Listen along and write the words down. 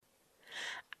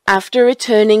After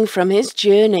returning from his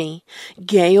journey,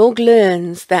 Georg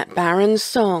learns that Baron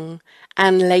Song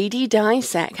and Lady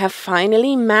Dysek have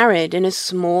finally married in a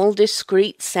small,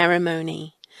 discreet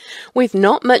ceremony. With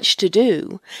not much to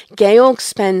do, Georg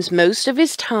spends most of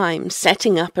his time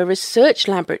setting up a research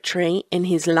laboratory in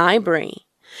his library.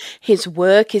 His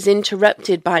work is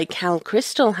interrupted by Cal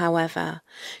Crystal, however.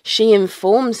 She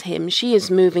informs him she is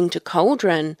moving to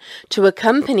Cauldron to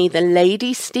accompany the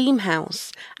Lady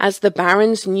Steamhouse, as the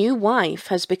Baron's new wife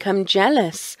has become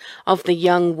jealous of the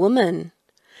young woman.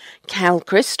 Cal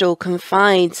Crystal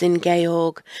confides in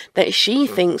Georg that she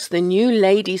thinks the new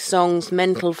Lady Song's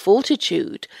mental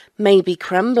fortitude may be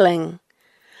crumbling.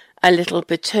 A little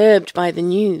perturbed by the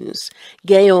news,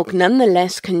 Georg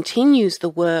nonetheless continues the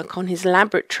work on his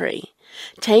laboratory,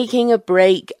 taking a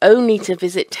break only to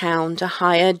visit town to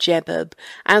hire Jebub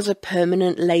as a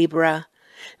permanent labourer,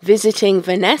 visiting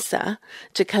Vanessa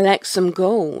to collect some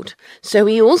gold, so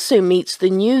he also meets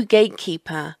the new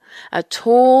gatekeeper, a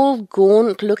tall,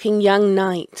 gaunt-looking young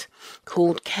knight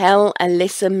called Kel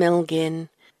Alyssa Milgin.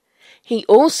 He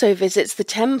also visits the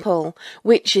temple,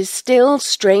 which is still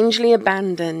strangely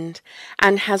abandoned,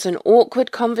 and has an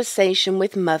awkward conversation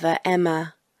with Mother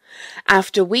Emma.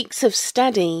 After weeks of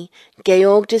study,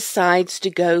 Georg decides to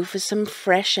go for some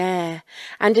fresh air,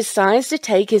 and decides to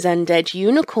take his undead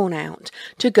unicorn out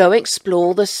to go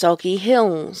explore the Soggy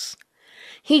Hills.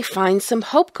 He finds some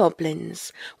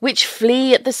hobgoblins, which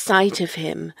flee at the sight of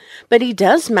him, but he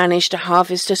does manage to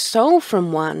harvest a soul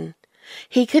from one.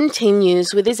 He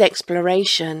continues with his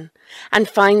exploration, and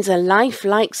finds a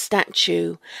lifelike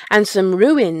statue and some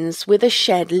ruins with a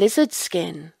shed lizard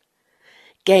skin.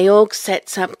 Georg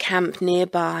sets up camp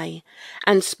nearby,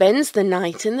 and spends the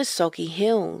night in the Soggy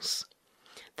Hills.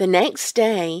 The next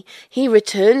day, he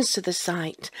returns to the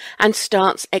site, and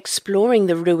starts exploring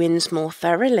the ruins more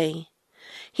thoroughly.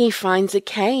 He finds a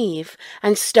cave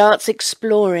and starts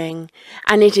exploring,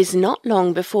 and it is not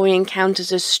long before he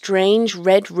encounters a strange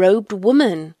red-robed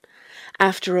woman.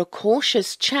 After a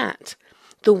cautious chat,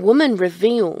 the woman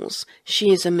reveals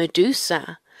she is a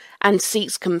Medusa and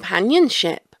seeks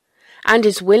companionship, and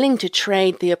is willing to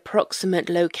trade the approximate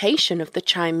location of the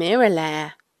Chimera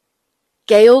lair.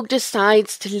 Georg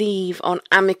decides to leave on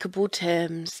amicable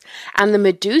terms, and the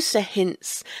Medusa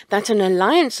hints that an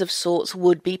alliance of sorts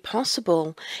would be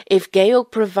possible if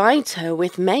Georg provides her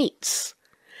with mates.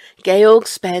 Georg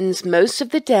spends most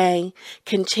of the day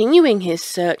continuing his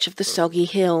search of the Soggy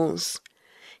Hills.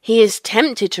 He is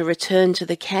tempted to return to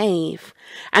the cave,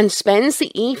 and spends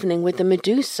the evening with the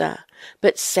Medusa,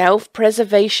 but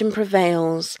self-preservation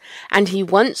prevails, and he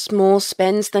once more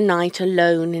spends the night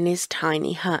alone in his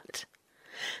tiny hut.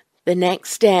 The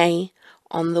next day,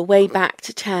 on the way back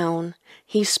to town,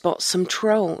 he spots some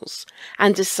trolls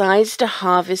and decides to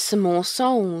harvest some more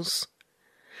souls.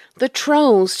 The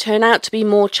trolls turn out to be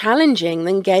more challenging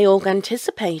than Georg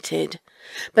anticipated,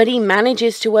 but he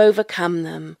manages to overcome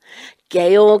them.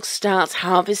 Georg starts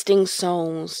harvesting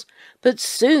souls, but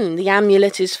soon the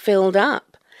amulet is filled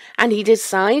up, and he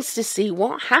decides to see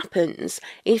what happens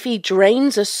if he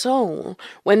drains a soul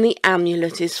when the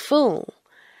amulet is full.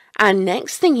 And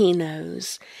next thing he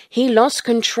knows, he lost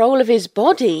control of his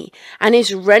body and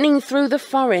is running through the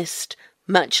forest,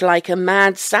 much like a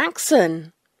mad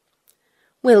Saxon.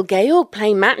 Will Georg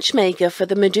play matchmaker for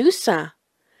the Medusa?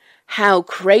 How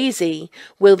crazy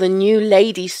will the new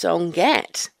Lady Song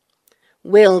get?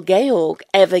 Will Georg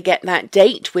ever get that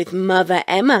date with Mother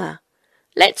Emma?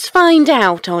 Let's find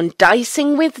out on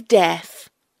Dicing with Death.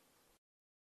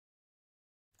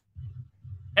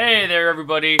 Hey there,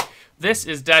 everybody. This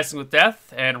is Dicing with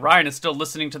Death, and Ryan is still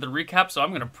listening to the recap, so I'm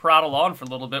going to prattle on for a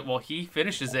little bit while he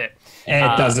finishes it.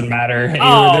 It doesn't matter.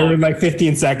 There were like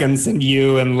 15 seconds, and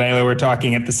you and Layla were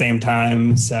talking at the same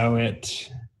time, so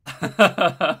it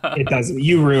doesn't.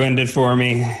 You ruined it for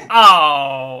me.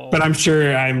 Oh, but I'm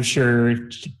sure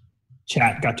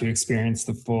chat got to experience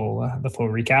the full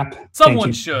recap.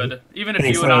 Someone should, even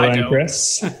if you and I don't.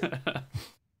 Chris.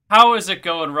 How is it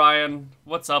going, Ryan?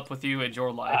 What's up with you and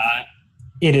your life?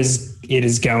 It is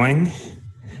going.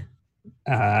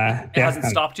 It hasn't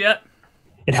stopped yet?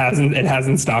 It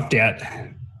hasn't stopped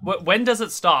yet. When does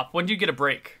it stop? When do you get a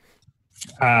break?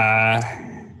 I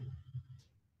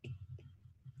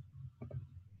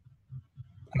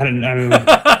don't know.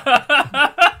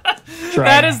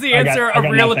 That is the answer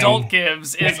a real adult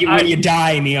gives. When you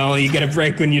die, Neil, you get a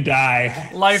break when you die.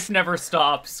 Life never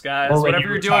stops, guys. Whatever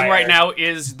you're doing right now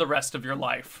is the rest of your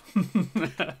life.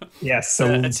 Yes,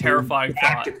 so a terrifying thought.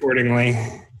 Act accordingly.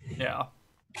 Yeah.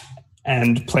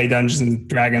 And play Dungeons and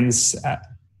Dragons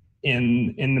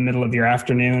in the middle of your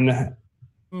afternoon.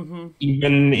 Mm-hmm.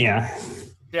 Even, yeah.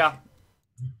 Yeah.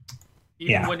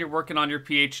 Even when you're working on your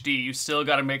PhD, you still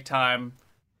got to make time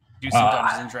to do some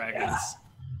Dungeons and Dragons.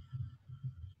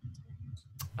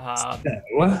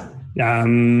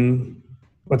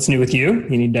 What's new with you?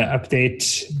 You need to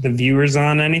update the viewers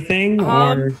on anything,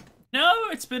 or? No,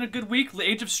 it's been a good week.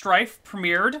 Age of Strife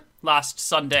premiered last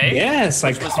Sunday. Yes,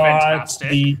 which I was caught fantastic.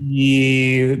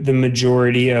 the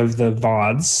majority of the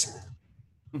VODs.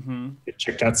 Mm-hmm.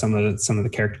 Checked out some of the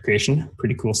character creation.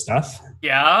 Pretty cool stuff.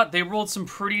 Yeah, they rolled some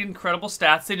pretty incredible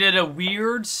stats. They did a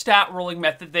weird stat rolling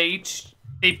method. They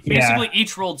basically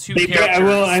each rolled two characters,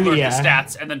 learned the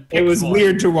stats, and then picked it was one.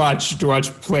 weird to watch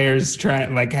players try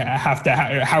have to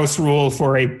house rule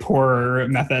for a poor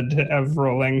method of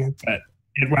rolling, but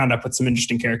it wound up with some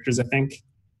interesting characters, I think.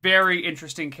 Very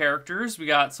interesting characters. We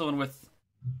got someone with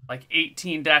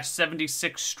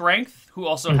 18-76 strength, who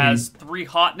also has 3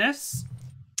 hotness.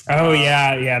 Oh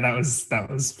yeah, that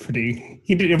was pretty.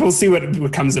 We'll see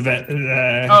what comes of it.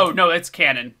 Oh no, it's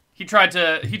canon. He tried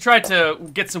to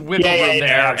get some wiggle room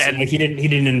there, and he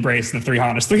didn't embrace the 3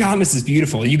 hotness. 3 hotness is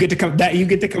beautiful. You get to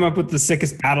come up with the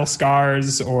sickest battle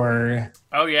scars, or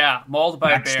mauled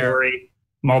by a bear.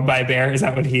 Mauled by a bear, is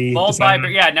that what he mauled by a bear?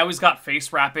 Yeah, now he's got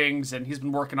face wrappings, and he's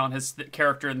been working on his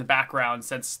character in the background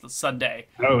since the Sunday.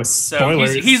 Oh,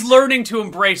 spoilers! So he's learning to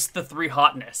embrace the 3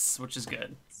 hotness, which is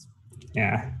good.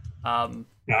 Yeah. I'm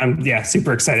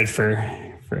super excited for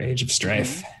Age of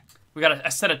Strife. We got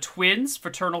a set of twins,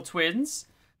 fraternal twins.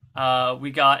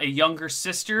 We got a younger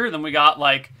sister. Then we got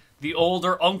the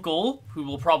older uncle, who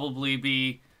will probably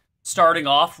be starting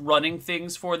off running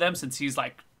things for them since he's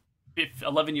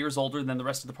 11 years older than the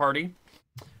rest of the party.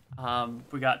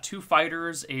 We got 2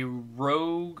 fighters, a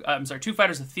rogue. 2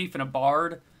 fighters, a thief, and a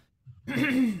bard.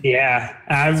 Yeah,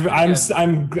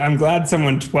 I'm glad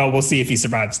someone. Well, we'll see if he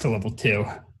survives to level 2.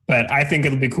 But I think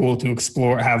it'll be cool to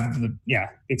explore the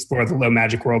low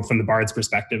magic world from the bard's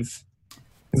perspective.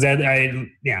 Because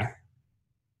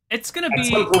it's gonna be. At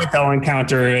some point they'll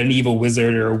encounter an evil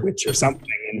wizard or a witch or something,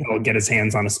 and he'll get his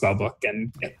hands on a spell book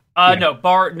and.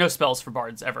 No spells for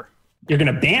bards ever. You're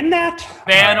gonna ban that?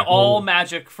 Ban all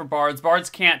magic for bards. Bards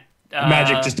can't.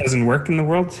 Magic just doesn't work in the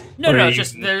world? No,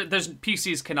 just there's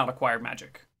PCs cannot acquire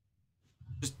magic.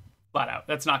 Just flat out.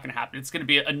 That's not going to happen. It's going to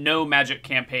be a no magic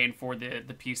campaign for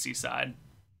the PC side.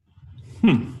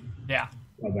 Yeah.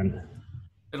 Well then.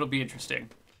 It'll be interesting.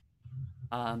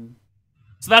 So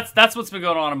that's what's been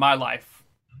going on in my life.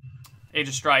 Age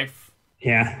of Strife.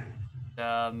 Yeah.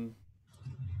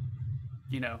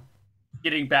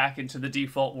 Getting back into the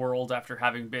default world after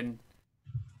having been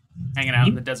hanging out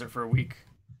in the desert for a week.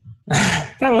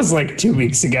 That was 2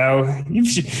 weeks ago. You've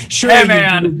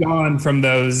moved on from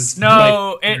those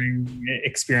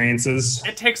experiences.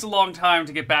 It takes a long time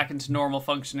to get back into normal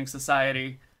functioning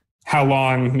society. How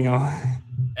long, 3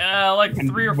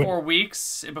 or 4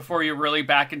 weeks before you're really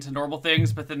back into normal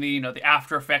things, but then the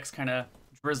after effects kind of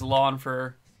drizzle on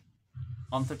for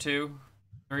a month or 2,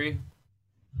 3.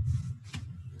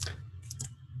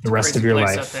 The rest of your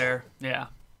life out there. Yeah.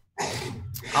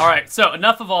 All right, so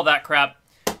enough of all that crap.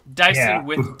 Dicing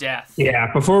with Death.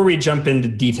 Yeah, before we jump into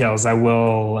details, I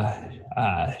will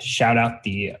shout out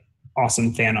the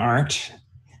awesome fan art.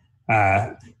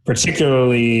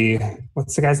 Particularly,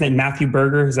 what's the guy's name? Matthew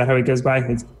Berger? Is that how he goes by?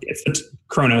 It's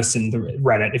Kronos in the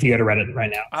Reddit, if you go to Reddit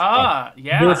right now.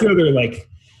 Yeah. There were a few other,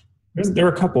 there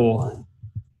were a couple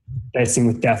Dicing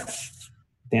with Death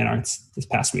fan arts this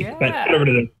past week. Yeah. But head over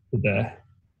to the...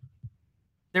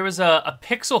 There was a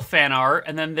pixel fan art,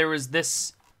 and then there was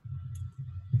this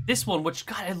one, which,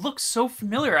 God, it looks so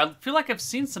familiar. I feel like I've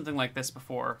seen something like this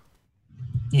before.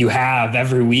 You have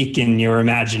every week in your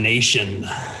imagination.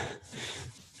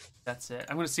 That's it.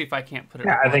 I'm going to see if I can't put it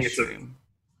on I think stream.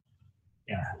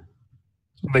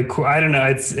 Cool. I don't know.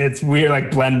 It's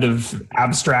weird, blend of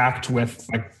abstract with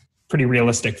pretty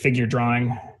realistic figure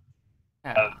drawing.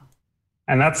 Yeah.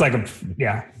 And that's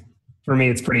for me,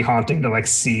 it's pretty haunting to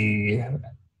see,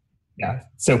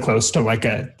 so close to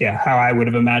how I would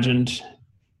have imagined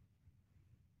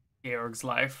Georg's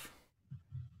life.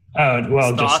 Oh,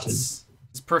 well, his thoughts,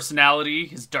 his personality,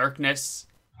 his darkness.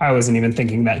 I wasn't even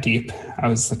thinking that deep. I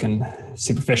was looking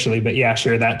superficially, but yeah,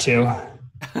 sure, that too.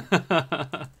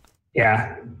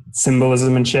 Yeah,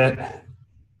 symbolism and shit.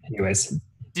 Anyways.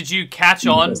 Did you catch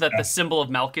on that the symbol of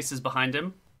Malchus is behind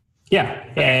him? Yeah.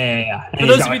 For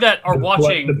those of you that are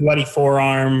watching... The bloody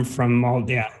forearm from all...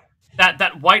 Yeah.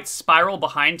 That white spiral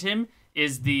behind him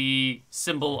is the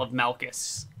symbol of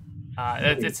Malchus.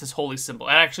 It's his holy symbol.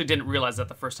 I actually didn't realize that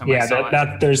the first time I saw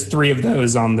it. There's 3 of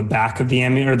those on the back of the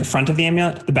amulet, or the front of the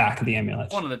amulet, the back of the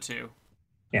amulet. One of the 2.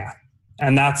 Yeah.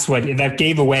 And that's that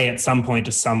gave away at some point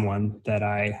to someone that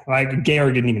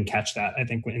Georg didn't even catch that, I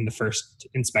think, in the first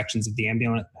inspections of the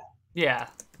ambulance. Yeah.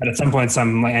 But at some point,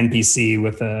 some NPC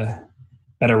with a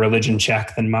better religion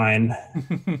check than mine.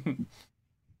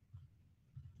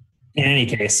 In any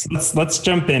case, let's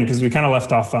jump in because we kind of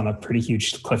left off on a pretty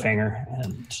huge cliffhanger.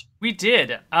 And we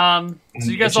did. So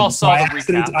you guys all saw the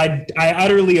recap. I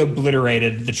utterly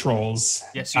obliterated the trolls.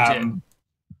 Yes, you did.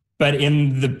 But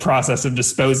in the process of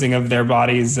disposing of their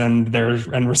bodies and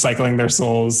recycling their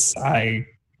souls, I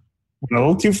went a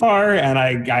little too far, and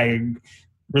I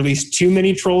released too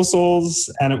many troll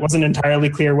souls, and it wasn't entirely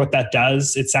clear what that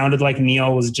does. It sounded like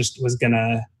Neil was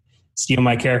gonna steal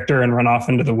my character and run off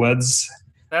into the woods.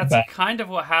 That's kind of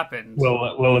what happened.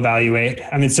 We'll evaluate.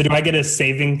 I mean, so do I get a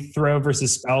saving throw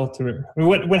versus spell?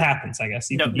 What happens, I guess?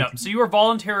 No. So you are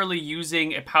voluntarily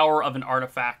using a power of an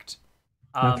artifact.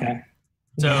 Okay.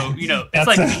 So,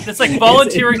 it's like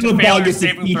volunteering to fail your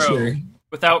saving throw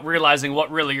without realizing what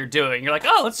really you're doing. You're like,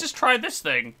 oh, let's just try this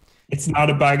thing. It's not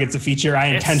a bug, it's a feature. I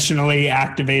intentionally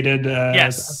activated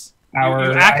yes. You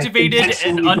activated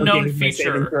an unknown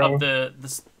feature of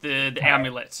the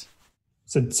amulet.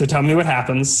 So tell me what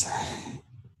happens.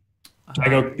 Do I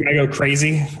go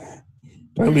crazy?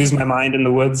 Do I lose my mind in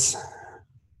the woods?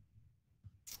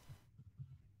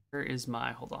 Where is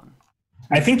my... Hold on.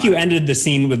 I think you ended the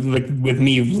scene with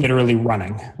me literally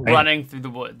running. Right? Running through the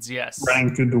woods, yes.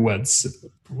 Running through the woods.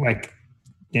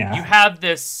 Yeah. You have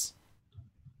this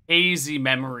hazy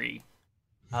memory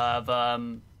of...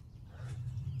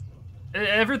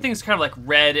 everything's kind of like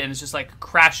red, and it's just like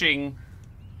crashing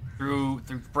through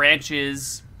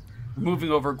branches, moving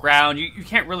over ground. You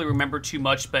can't really remember too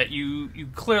much, but you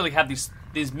clearly have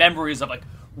these memories of like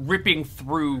ripping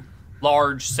through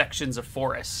large sections of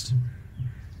forest.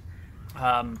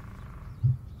 And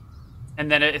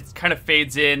then it kind of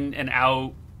fades in and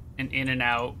out and in and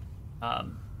out.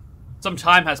 Some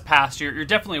time has passed. You're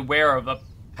definitely aware of a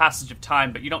passage of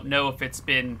time, but you don't know if it's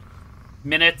been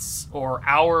minutes or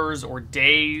hours or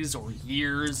days or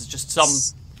years. Just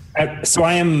some... So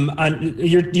I am.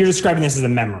 You're describing this as a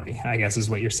memory, I guess, is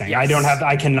what you're saying. Yes.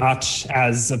 I cannot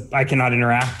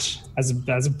interact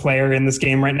as a player in this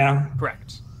game right now.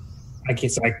 Correct. Okay.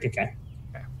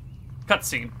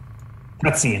 Cutscene.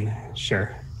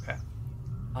 Sure. Okay.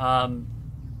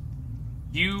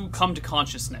 You come to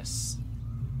consciousness.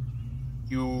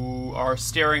 You are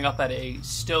staring up at a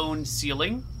stone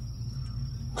ceiling.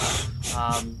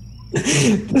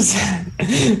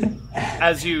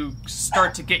 As you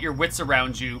start to get your wits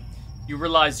around you, you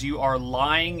realize you are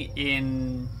lying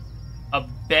in a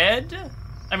bed.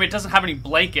 I mean, it doesn't have any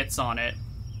blankets on it,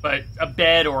 but a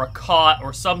bed or a cot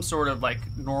or some sort of like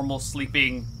normal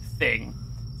sleeping thing.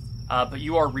 But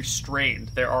you are restrained.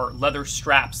 There are leather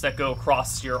straps that go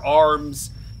across your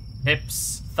arms,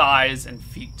 hips, thighs, and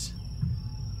feet.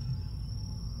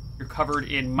 You're covered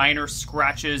in minor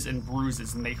scratches and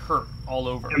bruises, and they hurt all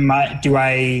over. Do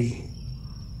I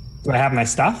have my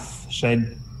stuff? Should I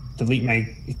delete my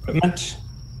equipment?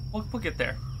 We'll get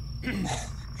there.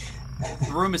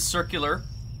 The room is circular,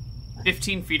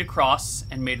 15 feet across,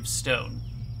 and made of stone.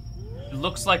 It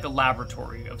looks like a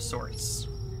laboratory of sorts.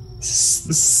 This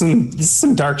is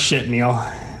some dark shit, Neil.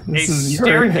 A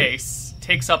staircase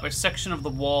takes up a section of the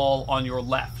wall on your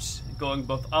left, going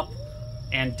both up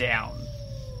and down.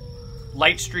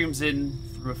 Light streams in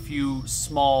through a few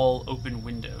small open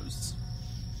windows.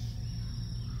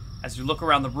 As you look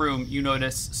around the room, you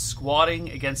notice squatting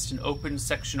against an open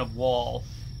section of wall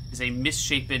is a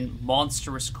misshapen,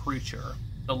 monstrous creature.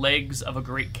 The legs of a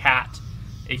great cat,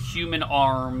 a human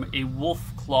arm, a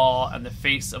wolf claw, and the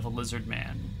face of a lizard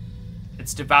man.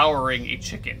 It's devouring a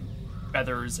chicken,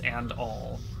 feathers and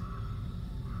all.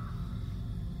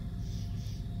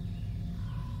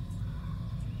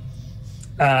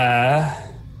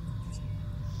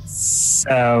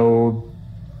 So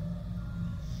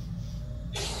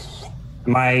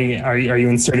are you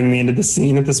inserting me into the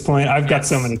scene at this point? I've got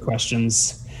so many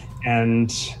questions,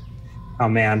 and oh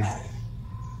man,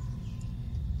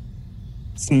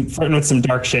 flirting with some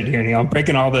dark shit here, Neil. I'm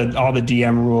breaking all the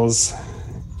DM rules.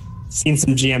 Seen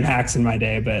some GM hacks in my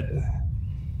day, but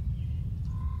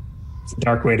it's a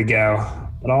dark way to go.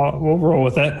 But we'll roll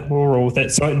with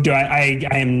it. So do I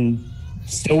am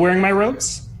still wearing my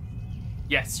robes?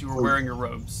 Yes, you were wearing your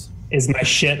robes. Is my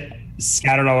shit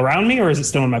scattered all around me, or is it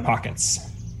still in my pockets?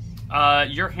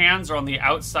 Your hands are on the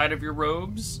outside of your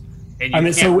robes, and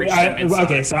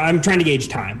okay. So I'm trying to gauge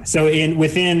time. So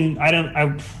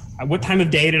what time of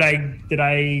day did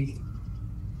I?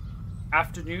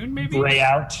 Afternoon, maybe. Gray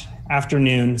out.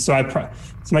 afternoon. So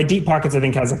so my deep pockets, I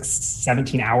think, has like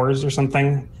 17 hours or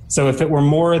something. So if it were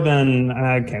more than,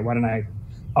 okay,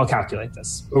 I'll calculate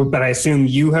this. But I assume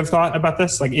you have thought about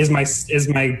this. Like, is my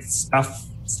stuff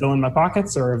still in my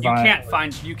pockets, or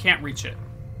you can't reach it.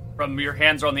 From your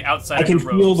hands are on the outside. I can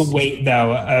feel the weight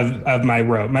though of my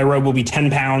robe. My robe will be 10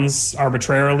 pounds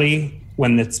arbitrarily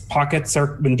when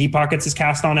when deep pockets is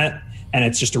cast on it, and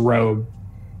it's just a robe,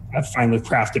 a finely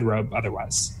crafted robe.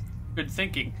 Otherwise, good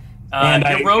thinking.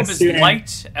 Your robe is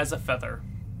light as a feather.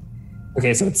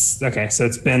 Okay, so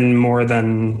it's been more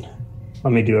than.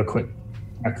 Let me do a quick.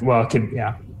 Well, it could,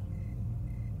 yeah.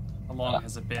 How long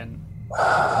has it been?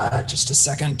 Just a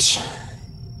second.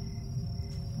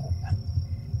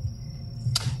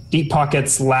 Deep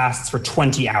Pockets lasts for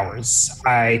 20 hours.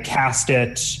 I cast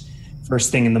it first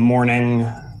thing in the morning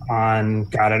on,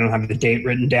 God, I don't have the date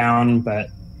written down, but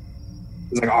it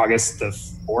was like August the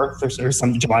 4th or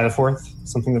something, July the 4th,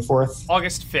 something the 4th.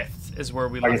 August 5th is where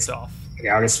we left off. Okay,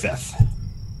 August 5th.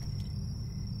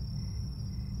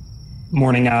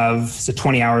 Morning of, so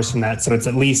 20 hours from that, so it's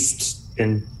at least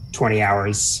been 20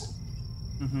 hours,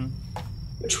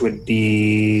 which would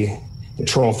be... The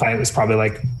troll fight was probably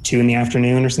like 2 in the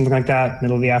afternoon or something like that,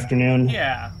 middle of the afternoon.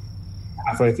 Yeah.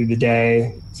 Halfway through the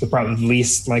day. So probably at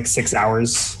least like 6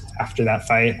 hours after that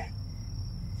fight.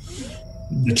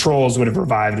 The trolls would have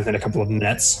revived within a couple of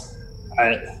minutes.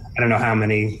 I don't know how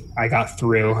many I got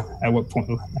through, at what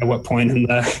point in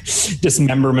the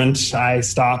dismemberment I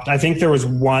stopped. I think there was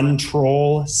one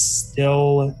troll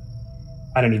still,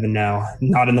 I don't even know,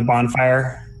 not in the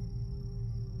bonfire.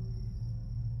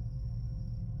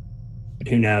 But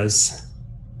who knows?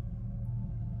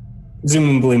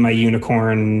 Presumably my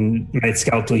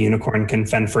skeletal unicorn can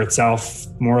fend for itself,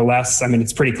 more or less. I mean,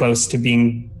 it's pretty close to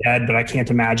being dead, but I can't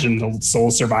imagine the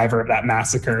sole survivor of that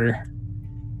massacre.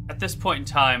 At this point in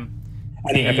time,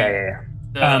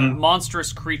 the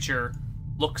monstrous creature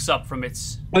looks up from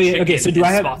its. Oh yeah, okay. So do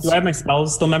I have my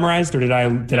spells still memorized, or did I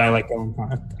like go?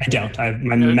 I don't. I have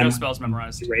no spells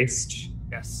memorized. Erased.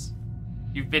 Yes.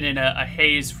 You've been in a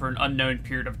haze for an unknown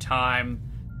period of time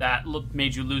that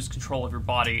made you lose control of your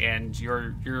body, and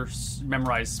your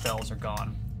memorized spells are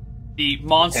gone. The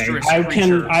monstrous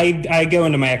creature... I go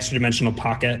into my extra dimensional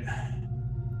pocket.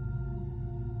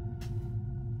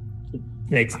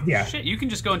 Yeah. Shit, you can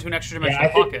just go into an extra dimensional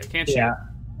pocket, can't you?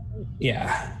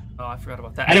 Yeah. Oh, I forgot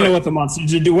about that. I don't know what the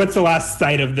monster do. What's the last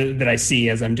sight of that I see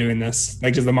as I'm doing this?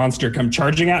 Like, does the monster come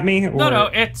charging at me? Or? No,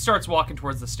 it starts walking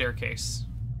towards the staircase.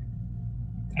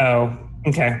 Oh,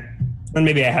 okay. Then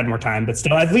maybe I had more time, but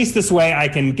still, at least this way I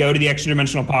can go to the extra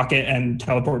dimensional pocket and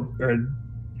teleport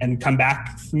and come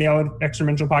back from the extra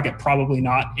dimensional pocket. Probably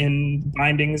not in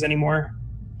bindings anymore.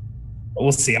 But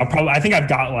we'll see. I think I've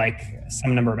got like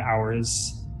some number of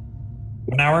hours.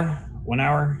 1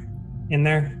 hour in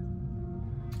there.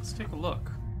 Let's take a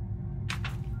look.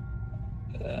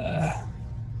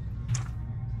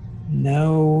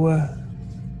 No.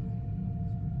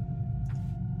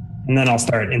 And then I'll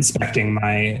start inspecting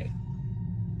my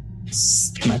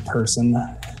person.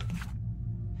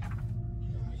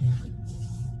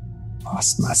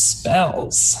 Lost my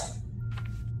spells.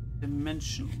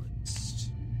 Dimensionalist.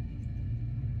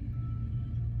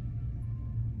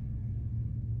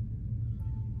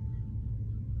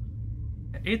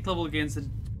 At 8th level gains the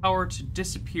power to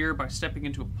disappear by stepping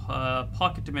into a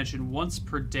pocket dimension once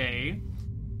per day.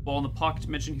 While in the pocket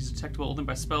dimension, he's detectable only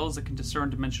by spells that can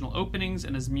discern dimensional openings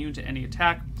and is immune to any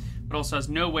attack, but also has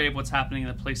no way of what's happening in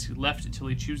the place he left until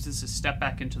he chooses to step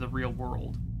back into the real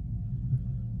world.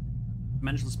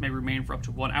 Dimensionalist may remain for up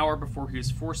to 1 hour before he is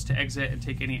forced to exit and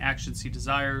take any actions he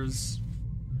desires.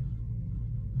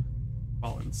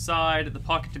 While inside, the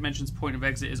pocket dimension's point of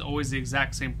exit is always the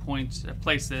exact same place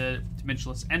the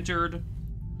Dimensionalist entered.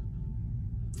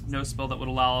 No spell that would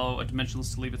allow a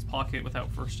Dimensionalist to leave its pocket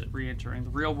without first re-entering the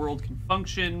real world can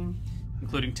function,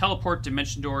 including teleport,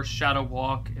 dimension door, shadow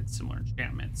walk, and similar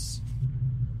enchantments.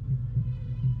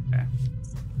 Okay.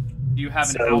 Do you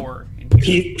have an hour in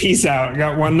here? Peace out.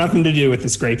 Got nothing to do with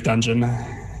this great dungeon.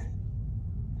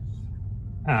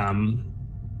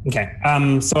 Okay.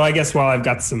 So I guess while I've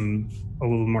got a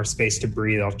little more space to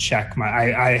breathe, I'll check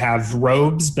I have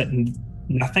robes, but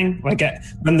nothing. Like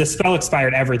when the spell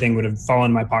expired, everything would have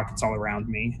fallen in my pockets all around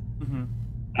me.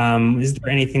 Mm-hmm. Is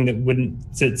there anything that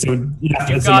wouldn't? So nothing.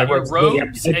 You've got your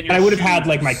robes and your I would have shoes. had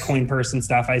like my coin purse and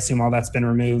stuff. I assume all that's been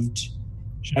removed.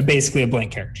 Basically a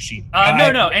blank character sheet.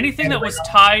 No. Anything that was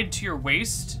tied to your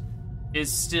waist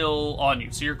is still on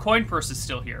you. So your coin purse is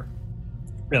still here.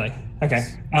 Really? Okay.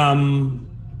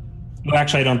 Well,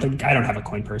 actually, I don't have a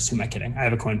coin purse. Who am I kidding? I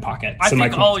have a coin pocket. I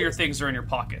think all your things are in your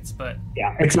pockets, but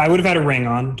yeah, I would have had a ring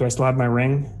on. Do I still have my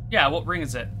ring? Yeah, what ring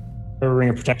is it? A ring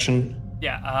of protection.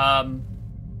 Yeah,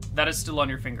 that is still on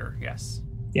your finger. Yes.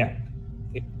 Yeah,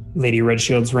 Lady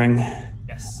Redshield's ring.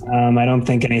 Yes. I don't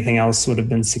think anything else would have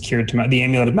been secured to the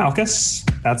amulet of Malchus.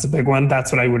 That's a big one.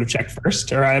 That's what I would have checked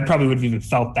first, or I probably would have even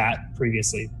felt that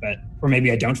previously, or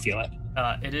maybe I don't feel it.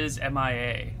 It is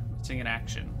MIA, missing in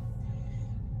action.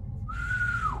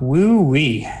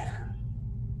 Woo-wee.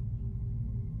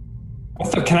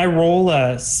 Also, can I roll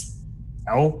a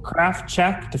spellcraft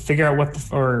check to figure out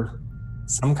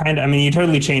some kind of... I mean, you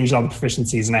totally changed all the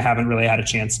proficiencies, and I haven't really had a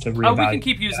chance to reevaluate. We can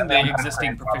keep using the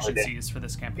existing proficiencies for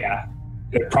this campaign. Yeah.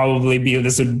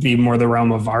 This would be more the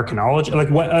realm of arcanology. Like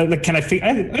what? Can I figure?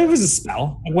 It was a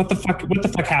spell. Like what the fuck? What the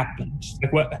fuck happened?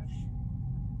 Like what?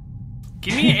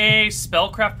 Give me a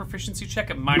spellcraft proficiency check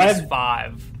at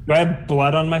 -5. Do I have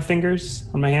blood on my fingers,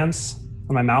 on my hands,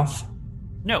 on my mouth?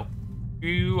 No,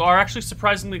 you are actually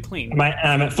surprisingly clean.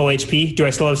 I'm at full HP. Do I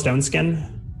still have stone skin?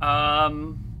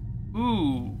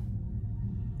 Ooh.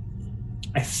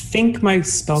 I think my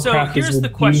spellcraft is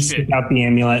reduced without the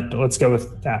amulet, but let's go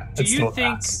with that. Do you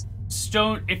think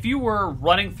if you were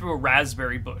running through a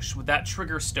raspberry bush, would that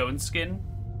trigger stone skin?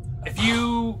 If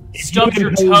you stubbed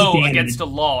your toe against a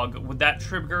log, would that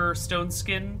trigger stone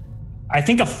skin? I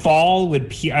think a fall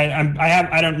would.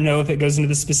 I don't know if it goes into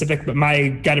the specific, but my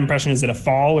gut impression is that a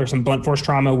fall or some blunt force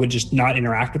trauma would just not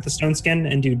interact with the stone skin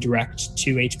and do direct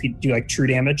 2 HP, do like true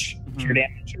damage, pure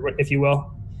damage, or if you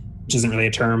will, which isn't really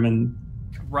a term in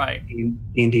right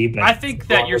D&D. But I think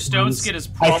that your stone skin is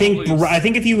probably. I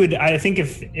think if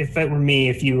it were me,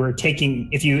 if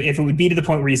it would be to the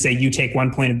point where you say you take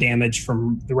 1 point of damage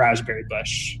from the raspberry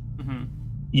bush,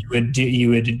 you would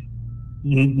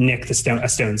nick a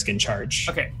stone skin charge.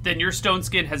 Okay, then your stone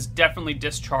skin has definitely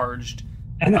discharged.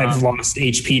 And I've lost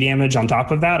HP damage on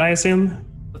top of that, I assume.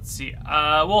 Let's see.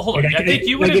 Well, hold on. I think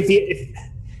you would have.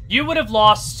 You would have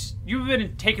lost. You've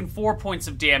been taken 4 points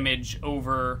of damage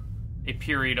over a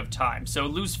period of time. So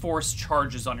lose force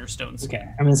charges on your stone skin.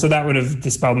 Okay. I mean, so that would have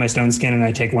dispelled my stone skin, and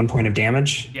I take 1 point of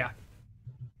damage. Yeah.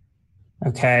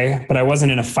 Okay, but I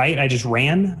wasn't in a fight. I just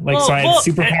ran. So I had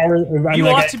superpower. You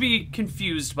ought to be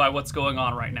confused by what's going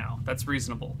on right now. That's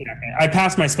reasonable. Yeah, okay. I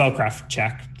passed my spellcraft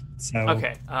check. So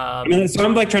okay. So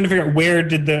I'm like trying to figure out where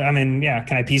did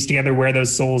can I piece together where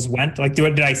those souls went? Like,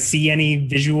 did I see any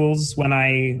visuals when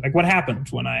what happened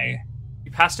when I?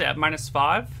 You passed it at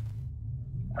 -5.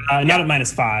 Not at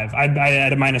 -5. I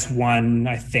had a -1,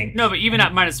 I think. No, but even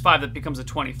at -5, that becomes a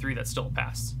 23. That's still a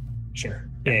pass. Sure.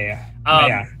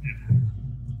 Yeah.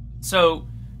 So,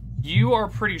 you are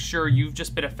pretty sure you've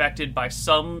just been affected by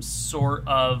some sort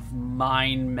of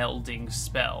mind melding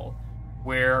spell,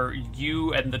 where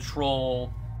you and the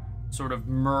troll sort of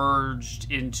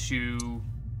merged into.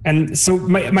 And so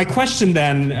my question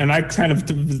then, and I kind of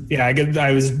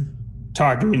I was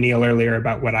talking to Neil earlier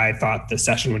about what I thought the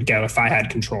session would go if I had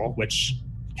control.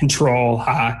 Control.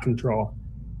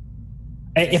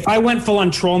 If I went full on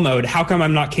troll mode, how come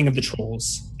I'm not king of the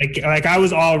trolls? Like I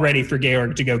was all ready for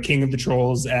Georg to go king of the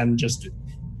trolls and just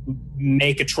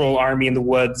make a troll army in the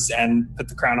woods and put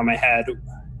the crown on my head.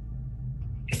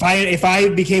 If I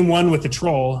became one with the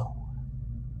troll,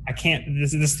 I can't.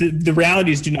 The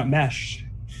realities do not mesh.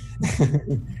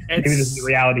 Maybe this is a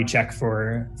reality check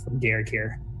for Georg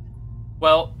here.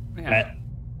 Well, yeah. But,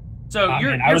 so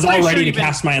I was all ready to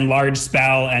cast my enlarge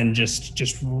spell and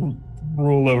just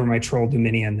rule over my troll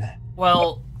dominion.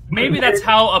 Well, maybe that's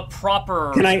how a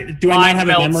proper. Do I not have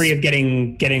a memory of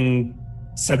getting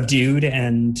subdued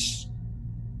and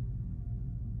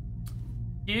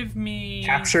give me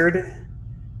captured?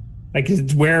 Like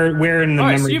where in the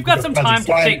memory? So you've got some time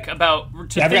to think about.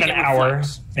 I've got an hour.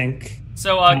 I think.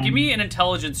 So give me an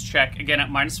intelligence check again at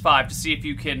 -5 to see if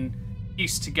you can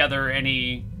piece together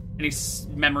any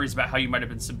memories about how you might have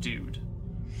been subdued.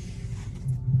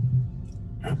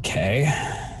 Okay.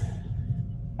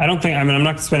 I don't think. I mean, I'm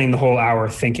not spending the whole hour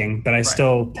thinking, but I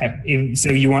still. So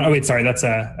you want? Oh wait, sorry. That's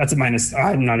a minus.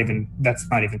 I'm not even. That's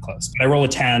not even close. But I roll a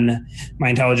 10. My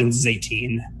intelligence is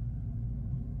 18.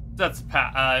 That's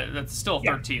that's still a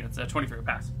 13. Yeah. It's a 23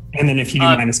 pass. And then if you do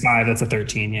 -5, that's a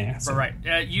 13. Yeah. So. Right.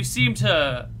 You seem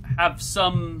to have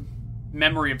some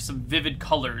memory of some vivid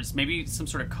colors. Maybe some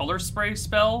sort of color spray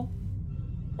spell,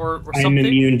 or something. I'm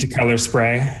immune to color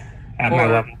spray at my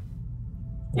level.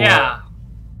 Yeah.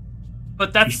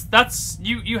 But that's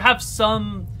you have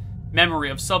some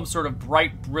memory of some sort of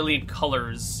bright, brilliant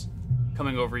colors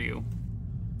coming over you.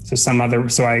 So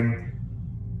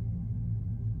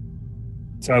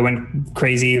I went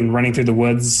crazy and running through the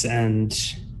woods, and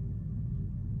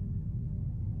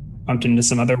bumped into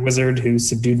some other wizard who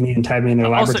subdued me and tied me in their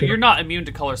laboratory. Also, you're not immune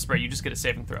to color spray. You just get a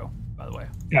saving throw, by the way.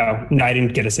 Oh, no, I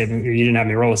didn't get a saving. You didn't have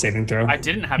me roll a saving throw. I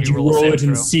didn't have Did you roll a saving it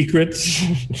in throw. secret?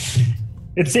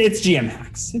 It's GM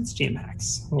hacks. It's GM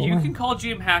hacks. Well, You can call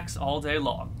GM hacks all day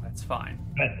long. That's fine.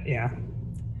 But yeah,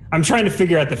 I'm trying to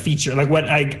figure out the feature. Like what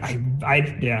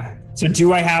yeah. So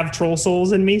do I have troll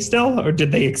souls in me still, or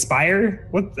did they expire?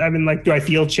 What I mean, like, do I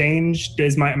feel changed?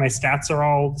 Is my stats are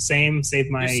all the same? Save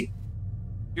my.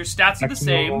 Your stats are the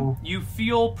same. Normal. You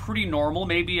feel pretty normal.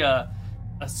 Maybe a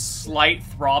slight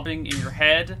throbbing in your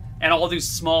head, and all these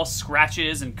small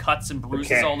scratches and cuts and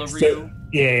bruises all over you.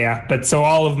 Yeah. But so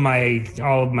all of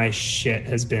my shit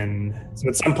has been. So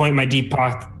at some point, my deep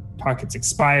pockets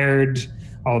expired.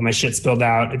 All of my shit spilled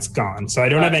out. It's gone. So I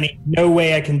don't have no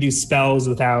way I can do spells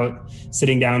without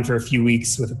sitting down for a few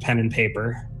weeks with a pen and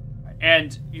paper.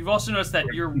 And you've also noticed that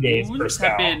your wounds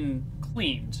have been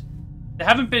cleaned. They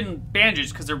haven't been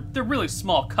bandaged because they're really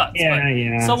small cuts.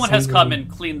 Yeah. Someone has come and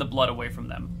cleaned the blood away from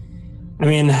them. I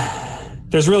mean,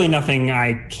 there's really nothing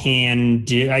I can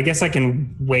do. I guess I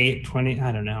can wait 20.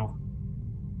 I don't know.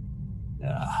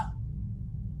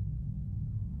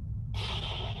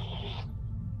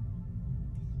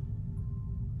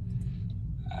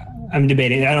 I'm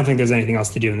debating. I don't think there's anything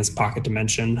else to do in this pocket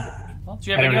dimension. Well, do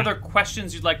you have any other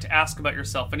questions you'd like to ask about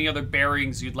yourself? Any other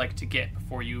bearings you'd like to get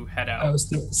before you head out?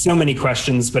 So many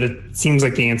questions, but it seems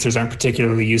like the answers aren't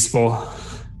particularly useful.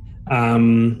 As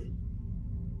in,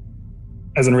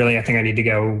 really, I think I need to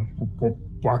go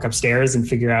walk upstairs and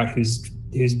figure out whose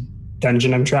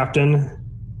dungeon I'm trapped in.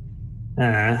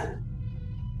 I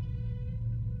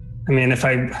mean,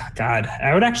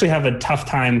 I would actually have a tough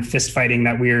time fist fighting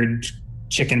that weird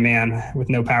chicken man with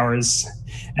no powers,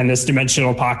 and this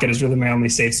dimensional pocket is really my only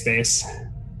safe space.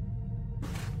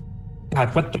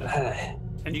 God, what the?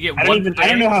 And you get I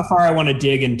don't know how far I want to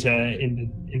dig into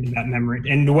that memory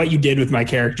and what you did with my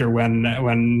character when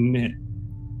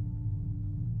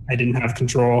I didn't have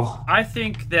control. I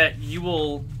think that you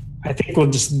will. I think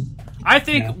we'll just. I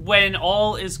think when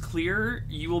all is clear,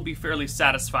 you will be fairly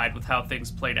satisfied with how things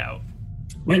played out.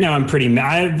 Right now, I'm pretty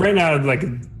mad. Right now, like,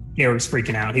 Georg's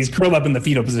freaking out. He's curled up in the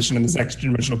fetal position in this extra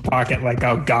dimensional pocket. Like,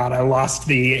 oh God, I lost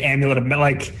the amulet of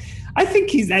like. I think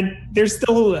there's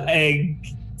still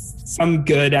some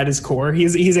good at his core.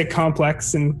 He's a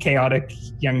complex and chaotic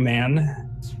young man,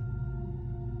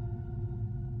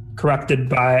 corrupted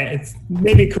by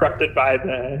the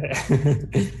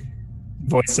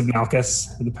voice of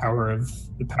Malchus, the power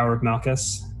of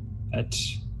Malchus.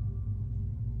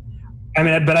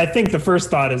 But I think the first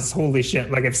thought is, holy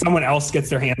shit, like, if someone else gets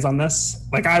their hands on this,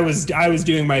 like I was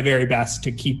doing my very best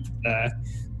to keep the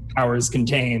powers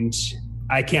contained.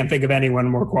 I can't think of anyone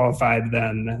more qualified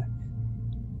than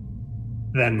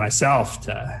myself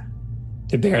to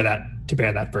bear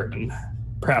that burden.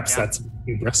 Perhaps that's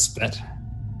hubris, but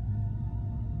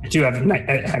I do have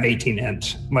 18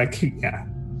 int. Like, yeah.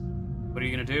 What are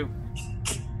you gonna do?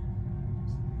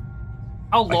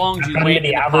 How long do you wait in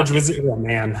the average pocket? wizard? Oh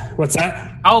man, what's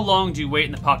that? How long do you wait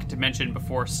in the pocket dimension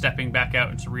before stepping back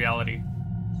out into reality?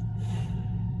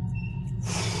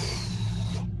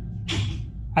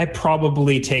 I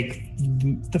probably take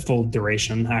the full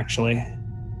duration, actually.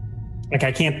 Like,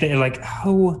 I can't think, like,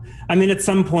 I mean, at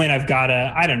some point I've got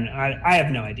to, I don't know, I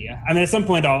have no idea. I mean, at some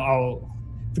point I'll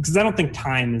because I don't think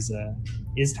time is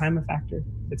time a factor?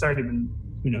 It's already been,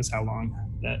 who knows how long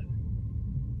that.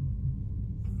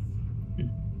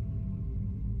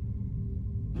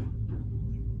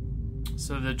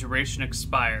 So the duration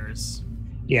expires.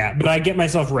 Yeah, but I get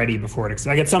myself ready before it.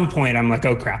 Like, at some point, I'm like,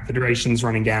 oh crap, the duration's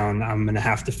running down. I'm gonna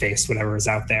have to face whatever is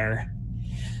out there.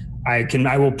 I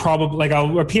will probably, like,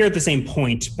 I'll appear at the same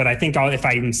point, but I think if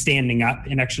I'm standing up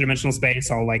in extra dimensional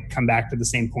space, I'll like come back to the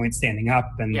same point standing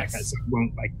up, and yes. like, I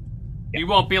won't like. You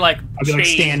won't be like I'll be like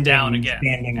standing down again,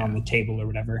 standing on the table or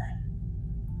whatever.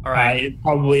 All right,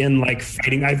 probably in like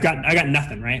fighting. I got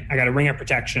nothing, right? I got a ring of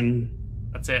protection.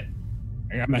 That's it.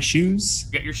 I got my shoes.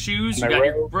 You got your shoes. You got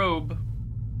your robe.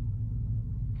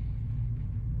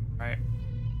 Right.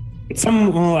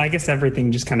 I guess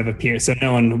everything just kind of appeared, so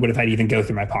no one would have had to even go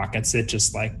through my pockets. It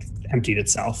just like emptied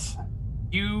itself.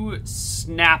 You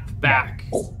snap back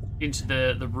into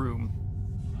the room.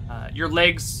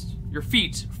 Your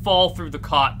feet fall through the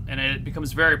cot, and it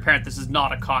becomes very apparent this is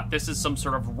not a cot. This is some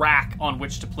sort of rack on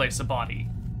which to place a body.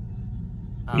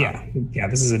 Yeah.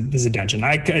 This is a dungeon.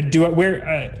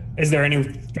 Is there any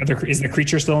other? Is the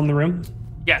creature still in the room?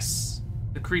 Yes,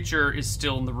 the creature is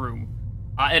still in the room.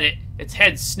 And its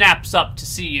head snaps up to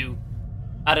see you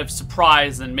out of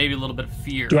surprise and maybe a little bit of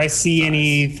fear. Do I see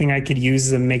anything I could use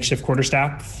as a makeshift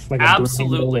quarterstaff? Like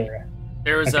absolutely.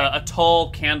 There is a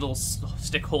tall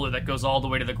candlestick holder that goes all the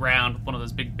way to the ground with one of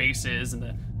those big bases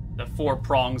and the 4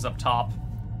 prongs up top.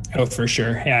 Oh, for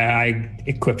sure. Yeah, I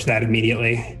equipped that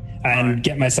immediately. And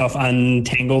get myself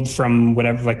untangled from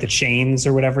whatever, like the chains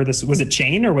or whatever. This was it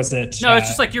chain or was it? No, it's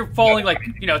just like you're falling, like,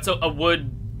 you know, it's a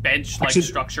wood bench-like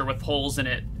structure with holes in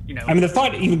it, you know. I mean, the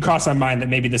thought even crossed my mind that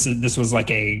maybe this was like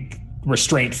a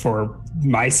restraint for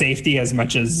my safety as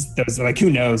much as those, like, who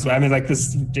knows? I mean, like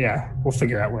this, yeah, we'll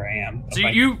figure out where I am. So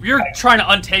you're trying to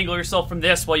untangle yourself from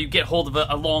this while you get hold of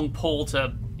a long pole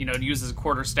to, you know, to use as a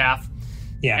quarterstaff.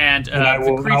 Yeah, and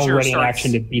I'll the creature ready starts,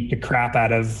 an action to beat the crap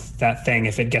out of that thing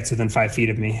if it gets within 5 feet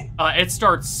of me. It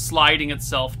starts sliding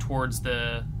itself towards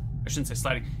I shouldn't say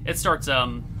sliding. It starts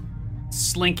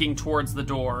slinking towards the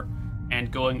door and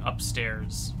going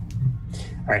upstairs.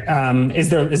 All right.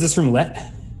 Is this room lit?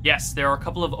 Yes, there are a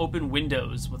couple of open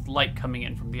windows with light coming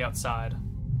in from the outside.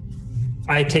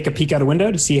 I take a peek out a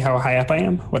window to see how high up I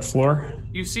am. What floor?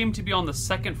 You seem to be on the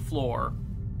 2nd floor.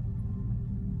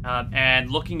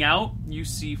 And looking out, you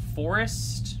see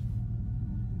forest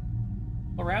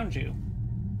around you.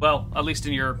 Well, at least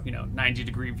in your,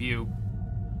 90-degree view.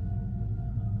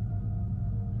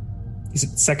 Is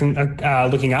it second?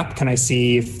 Looking up, can I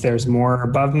see if there's more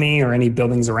above me or any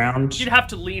buildings around? You'd have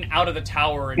to lean out of the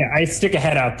tower. Yeah, I stick a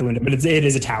head out the window, but it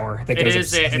is a tower. It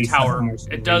is a tower.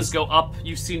 It does go up.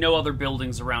 You see no other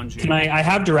buildings around you. I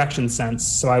have direction sense,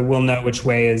 so I will know which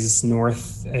way is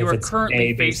north. You are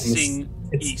currently facing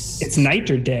east. It's night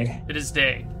or day? It is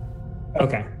day.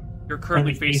 Okay. You're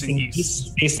currently facing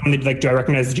east. Based on do I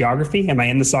recognize the geography? Am I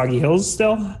in the Soggy Hills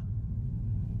still?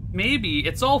 Maybe.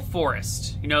 It's all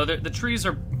forest. You know, the trees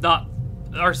are not...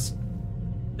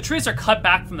 The trees are cut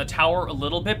back from the tower a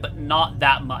little bit, but not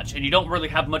that much. And you don't really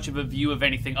have much of a view of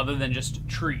anything other than just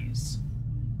trees.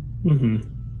 Mm-hmm.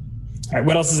 All right,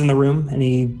 what else is in the room?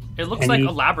 It looks like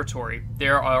a laboratory.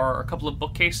 There are a couple of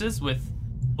bookcases with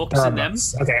books in them.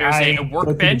 Okay, There's a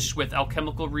workbench with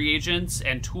alchemical reagents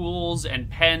and tools and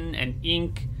pen and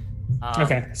ink.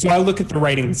 Okay, so I'll look at the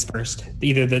writings first.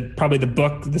 Probably the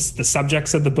book, the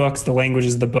subjects of the books, the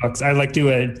languages of the books. I like do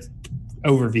a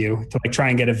overview to try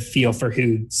and get a feel for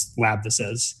whose lab this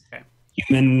is. Okay.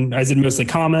 Human? Is it mostly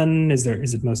common? Is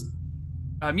it most?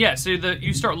 Yeah. So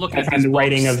you start looking at these the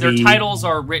writing books. of Their titles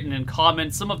are written in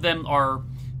common. Some of them are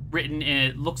written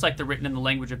in. It looks like they're written in the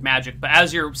language of magic. But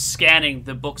as you're scanning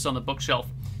the books on the bookshelf,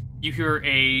 you hear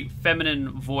a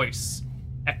feminine voice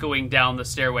echoing down the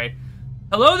stairway.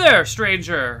 Hello there,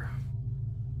 stranger.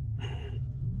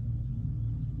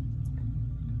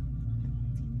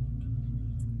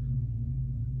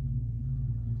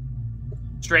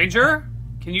 Stranger,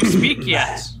 can you speak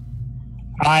yet?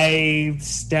 I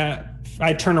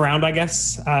turn around, I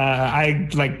guess. I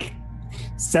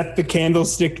set the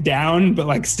candlestick down,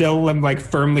 but still I'm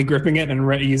firmly gripping it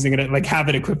and using it, have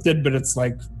it equipped, but it's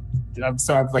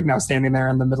so I'm now standing there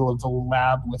in the middle of the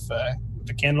lab with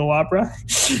the candelabra,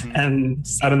 and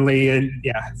suddenly,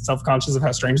 self-conscious of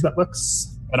how strange that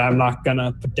looks. But I'm not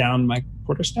gonna put down my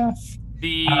quarterstaff.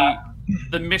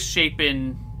 The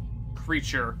misshapen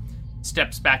creature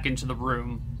steps back into the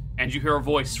room, and you hear a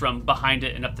voice from behind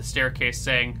it and up the staircase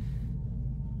saying,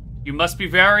 "You must be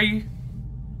very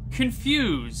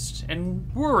confused and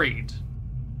worried."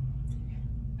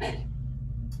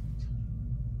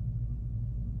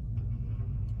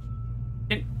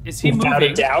 Is he moving? Without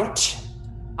a doubt.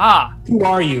 Ah. Who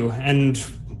are you, and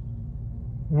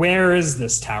where is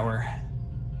this tower?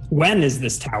 When is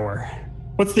this tower?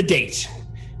 What's the date?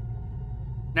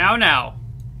 Now.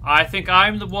 I think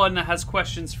I'm the one that has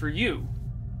questions for you.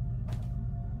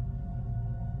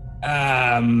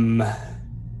 I'm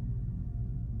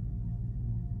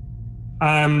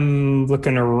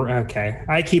looking okay.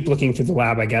 I keep looking through the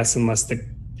lab, I guess, unless the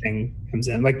thing comes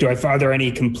in. Are there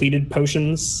any completed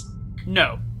potions?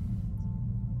 No.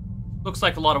 Looks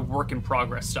like a lot of work in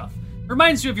progress stuff.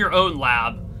 Reminds you of your own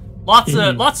lab. Lots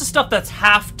of stuff that's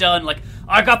half done.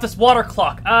 I got this water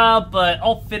clock, but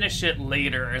I'll finish it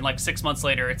later. And 6 months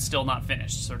later, it's still not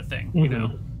finished, sort of thing. You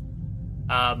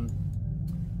know.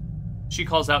 She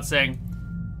calls out saying,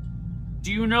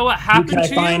 "Do you know what happened to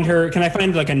you?" Can I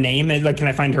find a name? Can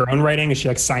I find her own writing? Is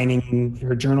she signing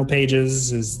her journal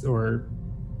pages? Or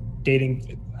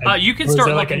dating? You can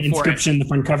start looking an inscription for it. In the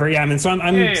front cover. Yeah, I mean, so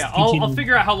I'm. I'll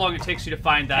figure out how long it takes you to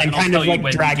find that. And kind of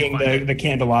dragging the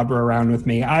candelabra around with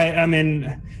me. I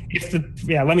mean,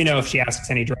 let me know if she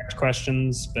asks any direct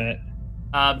questions. But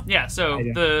so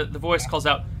the voice calls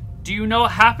out, "Do you know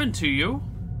what happened to you?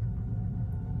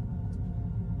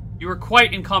 You were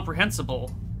quite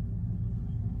incomprehensible,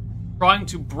 trying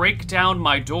to break down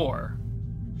my door."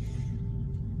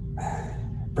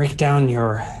 Break down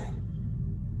your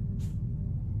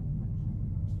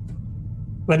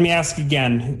let me ask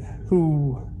again.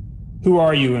 Who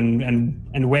are you,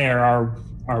 and where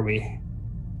are we?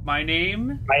 My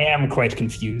name? I am quite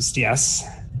confused, yes.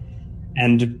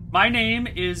 And my name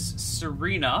is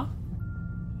Serena.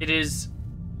 It is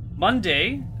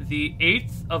Monday, the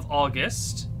 8th of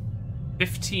August,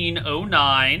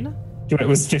 1509. It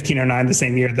was 1509, the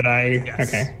same year that I... Yes.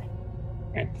 Okay.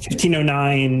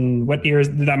 1509, what year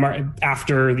did that mark?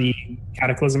 After the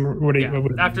cataclysm?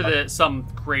 After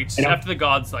the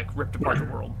gods like ripped apart the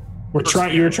world.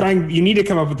 You need to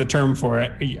come up with a term for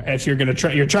it. If you're going to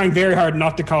try, you're trying very hard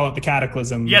not to call it the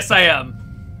cataclysm. Yes, I am.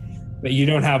 But you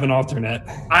don't have an alternate.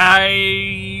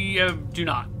 I do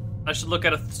not. I should look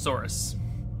at a thesaurus.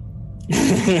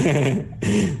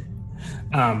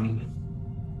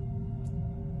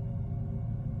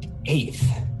 8th.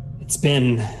 It's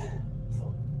been...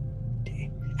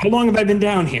 How long have I been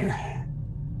down here?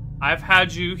 I've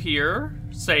had you here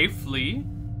safely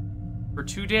for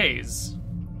 2 days.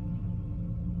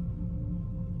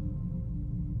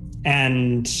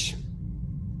 And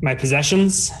my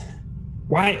possessions?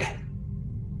 Why?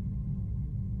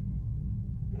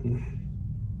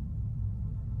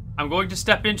 I'm going to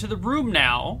step into the room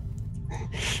now.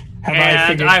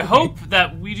 And I hope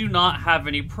that we do not have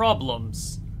any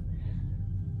problems.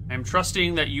 I'm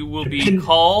trusting that you will be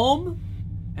calm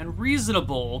and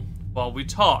reasonable while we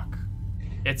talk.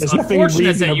 It's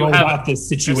unfortunate that you have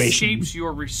escaped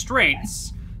your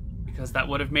restraints, because that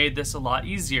would have made this a lot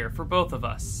easier for both of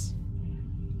us.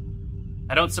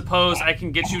 I don't suppose I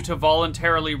can get you to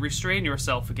voluntarily restrain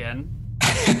yourself again.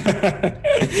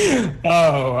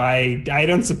 Oh, I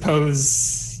don't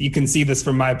suppose you can see this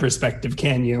from my perspective,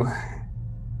 can you?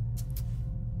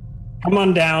 Come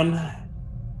on down.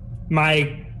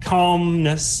 My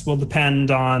calmness will depend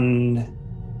on,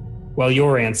 well,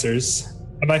 your answers.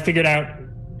 Have I figured out?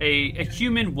 A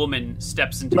human woman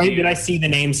steps into view. Did I see the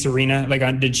name Serena? Like,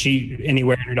 did she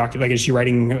anywhere in her document? Like, is she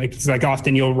writing? Like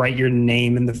often you'll write your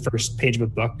name in the first page of a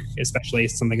book, especially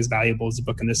if something as valuable as a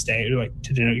book in this day, like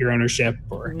to denote your ownership.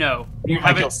 Or no, you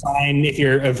haven't. You'll sign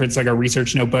if it's like a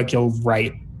research notebook. You'll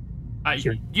write.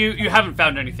 You haven't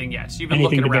found anything yet. You've been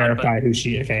looking around. Verify who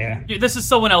she. Okay, yeah. This is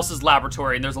someone else's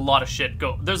laboratory, and there's a lot of shit.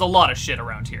 There's a lot of shit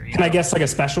around here. And I guess like a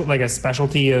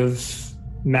specialty of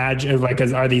magic. Like,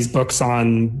 are these books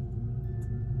on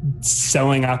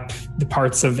sewing up the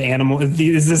parts of animals?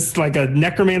 Is this like a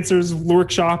necromancer's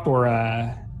workshop or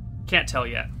a... Can't tell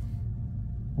yet.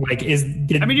 Like,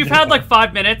 you've had like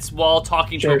 5 minutes while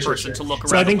talking to a person to look around.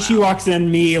 So I think she walks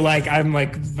in, I'm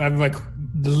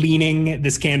leaning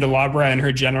this candelabra in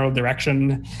her general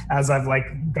direction as I've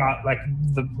got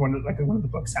one of the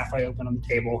books halfway open on the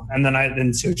table, and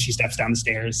then so she steps down the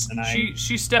stairs, and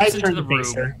she steps into the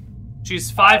room.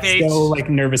 She's 5'8", still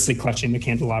nervously clutching the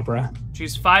candelabra.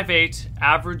 She's 5'8",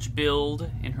 average build,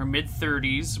 in her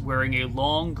mid-30s, wearing a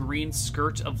long green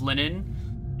skirt of linen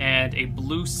and a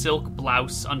blue silk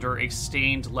blouse under a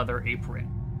stained leather apron.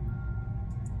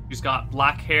 She's got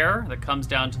black hair that comes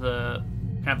down to the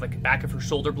back of her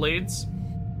shoulder blades,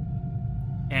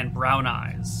 and brown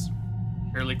eyes,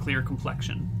 fairly clear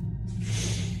complexion.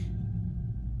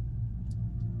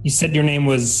 You said your name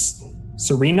was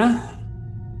Serena?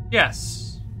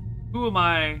 Yes. Who am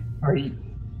I? Are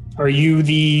you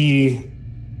the...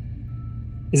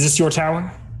 Is this your tower?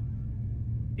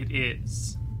 It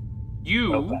is.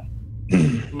 You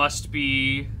must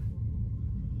be...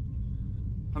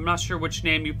 I'm not sure which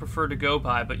name you prefer to go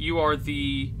by, but you are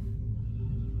the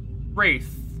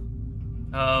Wraith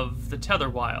of the Tether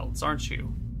Wilds, aren't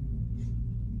you?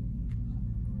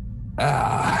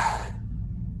 I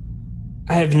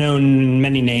have known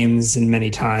many names and many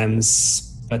times,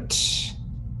 but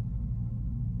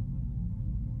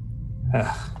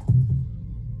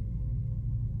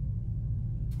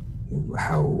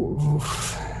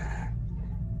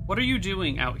what are you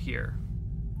doing out here?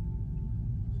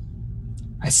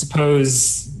 I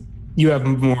suppose you have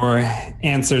more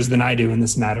answers than I do in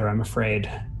this matter, I'm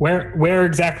afraid. Where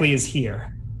exactly is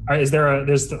here? I guess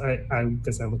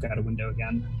I look out a window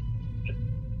again.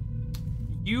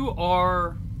 You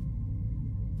are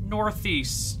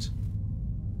northeast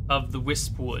of the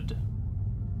Wispwood.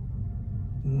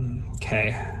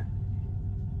 Okay.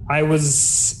 I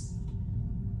was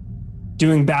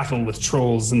doing battle with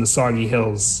trolls in the Soggy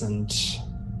Hills, and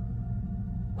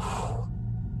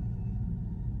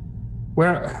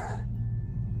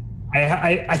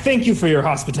I thank you for your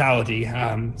hospitality.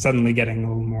 Suddenly getting a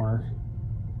little more,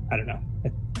 I don't know,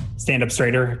 stand up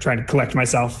straighter, trying to collect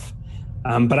myself.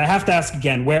 But I have to ask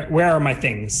again, where are my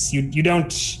things? You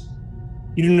don't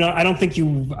know. I don't think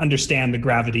you understand the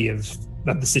gravity of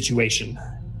the situation.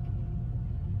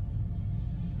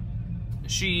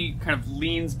 she kind of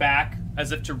leans back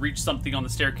as if to reach something on the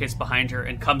staircase behind her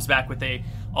and comes back with a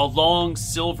long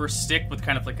silver stick with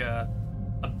kind of like a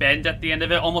bend at the end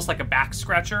of it, almost like a back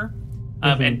scratcher.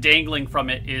 And dangling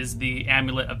from it is the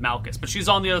amulet of Malchus. But she's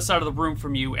on the other side of the room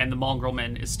from you, and the mongrel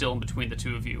man is still in between the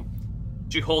two of you.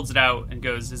 She holds it out and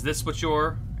goes, "Is this what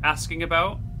you're asking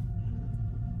about?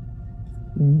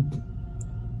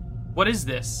 What is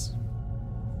this?"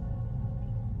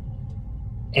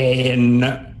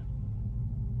 An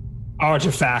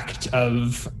artifact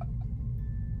of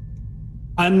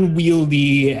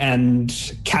unwieldy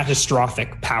and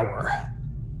catastrophic power.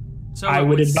 So I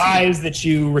would advise that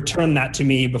you return that to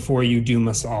me before you doom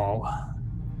us all.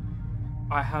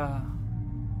 I have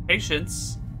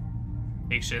patience.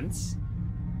 Patience.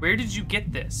 Where did you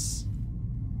get this?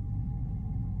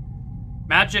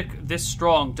 Magic this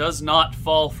strong does not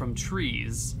fall from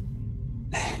trees.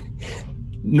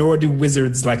 Nor do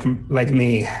wizards like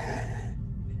me.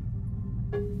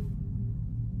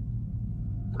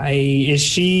 Is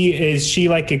she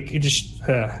like a?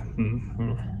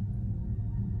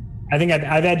 I think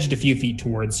I've edged a few feet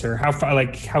towards her. How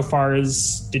far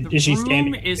is she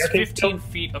standing? The room is 15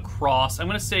 feet across. I'm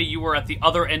going to say you were at the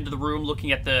other end of the room,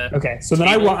 looking at the. Okay, so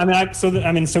table.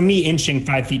 so me inching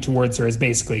 5 feet towards her is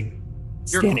basically.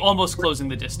 You're standing. Almost closing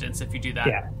the distance if you do that.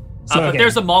 Yeah. But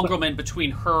there's a mongrelman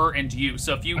between her and you,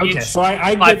 so if you inch so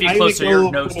I 5 feet closer,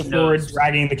 you're nose to forward, nose.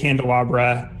 dragging the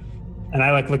candelabra, and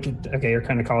I look at. Okay, you're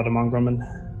kind of call it a mongrelman.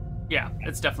 Yeah,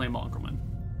 it's definitely a mongrelman.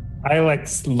 I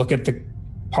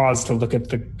pause to look at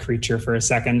the creature for a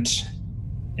second.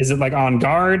 Is it like on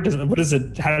guard? What is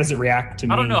it? How does it react to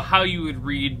me? I don't know how you would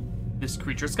read this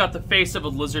creature. It's got the face of a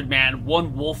lizard man,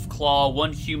 one wolf claw,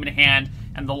 one human hand,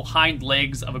 and the hind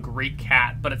legs of a great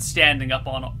cat, but it's standing up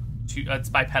on its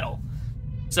bipedal.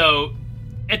 So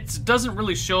it doesn't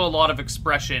really show a lot of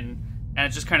expression, and it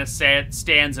just kind of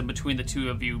stands in between the two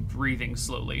of you, breathing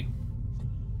slowly.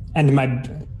 And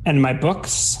my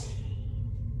books.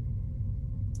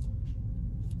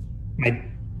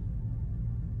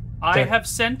 I have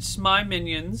sent my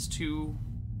minions to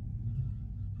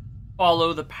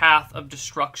follow the path of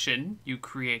destruction you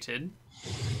created.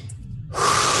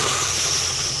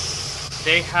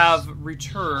 They have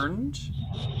returned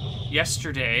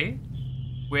yesterday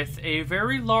with a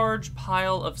very large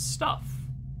pile of stuff.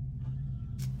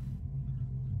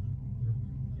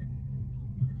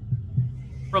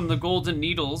 From the golden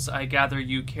needles, I gather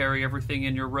you carry everything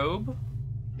in your robe?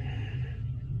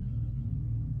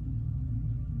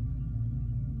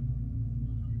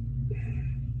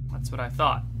 That's what I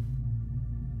thought.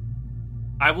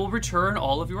 I will return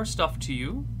all of your stuff to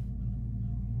you.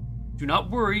 Do not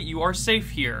worry, you are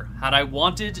safe here. Had I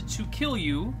wanted to kill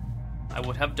you, I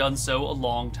would have done so a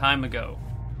long time ago.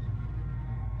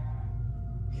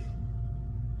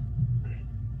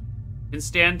 You can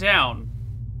stand down,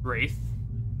 Wraith.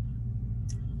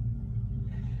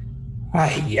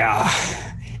 Yeah.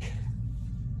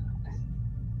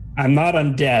 I'm not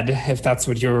undead, if that's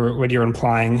what you're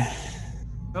implying.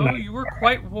 Oh, you were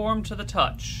quite warm to the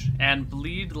touch, and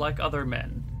bleed like other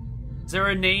men. Is there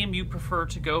a name you prefer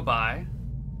to go by?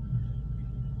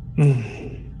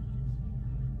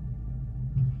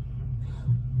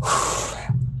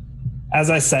 As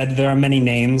I said, there are many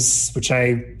names, which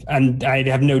I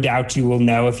have no doubt you will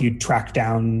know if you track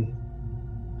down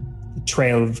the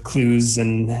trail of clues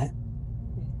and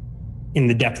in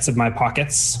the depths of my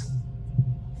pockets.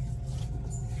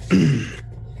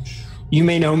 You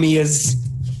may know me as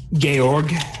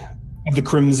Georg of the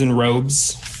Crimson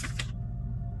Robes.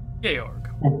 Georg.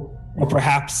 Or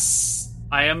perhaps...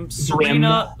 I am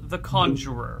Serena the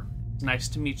Conjurer. Nice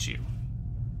to meet you.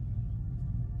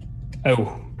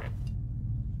 Oh.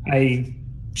 I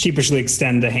sheepishly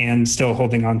extend a hand, still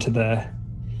holding on to the...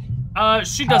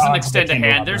 She doesn't extend a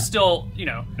hand. There's still,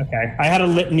 Okay. I had a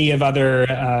litany of other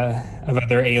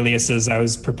aliases I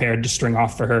was prepared to string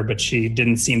off for her, but she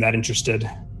didn't seem that interested.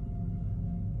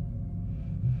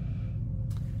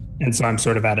 And so I'm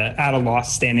sort of at a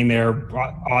loss, standing there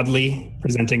oddly,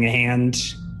 presenting a hand.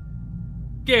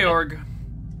 Georg,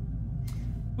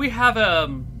 we have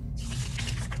a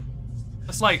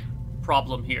slight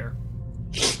problem here.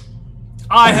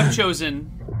 I have chosen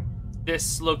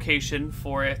this location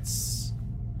for its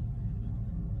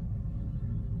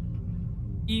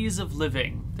ease of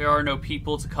living. There are no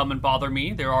people to come and bother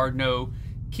me. There are no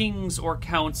kings or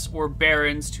counts or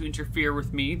barons to interfere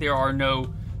with me. There are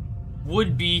no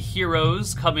would-be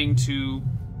heroes coming to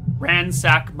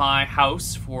ransack my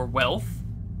house for wealth.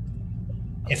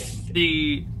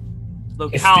 The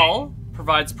locale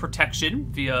provides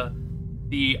protection via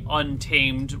the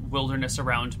untamed wilderness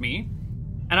around me,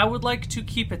 And I would like to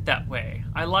keep it that way.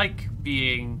 I like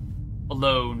being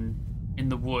alone in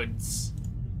the woods.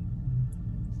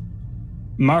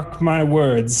 Mark my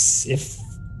words,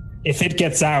 if it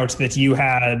gets out that you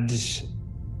had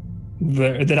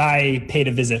that I paid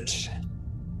a visit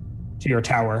to your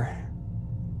tower,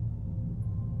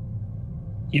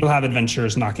 you'll have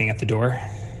adventurers knocking at the door.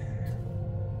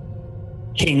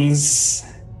 Kings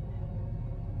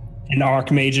and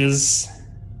archmages.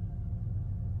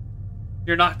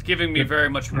 You're not giving me very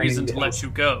much reason to let you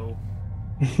go.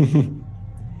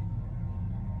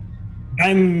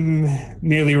 I'm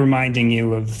merely reminding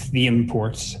you of the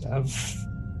import of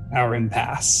our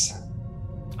impasse.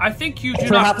 I think you do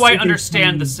Perhaps not quite we can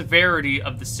understand the severity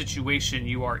of the situation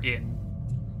you are in.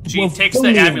 She Well, takes fill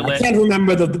the me in. amulet. I can't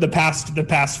remember the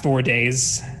past 4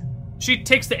 days. She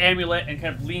takes the amulet and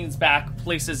kind of leans back,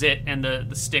 places it and the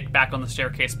stick back on the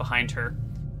staircase behind her.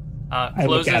 I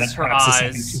look at Closes it, her perhaps a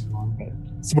second eyes. too long,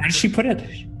 but- So where did she put it?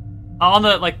 On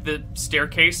the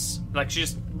staircase. Like, she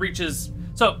just reaches...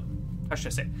 So, how should I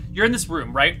say? You're in this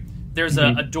room, right? There's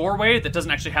a doorway that doesn't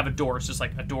actually have a door. It's just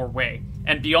like a doorway.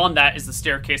 And beyond that is the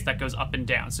staircase that goes up and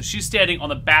down. So she's standing on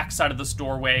the back side of this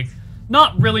doorway.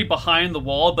 Not really behind the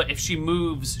wall, but if she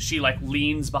moves, she, like,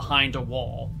 leans behind a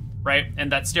wall, right?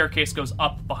 And that staircase goes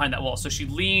up behind that wall. So she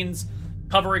leans,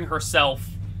 covering herself,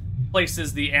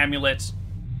 places the amulet,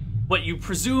 what you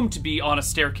presume to be on a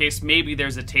staircase. Maybe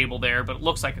there's a table there, but it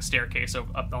looks like a staircase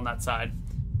up on that side,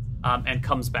 and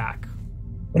comes back.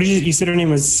 What did you said her name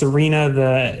was Serena?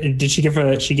 Did she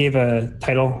she gave a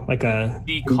title, like a...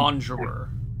 The Conjurer.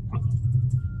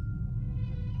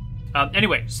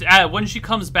 Anyway, when she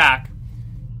comes back,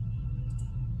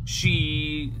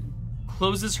 she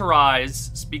closes her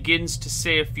eyes, begins to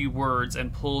say a few words,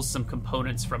 and pulls some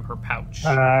components from her pouch. You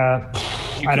I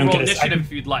can don't roll get initiative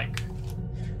if you'd like.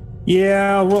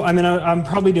 Yeah, well, I mean, I'm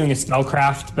probably doing a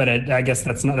spellcraft, but I guess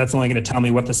that's only going to tell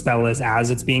me what the spell is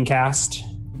as it's being cast.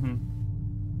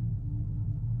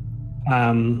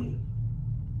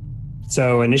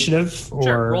 So initiative, or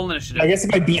Sure, roll initiative. I guess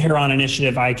if I beat her on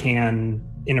initiative, I can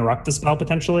interrupt the spell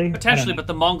potentially. Potentially, but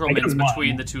the mongrelman's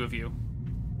between the two of you.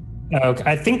 Okay,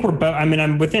 I think we're both. I mean,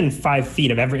 I'm within 5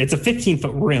 feet of it's a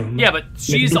 15-foot room. Yeah, but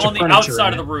she's on the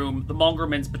outside of the room. The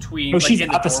mongrelman's between. Oh, she's in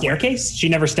up the doorway. staircase. She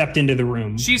never stepped into the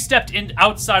room. She stepped in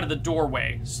outside of the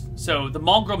doorway. So the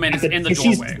mongrelman is in the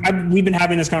doorway. We've been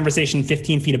having this conversation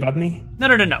 15 feet above me. No.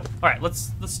 All right,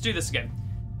 let's do this again.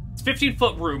 It's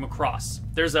 15-foot room across.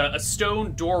 There's a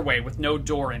stone doorway with no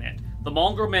door in it. The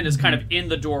mongrelman is kind of in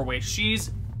the doorway.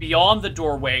 She's beyond the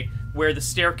doorway where the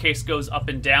staircase goes up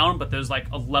and down, but there's like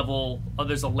a level,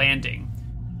 there's a landing.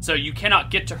 So you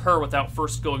cannot get to her without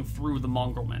first going through the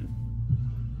mongrelman.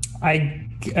 Okay.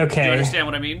 Do you understand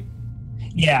what I mean?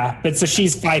 Yeah, but so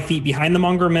she's 5 feet behind the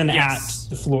mongrelman Yes. at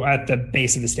the floor, at the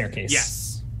base of the staircase.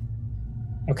 Yes.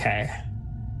 Okay.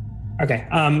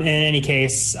 In any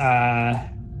case,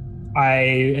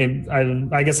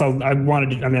 I guess I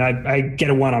wanted to, I mean, I get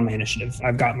a 1 on my initiative.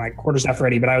 I've got my quarterstaff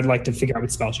ready, but I would like to figure out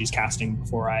what spell she's casting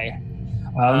before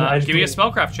give me a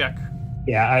spellcraft check.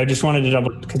 Yeah, I just wanted to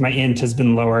double, because my int has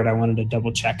been lowered. I wanted to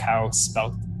double check how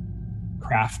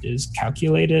spellcraft is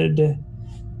calculated.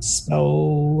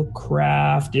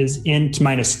 Spellcraft is int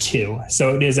 -2.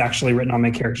 So it is actually written on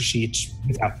my character sheet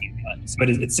without the input. So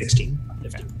it's 16.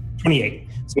 Okay. 28.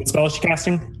 So what spell is she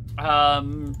casting?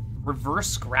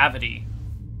 Reverse gravity.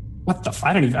 What the?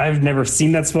 I've never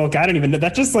seen that spell. I don't even know.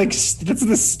 That just like that's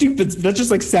the stupid. That just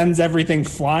like sends everything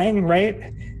flying, right?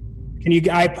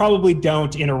 I probably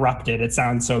don't interrupt it. It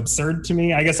sounds so absurd to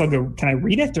me. I guess I'll go. Can I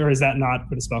read it, or is that not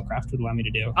what a spellcraft would allow me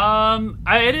to do?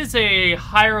 It is a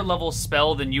higher level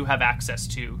spell than you have access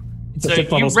to. It's a so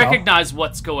 5th level you spell? recognize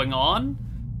what's going on,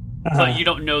 but you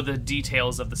don't know the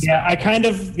details of the spell.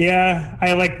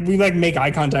 Yeah, we make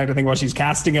eye contact, I think, while she's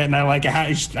casting it, and I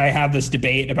have this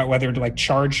debate about whether to like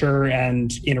charge her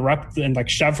and interrupt and like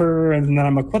shove her, and then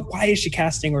I'm like, why is she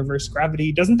casting reverse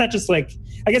gravity? Doesn't that just like,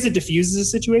 I guess it diffuses the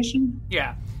situation?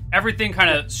 Yeah, everything kind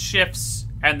of shifts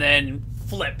and then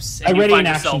flips. And I ready find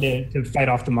an yourself... action to fight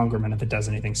off the mongrelman if it does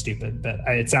anything stupid, but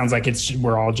it sounds like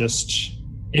we're all just...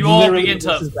 You all begin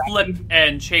to flip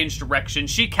and change direction.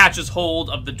 She catches hold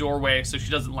of the doorway so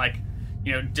she doesn't,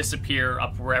 disappear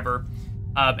up wherever.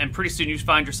 And pretty soon you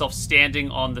find yourself standing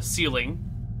on the ceiling.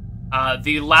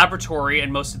 The laboratory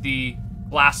and most of the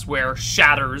glassware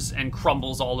shatters and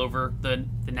crumbles all over the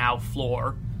now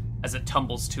floor as it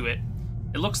tumbles to it.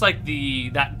 It looks like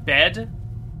that bed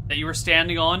that you were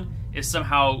standing on is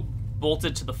somehow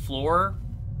bolted to the floor.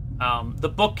 The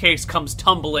bookcase comes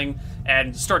tumbling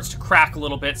and starts to crack a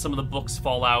little bit. Some of the books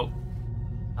fall out.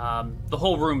 The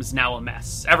whole room is now a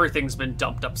mess. Everything's been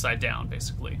dumped upside down,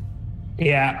 basically.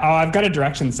 Yeah. Oh, I've got a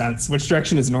direction sense. Which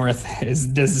direction is north?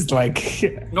 Is this like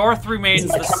North remains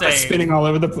the same. Spinning all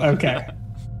over the place. Okay.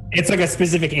 It's like a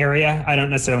specific area. I don't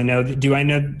necessarily know. Do I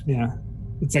know? Yeah.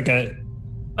 It's like a.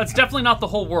 It's definitely not the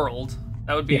whole world.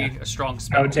 That would be a strong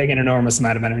spell. That would take an enormous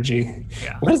amount of energy.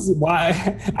 Yeah.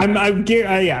 Why?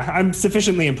 I'm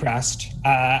sufficiently impressed.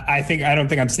 I don't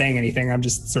think I'm saying anything. I'm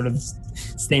just sort of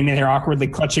standing there awkwardly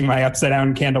clutching my upside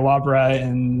down candelabra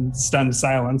in stunned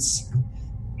silence.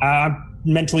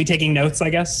 Mentally taking notes,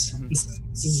 I guess. Mm-hmm.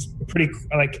 This is pretty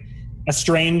like a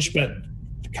strange, but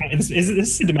kind of, is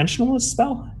this a dimensionalist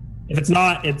spell? If it's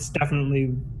not, it's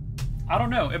definitely. I don't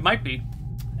know. It might be.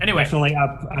 Anyway, definitely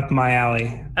up my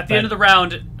alley. At the end of the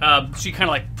round, she kind of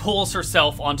like pulls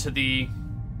herself onto the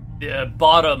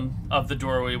bottom of the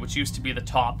doorway, which used to be the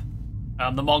top.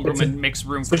 The mongrelman makes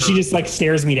room for her. So she just like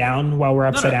stares me down while we're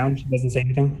upside down? She doesn't say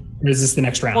anything? Or is this the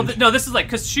next round? Well, no, this is like,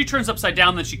 because she turns upside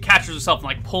down, then she catches herself and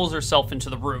like pulls herself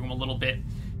into the room a little bit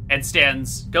and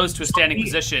goes to a standing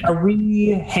position. Are we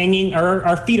hanging?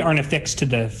 Our feet aren't affixed to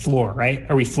the floor, right?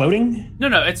 Are we floating?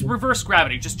 No, it's reverse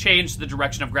gravity. Just change the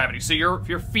direction of gravity. So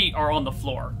your feet are on the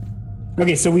floor.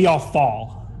 Okay, so we all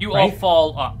fall. You all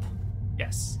fall up.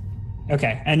 Yes.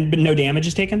 Okay, but no damage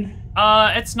is taken?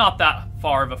 It's not that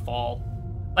far of a fall.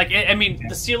 Like,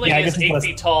 the ceiling is 8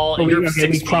 feet tall, and you're 6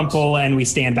 we feet. crumple and we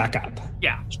stand back up.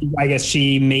 Yeah. I guess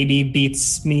she maybe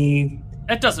beats me.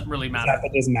 It doesn't really matter.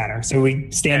 It doesn't matter. So we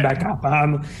stand back up.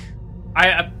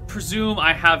 I presume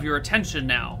I have your attention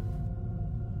now.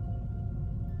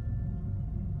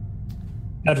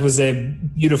 That was a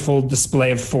beautiful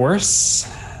display of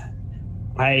force.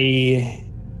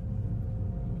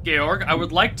 Georg, I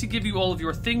would like to give you all of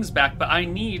your things back, but I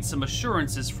need some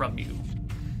assurances from you.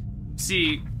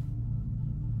 See,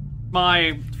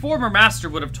 my former master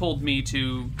would have told me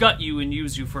to gut you and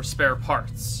use you for spare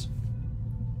parts.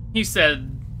 He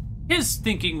said his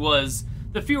thinking was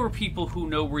the fewer people who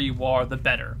know where you are, the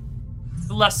better.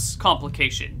 The less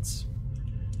complications.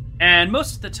 And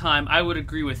most of the time, I would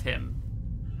agree with him.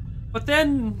 But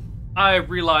then I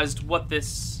realized what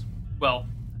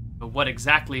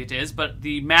exactly it is, but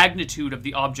the magnitude of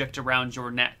the object around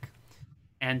your neck.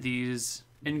 And these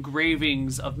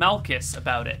engravings of Malchus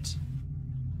about it.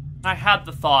 I had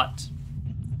the thought,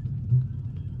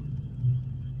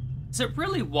 is it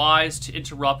really wise to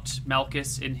interrupt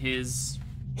Malchus in his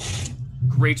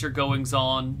greater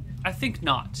goings-on? I think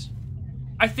not.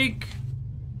 I think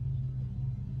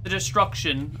the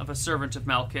destruction of a servant of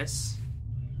Malchus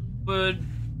would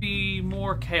be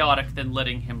more chaotic than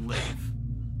letting him live.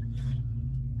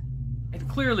 And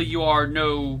clearly you are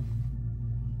no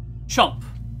chump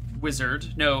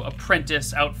wizard, no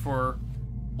apprentice out for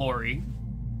glory.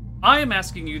 I am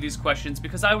asking you these questions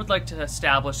because I would like to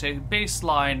establish a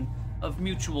baseline of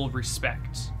mutual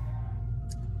respect.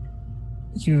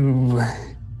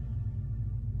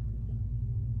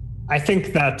 I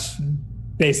think that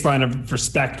baseline of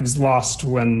respect was lost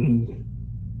when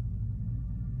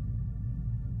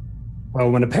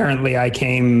apparently I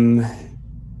came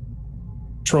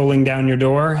trolling down your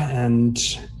door and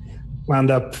wound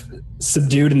up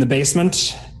subdued in the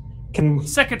basement.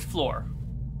 Second floor.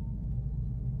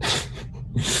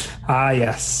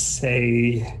 Yes,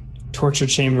 a torture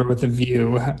chamber with a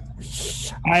view.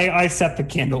 I set the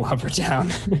candelabra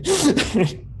down.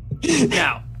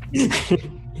 Now,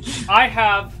 I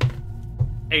have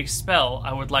a spell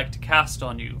I would like to cast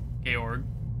on you, Georg.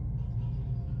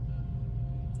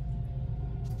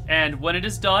 And when it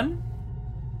is done,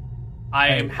 I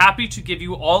am happy to give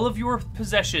you all of your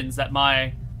possessions that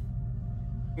my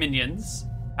minions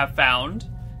have found,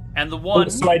 and the one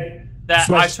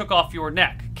I took off your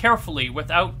neck, carefully,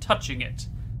 without touching it.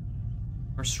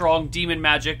 For strong demon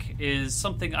magic is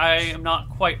something I am not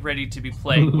quite ready to be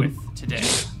playing with today.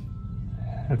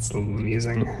 That's a little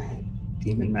amusing.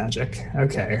 Demon magic.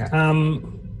 Okay.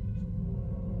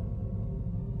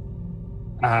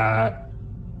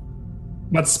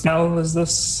 What spell is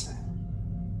this?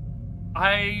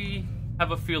 I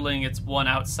have a feeling it's one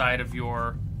outside of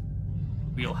your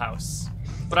wheelhouse.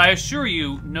 But I assure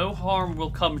you, no harm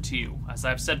will come to you, as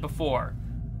I've said before.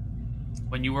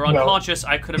 When you were unconscious,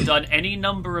 I could have done any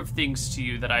number of things to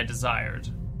you that I desired.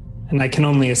 And I can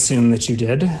only assume that you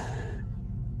did.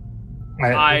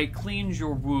 I cleaned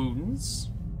your wounds,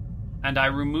 and I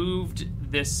removed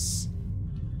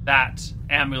that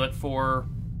amulet for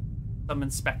some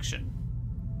inspection.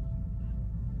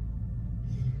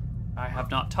 I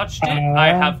have not touched it. I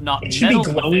have not It should be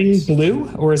meddled glowing with it. blue,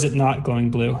 or is it not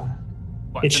glowing blue?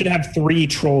 What? It should have 3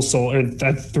 troll soul, or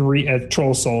 3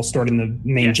 troll soul stored in the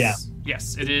main gem.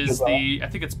 Yes, it is I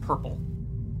think it's purple.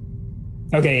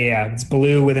 Okay, yeah. It's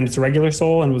blue within its regular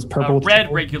soul and was purple.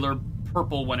 Red, regular,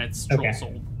 purple when it's troll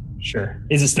soul. Sure.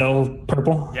 Is it still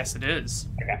purple? Yes, it is.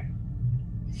 Okay.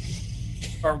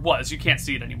 Or was. You can't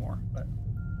see it anymore. But.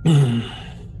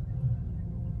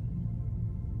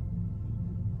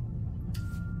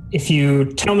 If you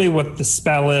tell me what the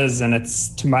spell is and it's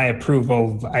to my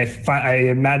approval, I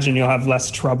imagine you'll have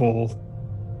less trouble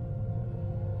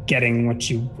learning what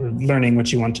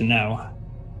you want to know.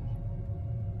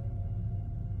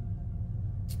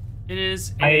 It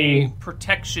is a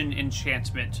protection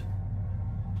enchantment.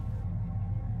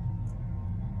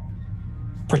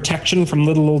 Protection from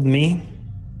little old me?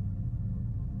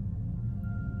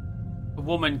 A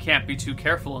woman can't be too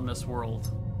careful in this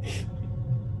world.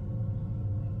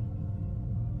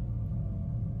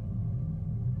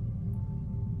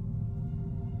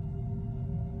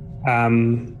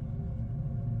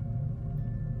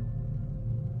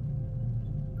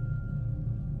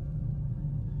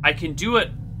 I can do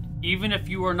it even if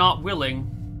you are not willing,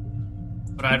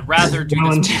 but I'd rather do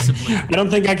this peaceably. I don't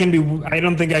think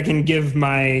I can give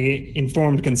my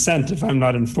informed consent if I'm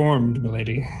not informed,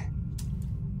 milady.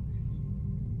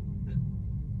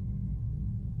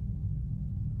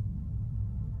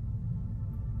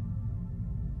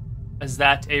 Is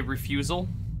that a refusal?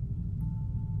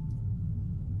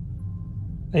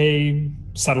 A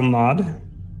subtle nod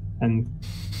and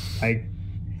a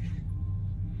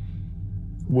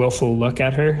willful look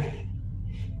at her.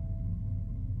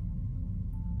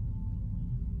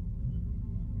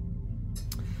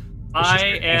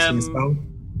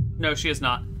 No, she is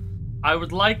not. I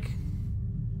would like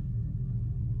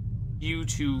you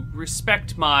to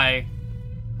respect my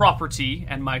property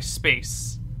and my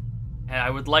space. And I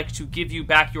would like to give you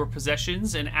back your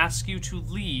possessions and ask you to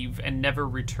leave and never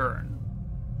return.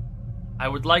 I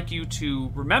would like you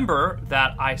to remember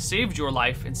that I saved your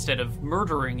life instead of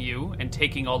murdering you and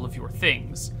taking all of your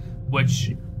things,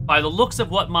 which, by the looks of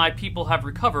what my people have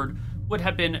recovered, would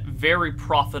have been very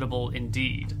profitable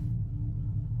indeed.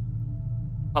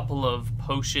 A couple of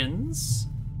potions,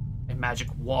 a magic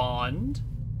wand,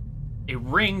 a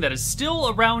ring that is still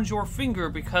around your finger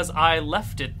because I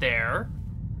left it there.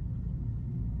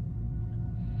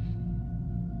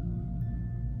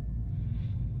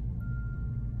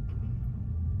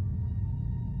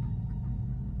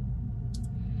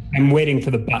 I'm waiting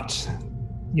for the but.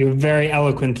 You have very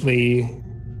eloquently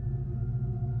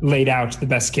laid out the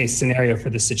best case scenario for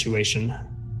this situation.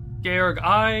 Georg,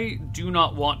 I do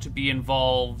not want to be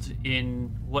involved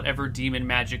in whatever demon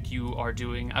magic you are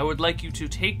doing. I would like you to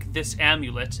take this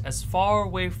amulet as far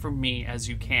away from me as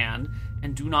you can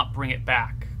and do not bring it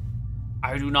back.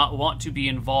 I do not want to be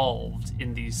involved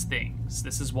in these things.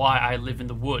 This is why I live in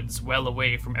the woods, well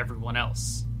away from everyone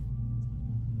else.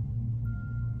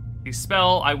 The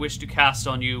spell I wish to cast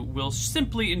on you will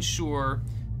simply ensure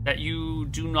that you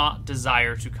do not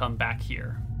desire to come back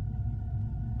here.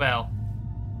 Well,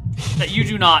 that you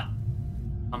do not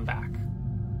come back.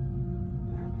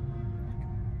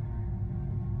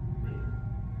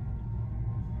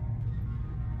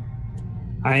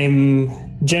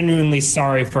 I'm genuinely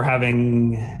sorry for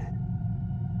having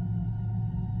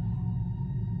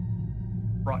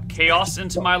brought chaos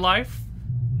into my life.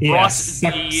 Yes.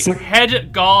 Brought the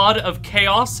head god of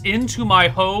chaos into my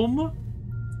home.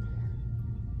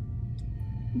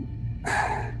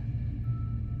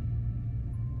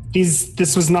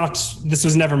 This was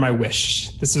never my wish.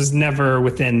 This was never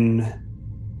within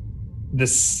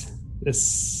this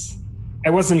I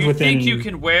wasn't within. You think you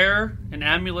can wear an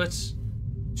amulet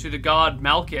to the god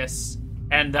Malchus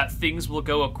and that things will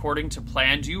go according to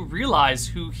plan? Do you realize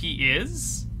who he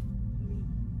is?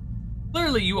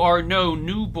 Clearly you are no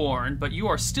newborn, but you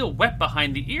are still wet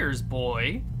behind the ears,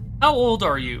 boy. How old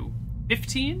are you?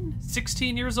 15?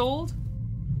 16 years old?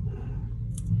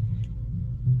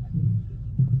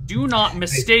 Do not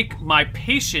mistake my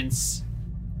patience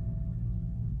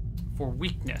for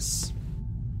weakness.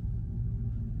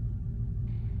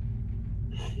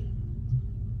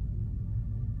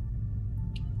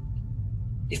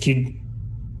 If you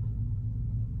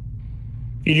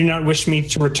do not wish me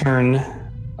to return,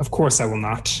 of course I will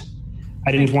not.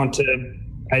 I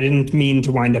didn't mean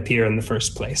to wind up here in the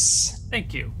first place.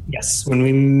 Thank you. Yes, when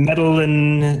we meddle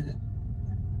in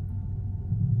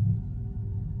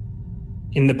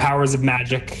the powers of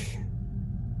magic,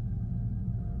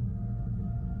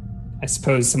 I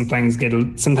suppose sometimes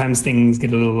things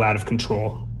get a little out of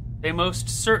control. They most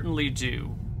certainly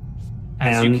do.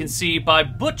 As you can see by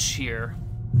Butch here,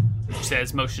 who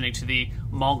says, motioning to the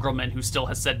mongrelman who still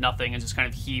has said nothing and just kind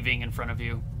of heaving in front of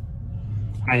you.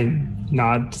 I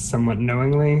nod somewhat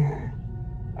knowingly.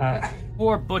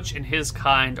 Poor Butch and his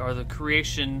kind are the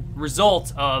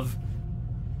result of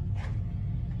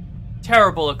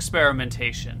terrible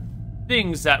experimentation.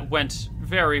 Things that went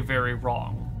very, very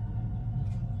wrong.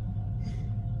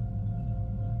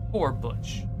 Poor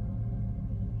Butch.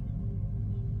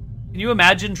 Can you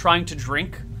imagine trying to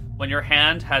drink when your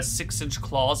hand has 6-inch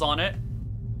claws on it?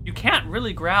 You can't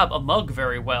really grab a mug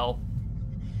very well.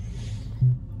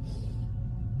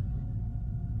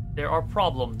 There are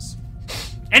problems.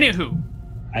 Anywho.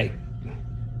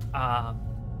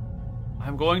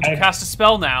 I'm going to cast a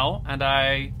spell now, and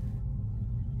I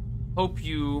hope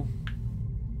you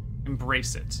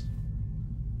embrace it.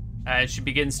 As she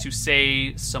begins to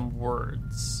say some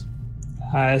words.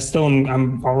 I'll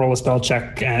roll a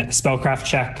spellcraft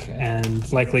check,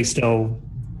 and likely still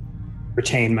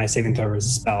retain my saving throw as a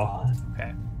spell.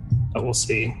 Okay. But we'll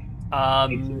see.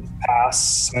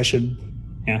 Pass. I should,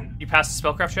 yeah. You passed the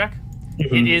spellcraft check?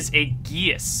 Mm-hmm. It is a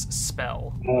Geas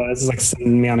spell. This is like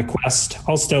sending me on a quest.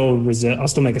 I'll still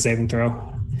make a saving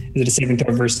throw. Is it a saving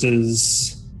throw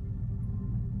versus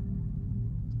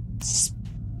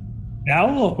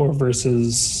spell or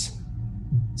versus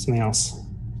something else?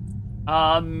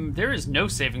 There is no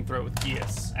saving throw with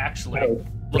Geas, actually. Oh,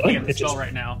 looking really? at the spell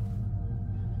right now.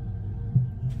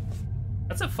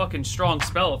 That's a fucking strong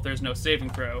spell if there's no saving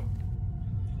throw. Well,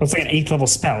 it's like an 8th level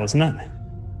spell, isn't it?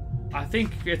 I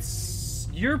think it's...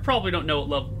 You probably don't know what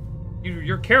level...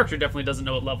 Your character definitely doesn't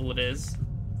know what level it is.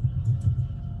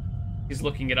 He's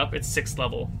looking it up. It's 6th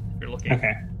level, if you're looking.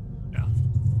 Okay. Yeah.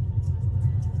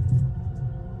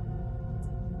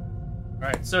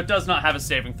 Alright, so it does not have a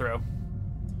saving throw.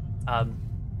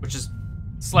 Which is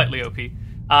slightly OP.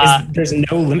 There's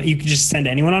no limit? You can just send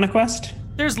anyone on a quest?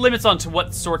 There's limits on to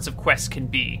what sorts of quests can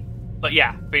be. But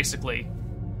yeah, basically.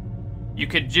 You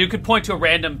could point to a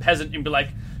random peasant and be like,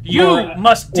 you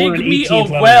must dig me a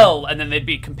well, and then they'd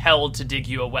be compelled to dig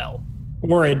you a well.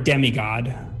 Or a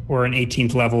demigod, or an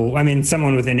 18th level. I mean,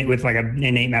 someone with like an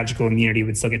innate magical immunity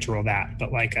would still get to roll that,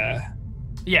 but like an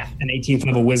 18th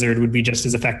level wizard would be just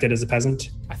as affected as a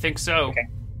peasant. I think so. Okay.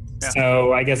 Yeah.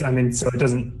 So I guess so it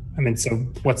doesn't. So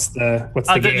what's the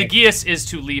the Geas is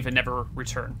to leave and never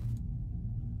return.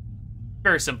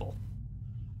 Very simple.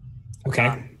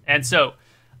 Okay. And so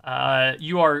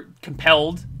you are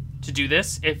compelled to do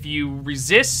this. If you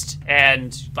resist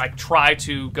and like try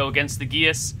to go against the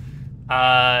Geas,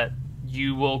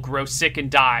 you will grow sick and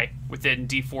die within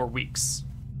D4 weeks.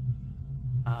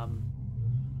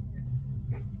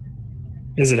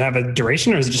 Does it have a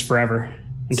duration, or is it just forever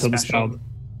until dispelled?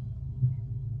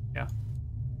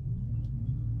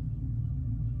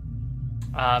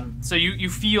 So you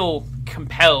feel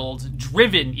compelled,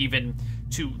 driven even,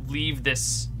 to leave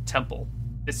this temple,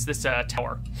 this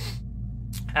tower.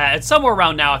 It's somewhere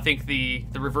around now. I think the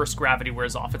reverse gravity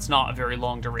wears off. It's not a very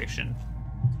long duration.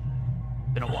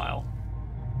 Been a while.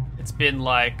 It's been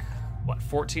like,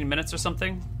 14 minutes or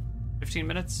something? 15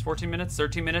 minutes? 14 minutes?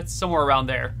 13 minutes? Somewhere around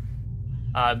there.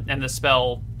 And the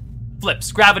spell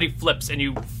flips. Gravity flips, and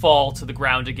you fall to the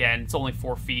ground again. It's only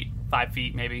 4 feet, 5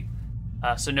 feet maybe.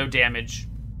 So no damage.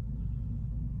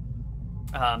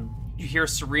 You hear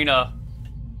Serena,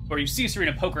 or you see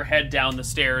Serena poke her head down the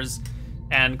stairs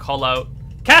and call out,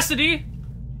 Cassidy!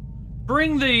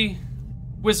 Bring the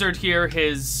wizard here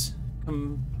his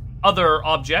other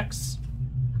objects.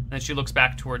 And then she looks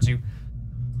back towards you.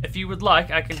 If you would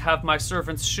like, I can have my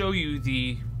servants show you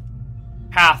the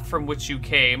path from which you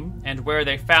came and where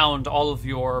they found all of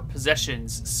your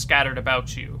possessions scattered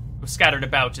about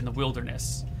in the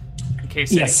wilderness. In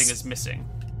case anything is missing.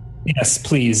 Yes,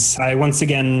 please. I once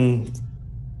again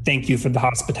thank you for the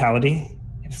hospitality.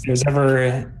 If there's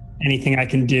ever anything I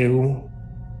can do,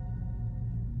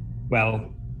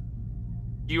 well...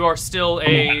 You are still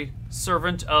a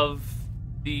servant of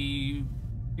the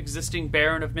existing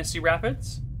Baron of Misty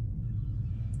Rapids?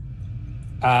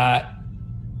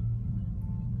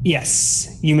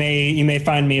 Yes. You may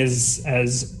find me as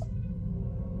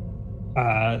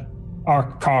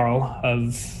Carl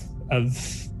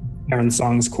of Baron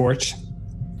Song's court,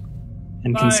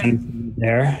 and can send you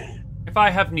there. If I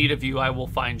have need of you, I will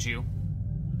find you.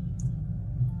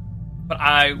 But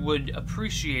I would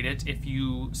appreciate it if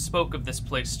you spoke of this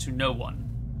place to no one.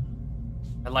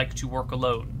 I like to work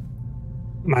alone.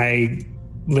 My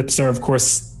lips are, of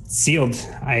course, sealed.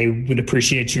 I would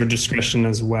appreciate your discretion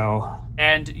as well.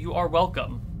 And you are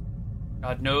welcome.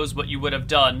 God knows what you would have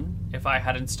done if I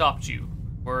hadn't stopped you.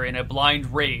 We're in a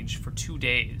blind rage for 2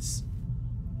 days.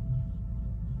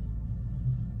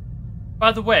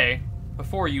 By the way,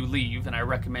 before you leave, and I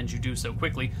recommend you do so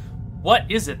quickly, what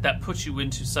is it that puts you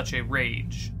into such a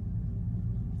rage?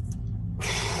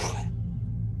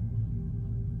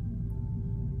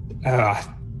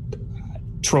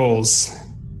 Trolls.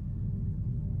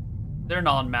 They're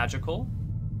non-magical.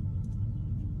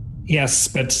 Yes,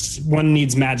 but one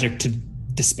needs magic to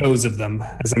dispose of them,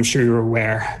 as I'm sure you're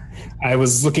aware. I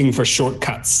was looking for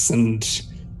shortcuts and,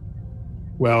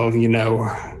 well,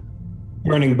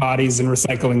 burning bodies and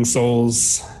recycling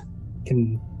souls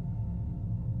can...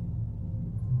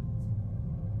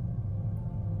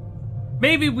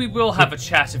 Maybe we will have a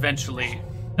chat eventually.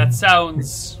 That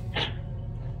sounds...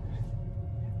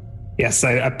 Yes,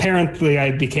 apparently I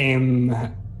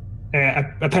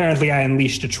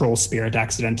unleashed a troll spirit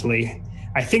accidentally.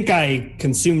 I think I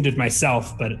consumed it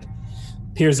myself, but it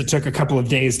appears it took a couple of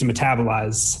days to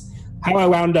metabolize. How I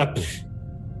wound up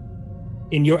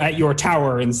at your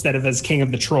tower instead of as king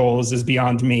of the trolls is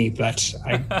beyond me, but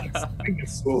I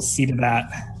guess we'll see to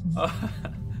that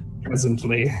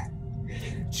presently.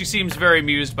 She seems very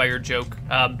amused by your joke.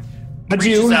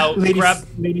 Adieu,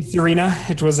 Lady Serena.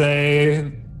 It was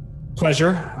a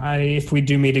pleasure. If we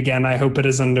do meet again, I hope it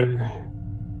is under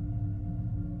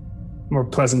more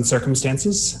pleasant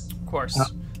circumstances. Of course.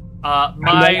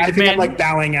 I think I'm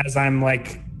bowing as I'm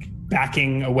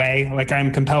backing away.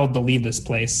 I'm compelled to leave this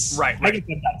place. Right. I get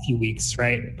that a few weeks,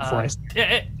 right? Before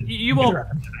you won't.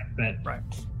 Right.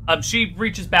 She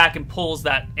reaches back and pulls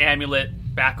that amulet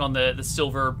back on the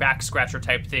silver back scratcher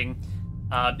type thing,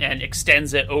 and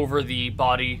extends it over the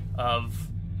body of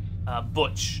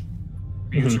Butch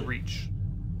for you to reach.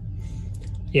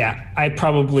 Yeah, I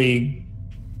probably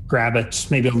grab it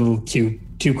maybe a little too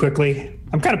quickly.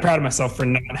 I'm kind of proud of myself for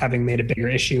not having made a bigger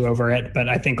issue over it, but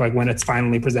I think when it's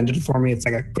finally presented for me, it's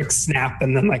a quick snap,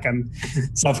 and then I'm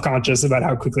self-conscious about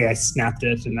how quickly I snapped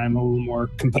it, and I'm a little more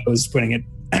composed putting it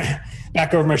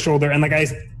back over my shoulder. And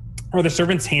are the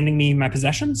servants handing me my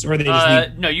possessions, or are they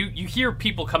just no, you hear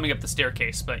people coming up the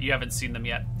staircase, but you haven't seen them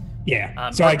yet. Yeah.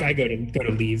 So I go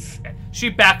to leave. Okay. She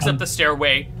backs up the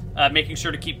stairway, making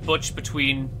sure to keep Butch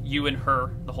between you and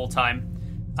her the whole time.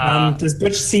 Does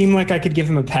Butch seem like I could give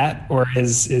him a pet, or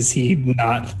is he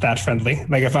not that friendly?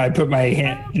 If I put my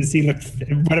hand, does he look?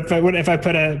 What if I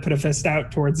put a fist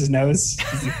out towards his nose?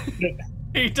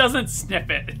 He doesn't sniff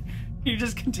it. He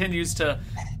just continues to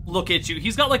look at you.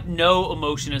 He's got no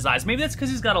emotion in his eyes. Maybe that's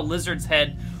because he's got a lizard's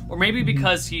head, or maybe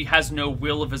because he has no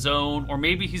will of his own, or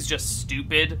maybe he's just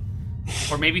stupid,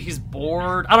 or maybe he's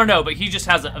bored. I don't know, but he just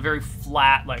has a very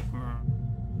flat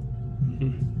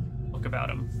look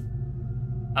about him.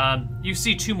 You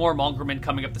see two more mongrelmen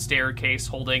coming up the staircase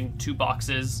holding two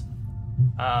boxes.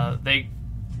 They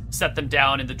set them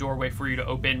down in the doorway for you to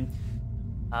open.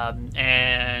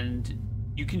 And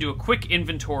you can do a quick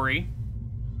inventory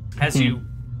as you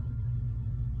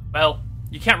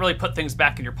can't really put things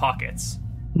back in your pockets.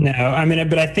 No,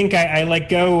 but I think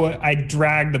I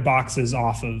drag the boxes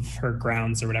off of her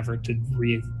grounds or whatever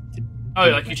you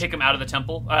take them out of the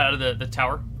temple, out of the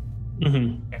tower?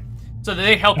 Mm-hmm. Okay. So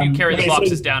they help you carry the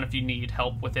boxes down if you need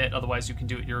help with it. Otherwise, you can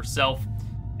do it yourself.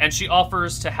 And she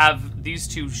offers to have these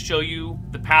two show you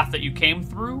the path that you came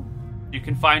through. You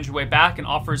can find your way back, and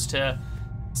offers to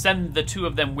send the two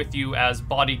of them with you as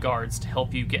bodyguards to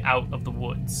help you get out of the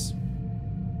woods.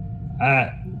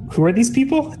 Who are these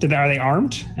people? Are they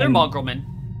armed? They're mongrelmen.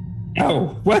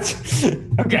 Oh, what?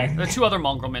 Okay. Yeah, there are two other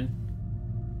mongrelmen.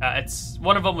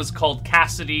 One of them was called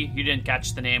Cassidy. You didn't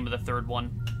catch the name of the third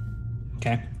one.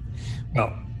 Okay.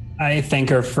 Well, I thank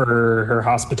her for her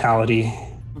hospitality,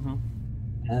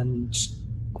 and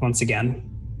once again,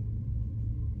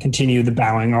 continue the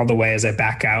bowing all the way as I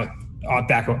back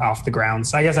off the ground.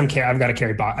 So I guess I'm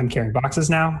carrying boxes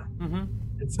now.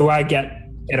 Mm-hmm. So I get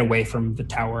away from the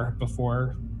tower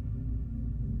before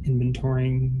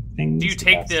inventorying things. Do you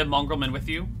take the mongrelman with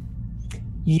you?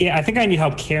 Yeah, I think I need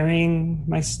help carrying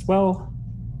my.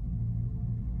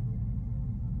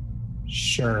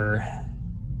 Sure.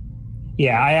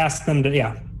 Yeah, I asked them to.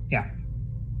 Yeah.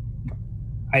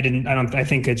 I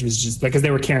think it was just because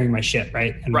they were carrying my shit,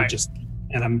 right? And right.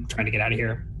 And I'm trying to get out of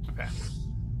here. Okay.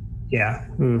 Yeah.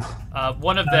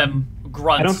 One of them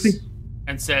grunts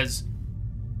and says,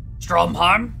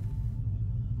 "Stromheim?"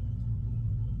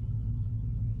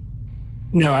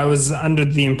 No, I was under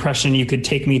the impression you could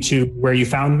take me to where you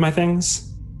found my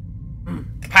things.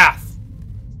 Path.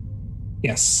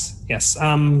 Yes.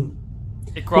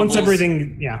 It grumbles. Once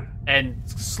everything, yeah. And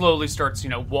slowly starts,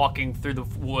 walking through the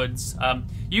woods.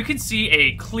 You can see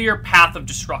a clear path of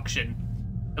destruction.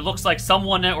 It looks like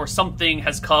someone or something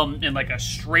has come in a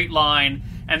straight line,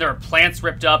 and there are plants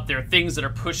ripped up. There are things that are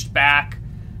pushed back.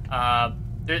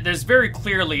 There's very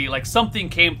clearly something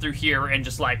came through here and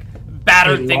just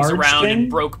battered things around and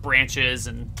broke branches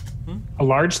and. A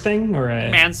large thing or a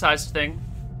man-sized thing?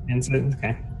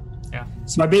 Okay. Yeah.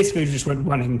 So I basically just went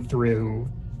running through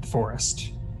the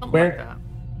forest. Something Where? like that.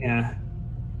 Yeah.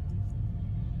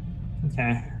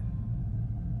 Okay.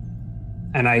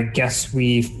 And I guess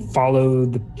we follow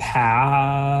the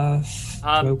path.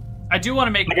 I do want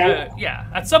to make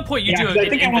at some point you do I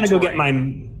think I want to go get my.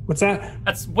 What's that?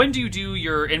 That's when do you do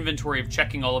your inventory of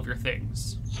checking all of your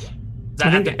things? Is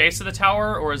that at the base of the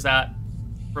tower, or is that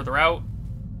further out?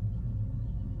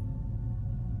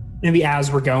 Maybe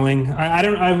as we're going. I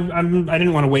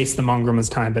didn't want to waste the Mongrama's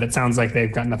time, but it sounds like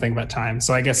they've got nothing but time.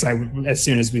 So I guess as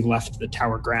soon as we left the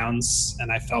tower grounds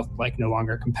and I felt like no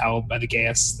longer compelled by the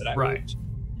Gaius, that I would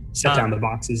set down the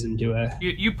boxes and do a...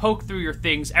 You poke through your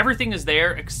things. Everything is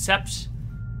there except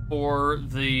for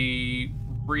the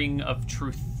Ring of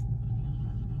Truth.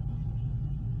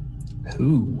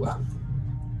 Ooh.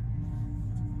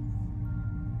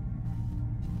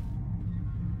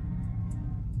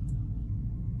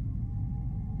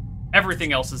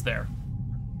 Everything else is there.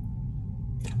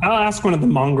 I'll ask one of the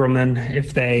mongrelmen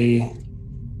if they...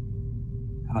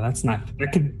 Oh, that's not...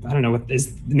 That could... I don't know.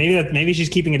 Maybe she's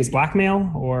keeping it as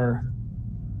blackmail, or...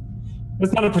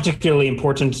 It's not a particularly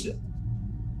important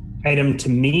item to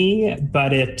me,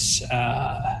 but it's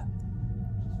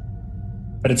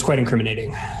quite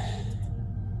incriminating.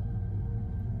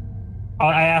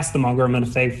 I asked the mongrelmen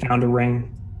if they found a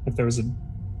ring, if there was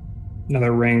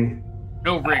another ring.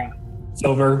 No ring.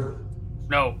 Silver.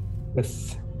 No.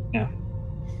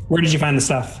 Where did you find the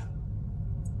stuff?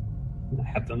 I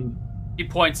have them. He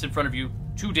points in front of you.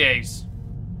 2 days.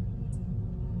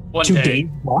 1 2 day. 2 day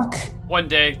walk? 1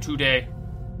 day, 2 day.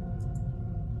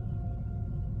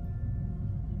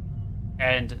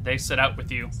 And they set out with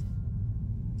you.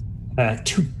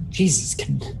 Jesus.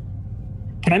 Can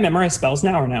I memorize spells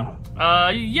now or no?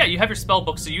 Yeah, you have your spell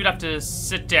book, so you'd have to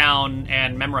sit down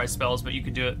and memorize spells, but you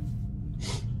could do it.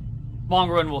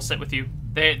 Mongrel will sit with you.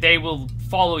 They will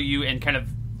follow you and kind of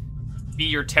be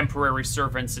your temporary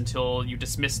servants until you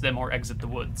dismiss them or exit the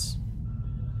woods.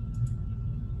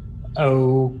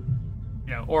 Oh.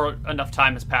 Or enough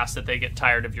time has passed that they get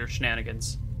tired of your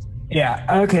shenanigans. Yeah.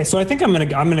 Okay. So I think I'm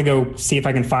gonna go see if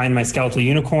I can find my skeletal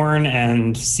unicorn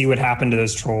and see what happened to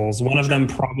those trolls. One of them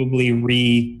probably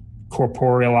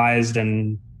recorporealized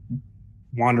and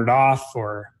wandered off,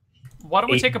 or why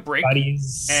don't we take a break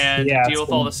buddies and deal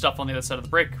with all this stuff on the other side of the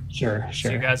break? Sure.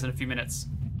 See you guys in a few minutes.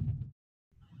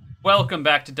 Welcome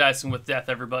back to Dicing with Death,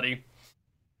 everybody.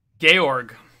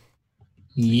 Georg.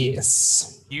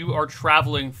 Yes. You are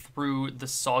traveling through the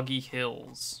Soggy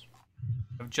Hills.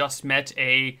 I've just met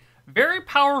a very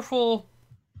powerful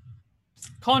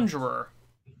conjurer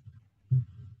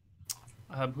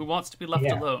who wants to be left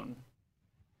alone.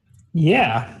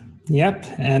 Yeah. Yep.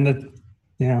 And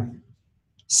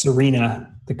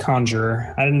Serena, the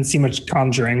conjurer. I didn't see much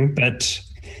conjuring, but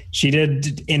she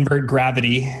did invert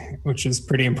gravity, which was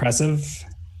pretty impressive.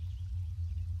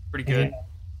 Pretty good.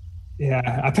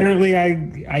 Yeah. Apparently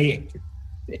I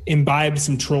imbibed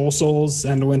some troll souls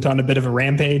and went on a bit of a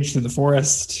rampage through the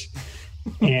forest.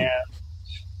 And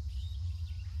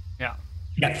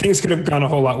yeah, things could have gone a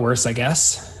whole lot worse, I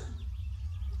guess.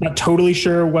 Not totally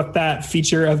sure what that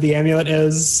feature of the amulet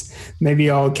is. Maybe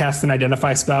I'll cast an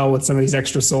identify spell with some of these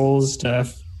extra souls to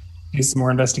do some more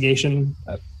investigation.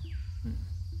 But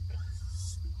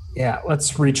yeah,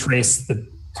 let's retrace the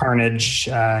carnage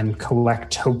and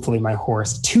collect, hopefully, my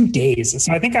horse. 2 days.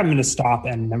 So I think I'm going to stop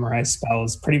and memorize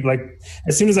spells.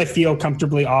 As soon as I feel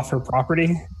comfortably off her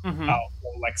property, I'll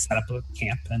set up a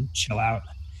camp and chill out.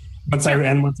 Once I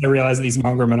realize that these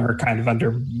mongrelmen are kind of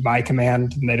under my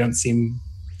command, and they don't seem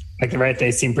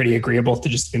they seem pretty agreeable to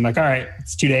just being like, all right,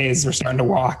 it's 2 days, we're starting to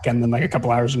walk, and then a couple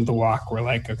hours into the walk, we're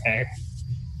like, okay.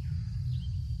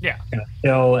 Yeah. Gonna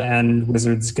chill, and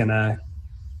Wizard's gonna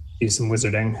do some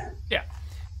wizarding. Yeah.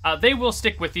 They will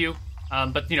stick with you,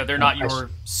 but they're not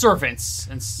your servants,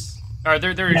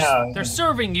 they're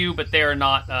serving you, but they're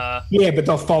not. Yeah, but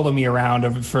they'll follow me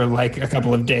around for a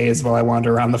couple of days while I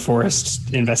wander around the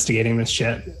forest investigating this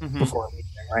shit before leaving,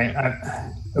 right?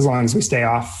 As long as we stay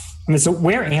off. I mean, so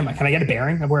where am I? Can I get a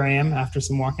bearing of where I am after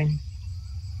some walking?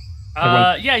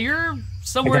 You're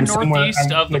somewhere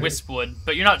northeast of the Wispwood,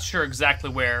 but you're not sure exactly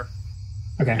where.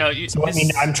 Okay.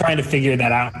 I'm trying to figure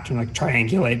that out to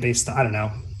triangulate based on, I don't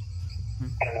know.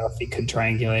 I don't know if you could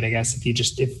triangulate, I guess,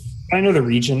 if I know the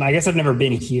region. I guess I've never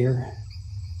been here.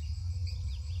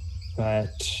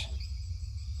 But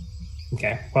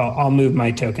okay. Well, I'll move my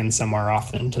token somewhere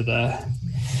off into the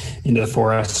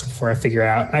forest before I figure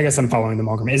out. I guess I'm following the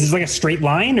Mongrel. Is this like a straight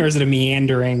line, or is it a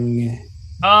meandering?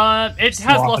 It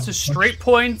has lots of straight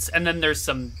points, and then there's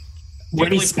some. Were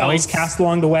any spells cast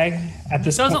along the way at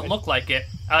this point? It doesn't look like it.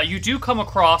 You do come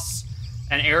across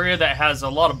an area that has a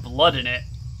lot of blood in it,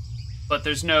 but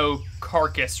there's no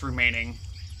carcass remaining.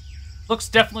 Looks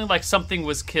definitely like something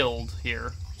was killed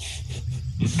here.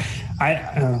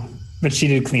 But she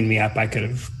did clean me up. I could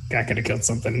have killed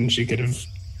something, and she could have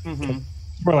killed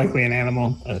more likely an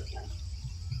animal. But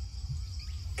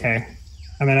okay.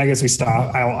 I mean, I guess we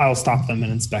stop. I'll stop them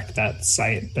and inspect that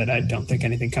site, but I don't think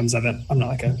anything comes of it. I'm not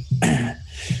like a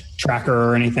tracker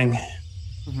or anything.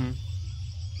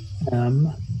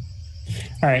 All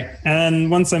right,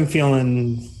 and once I'm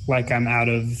feeling like I'm out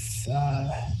of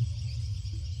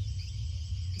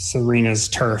Serena's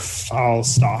turf, I'll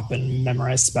stop and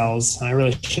memorize spells. And I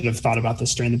really should have thought about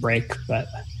this during the break, but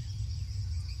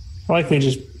I'll likely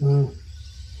just...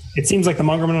 It seems like the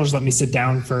Mongrelman will just let me sit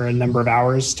down for a number of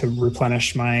hours to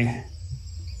replenish my...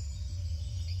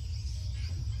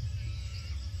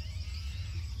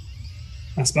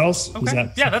 my spells. Okay.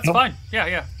 Yeah, that's fine.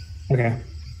 Yeah. Okay.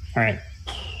 All right.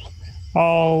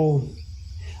 I'll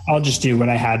just do what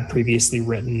I had previously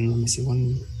written. Let me see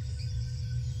one.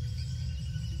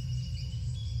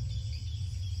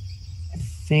 I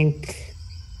think.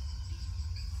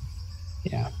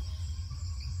 Yeah.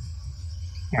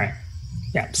 All right.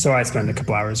 Yeah. So I spend a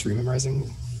couple hours rememorizing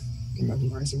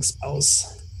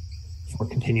spells before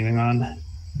continuing on.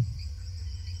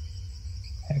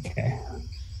 Okay.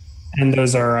 And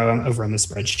those are over on the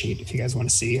spreadsheet if you guys want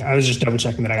to see. I was just double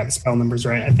checking that I got the spell numbers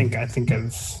right. I think I'm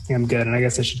good. And I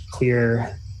guess I should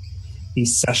clear the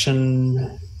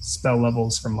session spell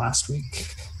levels from last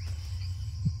week.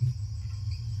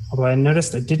 Although I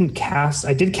noticed I did cast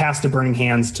a Burning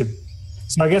Hands to...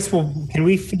 So I guess can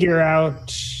we figure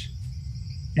out...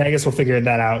 Yeah, I guess we'll figure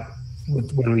that out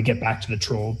when we get back to the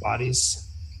troll bodies,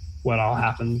 what all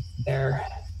happened there.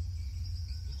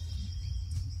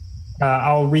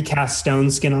 I'll recast Stone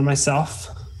Skin on myself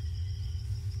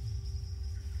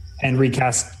and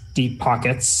recast Deep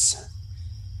Pockets.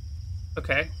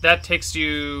 Okay, that takes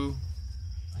you...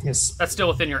 I guess that's still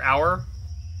within your hour?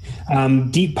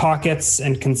 Deep Pockets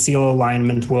and Conceal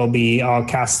Alignment will be... I'll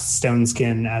cast Stone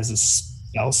Skin as a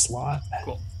spell slot.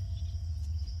 Cool.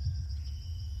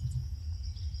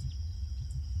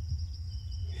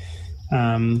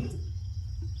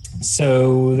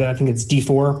 So I think it's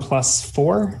D4 plus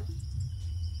 4.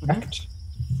 Correct.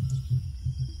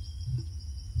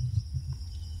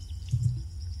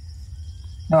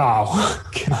 Oh,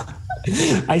 God.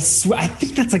 I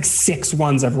think that's like 6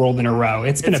 ones I've rolled in a row.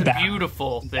 It's been a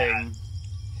beautiful thing.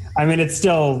 I mean, it's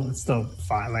still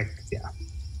fine. Like, yeah,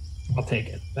 I'll take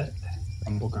it. But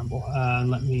grumble.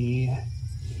 Let me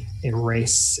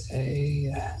erase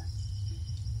a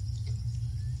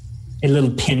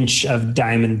little pinch of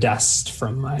diamond dust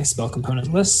from my spell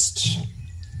component list.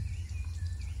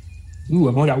 Ooh,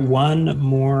 I've only got one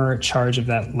more charge of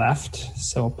that left,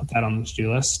 so I'll put that on the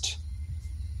to-do list.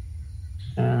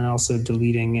 And also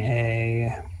deleting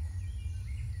a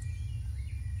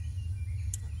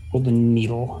golden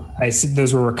needle. I said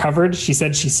those were recovered. She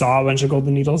said she saw a bunch of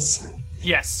golden needles.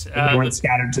 Yes. They weren't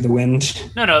scattered to the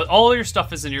wind. No, all your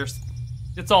stuff is in your...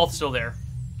 It's all still there.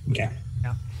 Okay.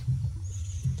 Yeah.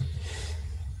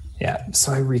 Yeah,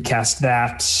 so I recast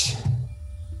that,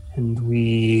 and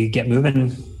we get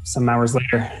moving some hours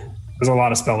later. There's a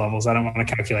lot of spell levels. I don't want to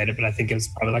calculate it, but I think it was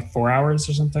probably like 4 hours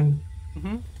or something.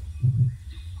 Mm-hmm.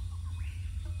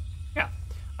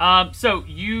 Yeah. So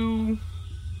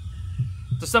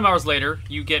some hours later,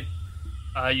 you get...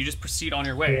 you just proceed on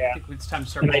your way. Yeah. I think it's time to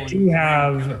start. And I do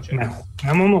have...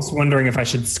 I'm almost wondering if I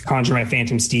should conjure my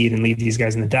Phantom Steed and leave these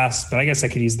guys in the dust, but I guess I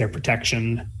could use their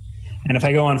protection. And if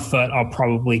I go on foot, I'll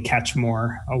probably catch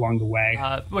more along the way.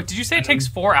 Wait, did you say it takes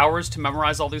 4 hours to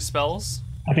memorize all these spells?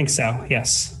 I think so,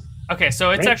 yes. Okay,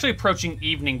 so it's actually approaching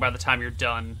evening by the time you're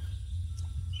done.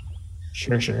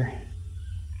 Sure.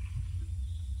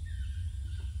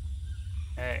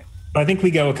 Okay. I think we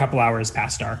go a couple hours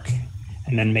past dark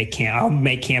and then make camp. I'll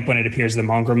make camp when it appears the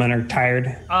Mongrelmen are tired.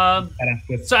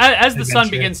 So as the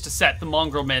sun begins to set,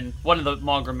 one of the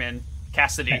Mongrelmen,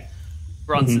 Cassidy,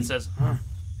 grunts and says,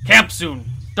 "Camp soon.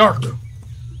 Dark."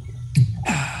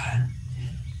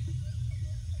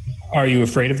 Are you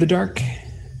afraid of the dark?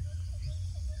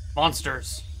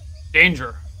 Monsters.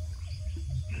 Danger.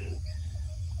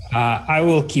 I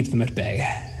will keep them at bay.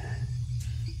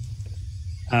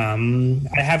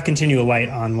 I have continual light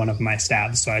on one of my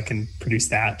stabs, so I can produce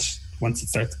that once it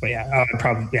starts. But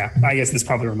I guess this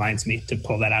probably reminds me to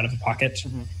pull that out of the pocket.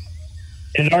 Mm-hmm.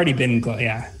 It had already been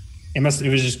It was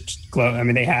just glow. I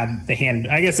mean,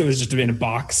 I guess it was just in a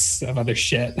box of other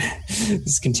shit.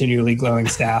 This continually glowing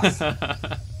staff.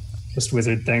 Just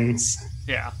wizard things.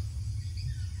 Yeah.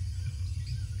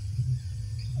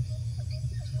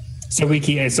 So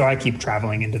I keep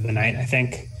traveling into the night, I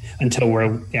think, until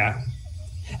we're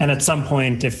And at some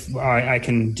point, if I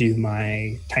can do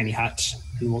my tiny hut,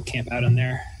 and we'll camp out in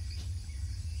there.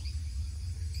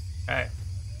 All right.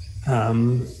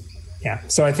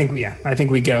 So I think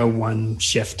we go one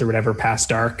shift or whatever past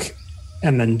dark,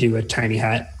 and then do a tiny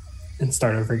hut and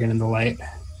start over again in the light.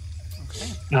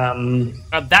 Okay.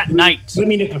 That night. Let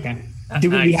me know. Okay.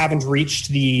 We haven't reached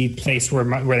the place where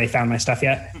they found my stuff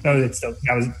yet? Oh,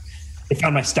 they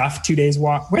found my stuff 2 days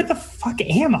walk. Where the fuck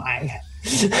am I?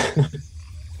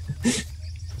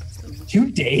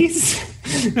 2 days?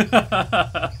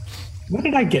 What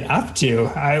did I get up to?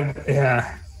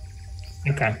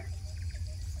 Okay.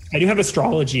 I do have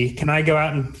astrology. Can I go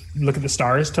out and look at the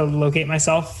stars to locate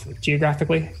myself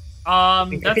geographically?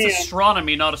 That's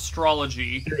astronomy, not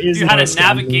astrology. You had a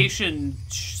navigation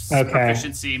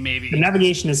proficiency, maybe. The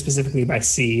navigation is specifically by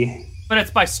sea. But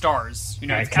it's by stars. You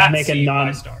know, right, it's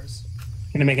by stars.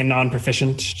 Can I make a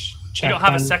non-proficient check? You don't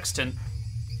have a sextant.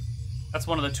 That's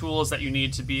one of the tools that you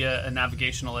need to be a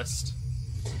navigationalist.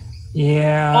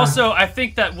 Yeah. Also, I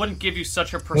think that wouldn't give you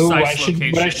such a precise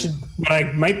location. But I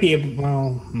might be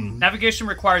able. Navigation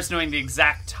requires knowing the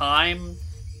exact time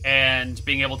and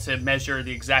being able to measure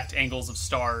the exact angles of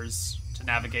stars to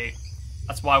navigate.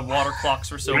 That's why water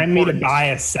clocks are so important. I need to buy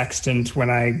a sextant when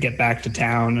I get back to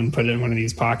town and put it in one of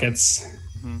these pockets.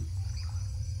 Mm-hmm.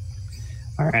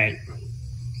 All right.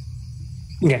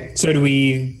 Okay. So do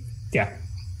we? Yeah.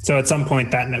 So at some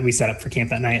point that night we set up for camp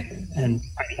that night and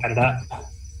head it up.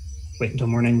 Wait until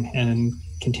morning and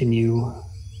continue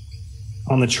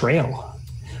on the trail.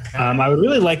 I would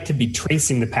really like to be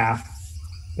tracing the path,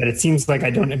 but it seems like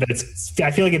I don't. But I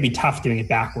feel like it'd be tough doing it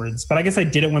backwards. But I guess I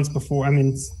did it once before. I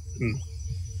mean,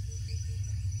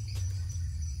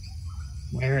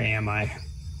 where am I?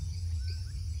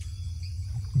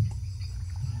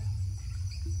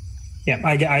 Yeah,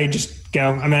 I just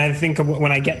go. I mean, I think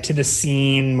when I get to the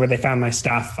scene where they found my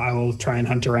stuff, I will try and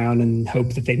hunt around and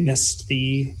hope that they missed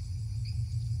the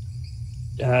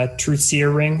Truth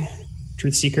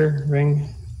Seeker ring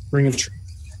of truth.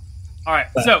 All right.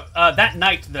 So that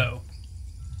night, though,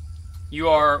 you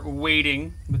are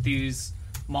waiting with these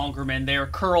Mongermen. They are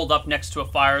curled up next to a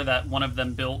fire that one of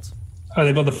them built. Oh,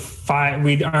 they built a fire.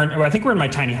 We aren't. I think we're in my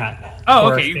tiny hut.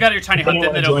 Oh, okay. You've got your tiny hut.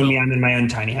 They don't join me. I'm in my own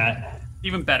tiny hut.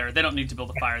 Even better. They don't need to build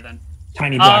a fire then.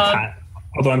 Tiny black hut.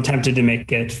 Although I'm tempted to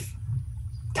make it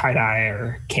tie-dye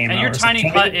or camo. And your tiny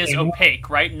hut is opaque,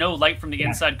 right? No light from the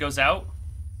inside goes out?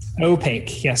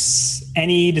 Opaque, yes.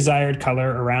 Any desired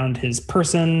color around his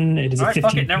person. It is a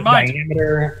 15 feet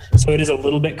diameter, so it is a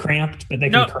little bit cramped, but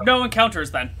no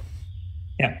encounters then.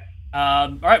 Yeah. All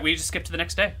right, we just skip to the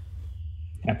next day.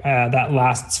 Yep, that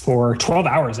lasts for 12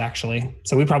 hours, actually.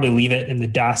 So we probably leave it in the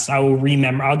dust. I'll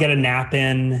get a nap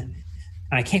in.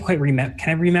 I can't quite remember.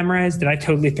 Can I rememorize? Did I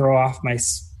totally throw off my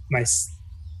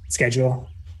schedule?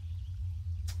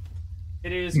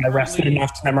 It is. Am I rested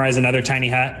enough to memorize another tiny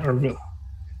hut, or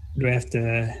do I have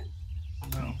to?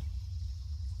 No.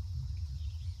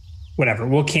 Whatever.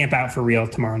 We'll camp out for real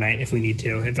tomorrow night if we need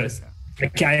to. I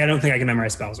don't think I can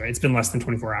memorize spells. Right? It's been less than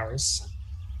 24 hours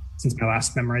since my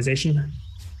last memorization.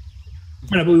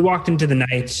 No, but we walked into the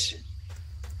night.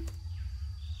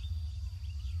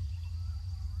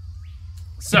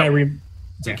 So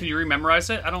can you rememorize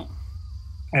it? I don't.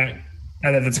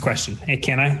 That's a question. Hey,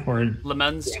 can I? Or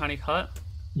Lemon's tiny hut.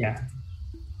 Yeah,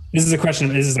 this is a question.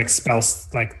 This is like spell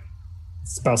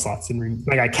slots and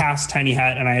like I cast tiny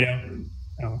hut and I don't.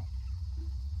 Oh,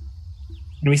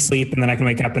 and we sleep and then I can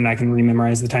wake up and I can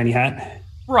rememorize the tiny hut.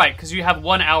 Right, because you have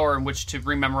 1 hour in which to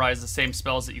rememorize the same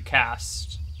spells that you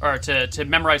cast, or to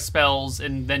memorize spells,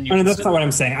 and then you. No, that's not what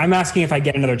I'm saying. I'm asking if I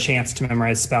get another chance to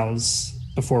memorize spells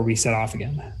before we set off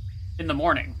again. In the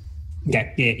morning.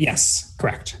 Okay. Yeah, yes.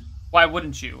 Correct. Why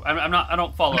wouldn't you? I'm not. I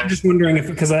don't follow. I'm just wondering if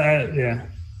because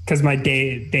my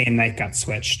day and night got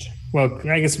switched. Well,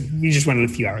 I guess we just went a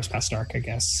few hours past dark. I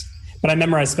guess. But I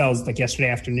memorized spells like yesterday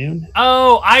afternoon.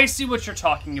 Oh, I see what you're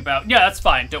talking about. Yeah, that's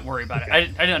fine. Don't worry about it. I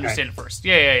didn't understand it first.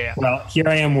 Yeah. Well, here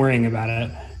I am worrying about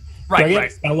it. Right, Do I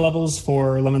get spell levels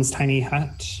for Lemon's tiny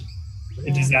hut?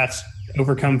 Does that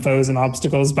overcome foes and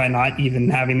obstacles by not even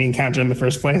having the encounter in the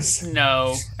first place?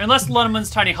 No. Unless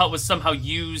Lemon's tiny hut was somehow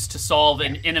used to solve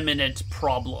an imminent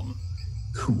problem.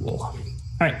 Cool.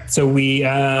 All right, so we...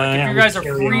 if you guys are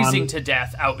freezing to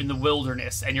death out in the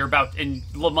wilderness and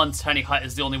Lemon's tiny hut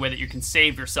is the only way that you can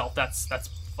save yourself, that's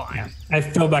fine. Yeah. I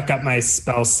fill back up my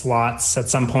spell slots. At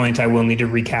some point, I will need to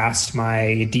recast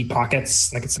my deep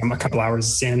pockets. Like I'm a couple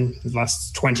hours in, the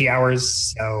last 20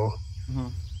 hours, so... Mm-hmm.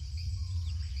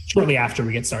 Shortly after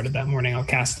we get started that morning, I'll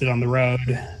cast it on the road.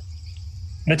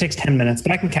 That takes 10 minutes,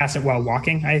 but I can cast it while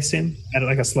walking, I assume, at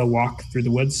like a slow walk through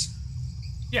the woods.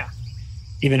 Yeah.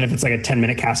 Even if it's like a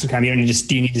 10-minute casting time, you need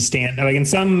to stand. Like in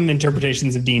some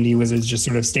interpretations of D&D, wizards just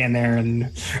sort of stand there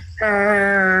and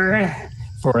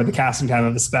for the casting time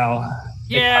of the spell.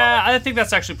 Yeah, I think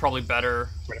that's actually probably better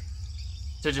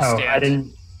to just stand. I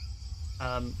didn't.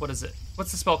 What is it?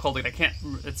 What's the spell called again? I can't.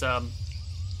 It's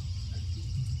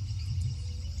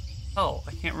Oh,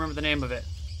 I can't remember the name of it.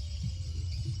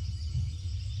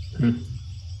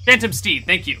 Phantom Steed.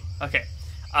 Thank you. Okay.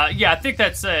 Yeah, I think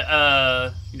that's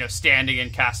standing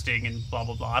and casting and blah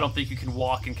blah blah. I don't think you can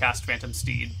walk and cast Phantom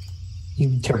Steed. You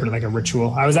interpret it like a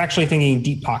ritual. I was actually thinking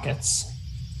Deep Pockets.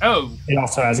 Oh. It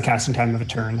also has a casting time of a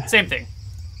turn. Same thing.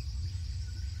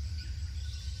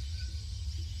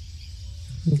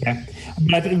 Okay.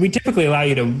 But we typically allow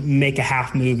you to make a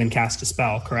half move and cast a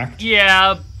spell, correct?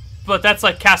 Yeah, but that's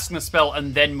like casting a spell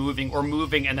and then moving, or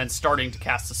moving and then starting to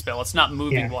cast a spell. It's not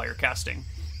moving while you're casting.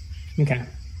 Okay.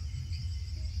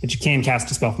 But you can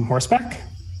cast a spell from horseback?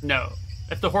 No.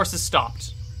 If the horse is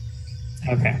stopped.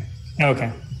 Okay.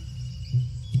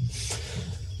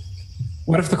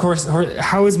 What if the horse...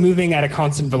 How is moving at a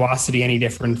constant velocity any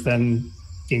different than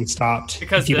being stopped?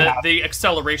 Because the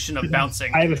acceleration of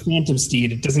bouncing. I have a Phantom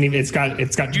Steed. It doesn't even... It's got.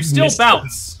 You still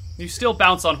bounce. You still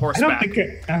bounce on horseback. I don't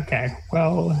think okay,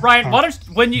 well... Ryan,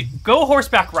 when you go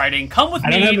horseback riding, come with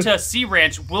me to Sea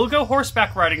Ranch. We'll go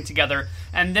horseback riding together,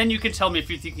 and then you can tell me if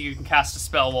you think you can cast a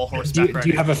spell while horseback riding. Do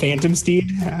you have a Phantom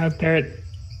Steed out there at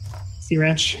Sea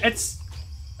Ranch? It's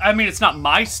not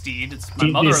my steed. It's my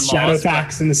mother-in-law's.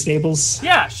 Shadowfax in the stables?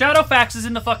 Yeah, Shadowfax is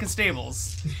in the fucking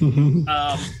stables. Can't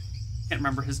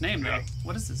remember his name, though.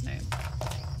 What is his name?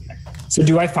 So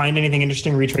do I find anything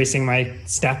interesting retracing my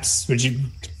steps?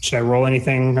 Should I roll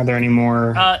anything? Are there any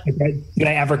more? Did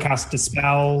I ever cast a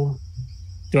spell?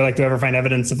 Do I ever find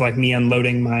evidence of me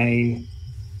unloading my...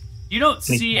 You don't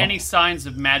see any signs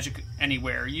of magic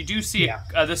anywhere. You do see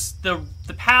the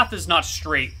path is not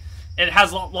straight. It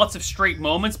has lots of straight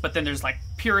moments, but then there's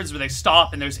periods where they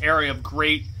stop, and there's area of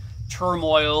great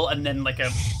turmoil, and then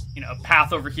a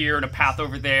path over here and a path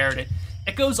over there, and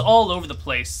it goes all over the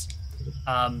place.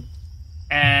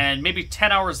 And maybe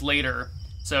 10 hours later,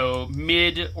 so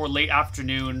mid or late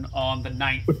afternoon on the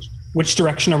 9th. Which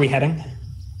direction are we heading?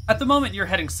 At the moment, you're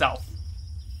heading south.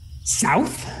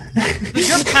 South?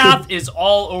 Your path is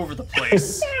all over the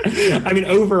place.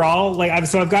 Overall,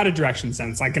 I've got a direction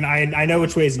sense. I know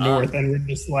which way is north, and we're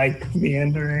just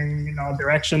meandering in all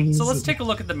directions. So let's take a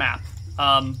look at the map.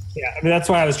 That's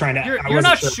why I was trying to. You're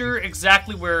not sure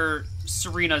exactly where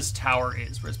Serena's Tower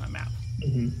is. Where's my map?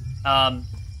 Mm-hmm.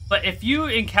 But if you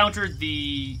encountered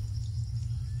the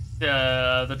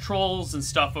trolls and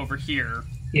stuff over here,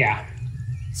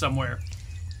 somewhere.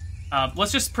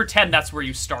 Let's just pretend that's where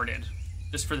you started,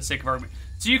 just for the sake of argument.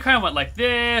 So you kind of went like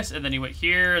this, and then you went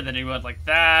here, and then you went like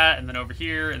that, and then over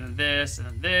here, and then this, and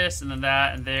then this, and then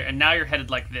that, and there, and now you're headed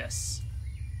like this.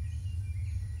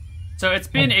 So it's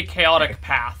been a chaotic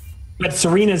path. But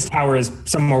Serena's Tower is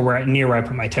somewhere near where I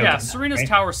put my token. Yeah, Serena's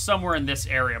Tower is somewhere in this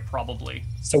area, probably.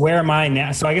 So where am I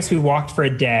now? So I guess we walked for a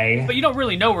day. But you don't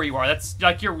really know where you are. That's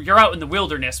you're out in the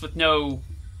wilderness with no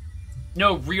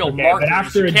real markers. But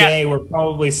after a day, we're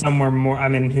probably somewhere more.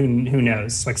 Who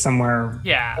knows? Somewhere.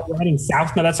 Yeah. We're heading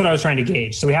south. No, that's what I was trying to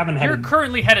gauge. So we haven't headed. You're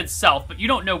currently headed south, but you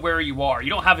don't know where you are.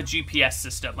 You don't have a GPS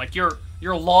system.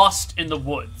 You're lost in the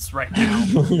woods right now.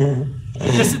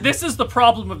 This is the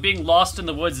problem of being lost in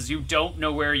the woods, is you don't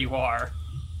know where you are.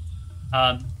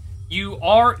 You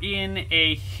are in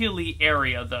a hilly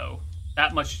area, though.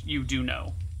 That much you do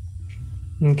know.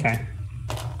 Okay.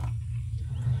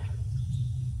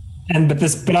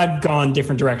 But I've gone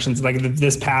different directions.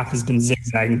 This path has been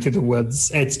zigzagging through the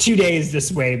woods. It's 2 days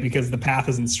this way because the path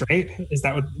isn't straight. Is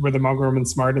that were the Muggle woman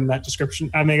smart in that description?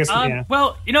 I guess. Yeah.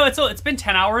 Well, it's been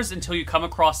 10 hours until you come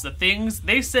across the things.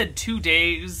 They said 2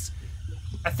 days.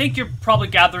 I think you're probably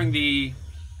gathering the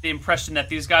impression that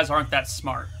these guys aren't that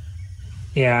smart.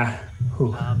 Yeah.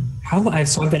 So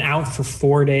I've been out for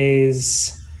 4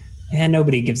 days, and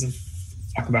nobody gives a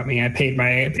fuck about me. I paid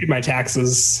my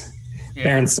taxes. Yeah.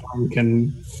 Baron Storm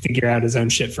can figure out his own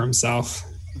shit for himself.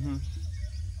 Mm-hmm.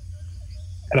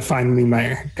 Gotta find me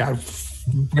where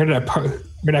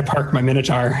did I park my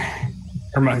Minotaur?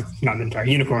 Or not Minotaur,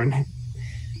 unicorn.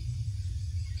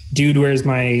 Dude, where's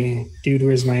my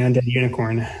undead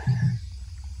unicorn?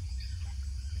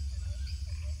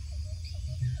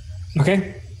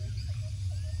 Okay.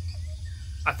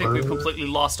 I think we've completely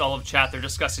lost all of chat. They're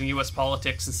discussing U.S.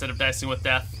 politics instead of dicing with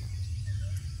death.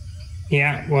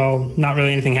 Yeah, well, not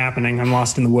really anything happening. I'm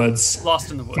lost in the woods.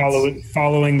 Lost in the woods.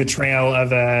 Following the trail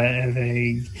of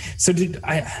a. So did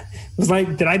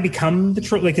I become the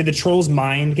troll? Like, did the troll's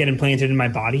mind get implanted in my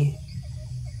body?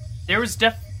 There was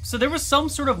some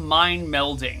sort of mind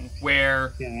melding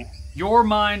where your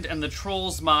mind and the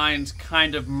troll's mind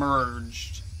kind of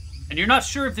merged, and you're not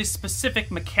sure of the specific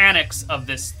mechanics of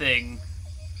this thing,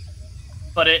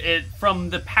 but it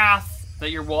from the path that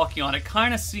you're walking on, it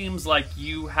kind of seems like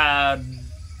you had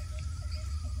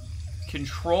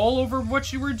control over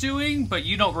what you were doing, but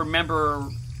you don't remember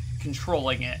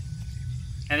controlling it.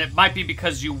 And it might be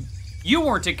because you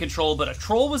weren't in control, but a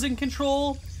troll was in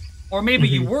control, or maybe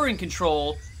you were in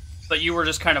control, but you were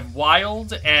just kind of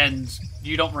wild and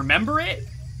you don't remember it,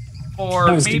 or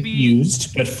I was maybe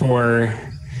confused, but for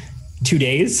 2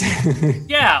 days.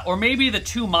 Yeah, or maybe the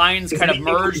two minds kind of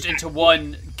merged into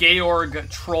one Georg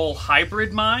troll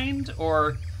hybrid mind,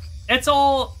 or it's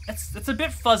a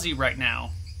bit fuzzy right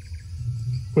now.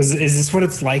 Is this what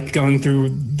it's like going through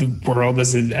the world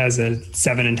as a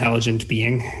 7 intelligent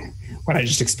being? What I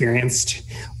just experienced,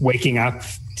 waking up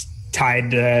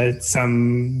tied to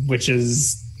some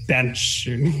witch's bench.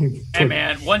 Hey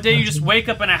man, one day you just wake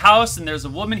up in a house and there's a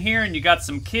woman here and you got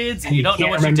some kids and you don't know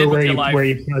what you did with your life. Where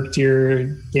you parked your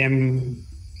damn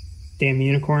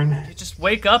unicorn. You just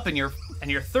wake up and you're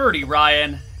 30,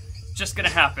 Ryan. It's just gonna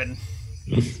happen.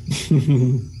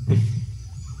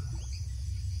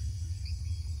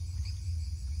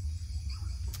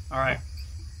 All right.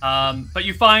 But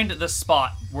you find the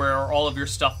spot where all of your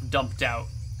stuff dumped out.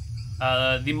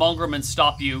 The Mongrelmen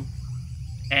stop you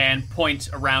and point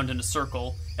around in a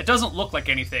circle. It doesn't look like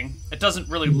anything. It doesn't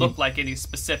really look like any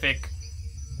specific...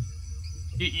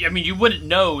 I mean, you wouldn't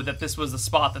know that this was the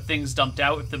spot that things dumped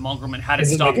out if the Mongrelmen hadn't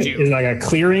stopped you. Is it like a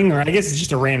clearing, or I guess it's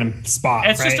just a random spot,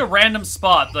 It's just a random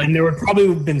spot. Like, and there would probably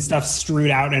have been stuff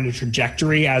strewed out in a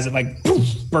trajectory as it, like, poof,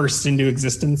 burst into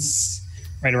existence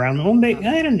right around.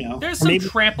 I don't know. There's some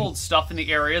trampled stuff in the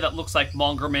area that looks like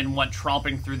Mongrelmen went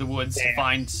tromping through the woods to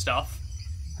find stuff.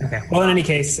 Okay. Well, in any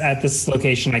case, at this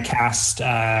location, I cast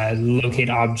locate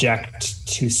object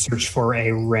to search for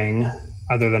a ring,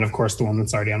 other than, of course, the one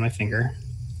that's already on my finger.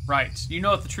 Right. You know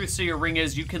what the Truthsayer ring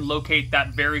is. You can locate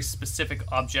that very specific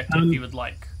object if you would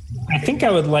like. I think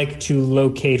I would like to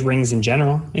locate rings in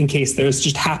general, in case there's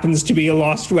just happens to be a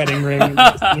lost wedding ring, and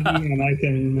I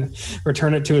can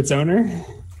return it to its owner.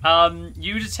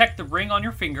 You detect the ring on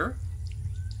your finger.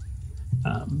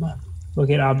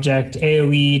 Locate object,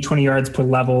 AoE 20 yards per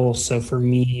level, so for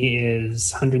me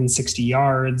is 160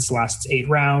 yards, lasts 8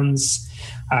 rounds.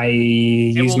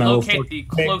 It will locate the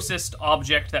closest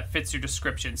object that fits your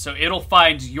description, so it'll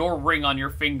find your ring on your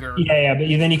finger. Yeah, but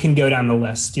then you can go down the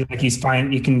list. You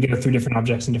can go through different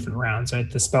objects in different rounds, right?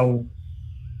 The spell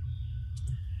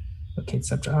locates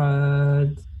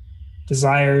subject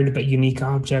desired, but unique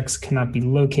objects cannot be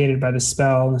located by the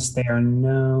spell unless they are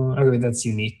known. Oh, that's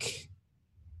unique.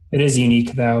 It is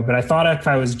unique, though, but I thought if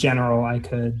I was general, I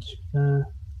could...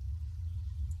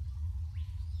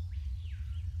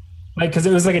 because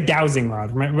it was like a dowsing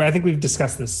rod. Remember, I think we've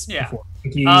discussed this before.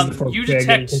 You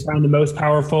detect... to find the most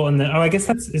powerful, and then... Oh, I guess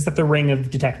is that the ring of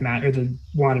detect magic, or the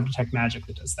wand of detect magic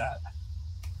that does that?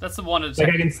 That's the wand of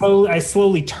detect... Like I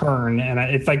slowly turn, and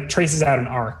it's like traces out an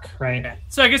arc, right? Okay.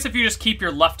 So I guess if you just keep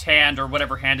your left hand, or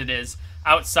whatever hand it is,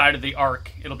 outside of the arc,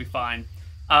 it'll be fine.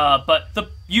 But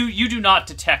you do not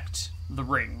detect the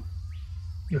ring.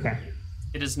 Okay.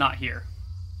 It is not here.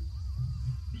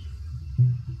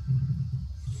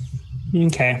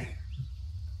 Okay.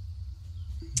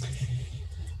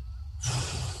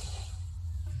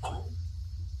 I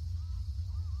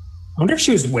wonder if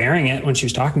she was wearing it when she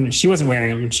was talking to me. She wasn't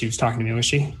wearing it when she was talking to me, was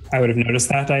she? I would have noticed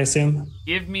that, I assume.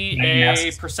 Give me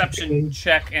a perception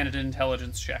check and an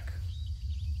intelligence check.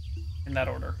 In that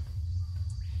order.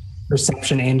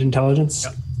 Perception and intelligence?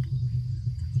 Yep.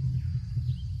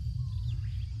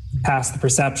 Pass the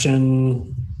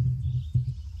perception.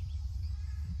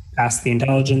 Pass the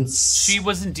intelligence. She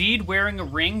was indeed wearing a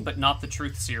ring, but not the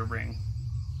Truthseer ring.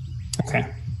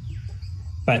 Okay.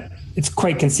 But it's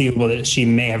quite conceivable that she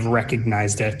may have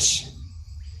recognized it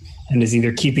and is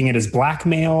either keeping it as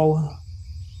blackmail.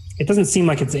 It doesn't seem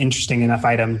like it's an interesting enough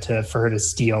item for her to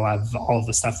steal out of all of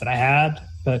the stuff that I had,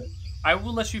 but... I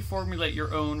will let you formulate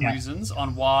your own reasons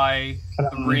on why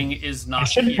the ring is not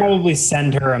here. I should probably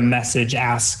send her a message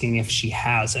asking if she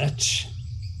has it.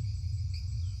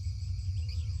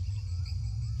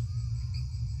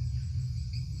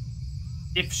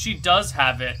 If she does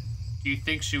have it, do you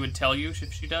think she would tell you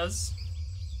if she does?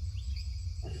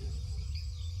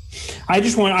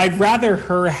 I'd rather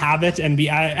her have it and be,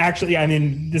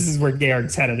 this is where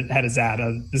Georg's head is at.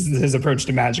 This is his approach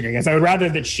to magic, I guess. I would rather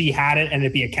that she had it and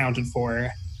it be accounted for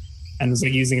and was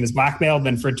like using it as blackmail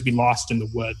than for it to be lost in the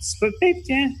woods. But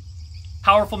yeah.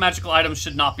 Powerful magical items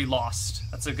should not be lost.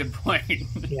 That's a good point.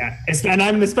 Yeah. And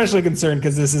I'm especially concerned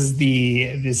because this is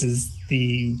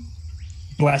the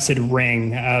blessed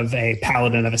ring of a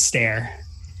paladin of a stair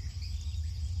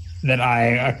that I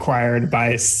acquired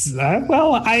by,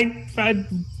 I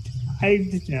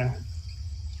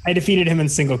defeated him in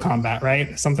single combat,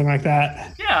 right? Something like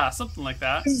that. Yeah, something like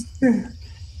that.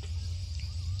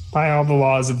 By all the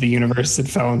laws of the universe, it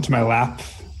fell into my lap.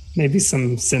 Maybe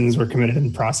some sins were committed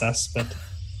in the process, but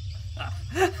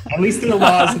at least in the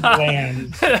laws of the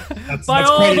land. By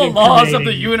all the laws of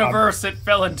the universe, it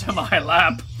fell into my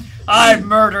lap. I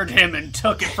murdered him and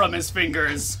took it from his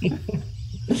fingers.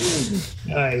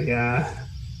 Yeah.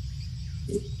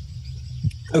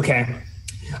 Okay.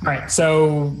 All right.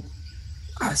 So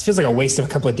this feels like a waste of a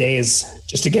couple of days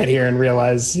just to get here and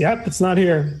realize, yep, it's not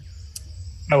here.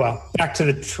 Oh well. Back to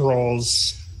the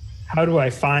trolls. How do I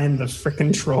find the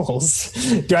frickin' trolls?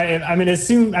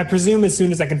 I presume as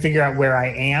soon as I can figure out where I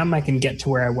am, I can get to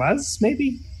where I was.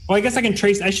 Maybe. Well, I guess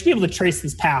I should be able to trace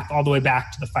this path all the way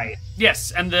back to the fight.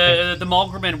 Yes, and the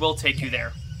Malgriman will take you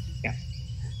there. Yeah.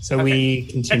 So okay. We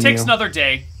continue. It takes another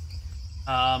day.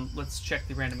 Let's check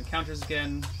the random encounters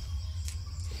again.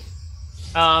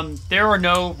 There are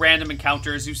no random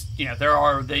encounters. There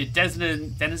are the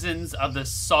denizens of the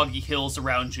Soggy Hills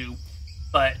around you,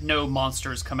 but no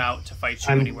monsters come out to fight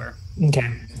you anywhere. Okay.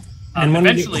 And when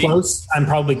we get close, I'm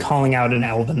probably calling out an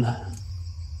Elven.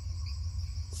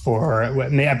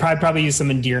 I'd probably use some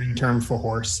endearing term for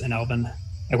horse in Elven.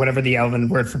 Like whatever the Elven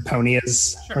word for pony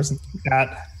is, or something like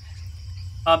that.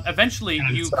 Eventually,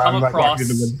 you come across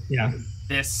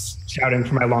this... Shouting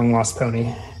for my long-lost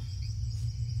pony.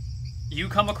 You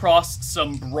come across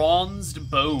some bronzed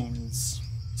bones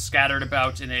scattered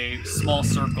about in a small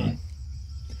circle.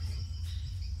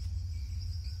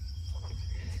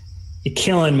 You're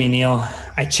killing me, Neil.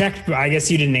 I checked, but I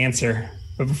guess you didn't answer.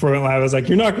 But before I was like,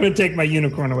 you're not going to take my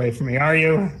unicorn away from me, are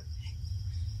you?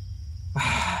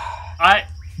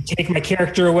 Take my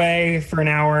character away for an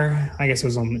hour. I guess it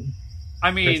was only... I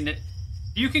mean,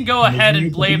 you can go ahead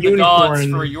and blame the gods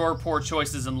for your poor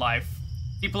choices in life.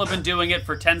 People have been doing it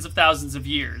for tens of thousands of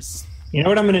years. You know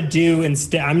what I'm going to do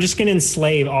instead? I'm just going to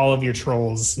enslave all of your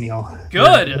trolls, Neil.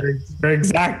 Good. For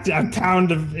exact a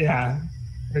pound of, yeah.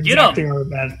 Get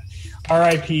them.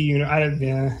 R.I.P.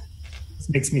 This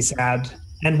makes me sad.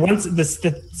 And once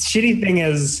the shitty thing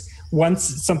is, once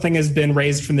something has been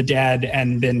raised from the dead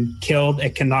and been killed,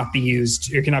 it cannot be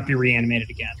used. It cannot be reanimated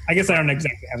again. I guess I don't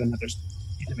exactly have another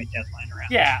anime deadline around.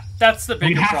 Yeah, that's the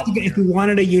bigger problem. If we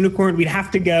wanted a unicorn, we'd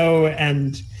have to go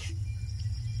and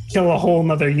kill a whole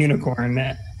nother unicorn.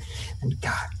 And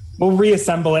God, we'll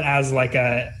reassemble it as like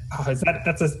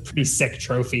that's a pretty sick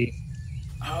trophy.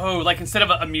 Oh, like instead of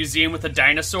a museum with a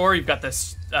dinosaur, you've got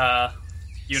this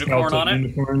unicorn on it?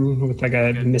 Unicorn with like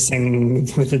a missing,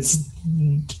 with its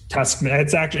tusk.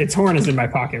 Its horn is in my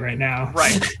pocket right now.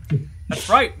 Right. That's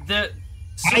right.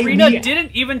 Serena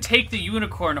didn't even take the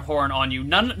unicorn horn on you,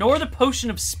 nor the potion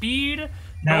of speed,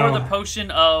 nor the potion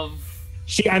of...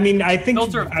 I think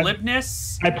filter of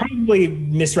glibness. I probably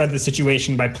misread the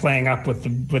situation by playing up with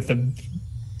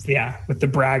the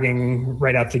bragging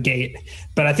right out the gate.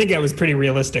 But I think it was pretty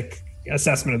realistic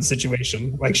assessment of the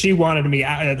situation. Like she wanted me,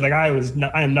 like I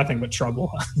am nothing but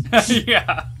trouble.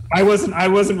 Yeah. I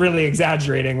wasn't really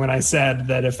exaggerating when I said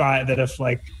that if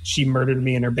like she murdered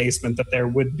me in her basement, that there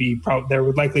would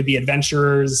likely be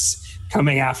adventurers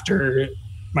coming after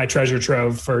my treasure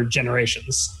trove for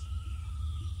generations.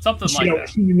 Something like that.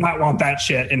 She did not want that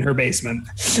shit in her basement.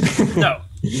 No.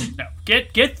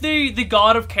 Get the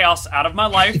god of chaos out of my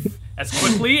life as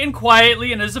quickly and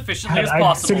quietly and as efficiently as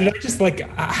possible. So did I just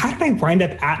how did I wind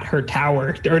up at her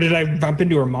tower? Or did I bump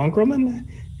into her mongrelman?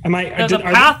 The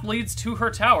path leads to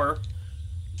her tower.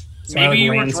 So maybe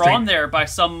you were drawn there by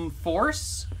some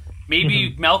force.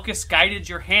 Maybe Malchus guided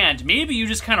your hand. Maybe you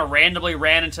just kind of randomly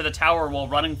ran into the tower while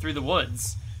running through the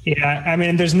woods. Yeah,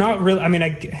 there's not really...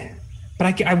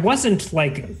 But I wasn't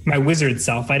like my wizard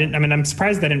self. I'm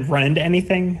surprised I didn't run into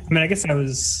anything. I guess I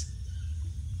was...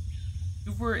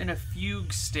 You were in a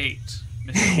fugue state,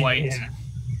 Mr. White.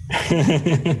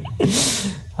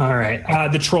 All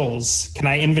right. The trolls. Can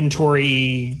I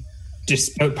inventory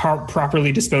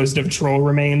properly disposed of troll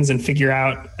remains and figure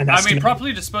out an estimate?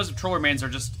 Properly disposed of troll remains are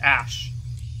just ash.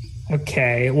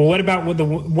 Okay. Well, what about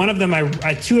one of them?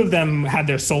 Two of them had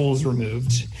their souls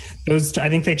removed. Those, I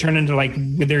think they turned into like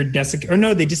withered,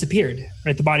 they disappeared.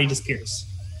 Right, the body disappears.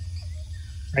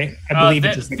 right? I believe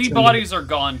it just the bodies are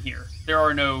gone here. There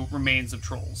are no remains of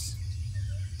trolls.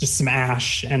 Just some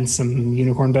ash and some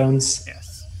unicorn bones.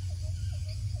 Yes.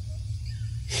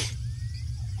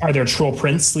 Are there troll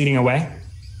prints leading away?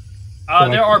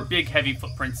 There are big, heavy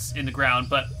footprints in the ground,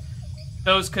 but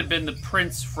those could have been the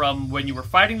prints from when you were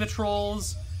fighting the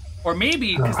trolls, or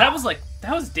maybe because that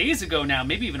was days ago now,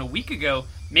 maybe even a week ago.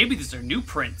 Maybe these are new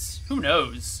prints. Who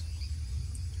knows?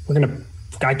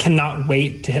 I cannot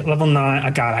wait to hit level 9.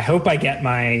 Oh, God, I hope I get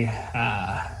my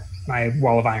my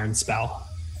Wall of Iron spell.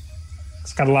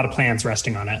 It's got a lot of plans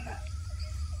resting on it,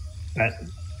 but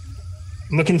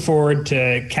I'm looking forward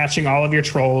to catching all of your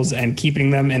trolls and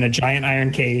keeping them in a giant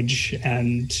iron cage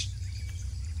and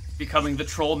becoming the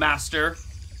troll master.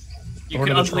 You Lord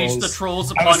can of the unleash Trolls. the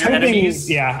trolls upon your enemies.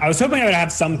 Yeah, I was hoping I would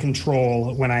have some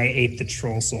control when I ate the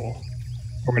troll soul,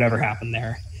 or whatever happened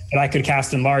there. That I could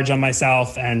cast Enlarge on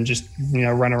myself and just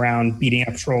run around beating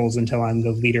up trolls until I'm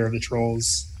the leader of the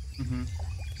trolls.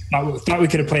 Mm-hmm. Thought we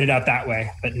could have played it out that way,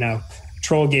 but no.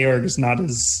 Troll Georg is not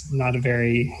a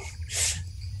very.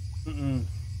 Mm-mm.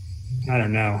 I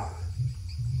don't know.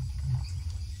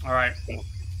 All right.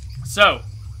 So,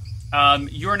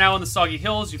 you are now in the Soggy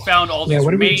Hills. You found all these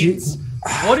remains.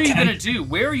 What are you going to do?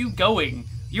 Where are you going?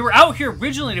 You were out here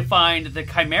originally to find the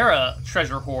Chimera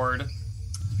treasure hoard.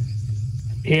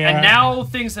 Yeah. And now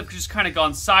things have just kind of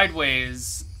gone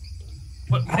sideways.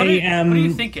 What are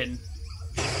you thinking?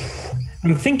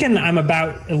 I'm thinking I'm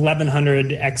about 1100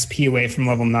 XP away from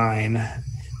level 9.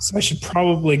 So I should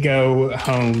probably go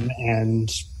home and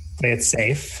play it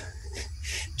safe.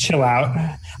 Chill out,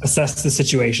 assess the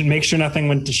situation, make sure nothing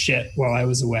went to shit while I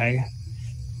was away.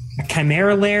 A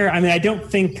Chimera lair? I mean, I don't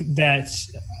think that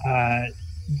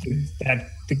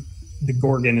the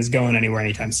Gorgon is going anywhere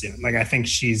anytime soon. Like, I think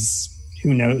she's,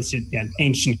 who knows, an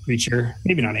ancient creature.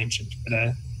 Maybe not ancient,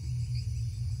 but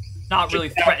not really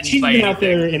threatened she's by been anything. out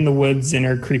there in the woods in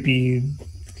her creepy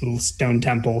little stone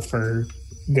temple for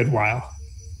a good while.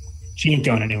 She ain't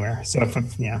going anywhere. So but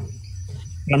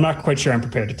I'm not quite sure I'm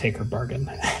prepared to take her bargain.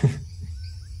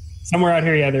 Somewhere out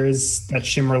here, there is that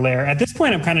Shimmer lair. At this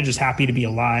point, I'm kind of just happy to be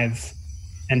alive,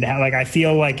 and I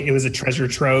feel like it was a treasure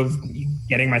trove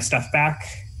getting my stuff back.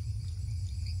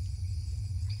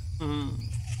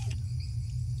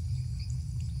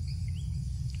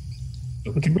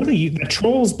 We could really, the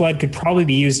troll's blood could probably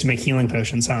be used to make healing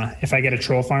potions, huh? If I get a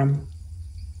troll farm.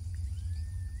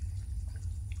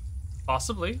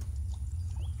 Possibly.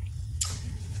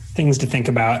 Things to think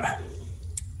about.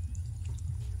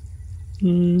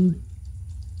 I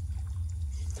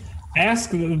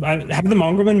ask, have the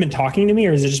mongrelmen been talking to me,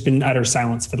 or has it just been utter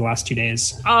silence for the last 2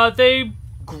 days? They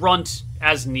grunt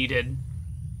as needed.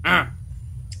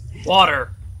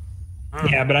 Water.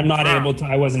 Yeah, but I'm not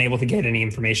I wasn't able to get any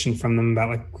information from them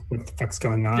about what the fuck's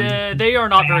going on. They are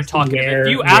not very talkative.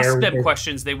 If you ask them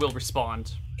questions, they will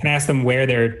respond. Can I ask them where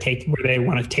they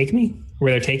want to take me?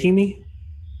 Where they're taking me?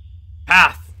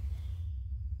 Path.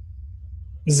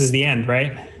 This is the end,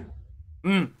 right?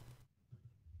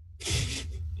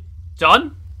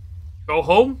 Done? Go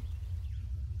home?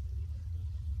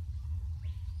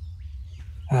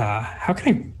 How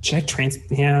can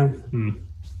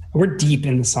we're deep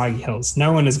in the Soggy Hills.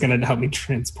 No one is going to help me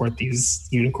transport these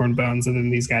unicorn bones other than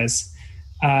these guys.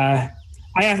 I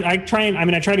try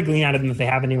to glean out of them if they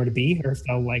have anywhere to be, or if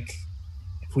they'll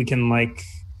if we can I don't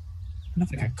know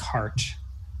if I got a cart.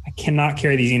 I cannot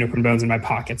carry these unicorn bones in my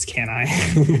pockets, can I?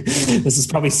 This is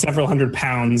probably several hundred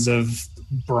pounds of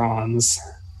bronze.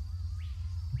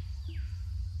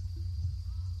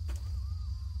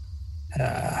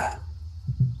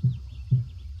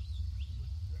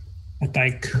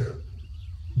 I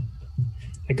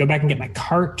go back and get my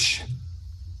cart.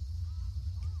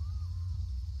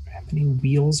 Do I have any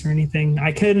wheels or anything?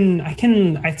 I can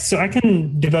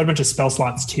devote a bunch of spell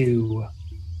slots to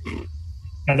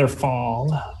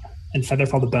Featherfall and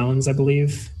Featherfall the Bones, I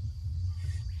believe.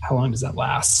 How long does that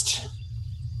last?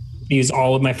 Use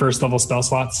all of my first level spell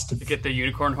slots to get the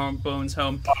unicorn bones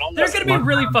home. They're going to be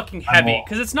really fucking heavy,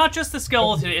 because it's not just the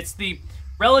skeleton, it's the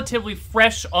relatively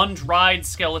fresh, undried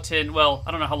skeleton. Well,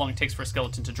 I don't know how long it takes for a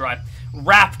skeleton to dry.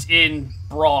 Wrapped in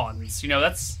bronze.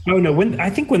 That's... Oh, no.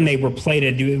 I think when they were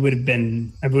plated, I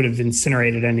would have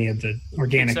incinerated any of the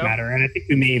organic matter. And I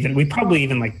think we probably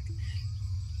even I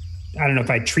don't know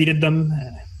if I treated them.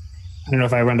 I don't know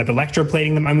if I wound up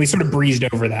electroplating them. I mean, we sort of breezed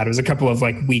over that. It was a couple of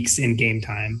weeks in game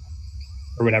time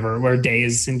or whatever, or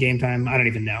days in game time. I don't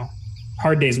even know.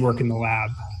 Hard days work in the lab.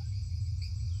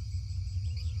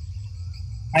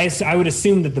 I would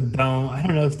assume that the bone, I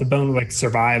don't know if the bone would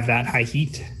survive that high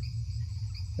heat.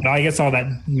 But I guess all that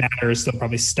matter is still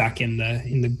probably stuck in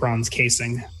the bronze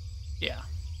casing. Yeah.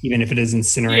 even if it is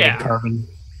incinerated carbon.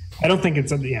 I don't think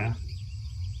it's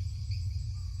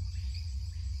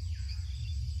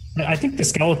I think the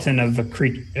skeleton of a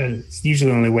creature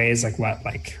usually only weighs like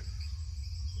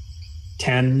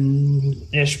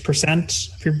 10-ish%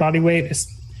 of your body weight. It's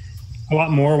a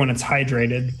lot more when it's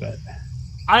hydrated, but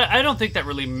I don't think that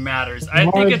really matters. I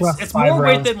think it's more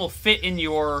weight than will fit in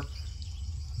your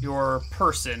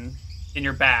person, in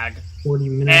your bag. 40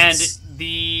 minutes. And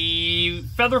the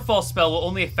Featherfall spell will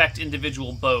only affect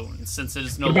individual bones, since it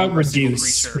is no what about longer a single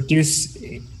reduce? creature. Reduce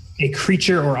a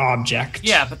creature or object.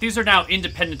 Yeah, but these are now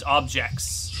independent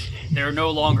objects. They're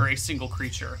no longer a single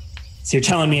creature. So you're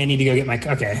telling me I need to go get my...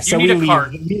 Okay, so need a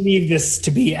cart. we leave this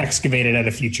to be excavated at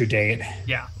a future date.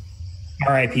 Yeah.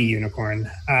 R.I.P. Unicorn.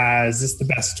 Is this the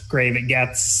best grave it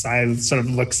gets? I sort of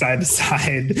look side to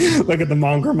side, look at the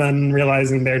Mongrelmen,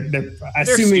 realizing they're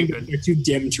assuming stupid. they're too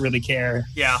dim to really care.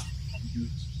 Yeah.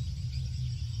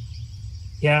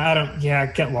 Yeah,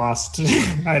 get lost.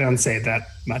 I don't say that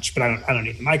much, but I don't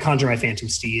need them. I conjure my Phantom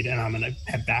Steed, and I'm going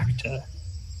to head back to...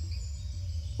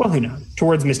 Well, who knows?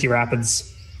 Towards Misty Rapids.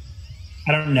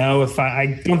 I don't know if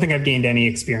I don't think I've gained any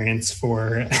experience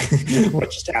for what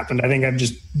just happened. I think I've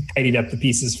just tidied up the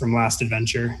pieces from last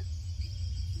adventure.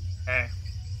 Okay.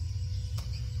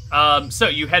 So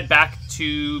you head back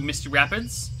to Misty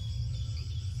Rapids?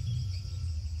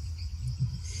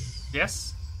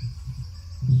 Yes?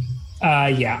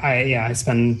 I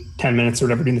spend 10 minutes or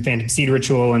whatever doing the Phantom Seed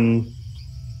ritual and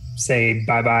say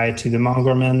bye-bye to the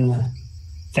Mongrelmen.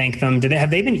 Thank them.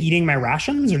 Have they been eating my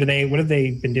rations, or what have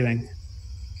they been doing?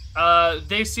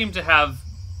 They seem to have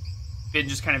been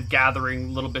just kind of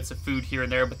gathering little bits of food here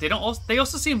and there, but they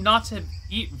also seem not to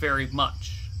eat very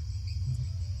much.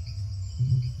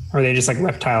 Or are they just like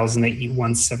reptiles and they eat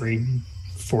once every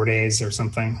 4 days or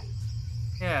something?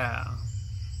 Yeah.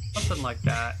 Something like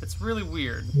that. It's really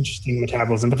weird. Interesting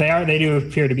metabolism, but they do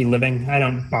appear to be living. I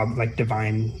don't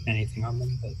divine anything on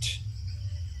them, but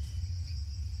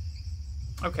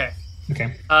okay.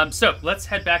 So let's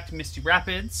head back to Misty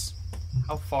Rapids.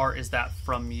 How far is that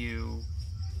from you?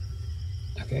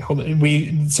 Okay, hold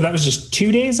on. So that was just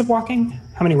 2 days of walking?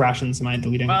 How many rations am I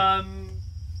deleting? Yeah,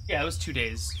 it was 2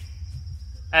 days.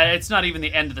 It's not even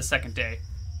the end of the second day.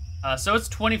 So it's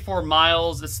 24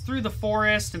 miles. It's through the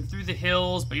forest and through the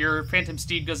hills, but your Phantom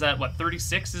Steed goes at,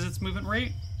 36 is its movement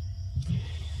rate?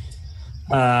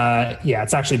 Yeah,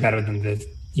 it's actually better than the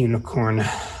Unicorn.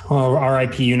 Oh,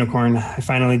 R.I.P. Unicorn. I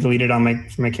finally deleted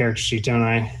from my character sheet, don't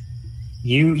I?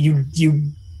 You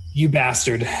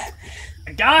bastard.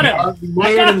 I got him!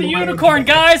 I got the unicorn,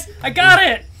 guys! I got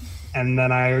it! And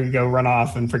then I go run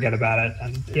off and forget about it.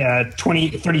 And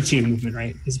 32 movement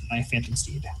rate is my Phantom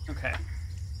Steed. Okay.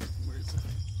 Where is it?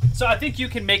 So I think you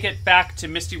can make it back to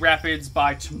Misty Rapids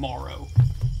by tomorrow.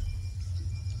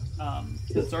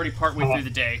 It's already partway through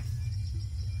the day.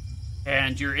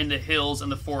 And you're in the hills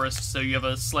and the forest, so you have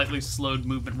a slightly slowed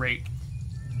movement rate.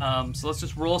 So let's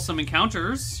just roll some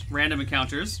encounters, random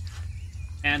encounters,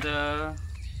 and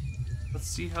let's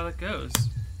see how that goes.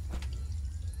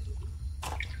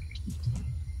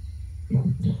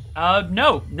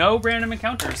 No random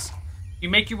encounters. You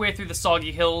make your way through the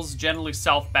Soggy Hills, generally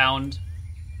southbound,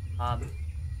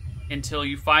 until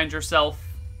you find yourself.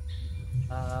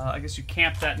 I guess you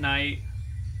camp that night.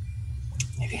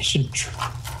 Maybe I should try.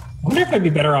 I wonder if I'd be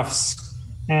better off.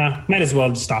 Might as well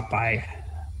just stop by.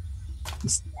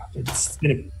 It's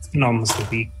been almost a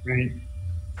week, right?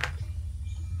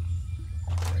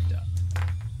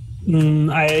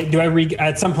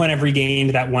 At some point I've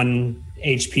regained that 1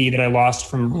 HP that I lost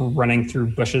from running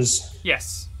through bushes?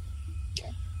 Yes.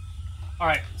 Okay. All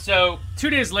right. So 2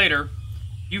 days later,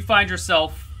 you find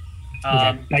yourself.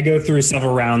 I go through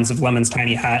several rounds of Lemon's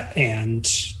Tiny Hut and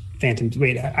Phantom.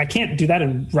 Wait, I can't do that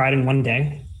and ride in 1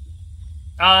 day.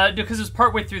 Because it's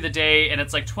partway through the day, and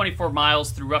it's 24 miles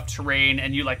through rough terrain,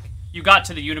 and you got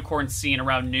to the unicorn scene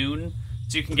around noon,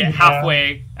 so you can get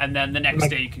halfway, and then the next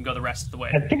day you can go the rest of the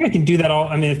way. I think I can do that all.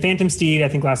 I mean, the Phantom Steed I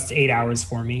think lasts 8 hours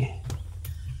for me.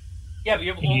 Yeah, but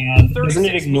you have and doesn't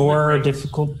it ignore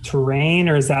difficult terrain,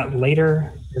 or is that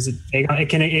later? Is it? It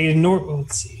can ignore. Well,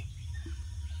 let's see.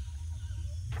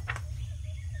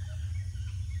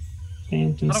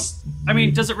 Phantom. I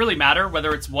mean, does it really matter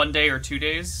whether it's 1 day or 2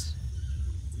 days?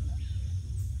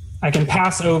 I can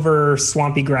pass over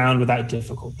swampy ground without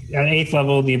difficulty. At 8th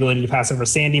level, the ability to pass over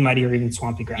sandy, muddy, or even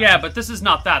swampy ground. Yeah, but this is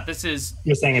not that. This is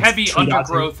heavy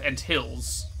undergrowth and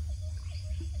hills.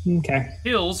 Okay.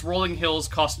 Hills, rolling hills,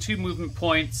 cost 2 movement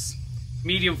points.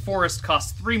 Medium forest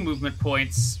costs 3 movement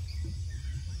points.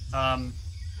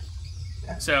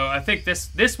 So I think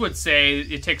this would say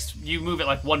it takes you move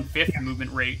at 1/5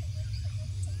 movement rate.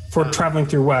 For traveling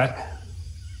through what?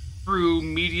 Through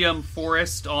medium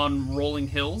forest on rolling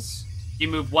hills. You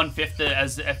move 1/5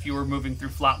 as if you were moving through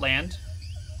flat land.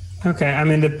 Okay, I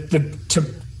mean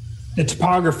the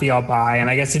topography I'll buy, and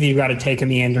I guess if you've got to take a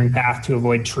meandering path to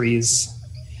avoid trees,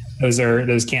 those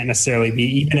can't necessarily be,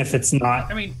 even if it's not.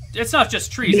 I mean, it's not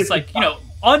just trees. It's like,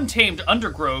 untamed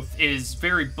undergrowth is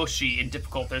very bushy and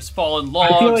difficult. There's fallen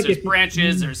logs, like there's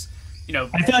branches, there's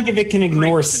I feel like if it can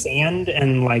ignore sand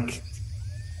and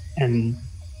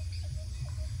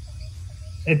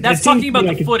that's talking about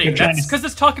the footing. That's because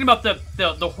it's talking about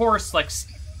the horse, like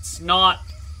it's not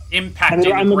impacting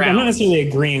the ground. I'm not necessarily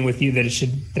agreeing with you that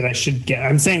I should get.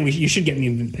 I'm saying you should get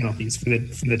movement penalties for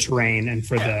the terrain and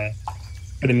for the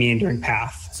meandering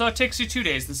path. So it takes you 2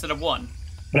 days instead of 1.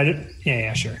 But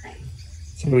yeah, sure.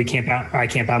 So we camp out. I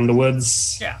camp out in the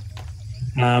woods. Yeah.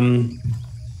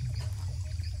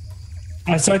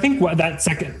 So I think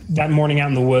that morning out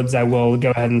in the woods, I will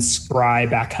go ahead and scry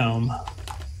back home.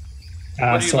 What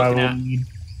are you looking at? Need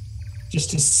just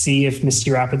to see if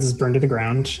Misty Rapids is burned to the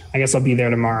ground. I guess I'll be there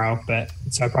tomorrow,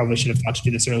 so I probably should have thought to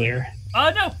do this earlier.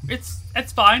 No,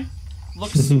 it's fine.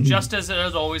 Looks just as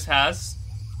it always has.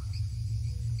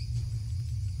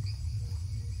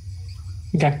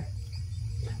 Okay.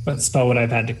 What spell would I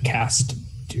have had to cast?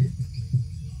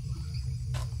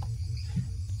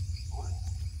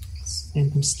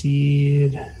 Phantom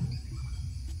Steed.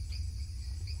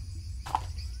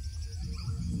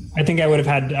 I think I would have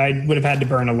had to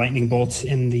burn a lightning bolt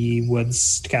in the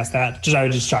woods to cast that. I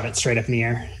would just shot it straight up in the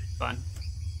air. Fine.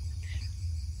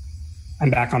 I'm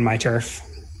back on my turf,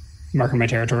 marking my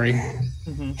territory.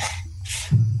 Mm-hmm.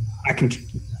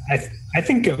 I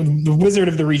think the wizard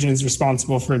of the region is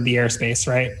responsible for the airspace,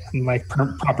 right? And like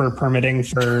proper permitting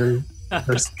for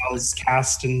spells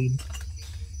cast and.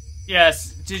 Yes.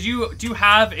 Do you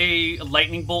have a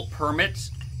lightning bolt permit?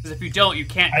 Because if you don't, you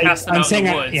can't cast them out in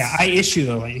the woods. I issue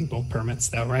the lightning bolt permits,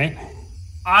 though, right?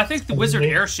 I think the wizard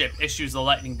airship issues the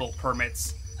lightning bolt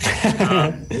permits.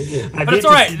 But it's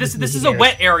all right. This is a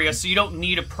wet area, so you don't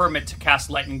need a permit to cast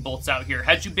lightning bolts out here.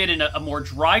 Had you been in a more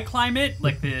dry climate,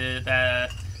 like the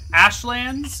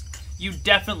Ashlands, you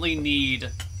definitely need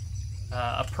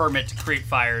a permit to create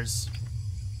fires.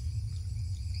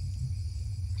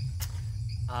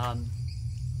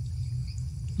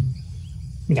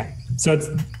 Okay, so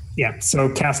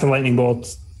cast a lightning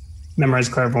bolt, memorize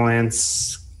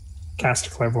clairvoyance,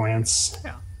 cast clairvoyance.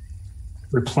 Yeah.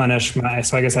 Replenish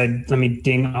so I guess let me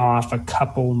ding off a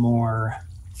couple more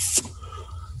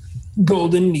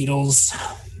golden needles.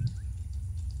 I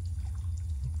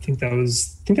think that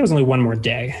was only one more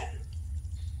day.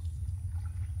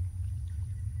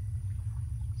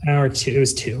 Or 2. It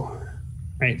was 2,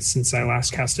 right? Since I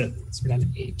last cast it, so we're down to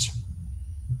 8.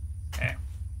 Okay.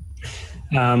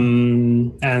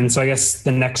 And so I guess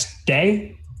the next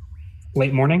day.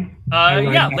 Late morning?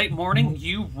 Late morning,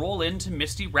 you roll into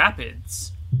Misty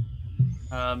Rapids.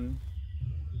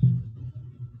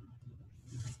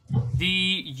 The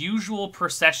usual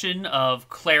procession of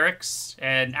clerics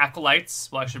and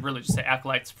acolytes, well, I should really just say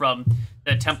acolytes from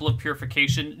the Temple of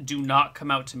Purification, do not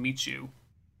come out to meet you.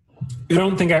 I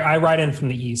don't think I ride in from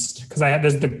the east, because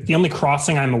there's the only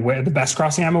crossing I'm aware, the best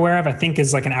crossing I'm aware of, I think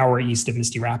is like an hour east of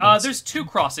Misty Rapids. There's 2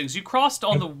 crossings. You crossed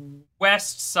on the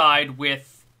west side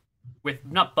with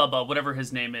not Bubba, whatever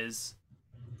his name is.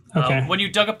 Okay. When you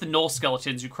dug up the knoll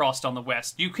skeletons, you crossed on the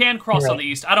west. You can cross on the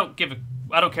east. I don't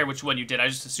care which one you did. I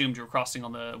just assumed you were crossing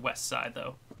on the west side,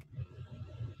 though.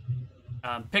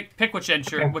 Pick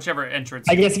whichever entrance.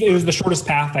 I guess if it was the shortest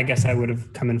path, I guess I would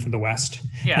have come in from the west.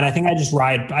 Yeah. And I think I just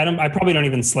ride. I probably don't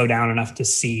even slow down enough to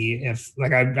see if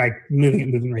I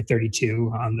moving right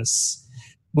 32 on this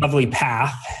lovely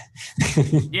path.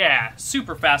 Yeah,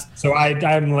 super fast. So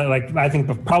I'm like, I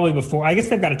think probably before, I guess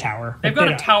they've got a tower. They've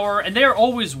got a tower, and they're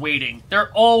always waiting.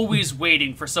 They're always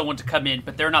waiting for someone to come in,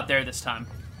 but they're not there this time.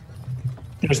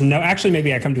 Actually,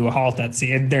 maybe I come to a halt at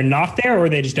sea. They're not there, or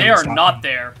they just don't stop? They are not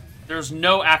there. There's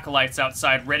no acolytes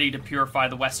outside ready to purify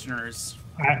the Westerners.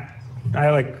 I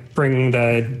like bring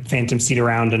the Phantom Steed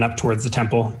around and up towards the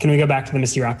temple. Can we go back to the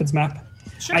Misty Rapids map?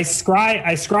 Sure. I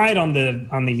scried on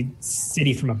the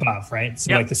city from above, right?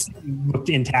 So like the city looked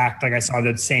intact. Like I saw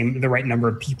the right number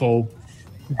of people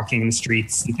walking in the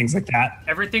streets and things like that.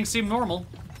 Everything seemed normal.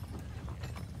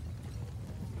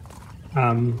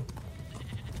 So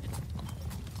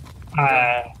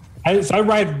I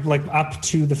ride like up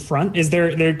to the front. Is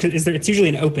there? It's usually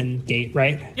an open gate,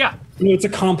 right? Yeah. No, it's a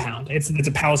compound. It's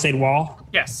a palisade wall.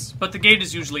 Yes, but the gate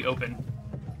is usually open.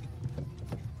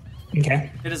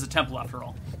 Okay. It is a temple after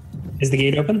all. Is the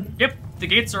gate open? Yep, the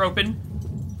gates are open.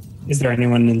 Is there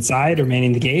anyone inside or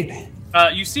manning the gate?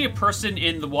 You see a person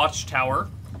in the watchtower,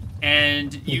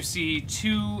 and you see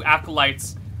two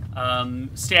acolytes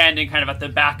standing kind of at the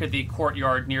back of the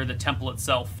courtyard near the temple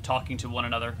itself, talking to one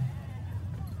another.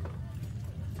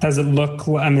 Does it look,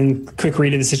 I mean, quick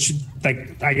read of the situation,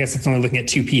 like, I guess it's only looking at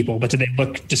two people, but do they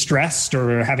look distressed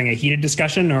or having a heated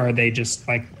discussion, or are they just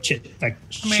like I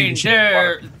mean,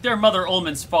 they're Mother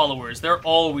Ullman's followers. They're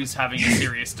always having a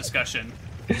serious discussion.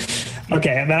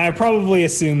 Okay, then I probably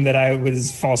assume that I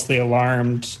was falsely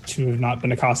alarmed to have not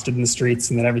been accosted in the streets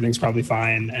and that everything's probably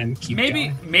fine and keep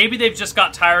going. Maybe they've just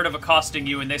got tired of accosting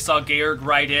you and they saw Georg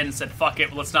ride in and said, fuck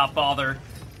it, let's not bother.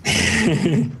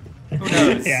 Who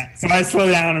knows? Yeah, so I slow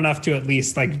down enough to at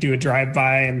least like do a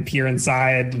drive-by and peer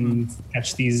inside and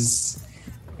catch these,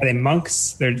 are they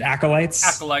monks? They're acolytes?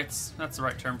 Acolytes, that's the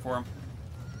right term for them.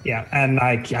 Yeah, and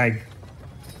I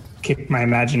kick my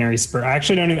imaginary spur. I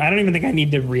don't even think I need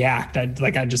to react. I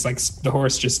just the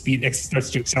horse just starts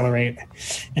to accelerate.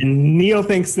 And Neil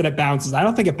thinks that it bounces. I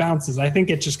don't think it bounces. I think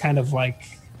it just kind of like,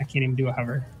 I can't even do a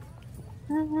hover.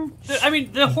 I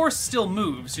mean, the horse still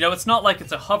moves. You know, it's not like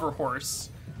it's a hover horse.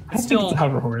 It still it's a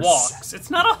hover horse. Walks. It's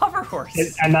not a hover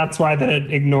horse. And that's why that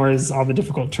it ignores all the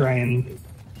difficult terrain.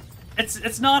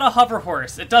 It's not a hover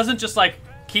horse. It doesn't just like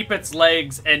keep its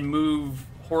legs and move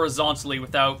horizontally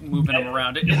without moving them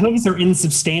around. The hooves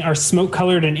are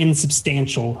smoke-colored and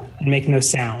insubstantial and make no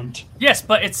sound. Yes,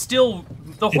 but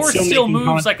the horse still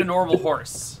moves like a normal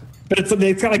horse. But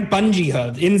it's got like bungee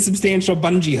hooves, insubstantial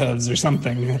bungee hooves or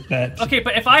something. Okay,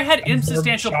 but if I had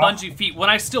insubstantial bungee feet, when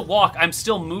I still walk, I'm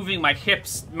still moving my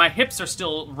hips. My hips are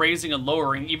still raising and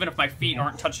lowering, even if my feet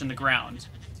aren't touching the ground.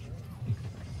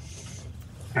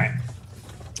 All right.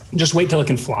 Just wait till it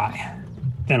can fly.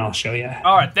 Then I'll show you.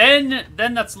 All right, then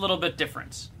that's a little bit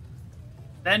different.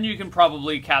 Then you can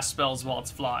probably cast spells while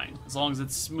it's flying, as long as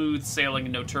it's smooth sailing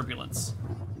and no turbulence.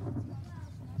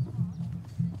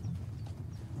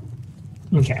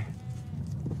 Okay.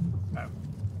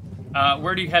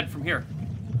 Where do you head from here?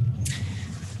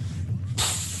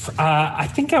 I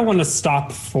think I want to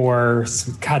stop for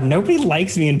some. God, nobody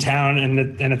likes me in town, and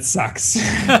it sucks.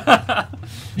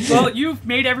 Well, you've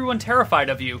made everyone terrified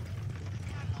of you.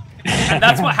 And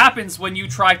that's what happens when you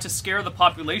try to scare the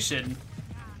population.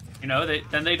 You know,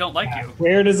 then they don't like you.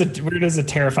 Where does a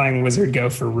terrifying wizard go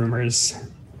for rumors?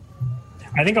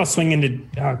 I think I'll swing into.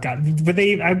 Oh God, but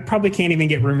I probably can't even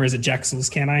get rumors at Jexel's,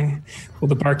 can I? Will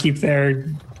the barkeep there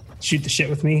shoot the shit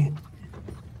with me?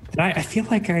 I feel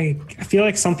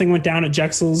like something went down at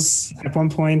Jexel's at one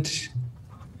point.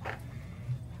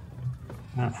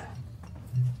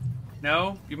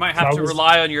 No, you might have to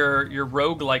rely on your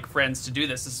rogue-like friends to do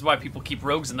this. This is why people keep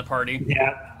rogues in the party.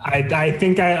 Yeah, I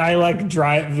think I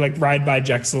ride by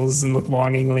Jexel's and look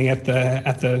longingly at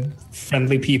the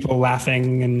friendly people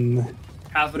laughing and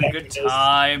having a good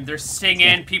time. They're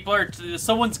singing. Yeah.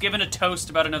 Someone's giving a toast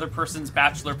about another person's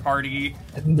bachelor party.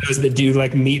 And those that do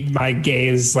like meet my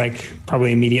gaze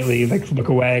probably immediately look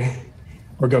away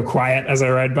or go quiet as I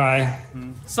ride by.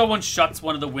 Someone shuts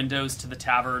one of the windows to the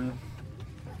tavern.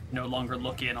 No longer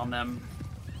look in on them.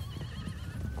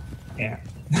 Yeah.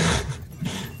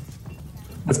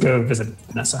 Let's go visit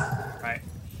Vanessa. Right.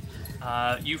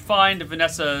 You find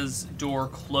Vanessa's door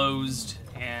closed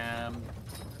and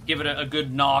give it a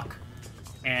good knock,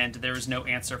 and there is no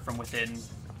answer from within.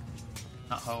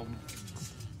 Not home.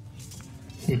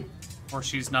 Or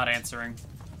she's not answering.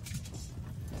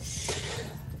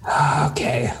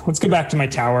 Okay, let's go back to my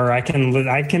tower. I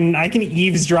can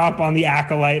eavesdrop on the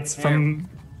acolytes from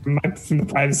the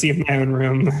privacy of my own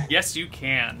room. Yes, you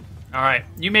can. All right,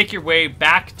 you make your way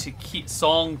back to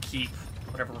Song Keep,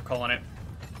 whatever we're calling it.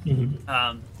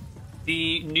 Mm-hmm.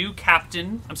 The new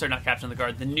captain, I'm sorry, not captain of the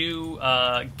guard, the new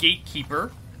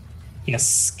gatekeeper.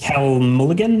 Yes, Kel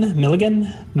Milligan?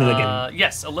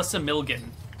 Yes, Alyssa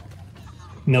Milligan.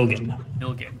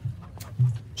 Milligan.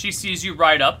 She sees you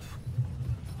ride up,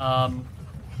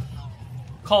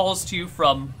 calls to you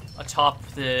from atop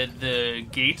the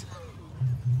gate.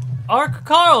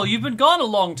 Carl, you've been gone a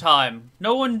long time.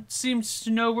 No one seems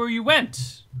to know where you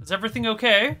went. Is everything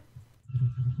okay?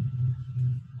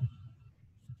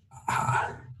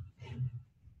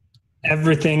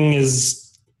 Everything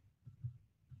is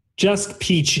just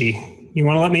peachy. You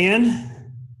want to let me in?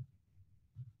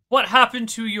 What happened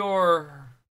to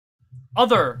your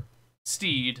other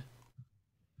steed?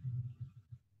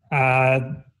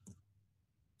 Why,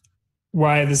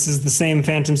 this is the same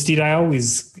phantom steed I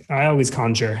always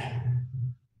conjure.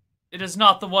 It is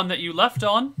not the one that you left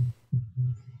on.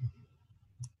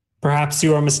 Perhaps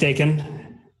you are mistaken.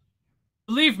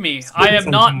 Believe me, I am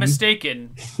not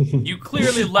mistaken. You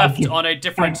clearly left on a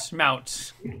different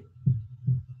mount.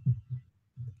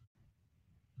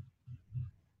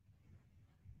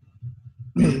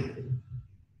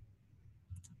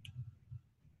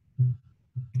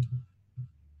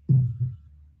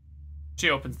 She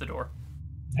opens the door.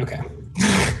 Okay.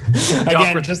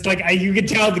 Again, just like you could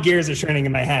tell the gears are turning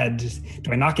in my head.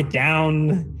 Do I knock it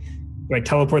down? Do I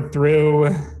teleport through?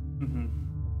 Mm-hmm.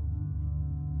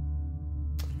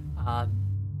 I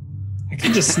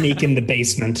could just sneak in the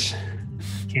basement,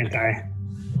 can't I?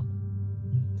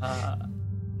 All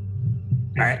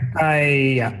right.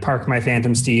 I park my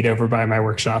phantom steed over by my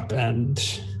workshop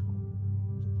and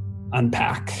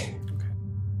unpack. Okay.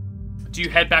 Do you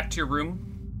head back to your room?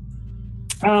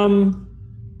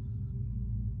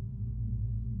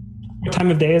 What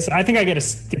time of day is it? I think I get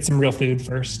some real food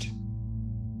first,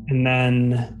 and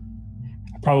then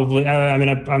probably.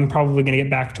 I'm probably going to get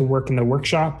back to work in the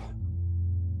workshop.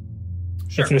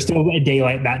 Sure. If there's still a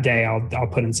daylight that day, I'll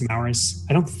put in some hours.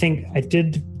 I don't think I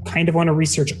did. Kind of want to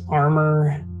research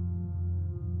armor,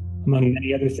 among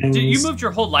many other things. You moved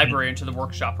your whole library into the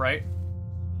workshop, right?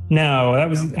 No, that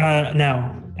was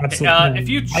no. Absolutely. If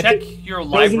you check your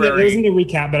library, it was in the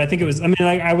recap, but I think it was. I mean,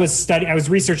 like I was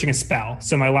researching a spell,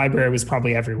 so my library was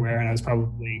probably everywhere, and I was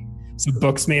probably some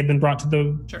books may have been brought to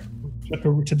the. Sure.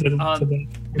 To the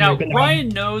now, Ryan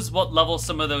knows what level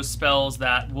some of those spells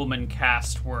that woman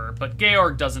cast were, but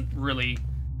Georg doesn't really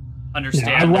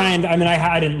understand. No, Ryan, I mean,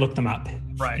 I didn't look them up,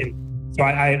 right? So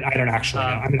I don't actually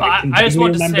know. I just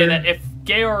wanted to say that if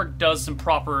Georg does some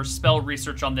proper spell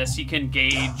research on this, he can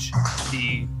gauge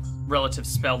the relative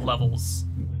spell levels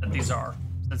that these are,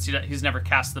 since he's never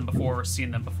cast them before or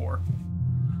seen them before.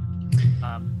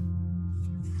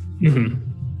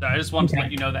 So I just wanted to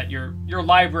let you know that your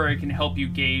library can help you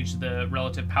gauge the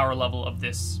relative power level of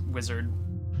this wizard.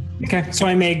 Okay, so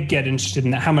I may get interested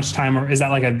in that. How much time, or is that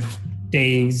like a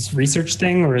day's research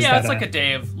thing, or is that it's like a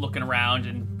day of looking around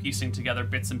and piecing together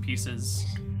bits and pieces.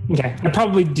 Okay, I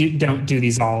probably don't do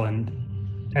these all, and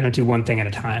I don't do one thing at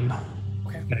a time.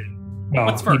 Okay. Well,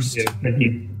 what's first?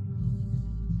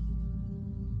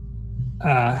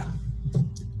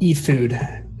 Eat food.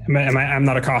 I'm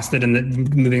not accosted in the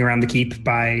moving around the keep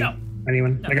by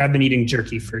anyone. No. Like I've been eating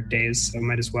jerky for days, so I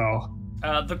might as well.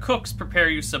 The cooks prepare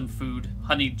you some food: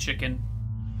 honeyed chicken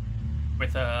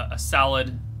with a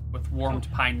salad with warmed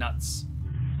pine nuts.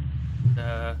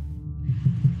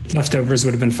 Leftovers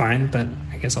would have been fine, but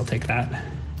I guess I'll take that.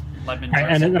 Lemon.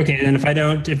 And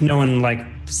if no one like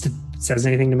says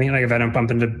anything to me, like if I don't bump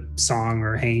into Song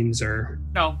or Haynes or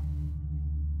no,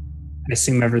 I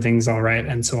assume everything's all right,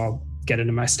 and so I'll get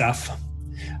into my stuff.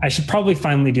 I should probably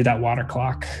finally do that water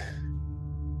clock.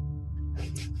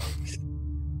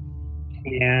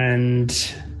 And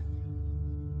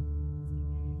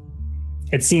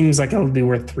it seems like it'll be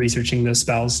worth researching those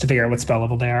spells to figure out what spell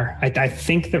level they are. I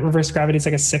think that reverse gravity is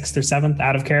like a 6th or 7th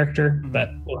out of character, but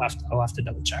I'll have to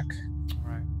double check.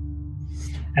 All right.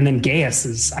 And then Gaius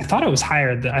is, I thought it was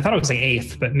higher. I thought it was like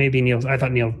 8th, but maybe I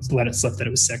thought Neil let it slip that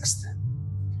it was 6th.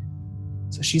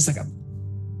 So she's like a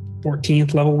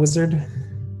 14th level wizard.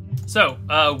 So,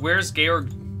 where's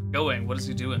Georg going? What is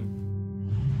he doing?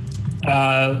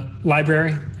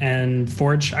 Library and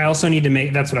forge. I also need to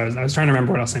make. That's what I was trying to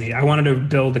remember what else I need. I wanted to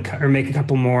build or make a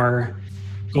couple more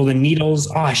golden needles.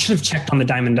 Oh, I should have checked on the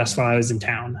diamond dust while I was in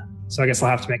town. So I guess I'll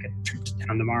have to make a trip to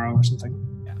town tomorrow or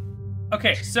something. Yeah.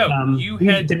 Okay. So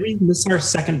did we miss our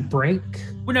second break?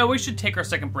 Well, no, we should take our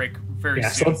second break very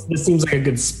soon. So this seems like a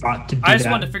good spot to do I just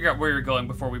wanted to figure out where you're going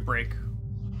before we break.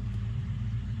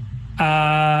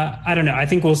 I don't know. I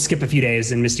think we'll skip a few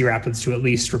days in Misty Rapids to at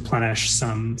least replenish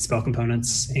some spell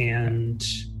components and.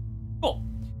 Cool.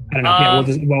 I don't know.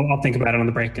 I'll think about it on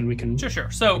the break and we can.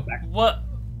 Sure. So what?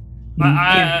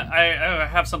 I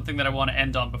have something that I want to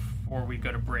end on before we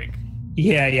go to break.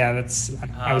 Yeah. That's.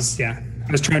 I was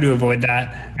trying to avoid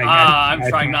that. I'm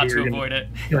trying not to avoid it.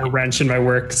 You're a wrench in my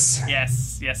works.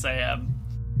 Yes, I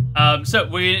am.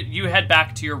 So you head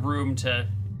back to your room to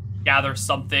gather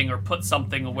something or put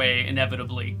something away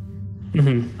inevitably.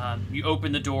 Mm-hmm. You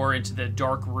open the door into the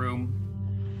dark room.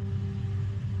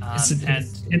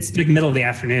 It's like middle of the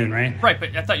afternoon, right? Right,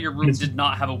 but I thought your room did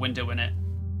not have a window in it.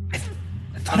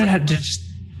 I thought it had just...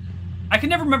 I can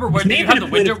never remember whether you had the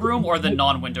window room or the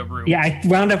non-window room. Yeah, I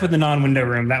wound up with the non-window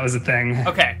room. That was the thing.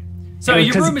 Okay. So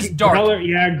your room is dark.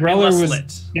 Greller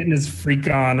was getting his freak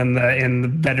on in the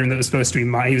bedroom that was supposed to be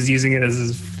mine. He was using it as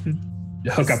his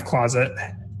hookup closet.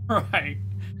 Right.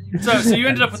 So you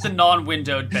ended up with the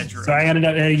non-windowed bedroom. So I ended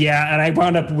up, and I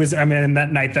wound up in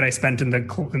that night that I spent in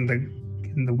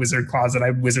the wizard closet,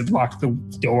 I wizard locked the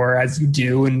door as you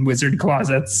do in wizard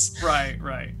closets. Right.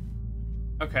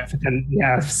 Okay.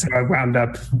 And so I wound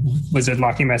up wizard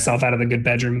locking myself out of the good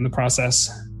bedroom in the process.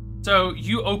 So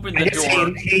you open the I guess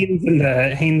door.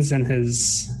 Haynes and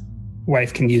his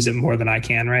wife can use it more than I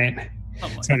can, right?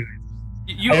 So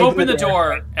you open the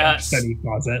door study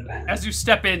closet. as you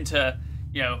step in to,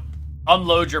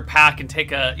 unload your pack and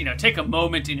take a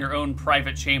moment in your own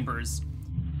private chambers.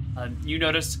 You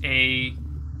notice a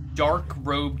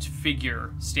dark-robed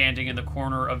figure standing in the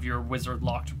corner of your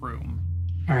wizard-locked room.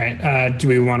 All right. Do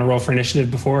we want to roll for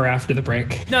initiative before or after the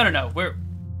break? No.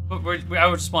 I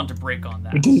would just want to break on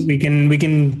that. We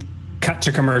can cut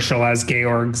to commercial as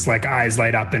Georg's eyes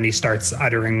light up and he starts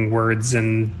uttering words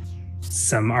in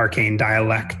some arcane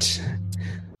dialect.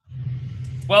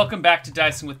 Welcome back to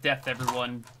Dicing with Death,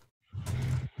 everyone.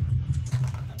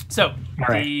 So, all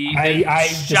right.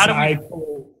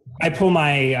 I pull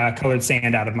my colored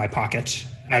sand out of my pocket,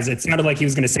 as it sounded like he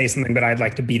was going to say something, but I'd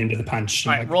like to beat into the punch.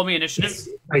 All right, roll me initiative.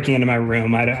 Breaking into my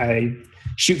room. I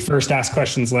shoot first, ask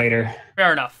questions later.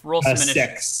 Fair enough. Roll some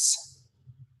initiative. 6.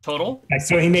 Total?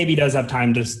 So he maybe does have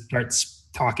time to start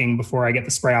talking before I get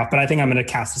the spray off, but I think I'm going to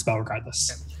cast a spell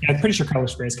regardless. Okay. Yeah, I'm pretty sure Color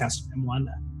Spray is cast in 1.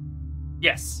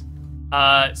 Yes.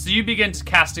 So you begin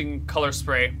casting Color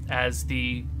Spray as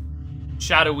the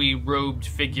shadowy robed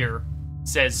figure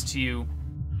says to you,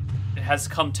 "It has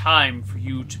come time for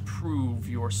you to prove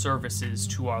your services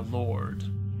to our lord."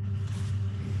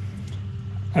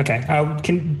 Okay.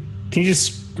 Can you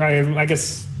just, I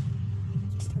guess,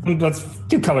 let's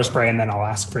do Color Spray and then I'll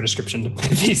ask for a description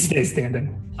if he stays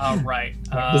standing. All right.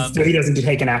 So he doesn't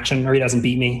take an action or he doesn't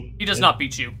beat me? He does not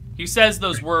beat you. He says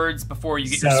those words before you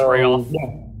get your spray off.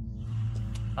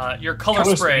 Yeah. Your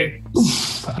color spray.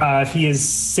 He is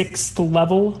 6th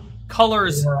level.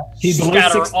 Colors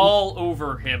scatter all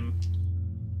over him.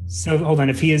 So hold on,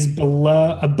 if he is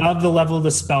above the level of the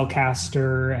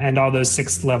spellcaster and all those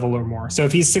 6th level or more. So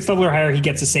if he's 6th level or higher, he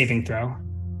gets a saving throw.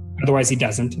 Otherwise, he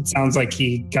doesn't. It sounds like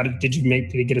he got it. Did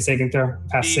he get a saving throw?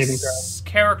 Saving throw. This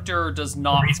character does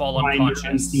not fall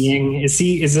unconscious.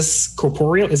 Is this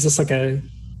corporeal? Is this like a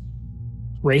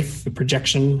wraith, a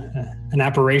projection, an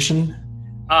apparition?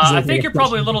 I think you're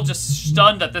probably a little just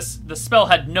stunned that the spell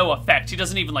had no effect. He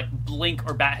doesn't even blink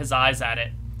or bat his eyes at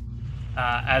it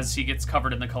as he gets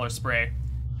covered in the color spray.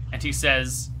 And he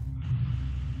says,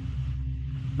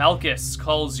 "Malchus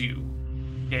calls you,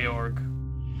 Georg.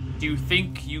 Do you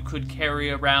think you could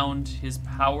carry around his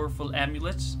powerful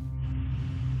amulet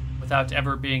without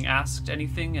ever being asked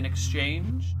anything in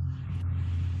exchange?"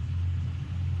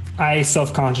 I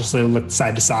self-consciously look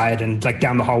side to side and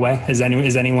down the hallway. Are there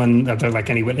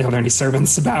any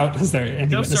servants about? Is there any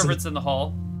no servants in the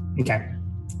hall? Okay.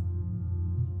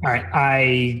 All right.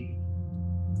 I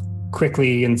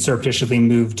quickly and surreptitiously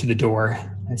move to the door.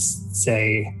 I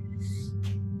say,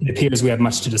 "It appears we have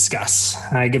much to discuss."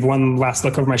 I give one last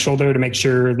look over my shoulder to make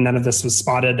sure none of this was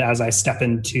spotted as I step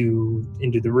into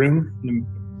the room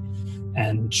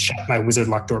and shut my wizard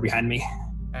lock door behind me.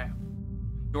 Okay.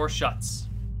 Door shuts.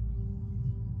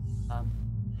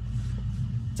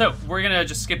 So we're gonna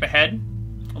just skip ahead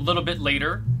a little bit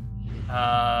later.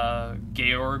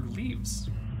 Georg leaves.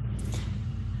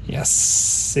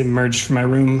 Yes, emerged from my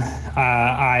room,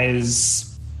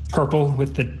 eyes purple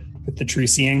with the true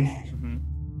seeing. Mm-hmm.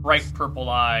 Bright purple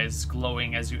eyes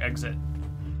glowing as you exit.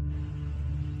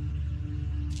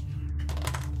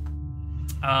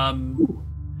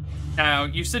 Now,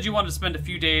 you said you wanted to spend a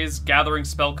few days gathering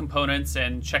spell components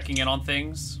and checking in on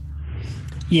things.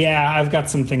 Yeah, I've got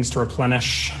some things to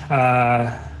replenish.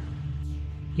 And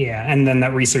then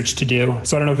that research to do.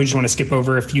 So I don't know if we just want to skip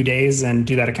over a few days and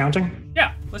do that accounting.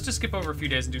 Yeah, let's just skip over a few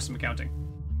days and do some accounting.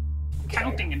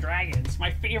 Counting and Dragons,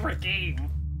 my favorite game.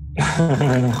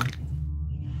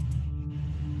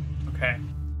 Okay.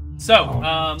 So,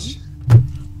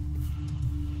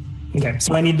 Okay,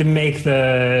 so I need to make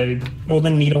the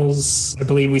golden needles. I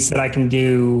believe we said I can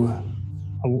do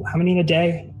how many in a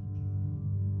day?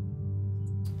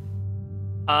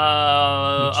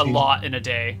 A lot in a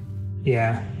day.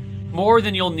 Yeah. More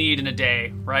than you'll need in a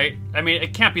day, right? I mean,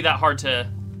 it can't be that hard to...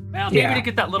 Well, maybe to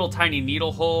get that little tiny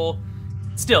needle hole.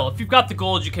 Still, if you've got the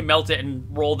gold, you can melt it and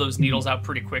roll those needles out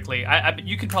pretty quickly.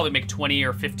 You could probably make 20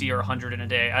 or 50 or 100 in a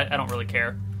day. I don't really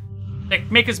care.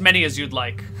 Make as many as you'd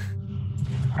like.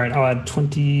 All right, I'll add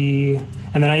 20.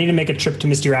 And then I need to make a trip to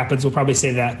Misty Rapids. We'll probably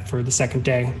save that for the second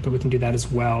day, but we can do that as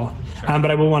well. Sure.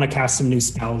 But I will want to cast some new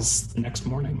spells the next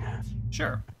morning.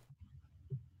 Sure.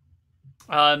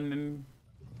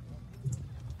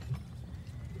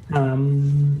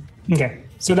 Okay.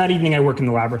 So that evening I work in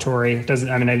the laboratory.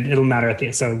 It'll matter at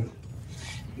the so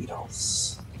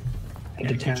needles.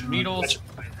 Needles.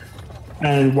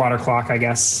 And water clock, I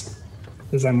guess,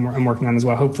 because I'm working on as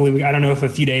well. Hopefully, I don't know if a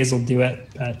few days will do it,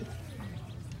 but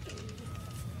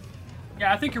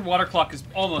Yeah, I think your water clock is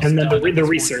almost And then done the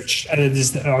research. I don't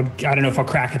know if I'll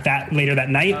crack at that later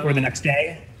that night or the next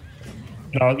day.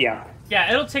 But yeah.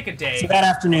 Yeah, it'll take a day. So that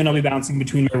afternoon, I'll be bouncing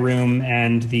between my room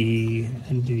and the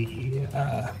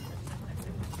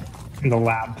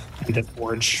lab and the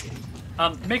forge.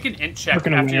 Make an int check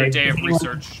Working after away. your day of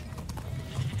research.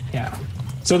 Yeah.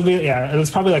 So it was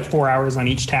probably like 4 hours on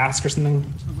each task or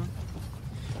something.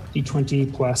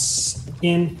 D20 plus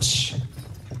int.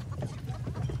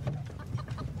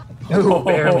 Oh,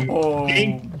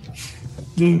 barely.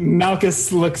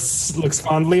 Malchus looks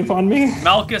fondly upon me.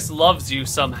 Malchus loves you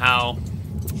somehow.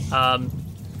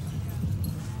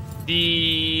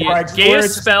 The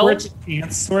Gaius spell.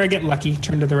 Or I get lucky.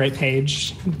 Turn to the right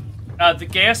page. The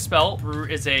Gaius spell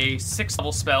is a 6th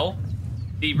level spell.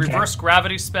 The reverse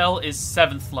gravity spell is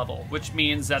 7th level, which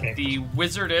means that the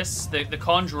wizardess, the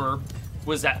conjurer,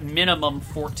 was at minimum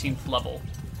 14th level.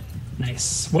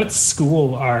 Nice. What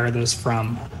school are those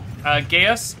from?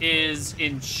 Gaius is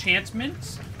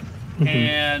enchantment,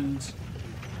 and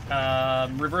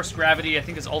reverse gravity, I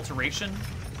think, is alteration.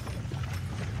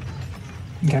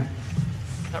 Okay.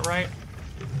 Is that right?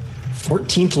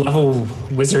 14th level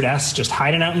wizardess just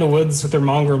hiding out in the woods with their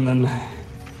mongrelmen. I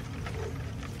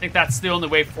think that's the only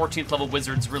way 14th level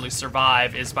wizards really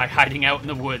survive, is by hiding out in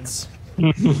the woods.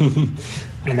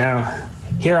 I know.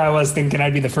 Here I was thinking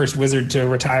I'd be the first wizard to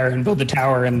retire and build a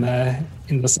tower in the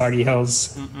Soggy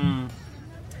Hills.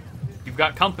 You've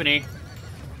got company.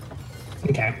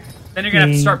 Okay. Then you're gonna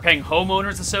have to start paying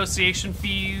homeowners association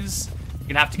fees. You're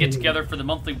gonna have to get together for the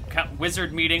monthly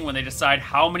wizard meeting when they decide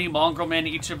how many mongrelmen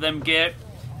each of them get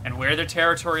and where their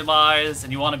territory lies.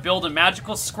 And you want to build a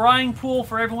magical scrying pool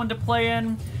for everyone to play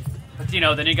in. But,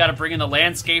 then you got to bring in the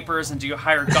landscapers, and do you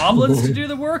hire goblins to do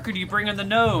the work, or do you bring in the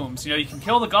gnomes? You can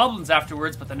kill the goblins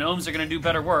afterwards, but the gnomes are going to do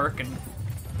better work, and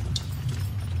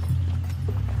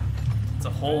it's a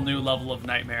whole new level of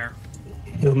nightmare.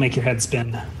 It'll make your head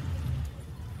spin.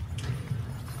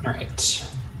 All right.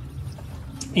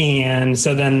 And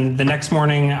so then the next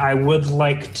morning, I would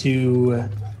like to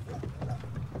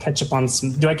catch up on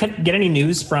some... Do I get any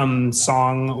news from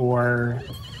Song or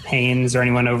Haynes or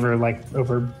anyone over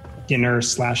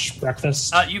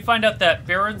dinner/breakfast? You find out that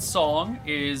Baron Song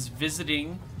is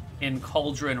visiting in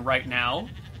Cauldron right now.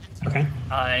 Okay.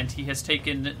 And he has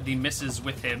taken the missus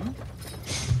with him.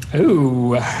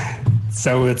 Ooh.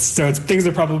 So it's things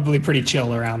are probably pretty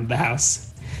chill around the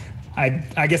house.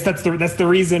 I guess that's the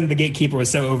reason the gatekeeper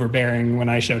was so overbearing when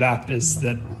I showed up, is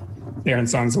that Baron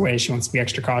Song's away. She wants to be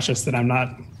extra cautious that I'm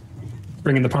not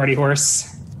bringing the party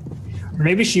horse. Or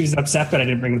maybe she was upset that I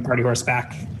didn't bring the party horse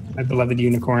back. My beloved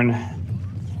unicorn.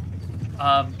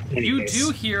 You do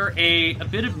hear a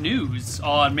bit of news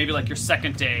on maybe like your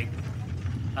second day.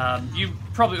 You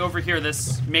probably overhear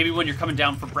this maybe when you're coming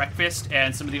down for breakfast,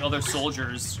 and some of the other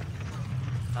soldiers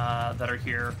that are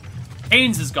here.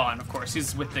 Haynes is gone, of course.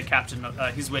 He's with the captain.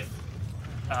 He's with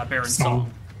Baron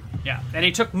Song. Yeah, and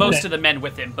he took most of the men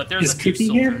with him, but there's a few Cookie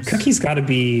soldiers. here? Cookie's got to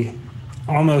be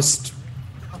almost...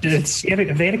 Have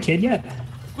they had a kid yet?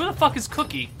 Who the fuck is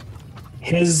Cookie?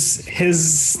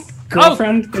 His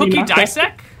girlfriend. Oh, Cookie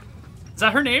Dysek? Is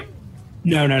that her name?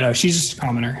 No. She's just a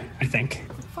commoner, I think.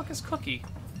 Who the fuck is Cookie?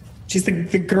 She's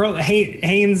the girl.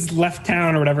 Haynes left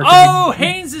town or whatever. Oh,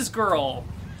 Haynes' girl.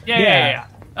 Yeah.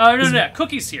 No.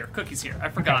 Cookie's here. I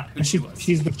forgot who she was.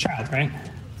 She's with child, right?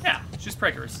 Yeah, she's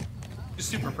preggers. She's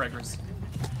super preggers.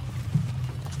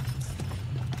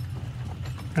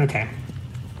 Okay.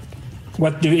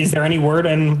 Is there any word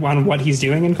on what he's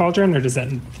doing in Cauldron, or these are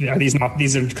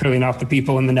clearly not the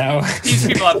people in the know? These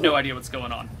people have no idea what's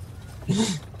going on.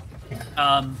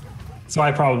 So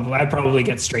I probably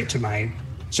get straight to my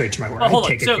work. Well,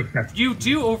 hold on. So you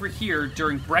do overhear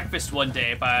during breakfast one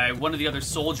day by one of the other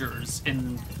soldiers,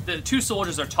 and the two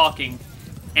soldiers are talking,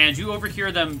 and you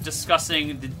overhear them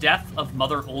discussing the death of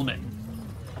Mother Ullman.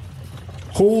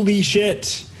 Holy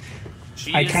shit!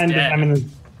 She is dead.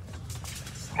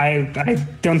 I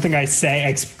don't think I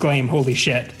exclaim "holy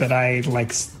shit," but I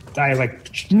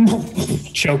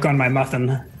choke on my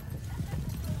muffin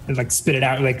and spit it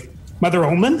out like Mother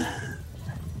Ullman.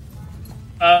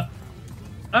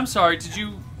 I'm sorry. Did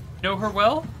you know her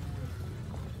well?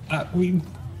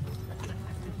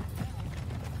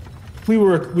 We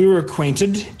were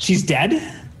acquainted. She's dead.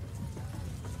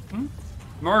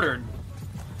 Murdered.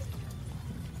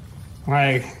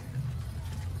 I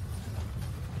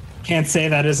can't say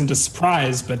that isn't a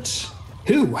surprise, but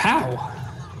who? How?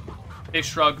 They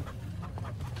shrug.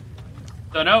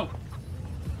 Don't know.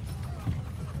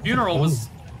 Funeral was a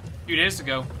few days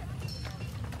ago.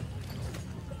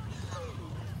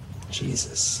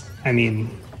 Jesus. I mean,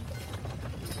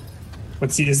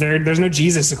 There's no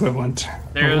Jesus equivalent.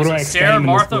 There's what a do Sarah in this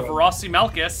Martha world? Verossi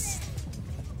Malchus.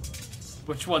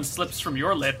 Which one slips from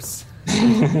your lips?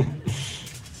 I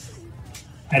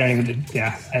don't even.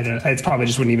 Yeah, I don't. It probably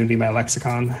just wouldn't even be my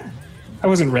lexicon. I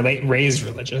wasn't really raised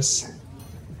religious.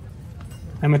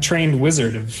 I'm a trained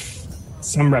wizard of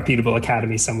some reputable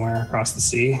academy somewhere across the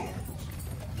sea.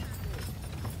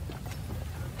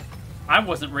 I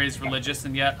wasn't raised religious,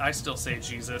 and yet I still say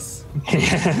Jesus.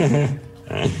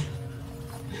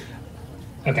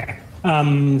 Okay.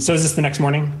 So is this the next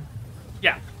morning?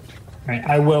 Yeah. All right.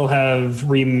 I will have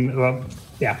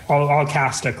I'll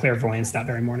cast a clairvoyance that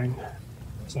very morning.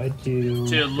 So I do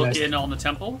To look in on the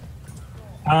temple?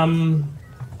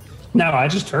 No, I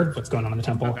just heard what's going on in the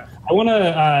temple. Okay. I want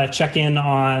to check in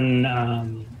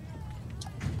on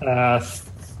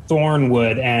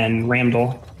Thornwood and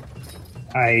Ramdal.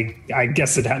 I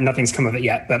guess nothing's come of it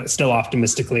yet, but still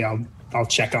optimistically, I'll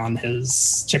check on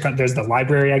his. There's the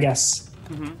library, I guess,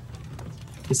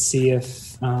 to see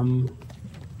if. To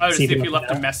see if he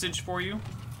left a message for you.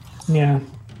 Yeah,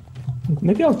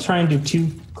 maybe I'll try and do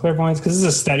 2 clairvoyants because this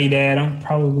is a study day. I don't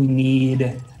probably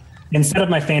need. Instead of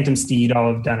my phantom steed,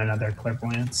 I'll have done another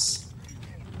clairvoyance.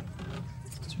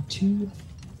 2.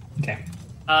 Okay.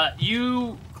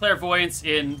 You clairvoyance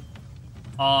in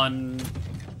on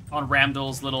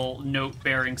Ramdal's little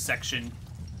note-bearing section,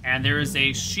 and there is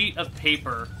a sheet of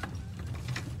paper.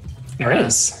 There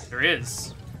is. There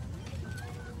is.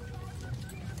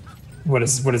 What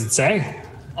does it say?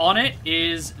 On it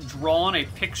is drawn a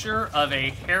picture of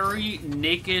a hairy,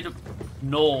 naked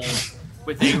gnoll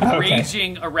with a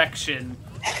raging erection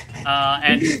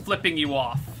and flipping you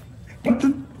off. What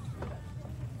the?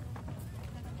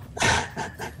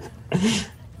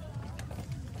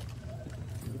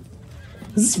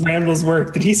 This is Randall's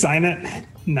work. Did he sign it?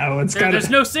 No, There's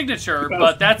no signature,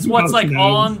 but that's what's like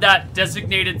on that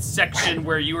designated section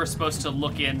where you are supposed to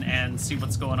look in and see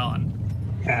what's going on.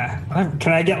 Yeah.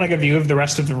 Can I get like a view of the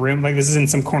rest of the room? Like this is in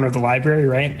some corner of the library,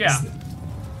 right? Yeah.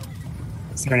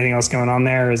 Is there anything else going on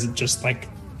there, or is it just like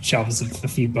shelves of a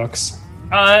few books?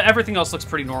 Everything else looks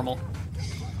pretty normal.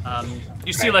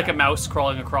 You see like a mouse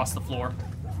crawling across the floor.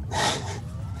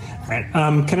 All right.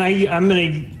 Let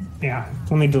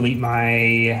me delete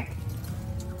my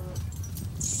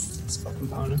spell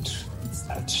component. What's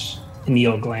that?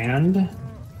 Pineal gland. All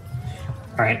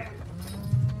right.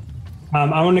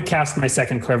 I want to cast my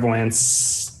second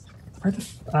clairvoyance.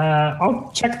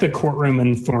 I'll check the courtroom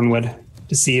in Thornwood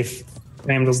to see if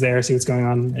Ramdal's there, see what's going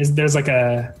on. There's like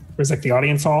the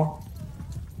audience hall?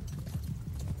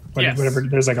 Yes. Whatever.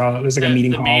 There's like a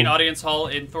meeting hall. The main audience hall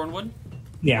in Thornwood?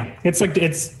 Yeah.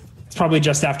 It's probably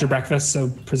just after breakfast,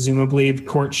 so presumably the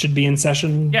court should be in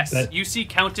session. Yes. You see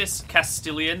Countess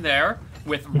Castilian there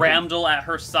with Ramdal at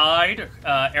her side,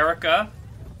 Erica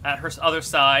at her other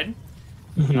side.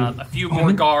 A few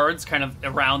more guards kind of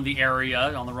around the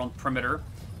area on the perimeter,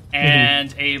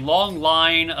 and a long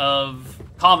line of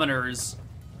commoners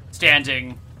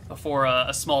standing before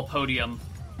a small podium.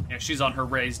 She's on her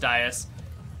raised dais,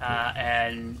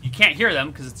 and you can't hear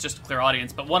them because it's just a clear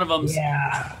audience, but one of them's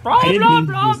blah, blah,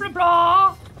 blah, blah,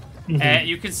 blah. And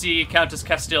you can see Countess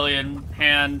Castilian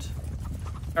head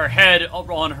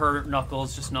on her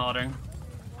knuckles, just nodding.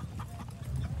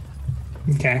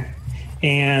 Okay.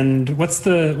 And what's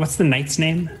the knight's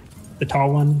name? The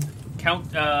tall one? Kel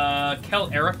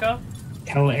Erica.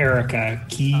 Kel Erica. Not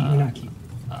Key.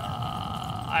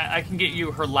 I can get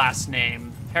you her last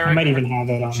name. I might even have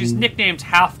it on. She's nicknamed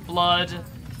Half-Blood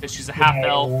because she's a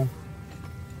half-elf.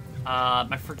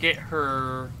 I forget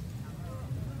her.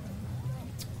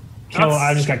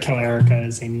 I just got Kel Erica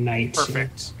as a knight.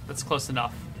 Perfect. That's close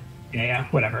enough. Yeah,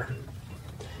 whatever.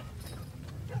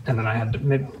 And then I had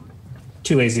to.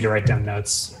 Too lazy to write down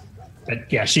notes.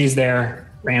 But yeah, she's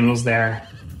there. Randall's there.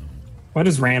 What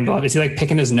is Randall? Is he like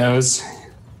picking his nose?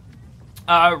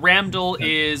 Ramdal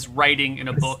is writing in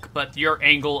a book, but your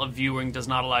angle of viewing does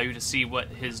not allow you to see what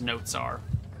his notes are.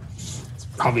 It's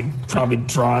probably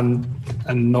drawn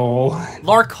a knoll.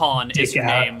 Larkhon is your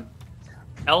name.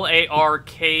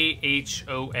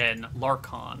 Larkhon.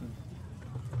 Larkhon.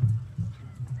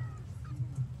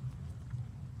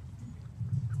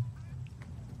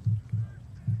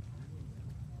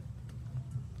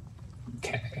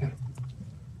 Okay.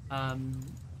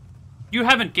 You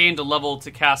haven't gained a level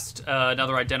to cast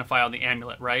another Identify on the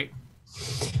amulet, right?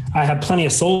 I have plenty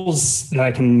of souls that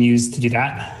I can use to do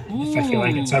that if I feel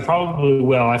like it. So I probably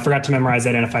will. I forgot to memorize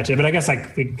Identify today, but I guess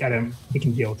we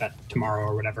can deal with that tomorrow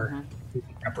or whatever.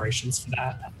 Preparations for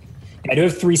that. I do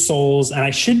have 3 souls, and I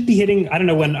should be hitting. I don't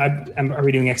know when. Are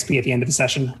we doing XP at the end of the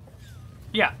session?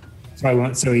 Yeah. So I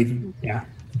won't. So yeah.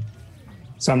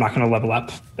 So I'm not going to level up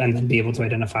and then be able to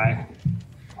identify.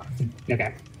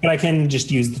 Okay. But I can just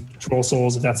use the troll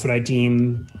souls if that's what I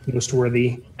deem most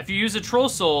worthy. If you use a troll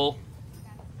soul,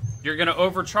 you're going to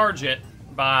overcharge it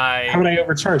by... How would I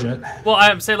overcharge it? Well,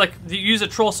 I'm saying, like, you use a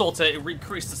troll soul to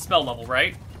increase the spell level,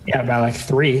 right? Yeah, by like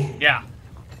 3. Yeah.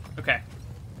 Okay.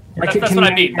 That's what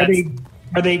I mean.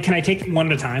 Are they? Can I take them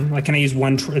one at a time? Like, can I use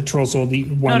one troll soul?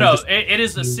 No. It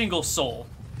is a single soul.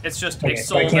 It's just a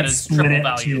soul that is triple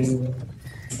value.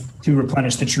 To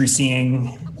replenish the true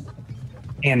seeing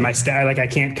and my stat. Like, I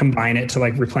can't combine it to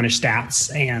like replenish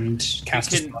stats and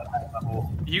cast a spell at high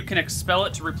level. You can expel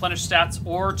it to replenish stats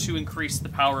or to increase the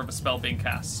power of a spell being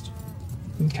cast.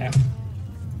 Okay.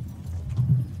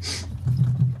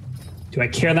 Do I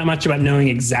care that much about knowing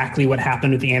exactly what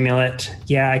happened with the amulet?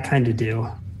 Yeah, I kind of do.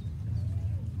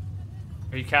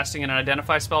 Are you casting an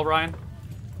identify spell, Ryan?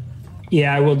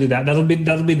 Yeah, I will do that. That'll be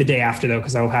the day after though,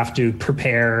 because I will have to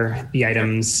prepare the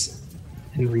items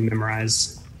and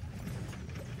rememorize.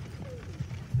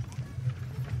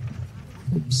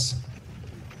 Oops.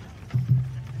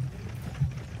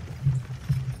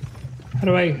 What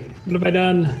have I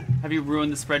done? Have you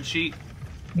ruined the spreadsheet?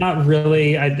 Not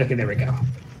really. Okay, there we go.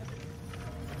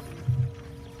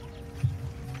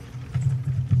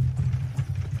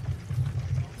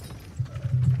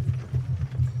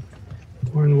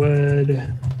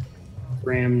 Thornwood,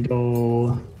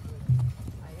 Bramdle,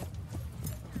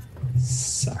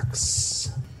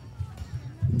 sucks.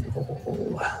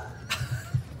 Roll.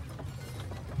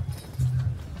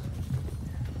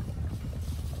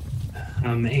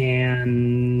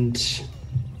 And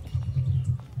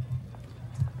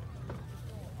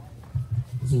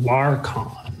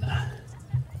Larcon.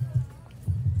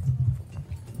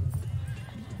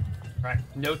 Right.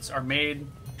 Notes are made.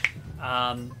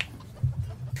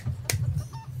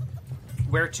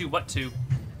 Where to? What to?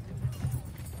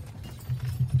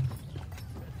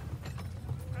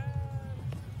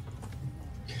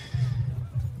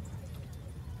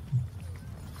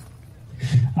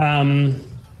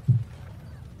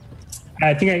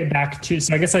 I think I get back to,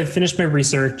 so I guess I finished my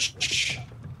research.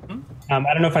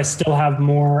 I don't know if I still have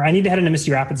more. I need to head into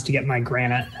Misty Rapids to get my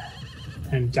granite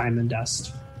and diamond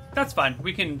dust. That's fine.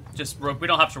 We can just, we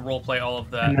don't have to roleplay all of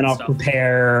that. And then I'll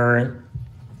prepare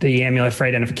the amulet for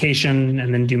identification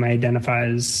and then do my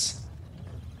identifies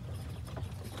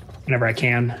whenever I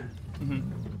can. Mm-hmm.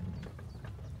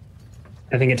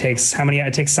 I think it takes,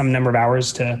 it takes some number of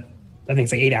hours to, I think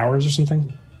it's like 8 hours or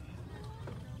something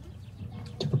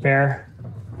to prepare.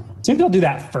 So maybe I'll do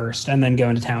that first and then go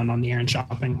into town on the errand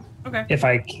shopping. Okay. If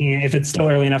I can, if it's still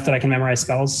early enough that I can memorize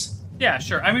spells. Yeah,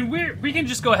 sure. I mean, we can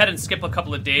just go ahead and skip a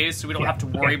couple of days so we don't have to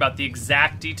worry about the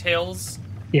exact details.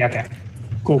 Yeah, okay.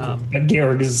 Cool. But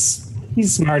Georg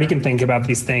he's smart. He can think about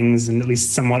these things in at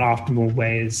least somewhat optimal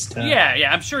ways. Yeah.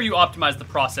 I'm sure you optimize the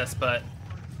process, but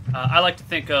I like to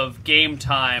think of game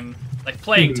time, like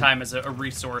playing time, as a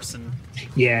resource. And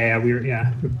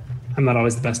I'm not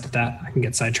always the best at that. I can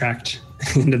get sidetracked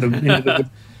into the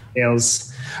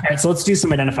details. All right, so let's do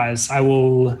some identifies.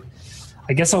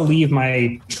 I guess I'll leave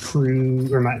my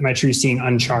true seeing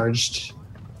uncharged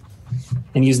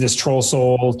and use this troll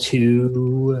soul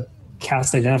to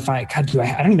cast identify. God,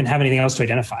 I don't even have anything else to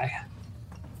identify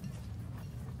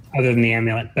other than the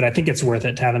amulet, but I think it's worth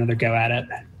it to have another go at it.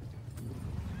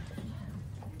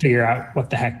 Figure out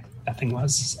what the heck that thing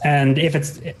was. And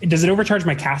does it overcharge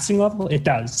my casting level? It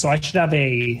does. So I should have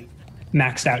a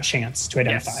maxed out chance to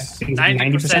identify. Yes.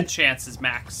 90% chance is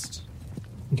maxed.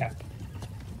 Okay.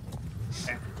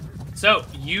 So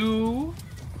you,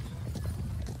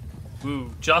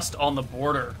 just on the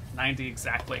border, 90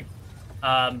 exactly.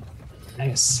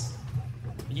 Nice.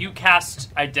 You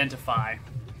cast Identify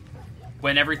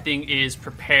when everything is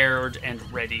prepared and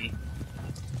ready.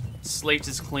 Slate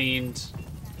is cleaned.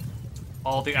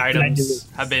 All the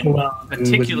items have been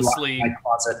meticulously. My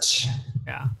closet.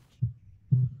 Yeah.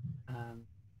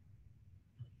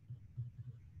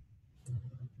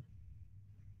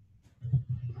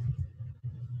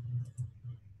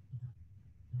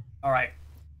 All right.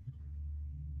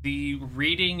 The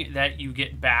reading that you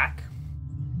get back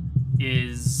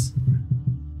is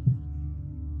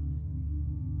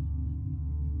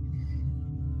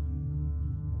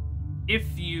if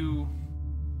you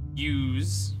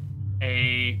use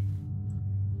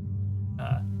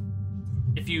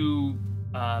if you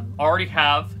already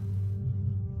have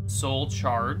soul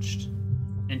charged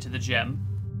into the gem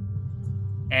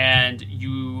and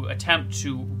you attempt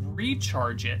to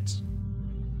recharge it,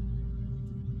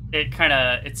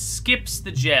 it skips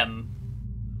the gem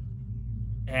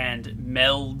and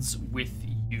melds with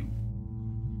you.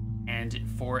 And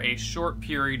for a short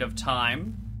period of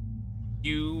time,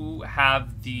 you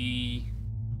have the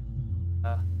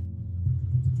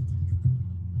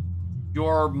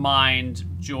your mind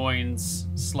joins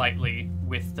slightly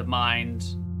with the mind,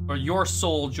 or your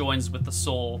soul joins with the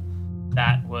soul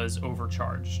that was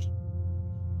overcharged.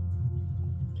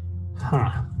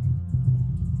 Huh.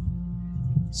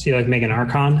 So you like make an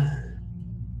Archon?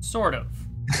 Sort of.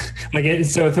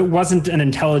 So if it wasn't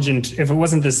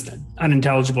this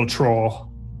unintelligible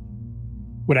troll,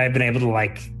 would I have been able to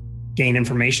like gain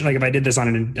information? Like if I did this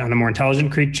on a more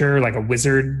intelligent creature, like a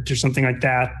wizard or something like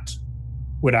that,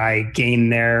 would I gain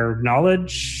their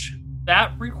knowledge?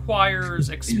 That requires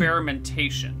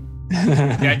experimentation.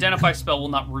 The identify spell will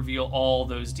not reveal all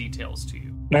those details to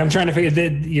you. I'm trying to figure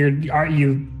that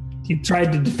you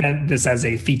tried to defend this as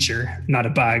a feature, not a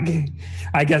bug.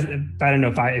 I guess I don't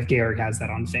know if Georg has that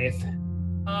on Faith.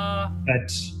 But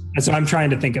so I'm trying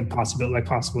to think of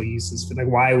possible uses for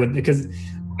because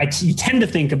you tend to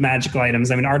think of magical items.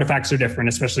 I mean, artifacts are different,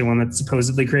 especially one that's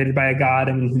supposedly created by a god.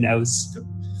 I mean, who knows?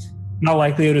 Not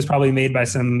likely it was probably made by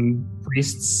some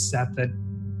priests at the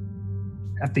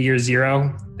year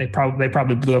zero. They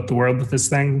probably blew up the world with this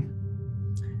thing.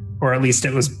 Or at least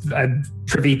it was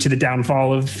privy to the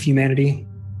downfall of humanity.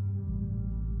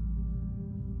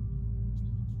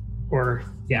 Or,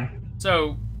 yeah.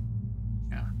 So,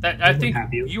 yeah, I think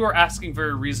you are asking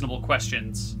very reasonable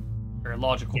questions, very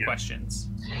logical questions.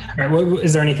 All right,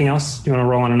 is there anything else? Do you want to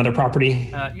roll on another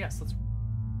property? Yes, let's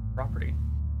property.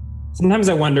 Sometimes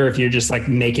I wonder if you're just like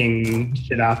making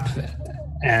shit up,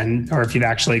 or if you've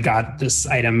actually got this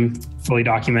item fully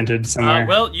documented somewhere.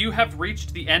 Well, you have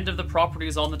reached the end of the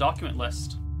properties on the document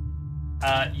list.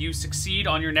 You succeed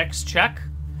on your next check.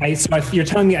 You're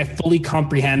telling me I fully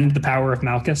comprehend the power of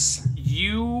Malchus?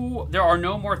 There are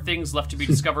no more things left to be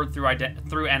discovered through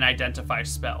an identify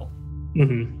spell.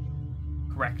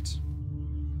 Mm-hmm. Correct.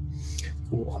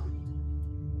 Cool.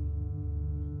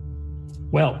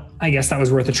 Well, I guess that was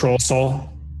worth a troll soul.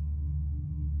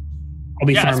 I'll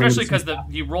be farming, especially because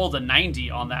you rolled a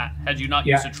 90 on that. Had you not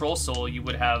used a troll soul, you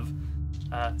would have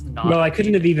not. Well, I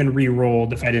couldn't have even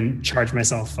re-rolled if I didn't charge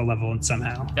myself a level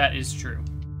somehow. That is true.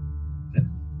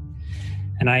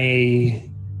 And I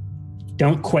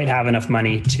don't quite have enough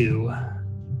money to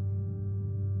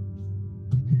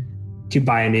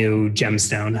buy a new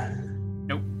gemstone.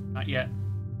 Nope, not yet.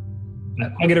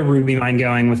 But I'll get a ruby mine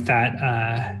going with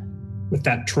that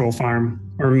troll farm,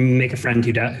 or make a friend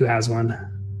who has one.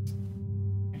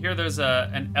 I hear there's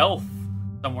an elf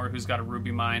somewhere who's got a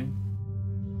ruby mine.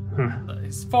 Huh.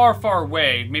 It's far, far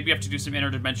away. Maybe you have to do some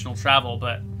interdimensional travel,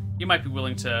 but he might be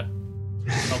willing to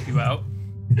help you out.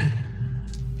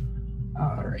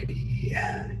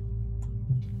 Alrighty.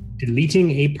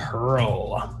 Deleting a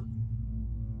pearl.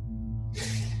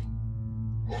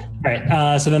 All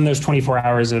right. So then there's 24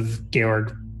 hours of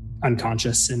Georg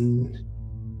unconscious in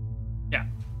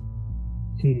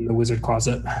the wizard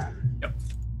closet. Yep.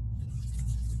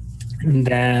 And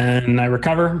then I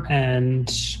recover and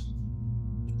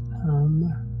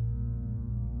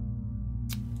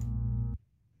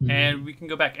and we can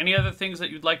go back. Any other things that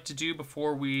you'd like to do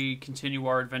before we continue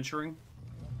our adventuring?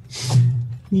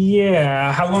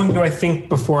 Yeah. How long do I think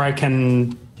before I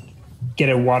can get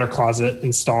a water closet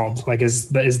installed? Like, is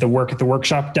the work at the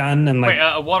workshop done? And like, wait,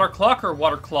 a water clock or a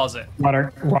water closet?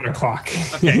 Water clock.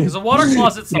 Okay, because a water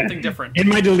closet's something different. In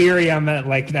my delirium at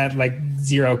that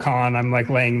Zero Con, I'm like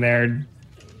laying there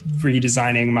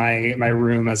redesigning my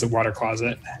room as a water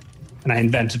closet, and I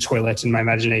invent a toilet in my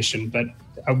imagination. But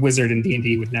a wizard in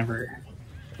D&D would never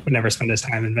spend his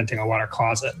time inventing a water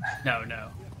closet. No.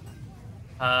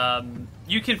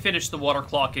 You can finish the water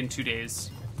clock in 2 days.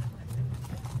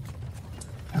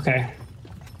 Okay.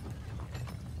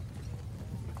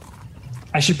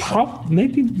 I should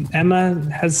maybe Emma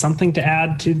has something to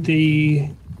add to the...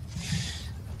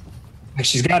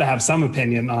 She's got to have some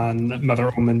opinion on Mother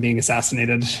Ullman being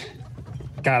assassinated.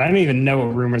 God, I don't even know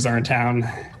what rumors are in town.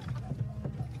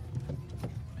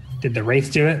 Did the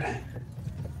Wraith do it?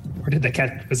 Or did they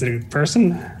catch... Was it a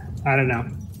person? I don't know.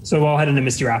 So I'll head into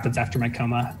Misty Rapids after my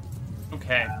coma.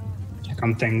 Okay. Check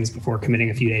on things before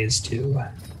committing a few days to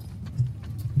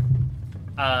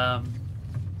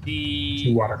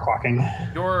water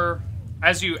clocking.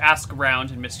 As you ask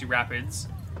around in Misty Rapids.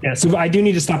 Yeah, so I do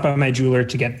need to stop by my jeweler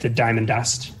to get the diamond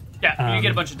dust. Yeah, you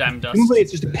get a bunch of diamond dust. Probably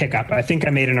it's just a pickup. I think I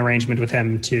made an arrangement with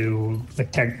him to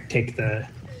take the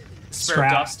spare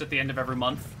dust at the end of every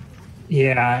month.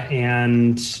 Yeah,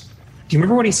 and do you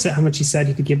remember what he said? How much he said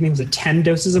he could give me? Was it 10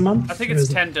 doses a month? I think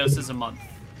it's 10 doses a month.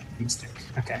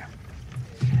 Okay.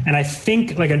 And I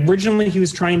think originally he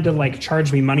was trying to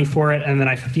charge me money for it, and then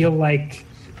I feel like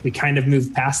we kind of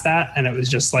moved past that, and it was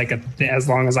just like as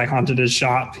long as I haunted his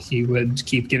shop, he would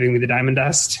keep giving me the diamond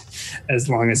dust, as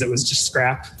long as it was just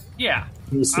scrap. Yeah.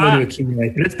 It was slow to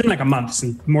accumulate. And it's been like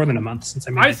more than a month since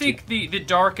I made I think the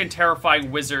dark and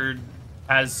terrifying wizard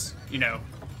has,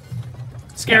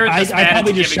 scared this man I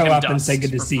probably into just giving show him up and dust say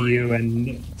good to for see free. you,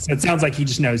 and so it sounds like he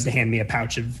just knows to hand me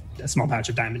a small pouch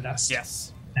of diamond dust.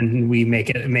 Yes. And we make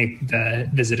the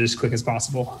visit as quick as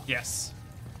possible. Yes.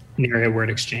 Near a word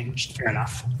exchanged. Fair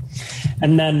enough.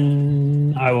 And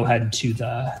then I will head to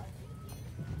the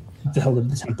hill of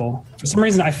the temple. For some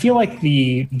reason, I feel like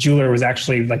the jeweler was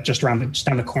actually like just down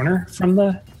the corner from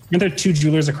the. Aren't there two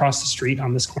jewelers across the street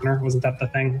on this corner? Wasn't that the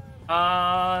thing?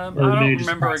 I don't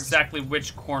remember exactly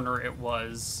which corner it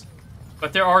was,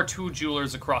 but there are two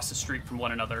jewelers across the street from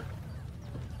one another.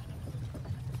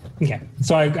 Okay,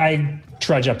 so I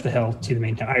trudge up the hill to the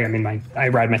main temple. I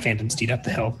ride my phantom steed up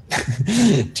the hill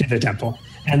to the temple,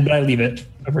 but I leave it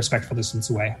a respectful distance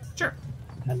away. Sure.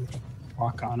 And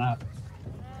walk on up.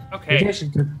 Okay. Maybe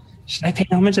should I pay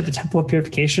homage at the Temple of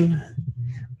Purification?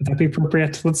 Would that be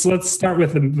appropriate? Let's start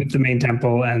with the main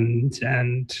temple and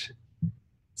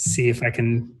see if I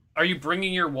can. Are you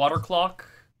bringing your water clock?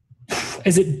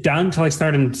 Is it done till I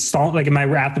start installing? Like, am I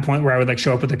at the point where I would like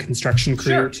show up with a construction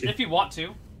crew? Sure, if you want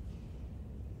to.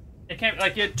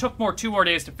 It took 2 more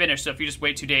days to finish, so if you just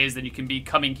wait 2 days, then you can be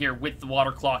coming here with the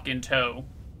water clock in tow.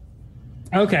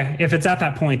 Okay, if it's at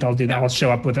that point, I'll do that. Yeah. I'll have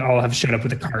showed up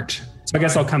with a cart. So I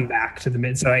guess I'll come back to the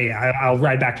mid. So yeah, I'll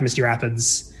ride back to Misty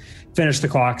Rapids, finish the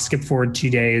clock, skip forward 2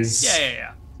 days.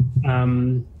 Yeah.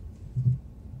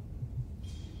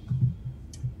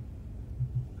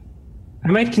 I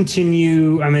might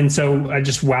continue.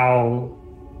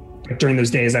 During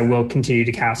those days, I will continue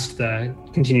to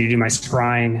continue to do my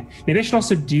scrying. Maybe I should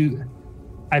also do.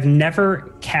 I've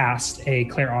never cast a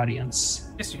clairaudience.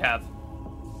 Yes, you have.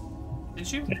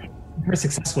 Didn't you? Very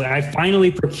successfully. I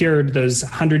finally procured those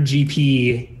 100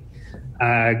 GP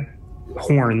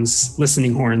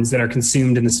listening horns that are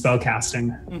consumed in the spell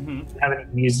casting. Mm-hmm. I haven't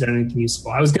even used anything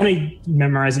useful. I was going to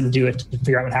memorize it and do it to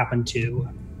figure out what happened to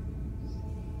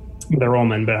the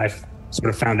Rollman, but I've sort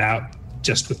of found out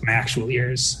just with my actual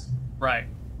ears. Right.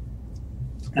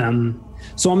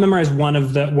 So I'll memorize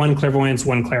one clairvoyance,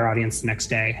 one clairaudience the next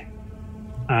day.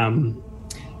 And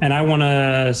I want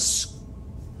to.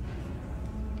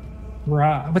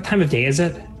 What time of day is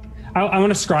it? I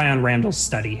want to scry on Randall's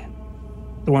study,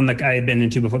 the one that I had been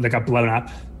into before that got blown up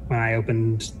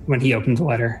when he opened the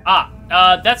letter.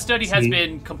 That study has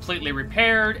been completely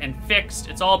repaired and fixed.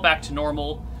 It's all back to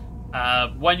normal.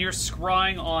 When you're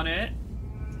scrying on it,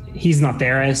 he's not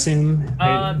there, I assume.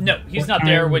 No, he's not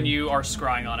there when you are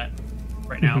scrying on it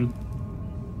right now.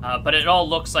 Mm-hmm. But it all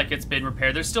looks like it's been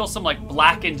repaired. There's still some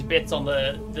blackened bits on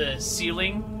the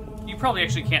ceiling. You probably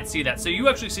actually can't see that. So you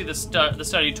actually see the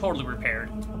study totally repaired.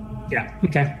 Yeah.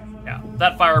 Okay. Yeah.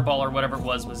 That fireball or whatever it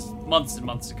was months and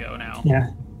months ago now. Yeah.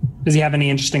 Does he have any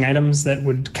interesting items that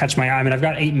would catch my eye? I mean, I've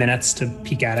got 8 minutes to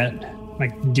peek at it.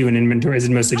 Do an inventory. Is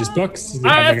it mostly just books?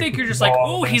 I think you're just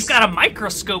he's got a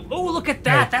microscope. Oh, look at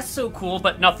that. Right. That's so cool.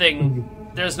 But nothing.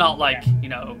 Mm-hmm. There's not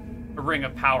a ring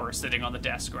of power sitting on the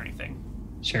desk or anything.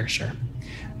 Sure. All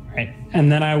right.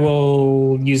 And then I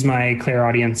will use my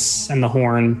clairaudience and the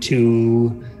horn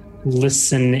to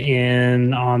listen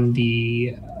in on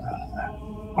the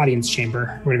audience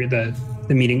chamber, whatever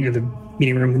the meeting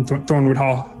room in Thornwood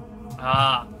Hall.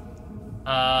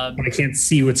 But I can't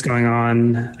see what's going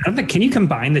on. I don't think. Can you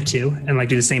combine the two and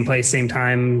do the same place, same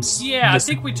times? Yeah, I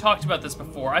think we talked about this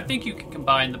before. I think you can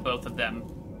combine the both of them.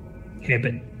 Okay,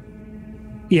 but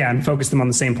and focus them on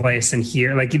the same place and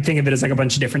here. You'd think of it as a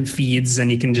bunch of different feeds, and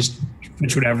you can just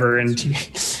switch whatever. And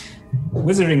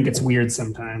wizarding gets weird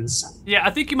sometimes. Yeah, I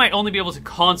think you might only be able to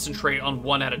concentrate on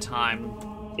one at a time.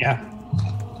 Yeah.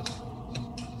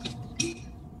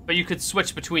 But you could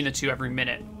switch between the two every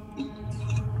minute.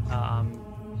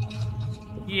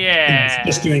 Yeah.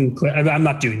 Just doing. I'm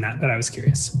not doing that, but I was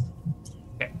curious.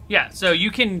 Okay. Yeah. So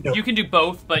you can do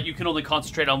both, but you can only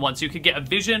concentrate on one. So you could get a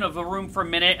vision of a room for a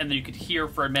minute, and then you could hear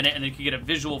for a minute, and then you could get a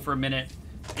visual for a minute,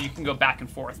 and you can go back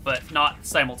and forth, but not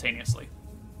simultaneously.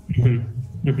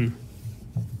 Mm-hmm.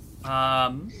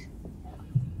 Mm-hmm.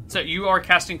 So you are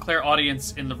casting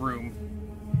clairaudience in the room.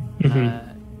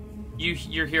 Mm-hmm.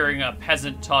 You're hearing a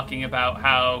peasant talking about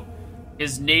how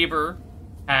his neighbor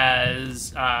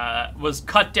was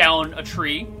cut down a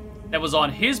tree that was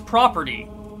on his property.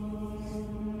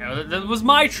 That was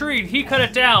my tree. He cut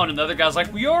it down, and the other guy's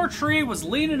like, "Your tree was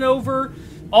leaning over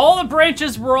all the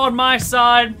branches were on my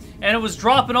side, and it was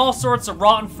dropping all sorts of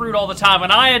rotten fruit all the time,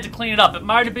 and I had to clean it up. It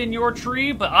might have been your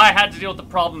tree, but I had to deal with the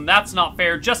problem. That's not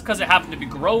fair. Just because it happened to be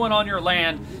growing on your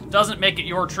land doesn't make it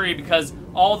your tree, because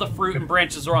all the fruit and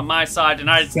branches are on my side, and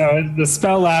I... So the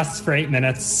spell lasts for 8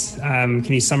 minutes. Can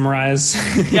you summarize?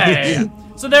 Yeah.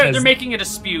 So they're making a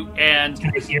dispute, and...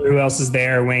 Can I hear who else is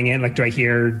there weighing in? Like, do I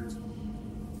hear...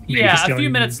 Yeah, a few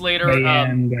minutes later... do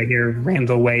I hear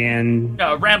Randall weigh in?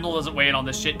 No, Randall doesn't weigh in on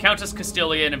this shit. Countess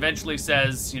Castilian eventually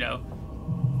says,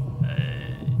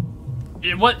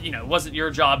 it wasn't your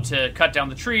job to cut down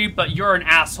the tree, but you're an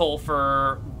asshole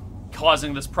for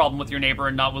causing this problem with your neighbor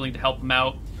and not willing to help him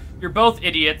out. You're both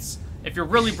idiots. If you're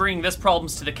really bringing this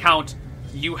problems to the Count,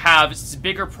 you have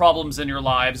bigger problems in your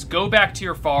lives. Go back to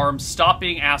your farm, stop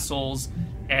being assholes,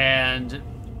 and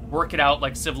work it out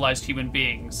like civilized human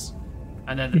beings.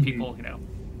 And then the people,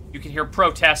 you can hear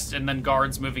protests and then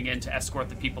guards moving in to escort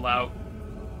the people out.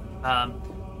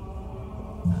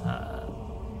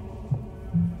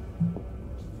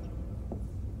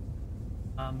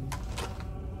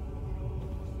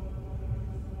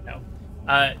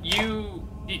 You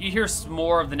hear some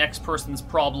more of the next person's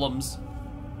problems,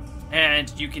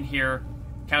 and you can hear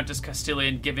Countess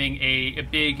Castilian giving a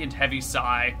big and heavy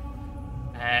sigh,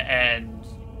 and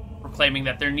proclaiming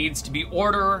that there needs to be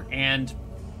order, and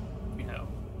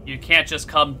you can't just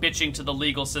come bitching to the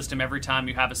legal system every time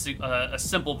you have a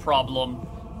simple problem.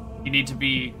 You need to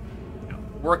be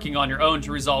working on your own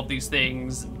to resolve these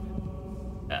things.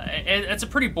 It's a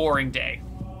pretty boring day.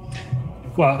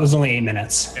 Well, it was only 8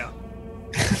 minutes. Yeah.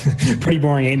 Pretty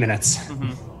boring 8 minutes.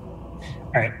 Mm-hmm.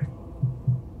 All right.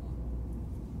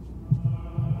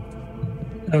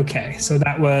 Okay, so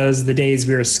that was the days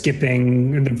we were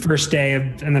skipping. The first day,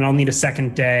 and then I'll need a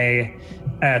second day.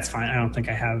 That's fine. I don't think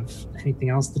I have anything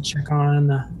else to check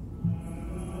on.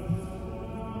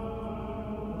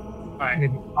 All right.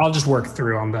 I'll just work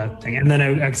through on the thing, and then I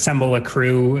assemble a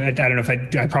crew. I don't know if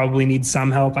I probably need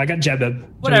some help. I got Jebib.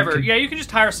 Whatever. Yeah, you can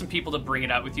just hire some people to bring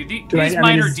it out with you. These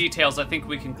minor details, I think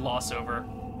we can gloss over.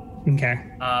 Okay.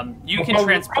 You can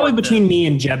transport probably between me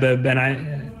and Jebib,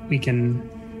 and we can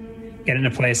get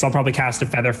into place. I'll probably cast a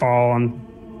feather fall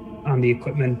on the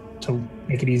equipment to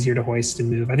make it easier to hoist and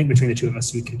move. I think between the two of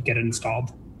us, we could get it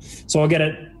installed. So I'll get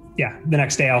it. Yeah, the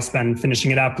next day I'll spend finishing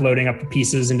it up, loading up the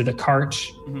pieces into the cart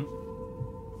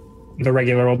with a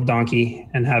regular old donkey,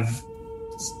 and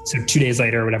so 2 days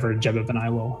later or whatever, Jebib and I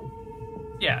will.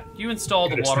 Yeah, you install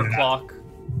the water clock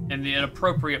in the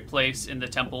appropriate place in the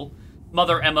temple.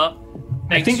 Mother Emma,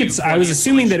 I think I was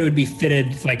assuming that it would be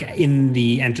fitted like in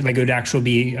the like it would actually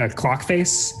be a clock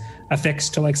face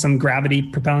affixed to like some gravity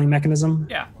propelling mechanism.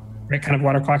 Yeah. Right, kind of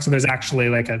water clock. So there's actually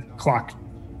like a clock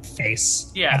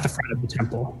face at the front of the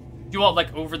temple. Do you want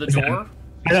like over the door?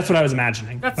 That's what I was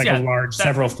imagining. That's a large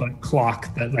several foot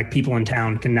clock that like people in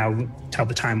town can now tell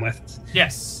the time with.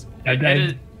 Yes.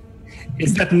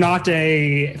 Is that not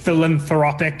a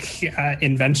philanthropic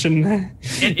invention?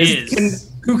 It is.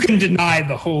 Who can deny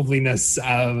the holiness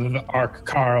of Ark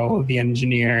Carl, the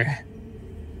engineer?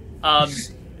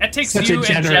 It takes Such you a and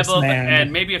generous Jebub man.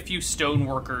 and maybe a few stone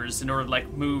workers in order to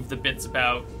like move the bits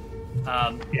about.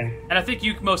 And I think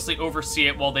you mostly oversee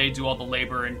it while they do all the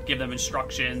labor and give them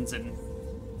instructions. And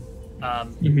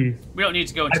we don't need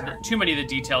to go into too many of the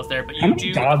details there, but how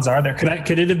many gods are there?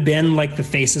 Could it have been like the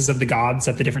faces of the gods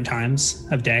at the different times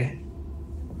of day?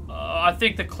 I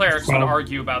think the clerics would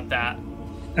argue about that.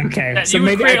 Okay, so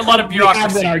maybe create a lot of bureaucracy.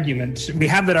 We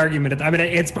have that argument. I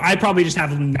mean, I probably just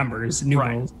have numbers,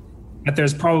 numerals. Right. But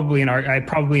there's probably I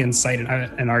probably incited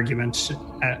an argument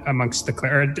amongst the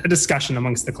or a discussion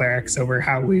amongst the clerics over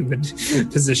how we would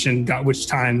position which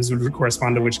times would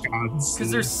correspond to which gods.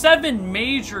 Because there's 7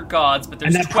 major gods, but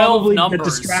there's 12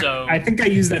 numbers. So I think I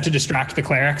use that to distract the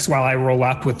clerics while I roll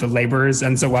up with the laborers,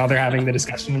 and so while they're having the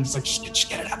discussion, I'm just like, shh,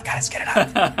 get it up, guys, get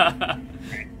it up.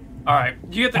 All right,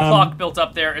 you get the clock built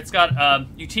up there. It's got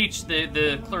you teach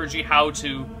the clergy how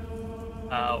to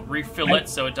refill it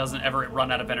so it doesn't ever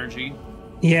run out of energy.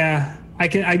 Yeah, I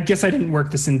guess I didn't work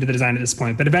this into the design at this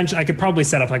point, but eventually I could probably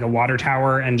set up like a water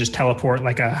tower and just teleport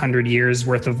like 100 years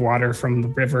worth of water from the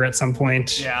river at some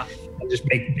point. Yeah, and just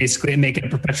make it a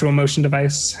perpetual motion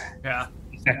device. Yeah,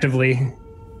 effectively.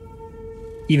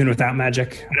 Even without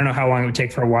magic. I don't know how long it would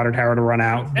take for a water tower to run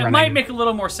out. It might make a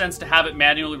little more sense to have it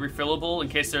manually refillable in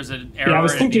case there's an error. Yeah, I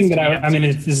was thinking that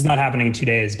this is not happening in 2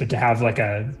 days, but to have like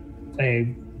a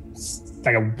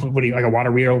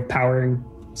water wheel powering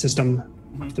system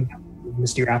of the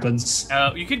Misty Rapids.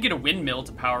 You could get a windmill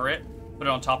to power it, put it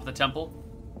on top of the temple.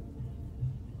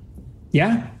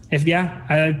 Yeah,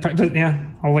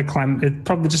 I'll like climb it.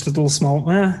 Probably just a little small.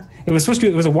 It was supposed to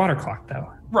be. It was a water clock,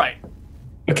 though. Right.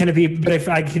 But can it be? But if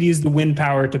I could use the wind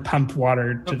power to pump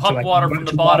water, to pump water from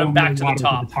the bottom back to the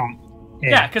top.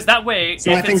 Yeah, because that way,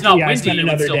 so if it's not windy, I spent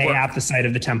another day work. at the site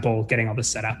of the temple getting all this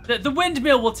set up. The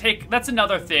windmill will take. That's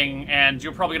another thing, and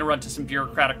you're probably going to run into some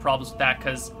bureaucratic problems with that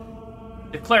because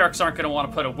the clerics aren't going to want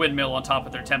to put a windmill on top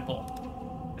of their temple.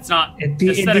 It's not. It'd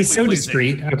be so pleasing.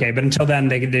 Discreet. Okay, but until then,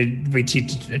 we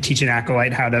teach an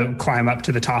acolyte how to climb up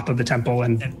to the top of the temple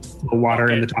and the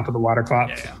water in the top of the water clock.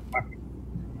 Yeah.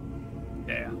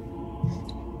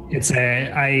 It's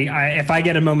if I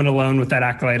get a moment alone with that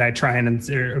acolyte, I try and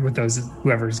with those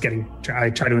whoever's I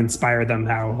try to inspire them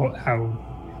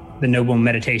how the noble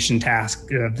meditation task,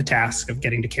 the task of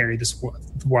getting to carry this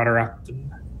water up.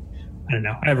 And, I don't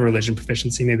know. I have a religion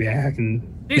proficiency. Maybe I can.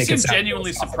 They seem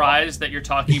genuinely surprised that you're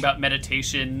talking about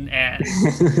meditation and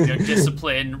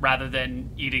discipline rather than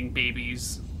eating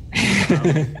babies.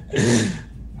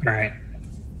 All right.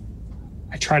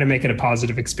 I try to make it a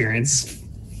positive experience.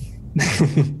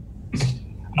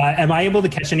 Am I able to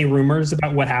catch any rumors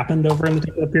about what happened over in the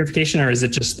Temple of Purification, or is it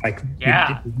just like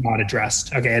not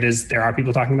addressed? Okay, it is. There are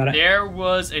people talking about it. There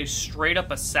was a straight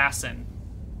up assassin.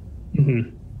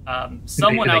 Mm-hmm.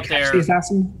 Someone did they out catch there. The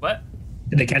assassin? What?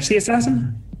 Did they catch the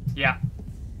assassin? Yeah.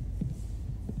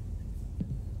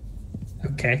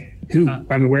 Okay. Who?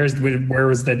 I mean, where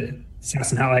was the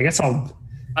assassin? How? I guess I'll.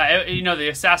 The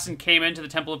assassin came into the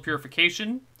Temple of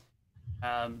Purification.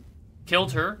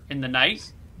 Killed her in the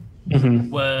night,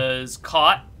 was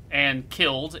caught and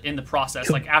killed in the process,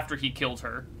 like after he killed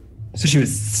her. So she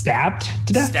was stabbed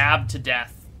to death? Stabbed to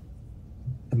death.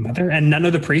 The mother? And none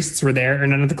of the priests were there, or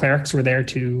none of the clerics were there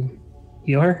to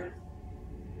heal her?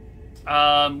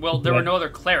 Well, there were no other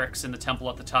clerics in the temple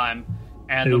at the time,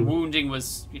 and the wounding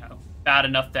was, bad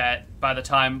enough that by the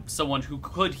time someone who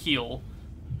could heal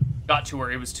got to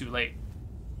her, it was too late.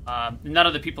 None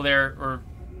of the people there, or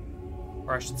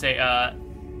I should say,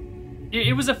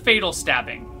 it was a fatal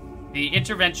stabbing. The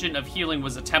intervention of healing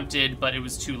was attempted, but it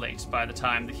was too late by the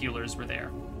time the healers were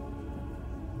there.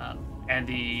 And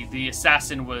the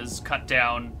assassin was cut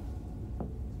down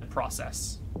in the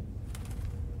process.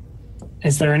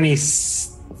 Is there any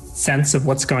sense of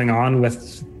what's going on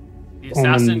with... The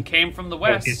assassin came from the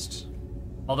west.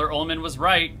 Mother Ullman was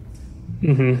right.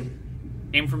 Mm-hmm.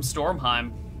 Came from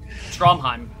Stromheim.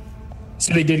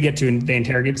 So they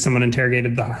did someone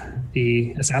interrogated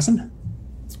the assassin?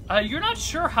 You're not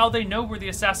sure how they know where the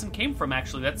assassin came from,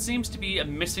 actually. That seems to be a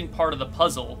missing part of the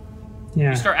puzzle. Yeah.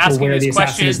 You start asking these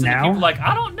questions, and now? people are like,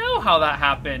 I don't know how that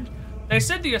happened. They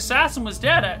said the assassin was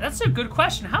dead. That's a good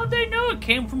question. How'd they know it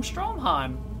came from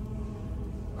Stromheim?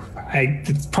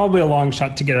 It's probably a long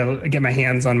shot to get my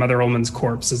hands on Mother Ullman's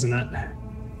corpse, isn't it?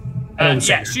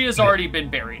 Yeah, she has already been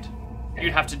buried.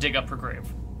 You'd have to dig up her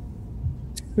grave.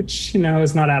 Which,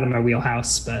 is not out of my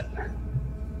wheelhouse, but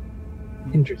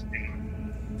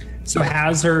interesting. So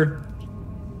has her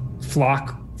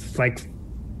flock,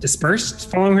 dispersed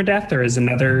following her death, or is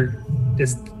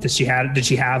did she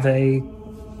have a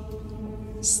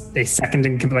second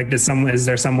in, is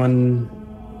there someone?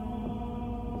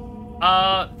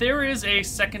 There is a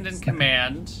second in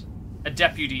command, a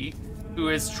deputy, who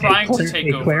is trying to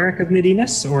take over. A cleric of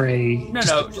Nadinas, or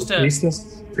just a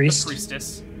priestess? A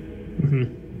priestess.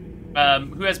 Mm-hmm.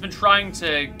 Who has been trying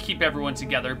to keep everyone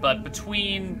together, but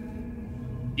between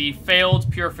the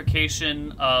failed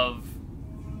purification of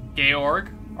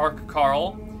Georg,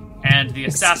 Karl, and the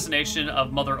assassination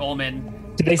of Mother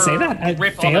Ullman, did they say that?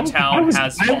 Grip on the town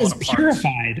has fallen apart. I was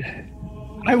purified.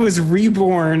 I was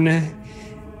reborn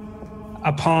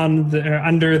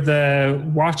under the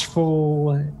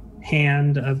watchful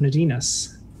hand of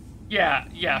Nadinas.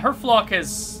 Yeah. Her flock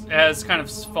has kind of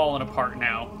fallen apart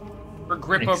now. Her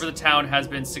grip over the town has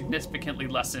been significantly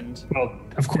lessened. Well,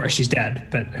 of course, she's dead,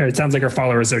 but it sounds like her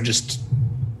followers are just...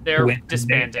 They're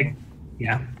disbanding.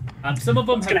 Yeah. Some of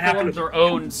them have formed their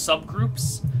own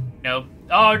subgroups.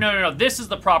 Oh, no, this is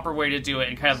the proper way to do it,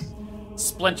 and kind of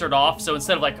splintered off. So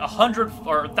instead of 100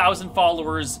 or 1,000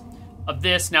 followers of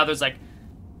this, now there's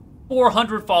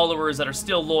 400 followers that are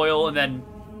still loyal, and then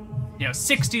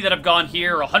 60 that have gone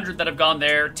here, 100 that have gone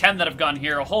there, 10 that have gone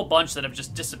here, a whole bunch that have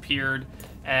just disappeared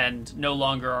and no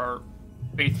longer are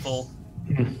faithful.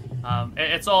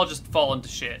 It's all just fallen to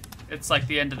shit. It's like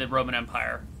the end of the Roman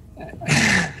Empire.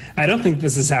 I don't think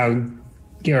this is how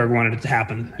Georg wanted it to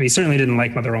happen. I mean, he certainly didn't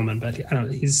like Mother Ullman, but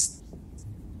he's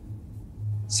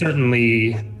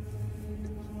certainly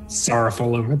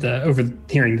sorrowful over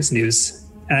hearing this news.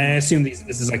 And I assume this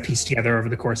is pieced together over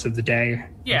the course of the day.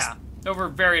 Yeah, over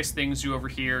various things you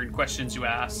overhear and questions you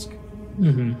ask.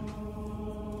 Mm-hmm.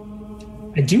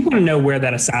 I do want to know where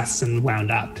that assassin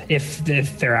wound up. If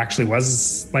there actually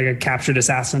was like a captured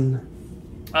assassin.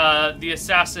 The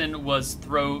assassin's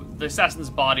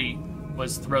body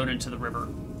was thrown into the river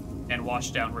and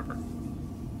washed downriver.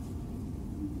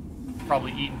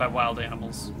 Probably eaten by wild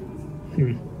animals.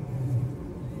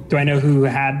 Do I know who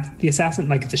had the assassin?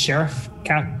 Like if the sheriff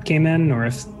came in, or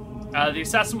if the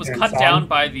assassin was cut down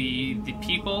by the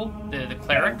people, the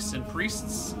clerics and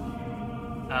priests.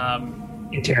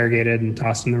 Interrogated and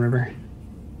tossed in the river.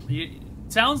 It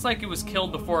sounds like it was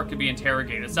killed before it could be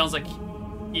interrogated. It sounds like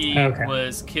he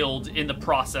was killed in the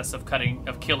process of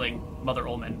killing Mother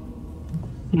Ullman.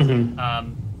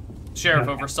 Sheriff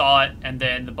oversaw it, and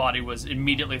then the body was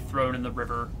immediately thrown in the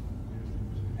river.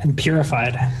 And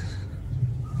purified.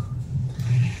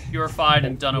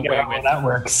 And done away with. That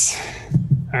works.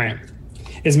 All right.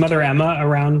 Is Mother Emma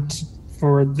around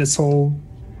for this whole...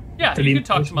 Yeah, you can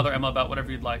talk to Mother Emma about whatever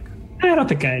you'd like. I don't know.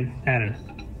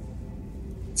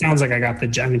 Sounds like I got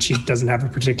the... I mean, she doesn't have a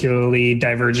particularly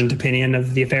divergent opinion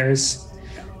of the affairs.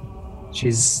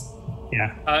 She's...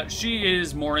 Yeah. She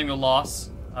is mourning the loss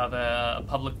of a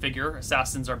public figure.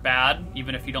 Assassins are bad,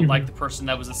 even if you don't like the person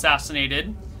that was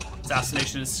assassinated.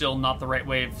 Assassination is still not the right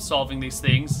way of solving these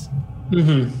things.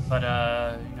 But,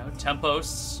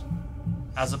 Tempos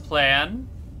has a plan.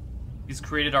 He's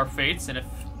created our fates, and if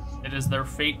it is their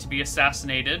fate to be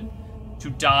assassinated, to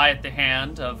die at the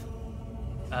hand of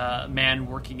a man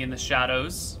working in the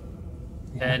shadows,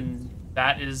 then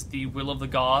that is the will of the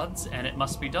gods, and it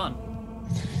must be done.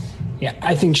 Yeah,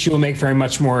 I think she will make very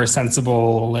much more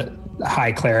sensible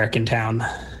high cleric in town.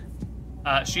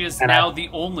 She is now the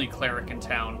only cleric in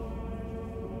town.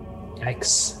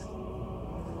 Yikes.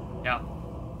 Yeah.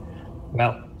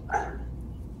 Well.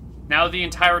 Now the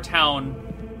entire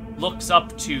town looks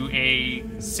up to a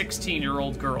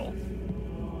 16-year-old girl.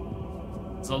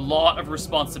 It's a lot of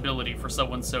responsibility for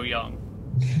someone so young.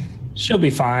 She'll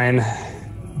be fine.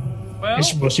 Well,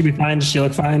 will she be fine? Does she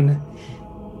look fine?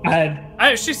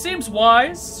 She seems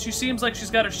wise. She seems like she's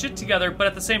got her shit together, but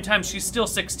at the same time, she's still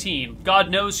 16.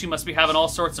 God knows she must be having all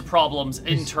sorts of problems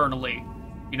internally.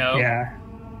 Yeah.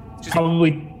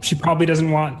 She probably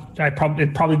doesn't want...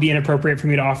 It'd probably be inappropriate for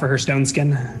me to offer her stone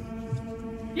skin.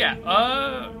 Yeah,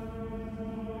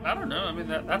 I don't know. I mean,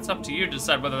 that's up to you to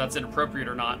decide whether that's inappropriate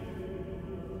or not.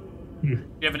 Do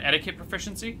you have an etiquette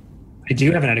proficiency? I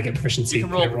do have an etiquette proficiency. You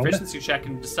can roll a proficiency check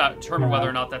and determine whether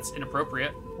or not that's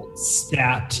inappropriate.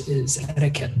 Stat is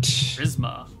etiquette.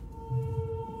 Charisma.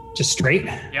 Just straight?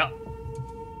 Yep.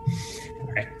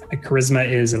 All right. My charisma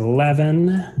is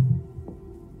 11.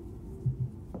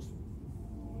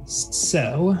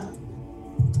 So...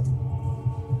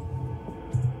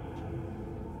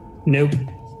 Nope.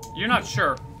 You're not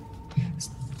sure.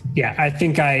 Yeah, I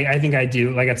think I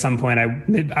do. Like at some point, I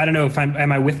don't know if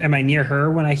am I near her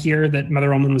when I hear that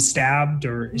Mother Ullman was stabbed,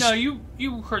 or no? You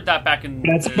heard that back in.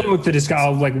 That's with the disc.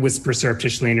 I'll like whisper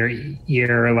surreptitiously in her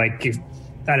ear, or like if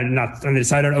I don't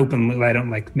I don't openly. I don't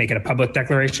like make it a public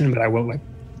declaration, but I will like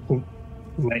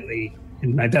politely,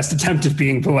 in my best attempt at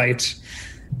being polite,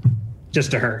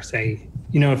 just to her, say,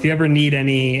 if you ever need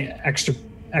any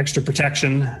extra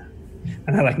protection,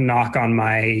 and I like knock on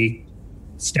my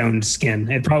stoned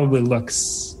skin. It probably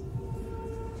looks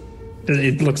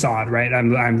odd, right?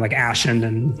 I'm like ashen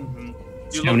and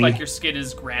you look like your skin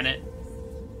is granite.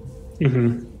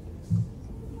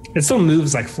 It still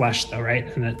moves like flesh though, right?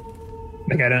 And it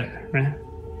like right?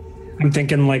 I'm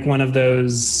thinking like one of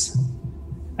those.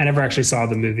 I never actually saw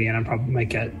the movie, and I probably might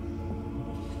get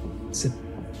the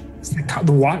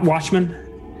Watchmen.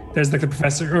 There's like the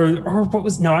professor, or what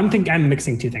was? No, I'm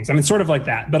mixing two things. I mean, sort of like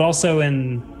that, but also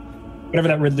in whatever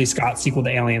that Ridley Scott sequel to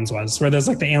Aliens was, where there's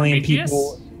like the alien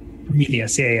people.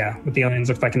 Prometheus, yeah, what the aliens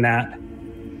looked like in that.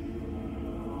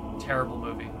 Terrible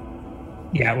movie.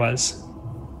 Yeah, it was.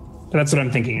 But that's what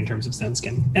I'm thinking in terms of stone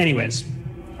skin. Anyways,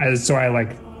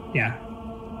 yeah.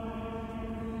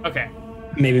 Okay.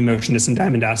 Maybe motion to some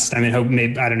diamond dust. I mean,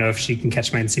 I don't know if she can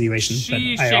catch my insinuation.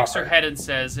 She shakes her head and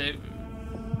says,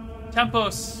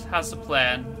 Tempos has a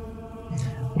plan.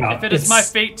 Well, if it is my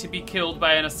fate to be killed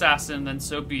by an assassin, then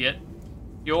so be it.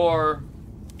 Your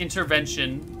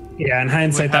intervention, in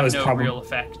hindsight, that was probably no real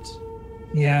effect.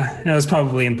 Yeah, that was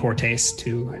probably in poor taste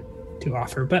to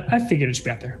offer, but I figured it should be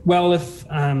out there. Well, if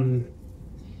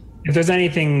there's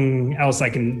anything else I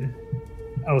can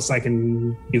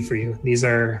do for you, these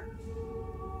are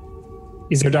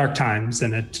dark times,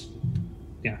 and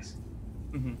yes.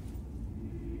 Mm-hmm.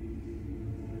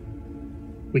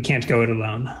 We can't go it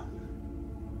alone.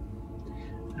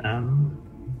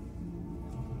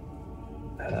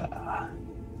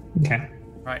 Okay.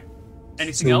 Right.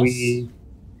 Anything else?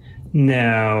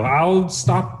 No, I'll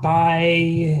stop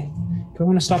by. Do I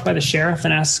want to stop by the sheriff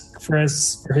and ask for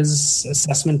his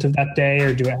assessment of that day,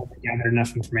 or do I have to gather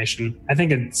enough information? I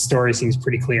think a story seems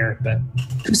pretty clear, but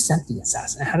who sent the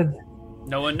assassin? How did?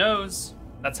 No one knows.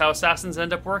 That's how assassins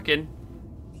end up working.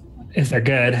 If they're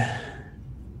good.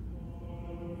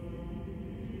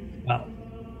 Well,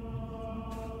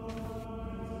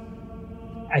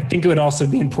 I think it would also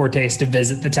be in poor taste to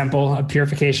visit the Temple of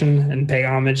Purification and pay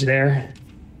homage there.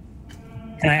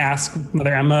 Can I ask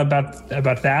Mother Emma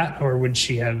about that, or would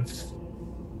she have?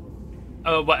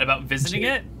 Oh, what about visiting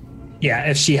it? Yeah,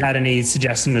 if she had any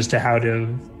suggestion as to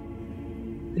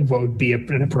what would be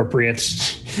an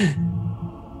appropriate.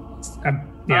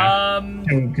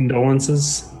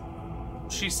 Condolences.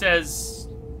 She says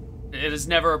it is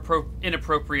never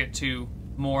inappropriate to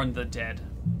mourn the dead.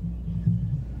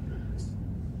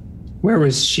 Where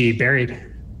was she buried?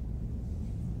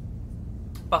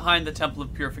 Behind the Temple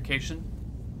of Purification.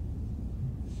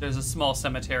 There's a small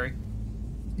cemetery.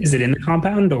 Is it in the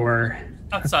compound or?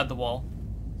 Outside the wall.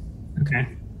 Okay.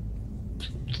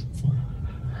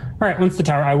 All right, once the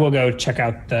tower, I will go check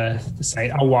out the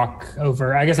site. I'll walk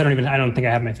over. I guess I don't think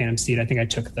I have my phantom steed. I think I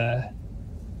took the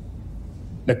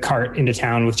cart into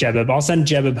town with Jebib. I'll send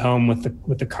Jebib home with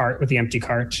the empty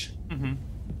cart. Mm-hmm.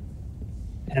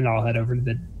 And I'll head over to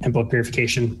the Temple of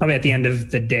Purification, probably at the end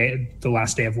of the day, the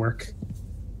last day of work.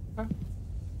 Okay.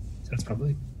 So it's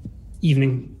probably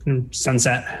evening,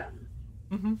 sunset.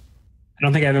 Mm-hmm. I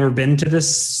don't think I've ever been to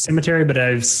this cemetery, but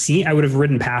I would have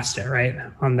ridden past it, right?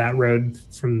 On that road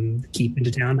from the keep into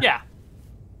town. Yeah.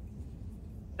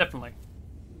 Definitely.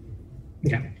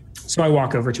 Okay. So I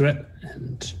walk over to it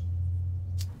and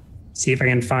see if I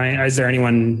can find, is there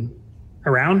anyone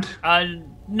around?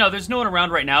 No, there's no one around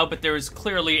right now, but there is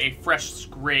clearly a fresh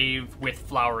grave with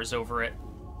flowers over it.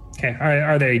 Okay.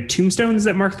 Are they tombstones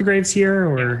that mark the graves here,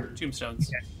 or? Yeah, tombstones.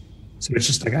 Okay. So it's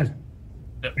just like a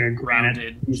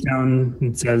grounded tombstone.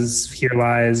 It says, "Here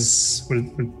lies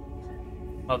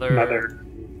Mother." I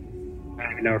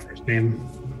don't even know her first name.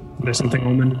 There's something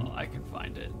Ullman. I can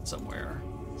find it somewhere.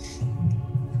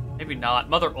 Maybe not.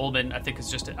 Mother Ullman, I think, is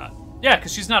just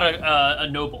because she's not a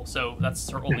noble, so that's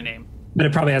her only name. But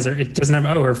it probably has it doesn't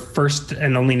have, her first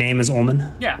and only name is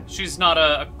Ullman. Yeah, she's not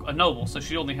a noble, so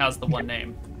she only has the one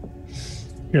name.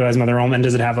 You realize Mother Ullman,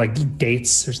 does it have like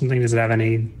dates or something? Does it have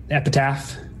any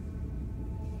epitaph?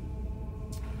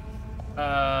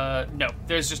 No.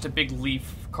 There's just a big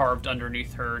leaf carved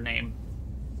underneath her name.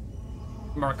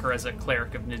 Mark her as a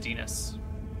cleric of Nadinus.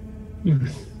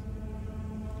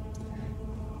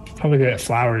 Probably good at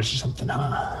flowers or something,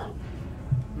 huh?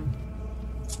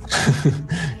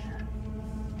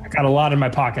 I got a lot in my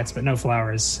pockets, but no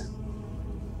flowers.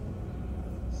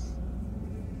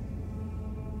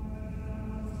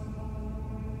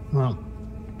 Well,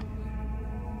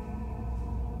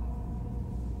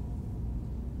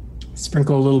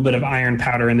 sprinkle a little bit of iron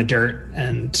powder in the dirt,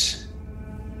 and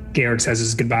Georg says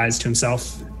his goodbyes to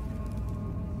himself.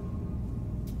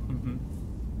 Mm-hmm.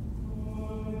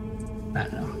 I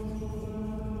don't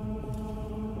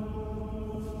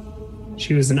know.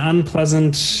 She was an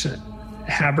unpleasant,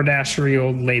 haberdashery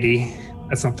old lady.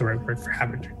 That's not the right word for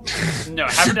haberdasher. No,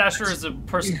 haberdasher is a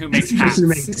person who makes hats. Who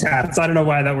makes hats. I don't know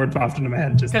why that word popped into my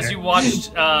head just because there. you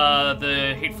watched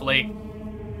the Hateful Eight.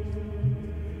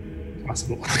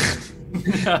 Possible.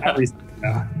 At least,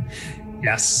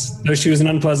 yes. Though she was an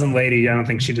unpleasant lady, I don't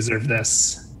think she deserved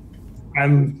this.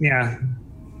 I'm kind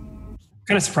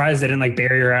of surprised they didn't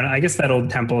bury her. I guess that old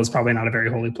temple is probably not a very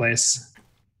holy place.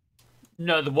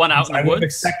 No, the one out in the I would have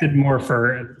woods. expected more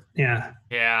for Yeah,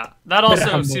 that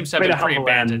also seems to have been pretty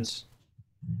abandoned.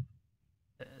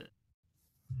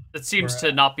 It seems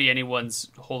to not be anyone's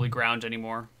holy ground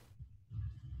anymore.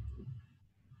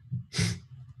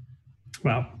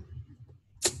 Well,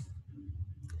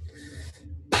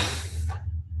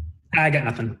 I got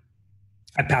nothing.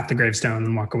 I pat the gravestone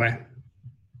and walk away.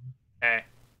 Okay.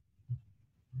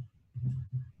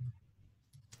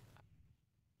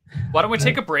 Why don't we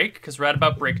take a break, because we're at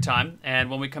about break time, and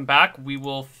when we come back, we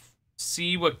will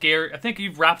see what Gary... I think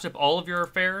you've wrapped up all of your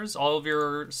affairs, all of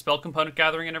your spell component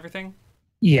gathering and everything?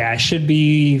 Yeah, I should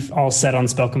be all set on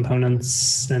spell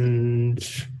components and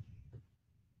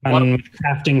on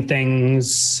crafting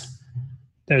things.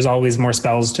 There's always more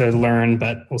spells to learn,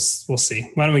 but we'll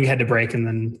see. Why don't we head to break and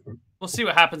then... We'll see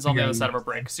what happens on the other side of our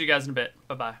break. See you guys in a bit.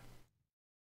 Bye-bye.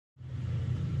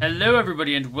 Hello,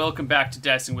 everybody, and welcome back to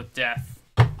Dicing with Death.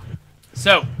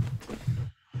 So,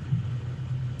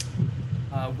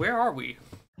 where are we?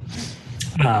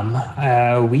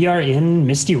 We are in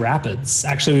Misty Rapids.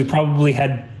 Actually, we probably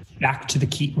head back to the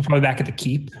keep. We're probably back at the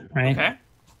keep, right? Okay.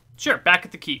 Sure, back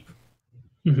at the keep.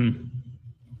 Mm-hmm.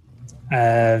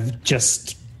 I've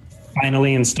just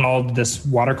finally installed this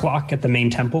water clock at the main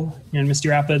temple in Misty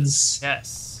Rapids.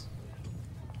 Yes.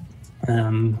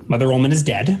 Mother Ullman is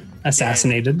dead,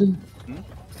 assassinated. Mm-hmm.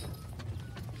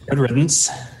 Good riddance.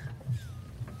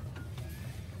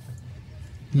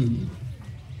 And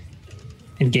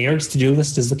Georg's to-do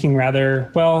list is looking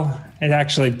rather, well, it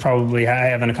actually probably, I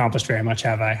haven't accomplished very much,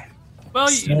 have I? Well,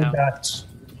 you know,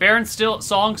 Baron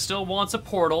Song still wants a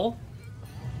portal.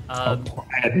 I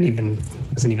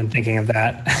wasn't even thinking of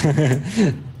that.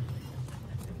 Mm-hmm.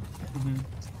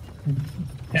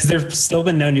 Has there still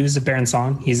been no news of Baron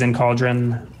Song? He's in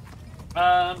Cauldron.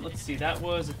 Let's see, that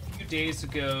was a few days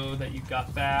ago that you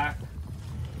got back.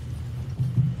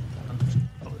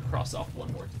 I'll cross off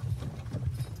one more.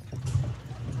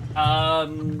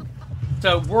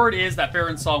 So word is that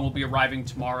Baron Song will be arriving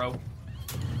tomorrow.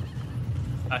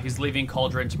 He's leaving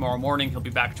Cauldron tomorrow morning. He'll be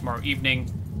back tomorrow evening.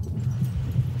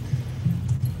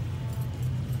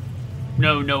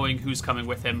 No knowing who's coming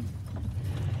with him.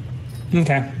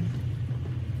 Okay.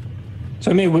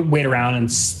 So I may wait around and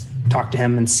talk to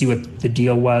him and see what the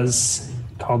deal was.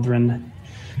 Cauldron.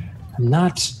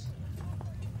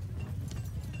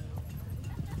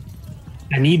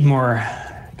 I need more.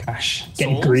 Gosh,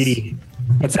 getting souls? Greedy.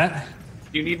 What's that?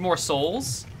 You need more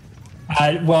souls?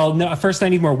 Well, no. First, I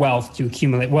need more wealth to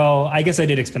accumulate. Well, I guess I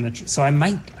did expend the. So I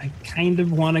kind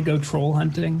of want to go troll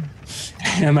hunting.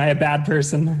 Am I a bad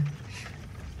person?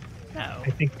 No.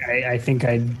 I think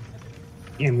I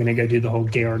am going to go do the whole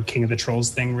Georg King of the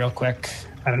Trolls thing real quick.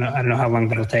 I don't know how long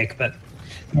that'll take, but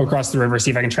go across the river,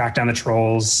 see if I can track down the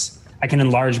trolls. I can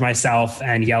enlarge myself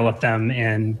and yell at them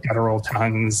in guttural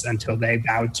tongues until they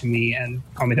bow to me and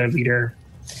call me their leader.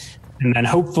 And then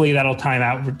hopefully that'll time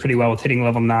out pretty well with hitting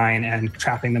level 9 and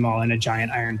trapping them all in a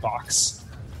giant iron box.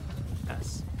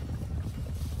 Yes.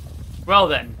 Well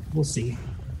then. We'll see.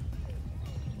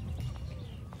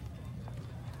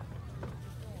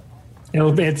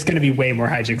 It's going to be way more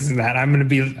hijinks than that. I'm going to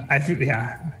be,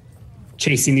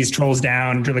 chasing these trolls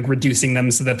down, or like reducing them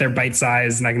so that they're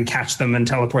bite-sized and I can catch them and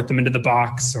teleport them into the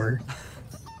box, or...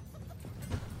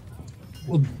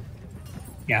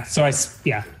 So I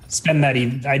spend that,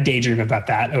 I daydream about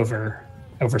that over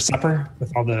supper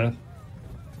with all the...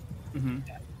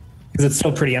 Because it's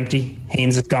still pretty empty.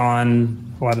 Haynes is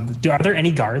gone. Are there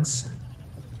any guards?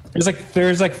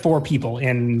 There's like 4 people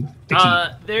in the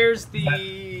keep. There's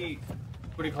the...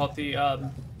 What do you call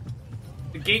it?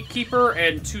 The gatekeeper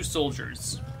and 2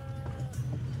 soldiers.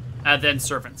 And then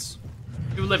servants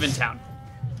who live in town.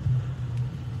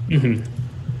 Mm-hmm.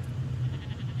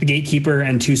 The gatekeeper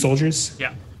and 2 soldiers?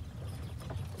 Yeah.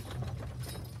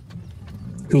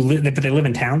 But they live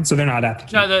in town, so they're not at the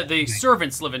keep. No, the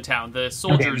servants live in town. The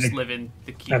soldiers live in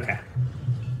the keep. Okay.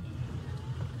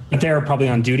 But they're probably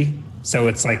on duty, so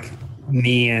it's like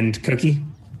me and Cookie?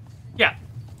 Yeah.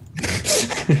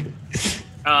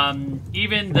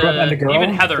 Even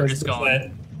Heather is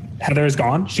gone. Heather is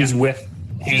gone? She's with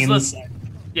Haynes?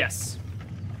 Yes.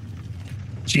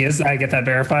 She is? I get that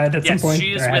verified at some point? Yes,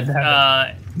 she is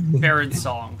with Baron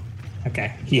Song.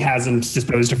 Okay. He hasn't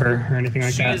disposed of her or anything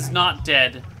like that? She is not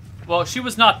dead. Well, she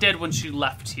was not dead when she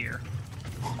left here.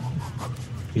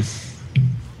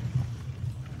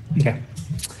 Okay.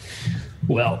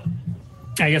 Well,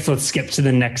 I guess let's skip to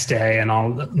the next day and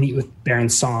I'll meet with Baron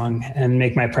Song and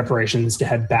make my preparations to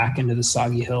head back into the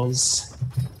Soggy Hills.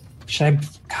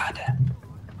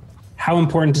 How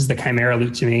important is the Chimera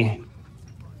loot to me?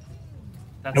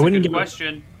 That's a good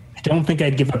question. I don't think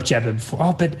I'd give up Jebib before.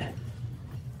 Oh, but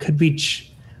would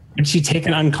she take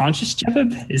an unconscious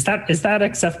Jebib? Is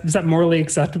that morally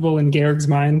acceptable in Georg's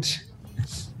mind?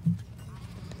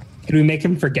 Can we make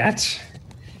him forget?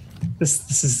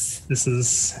 This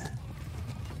is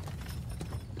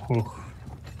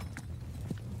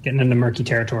getting into murky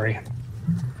territory.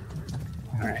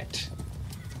 All right.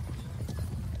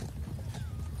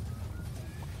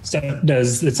 So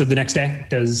the next day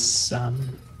does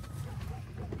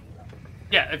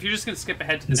yeah, if you're just gonna skip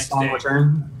ahead to the next Song day.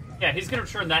 Return? Yeah, he's gonna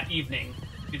return that evening.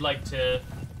 If you'd like to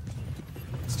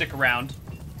stick around.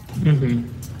 Mm-hmm.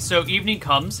 So evening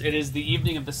comes. It is the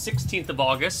evening of the 16th of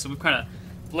August. So we've kind of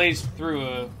blazed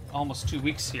through almost 2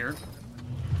 weeks here.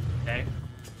 Okay.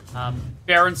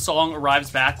 Baron Song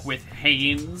arrives back with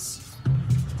Haynes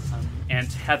and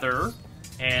Heather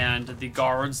and the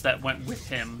guards that went with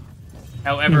him.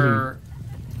 However,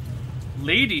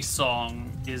 Lady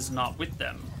Song is not with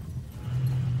them.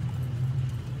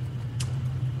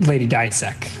 Lady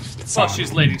Dissec. Well,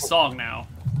 she's Lady Song now.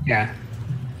 Yeah.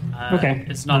 Okay.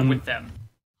 It's not with them.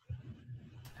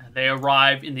 They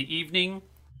arrive in the evening,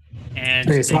 and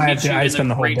okay, so I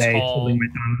spend the whole day hall. holding my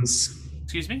thumbs.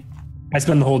 Excuse me? I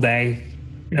spend the whole day.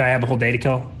 I have a whole day to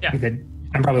kill. Yeah.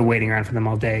 I'm probably waiting around for them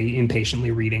all day,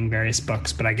 impatiently reading various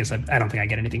books, but I guess I don't think I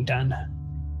get anything done.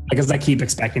 Because I keep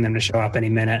expecting them to show up any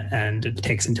minute, and it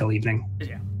takes until evening.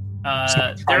 Yeah.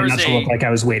 So trying not to look like I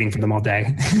was waiting for them all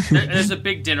day. There's a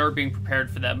big dinner being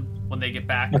prepared for them when they get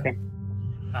back. Okay.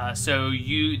 So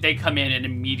they come in and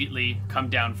immediately come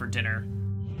down for dinner,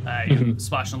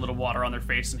 splashing a little water on their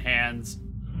face and hands.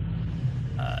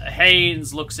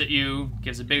 Haynes looks at you,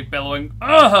 gives a big bellowing,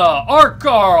 Art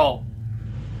Carl!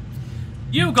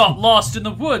 You got lost in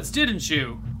the woods, didn't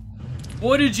you?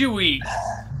 What did you eat?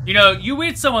 You know, you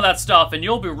eat some of that stuff and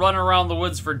you'll be running around the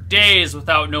woods for days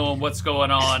without knowing what's going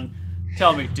on.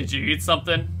 Tell me, did you eat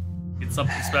something? Eat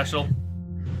something special?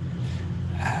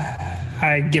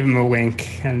 I give him a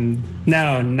wink, and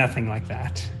no, nothing like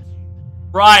that.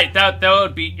 Right, that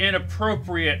would be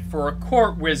inappropriate for a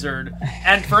court wizard.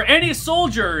 And for any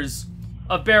soldiers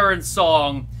of Baron's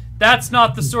Song, that's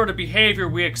not the sort of behavior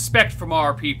we expect from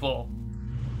our people.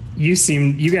 You guys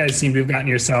seem to have gotten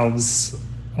yourselves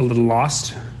a little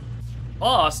lost.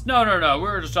 Lost? No. We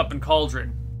were just up in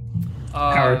Cauldron.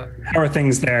 How are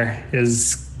things there?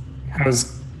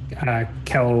 How's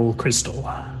Kel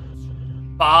Crystal?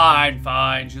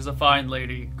 Fine. She's a fine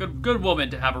lady. Good woman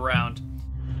to have around.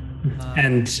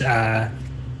 And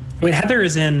wait, Heather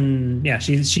is in. Yeah,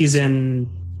 she's in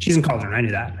Cauldron. I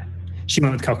knew that. She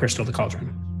went with Kel Crystal to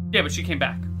Cauldron. Yeah, but she came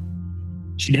back.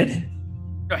 She did?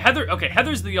 No, Heather. Okay,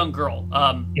 Heather's the young girl.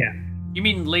 Yeah. You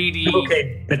mean Lady?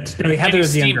 Okay, but no,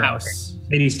 Heather's the young girl. Okay. Steamhouse.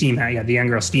 Lady Steamhouse. Yeah, the young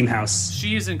girl Steamhouse.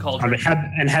 She's in Cauldron.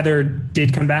 And Heather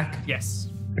did come back. Yes.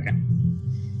 Okay.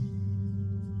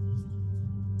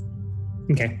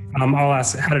 Okay. I'll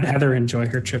ask. How did Heather enjoy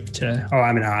her trip to? Oh,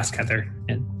 I'm gonna ask Heather.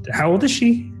 And how old is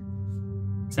she?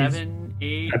 7,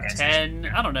 8, okay.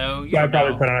 10. I don't know. I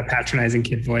probably put on a patronizing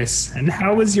kid voice. And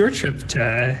how was your trip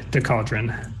to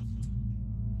Cauldron?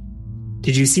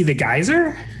 Did you see the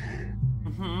geyser?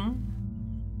 Mm-hmm.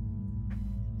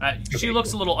 She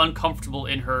looks a little uncomfortable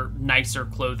in her nicer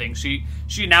clothing. She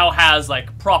now has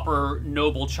like proper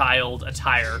noble child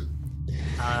attire.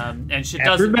 And she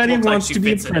doesn't. Everybody look wants like she to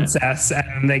be a fits princess,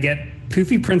 and they get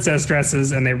poofy princess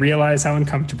dresses, and they realize how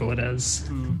uncomfortable it is.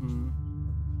 Mm-hmm.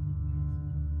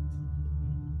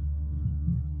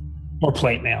 Or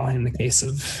plate mail in the case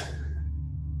of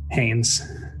Haynes.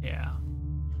 Yeah.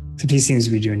 Except he seems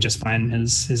to be doing just fine in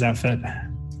his outfit.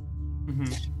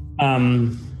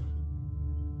 Mm-hmm.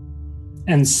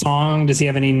 And Song, does he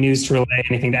have any news to relay?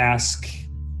 Anything to ask?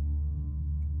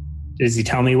 Does he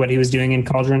tell me what he was doing in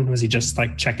Cauldron? Was he just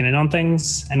like checking in on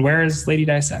things? And where is Lady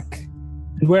Dysek?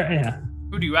 And where? Yeah.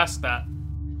 Who do you ask that?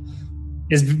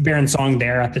 Is Baron Song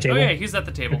there at the table? Oh yeah, he's at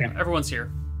the table. Okay. Everyone's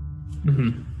here.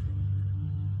 Mm-hmm.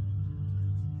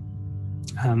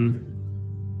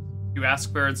 You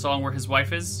ask Baron Song where his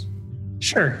wife is?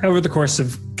 Sure. Over the course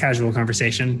of casual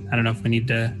conversation. I don't know if we need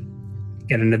to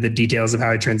get into the details of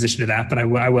how I transitioned to that, but I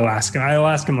will ask him. I will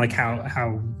ask him like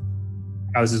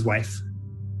how's his wife?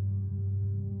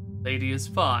 Lady is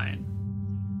fine.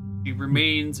 She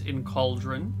remains in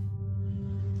Cauldron.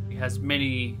 She has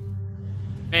many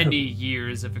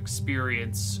years of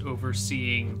experience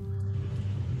overseeing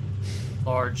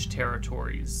large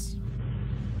territories.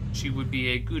 She would be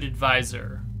a good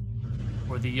advisor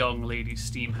for the young Lady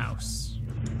Steamhouse.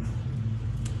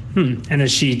 And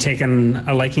has she taken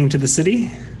a liking to the city?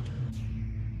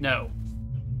 No.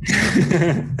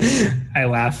 I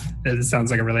laugh. It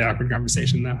sounds like a really awkward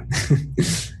conversation, though.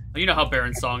 You know how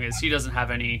Baron Song is. He doesn't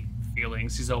have any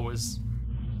feelings. He's always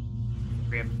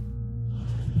grim.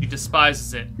 He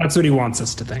despises it. That's what he wants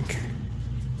us to think.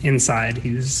 Inside,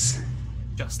 he's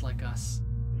just like us.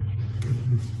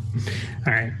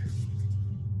 All right.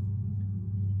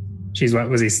 What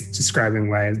was he describing?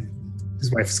 Why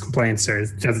his wife's complaints, or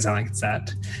it doesn't sound like it's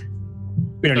that.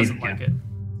 We don't Doesn't need like it.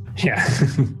 Yeah.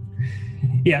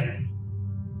 Yeah.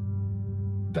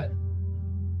 But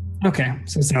okay,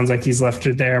 so it sounds like he's left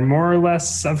her there more or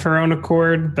less of her own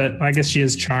accord, but I guess she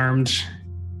is charmed.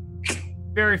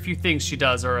 Very few things she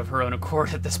does are of her own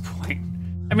accord at this point.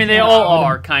 I mean, they all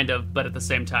are, kind of, but at the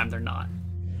same time, they're not.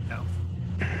 No.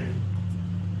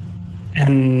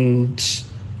 And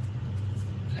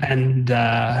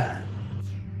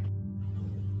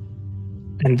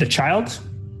the child?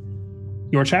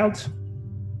 Your child?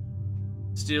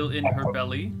 Still in her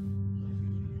belly.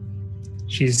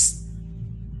 She's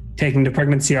taking the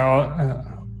pregnancy all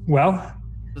well?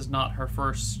 This is not her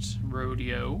first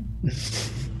rodeo.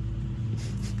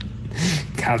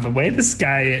 God, the way this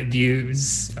guy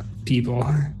views people,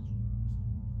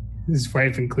 his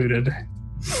wife included.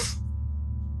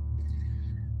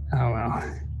 Oh well.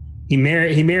 He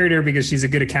married her because she's a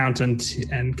good accountant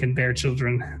and can bear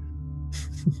children.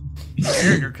 He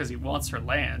married her because he wants her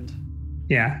land.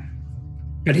 Yeah.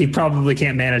 But he probably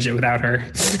can't manage it without her.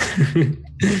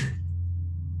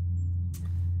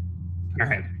 All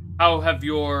right. How have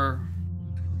your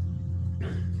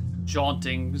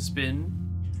jauntings been?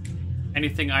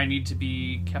 Anything I need to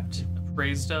be kept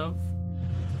appraised of?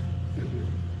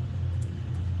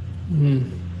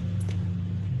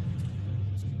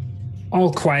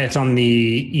 All quiet on the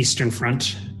Eastern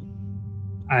Front.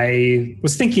 I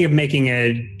was thinking of making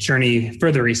a journey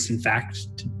further east, in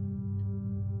fact,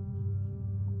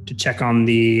 to check on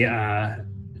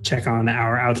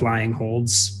our outlying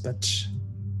holds, but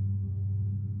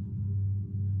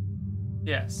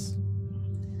yes.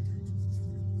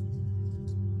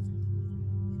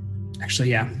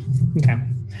 Actually, yeah. Okay.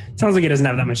 Sounds like he doesn't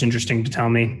have that much interesting to tell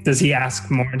me. Does he ask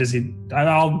more? Does he?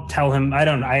 I'll tell him.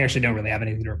 I actually don't really have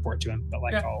anything to report to him, but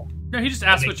like No, he just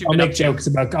asked what you've been up to.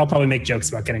 I'll probably make jokes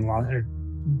about getting lost.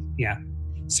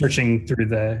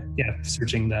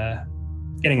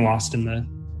 Getting lost in the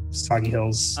Soggy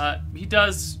Hills. He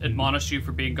does admonish you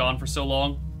for being gone for so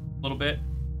long, a little bit.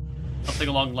 Something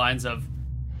along the lines of,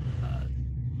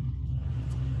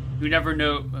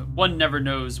 one never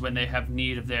knows when they have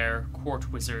need of their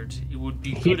court wizard. It would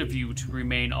be good of you to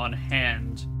remain on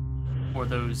hand for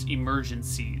those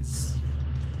emergencies.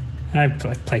 I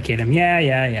placate him.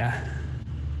 Yeah.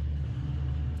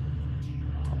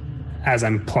 As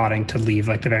I'm plotting to leave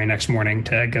like the very next morning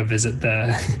to go visit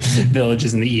the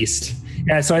villages in the east.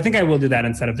 Yeah, so I think I will do that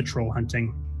instead of the troll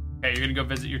hunting. Okay, you're gonna go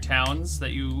visit your towns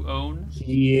that you own?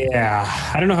 Yeah.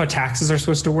 I don't know how taxes are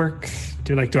supposed to work.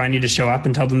 Do I need to show up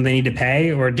and tell them they need to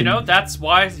pay, or that's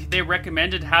why they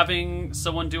recommended having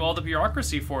someone do all the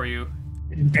bureaucracy for you.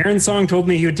 Baron Song told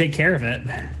me he would take care of it.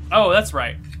 Oh, that's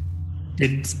right.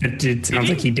 It sounds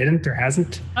like he didn't or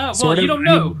hasn't. Oh, well, you don't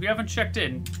know. You haven't checked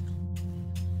in.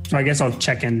 So I guess I'll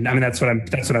check in. I mean, that's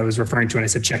what I was referring to when I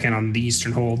said check in on the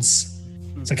Eastern Holds.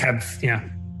 It's like,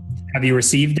 have you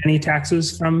received any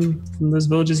taxes from those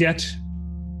villages yet?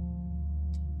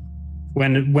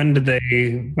 When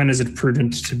is it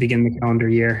prudent to begin the calendar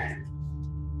year?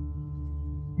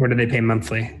 Or do they pay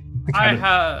monthly?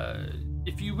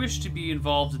 If you wish to be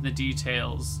involved in the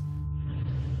details,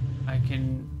 I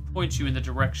can point you in the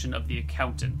direction of the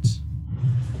accountant.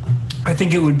 I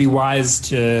think it would be wise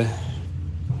to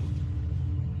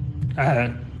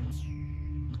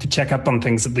check up on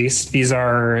things at least. These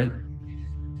are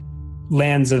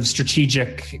lands of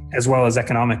strategic as well as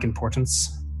economic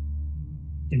importance.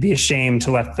 It'd be a shame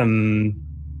to let them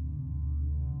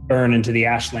burn into the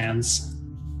ashlands.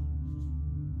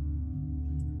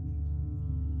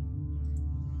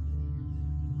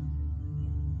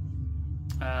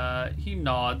 He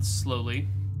nods slowly.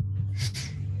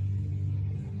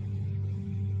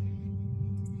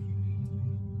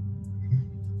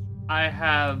 I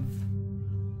have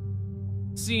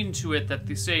seen to it that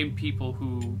the same people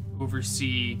who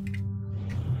oversee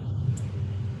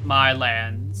my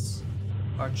lands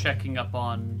are checking up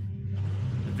on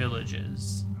the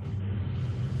villages.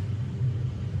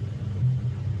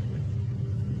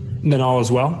 Then all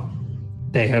is well.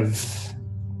 They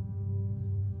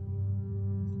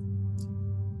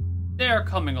are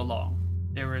coming along.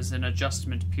 There is an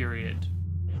adjustment period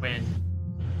when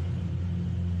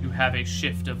you have a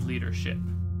shift of leadership.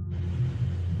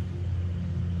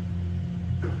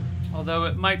 Although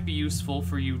it might be useful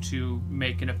for you to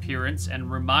make an appearance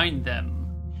and remind them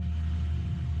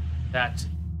that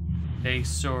they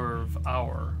serve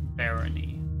our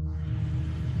barony.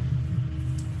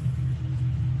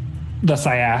 Thus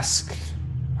I ask,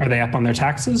 are they up on their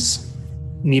taxes?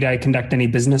 Need I conduct any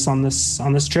business on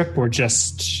this trip, or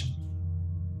just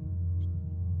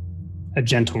a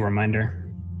gentle reminder?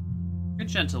 A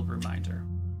gentle reminder.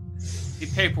 The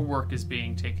paperwork is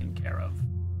being taken care of.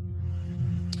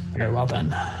 Very well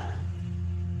then.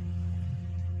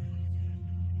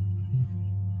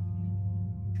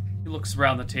 He looks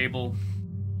around the table,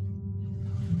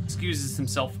 excuses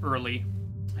himself early,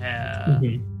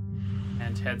 and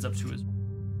heads up to his...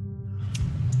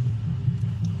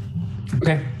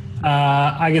 Okay.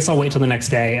 I guess I'll wait till the next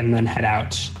day and then head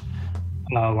out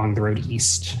along the road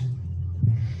east.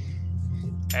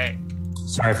 Hey.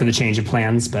 Sorry for the change of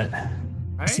plans, but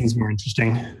it seems more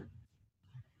interesting.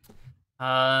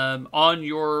 On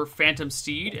your Phantom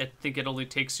Steed, I think it only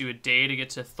takes you a day to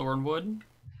get to Thornwood.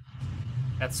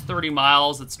 That's 30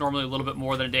 miles. It's normally a little bit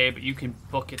more than a day, but you can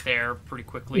book it there pretty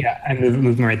quickly. Yeah, I'm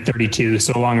moving right 32,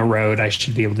 so along a road, I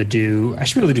should be able to do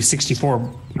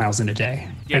 64 miles in a day.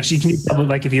 Yes. Actually, you can do double,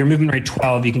 like if you're moving right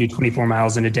 12, you can do 24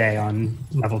 miles in a day on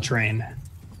level terrain.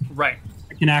 Right.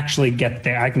 can actually get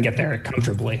there. I can get there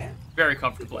comfortably. Very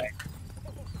comfortably.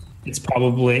 It's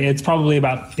probably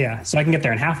about, so I can get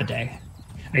there in half a day.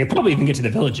 I could probably even get to the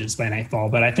villages by nightfall,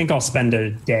 but I think I'll spend a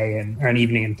day or an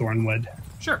evening in Thornwood.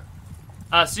 Sure.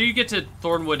 So you get to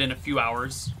Thornwood in a few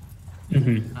hours.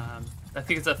 Mm-hmm. I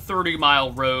think it's a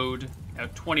 30-mile road,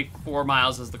 24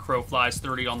 miles as the crow flies,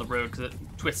 30 on the road because it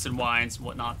twists and winds and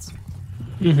whatnots.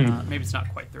 Mm-hmm. Maybe it's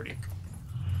not quite 30.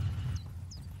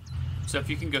 So if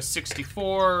you can go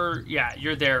 64,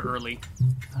 you're there early.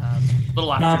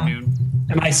 Little afternoon.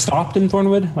 Am I stopped in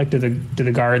Thornwood? Like, do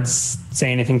the guards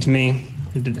say anything to me?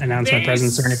 Did they announce my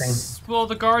presence or anything? Well,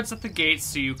 the guards at the gates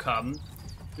see you come.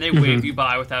 They wave you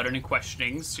by without any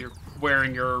questionings. You're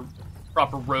wearing your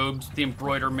proper robes, the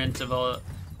embroiderment of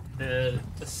the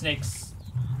snake's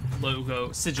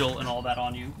logo, sigil, and all that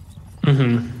on you.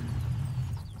 Mm-hmm.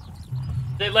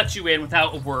 They let you in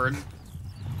without a word.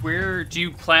 Where do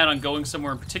you plan on going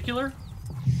somewhere in particular?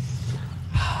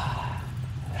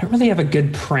 I don't really have a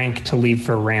good prank to leave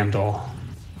for Randall.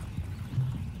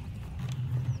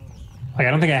 Like,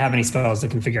 I don't think I have any spells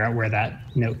that can figure out where that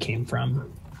note came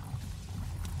from.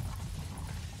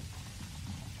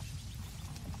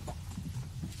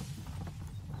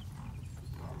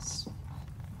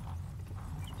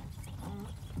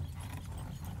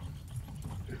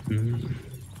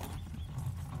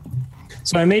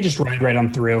 So I may just ride right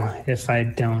on through if I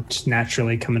don't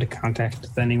naturally come into contact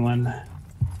with anyone.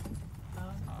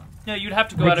 No, you'd have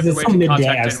to go out of your way to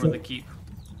contact anyone in the keep.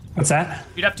 What's that?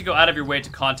 You'd have to go out of your way to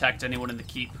contact anyone in the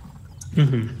keep.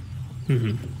 Mm-hmm.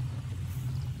 Mm-hmm.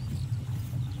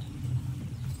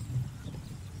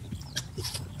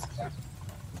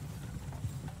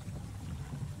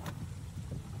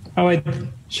 Oh,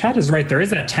 Chad is right. There is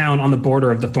that town on the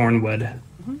border of the Thornwood.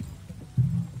 Mm-hmm.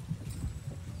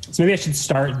 So maybe I should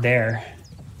start there.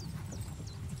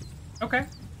 Okay.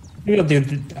 Maybe I'll do.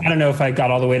 I don't know if I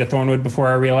got all the way to Thornwood before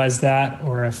I realized that,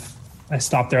 or if I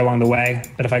stopped there along the way.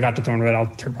 But if I got to Thornwood, I'll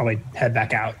probably head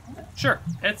back out. Sure.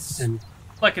 It's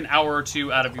like an hour or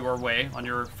two out of your way on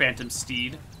your phantom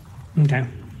steed. Okay.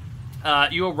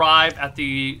 You arrive at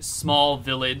the small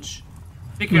village.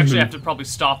 I think you actually have to probably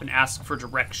stop and ask for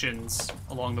directions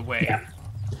along the way.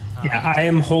 Yeah, I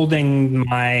am holding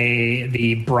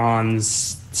the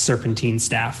bronze serpentine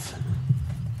staff.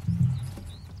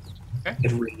 Okay.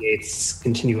 It radiates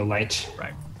continual light.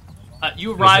 Right.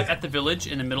 You arrive at the village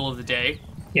in the middle of the day.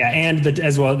 Yeah, and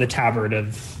as well the tabard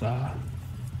of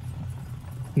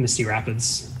Misty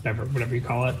Rapids, whatever you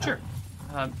call it. Sure.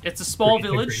 It's a small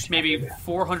village, maybe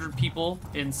 400 people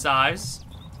in size.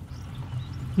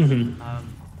 Mm-hmm.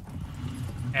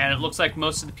 And it looks like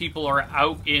most of the people are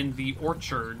out in the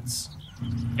orchards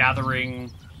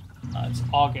gathering. It's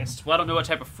August. Well, I don't know what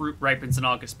type of fruit ripens in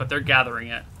August, but they're gathering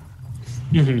it.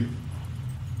 Mm-hmm.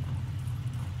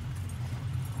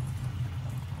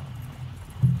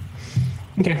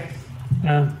 Okay.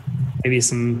 Maybe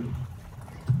some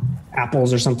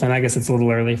apples or something. I guess it's a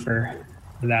little early for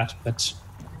that, but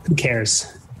who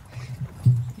cares?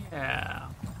 Yeah.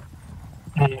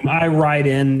 I ride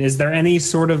in. Is there any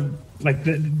sort of, like,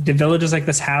 the villages like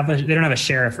this they don't have a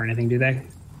sheriff or anything, do they?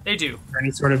 They do. Or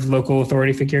any sort of local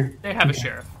authority figure? They have a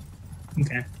sheriff.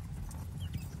 Okay.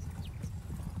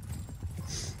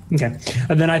 Okay.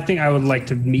 And then I think I would like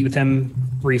to meet with him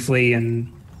briefly,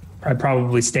 and I'd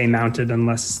probably stay mounted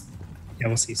unless,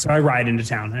 we'll see. So I ride into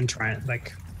town and try it.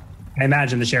 Like, I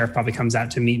imagine the sheriff probably comes out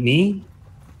to meet me.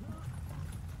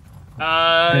 No,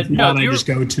 I just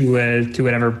go to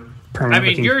whatever permanent. I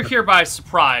mean, you're here by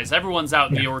surprise. Everyone's out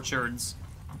in the orchards.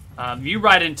 You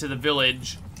ride into the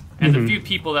village, and the few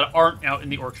people that aren't out in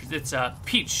the orchards, it's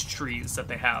peach trees that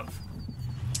they have.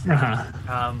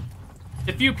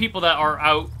 The few people that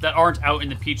aren't out in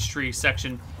the peach tree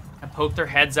section and poke their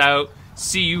heads out,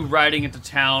 see you riding into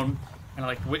town, and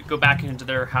like go back into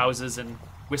their houses and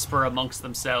whisper amongst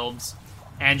themselves.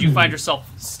 And you find yourself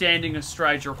standing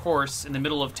astride your horse in the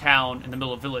middle of town, in the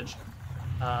middle of village,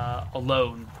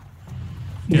 alone.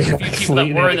 A few people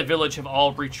that were in the village have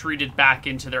all retreated back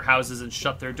into their houses and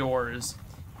shut their doors,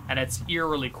 and it's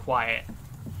eerily quiet.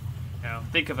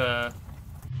 Think of an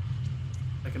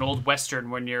old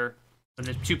western when the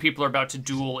two people are about to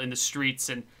duel in the streets,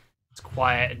 and it's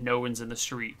quiet and no one's in the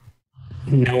street.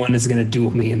 No one is going to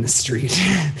duel me in the street.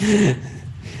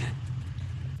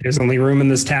 There's only room in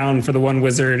this town for the one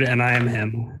wizard, and I am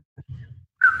him.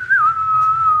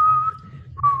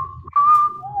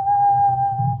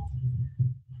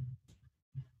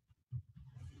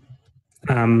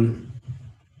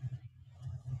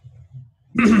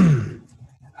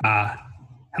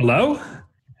 Hello?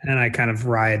 And I kind of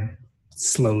ride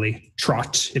slowly,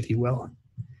 trot, if you will,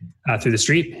 through the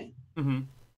street. Mm-hmm.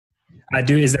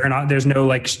 Is there not? There's no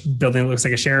like building that looks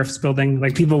like a sheriff's building.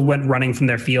 Like people went running from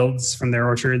their fields, from their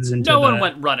orchards into No one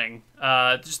went running.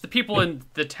 Just the people in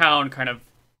the town kind of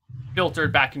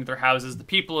filtered back into their houses. The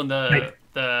people in the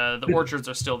orchards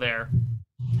are still there.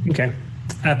 Okay.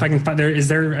 If I can find is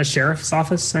there a sheriff's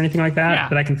office or anything like that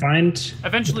that I can find?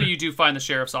 Eventually, you do find the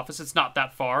sheriff's office. It's not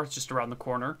that far. It's just around the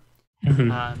corner.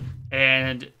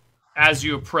 And as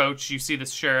you approach, you see the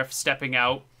sheriff stepping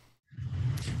out.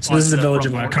 So this is a village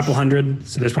of a couple hundred.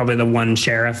 So there's probably the one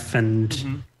sheriff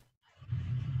and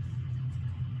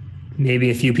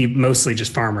maybe a few people, mostly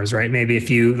just farmers, right? Maybe a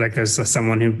few, like there's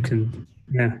someone who can,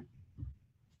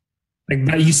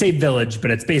 Like you say village, but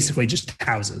it's basically just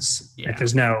houses. Yeah. Like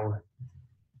there's no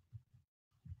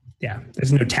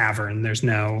tavern. There's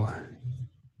no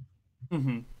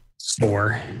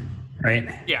store, right?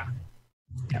 Yeah.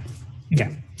 Yeah.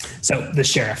 Okay. So the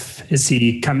sheriff, is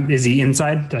he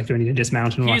inside? Like, do I need to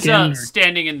dismount and walk in? He's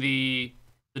standing in the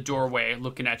doorway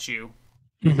looking at you.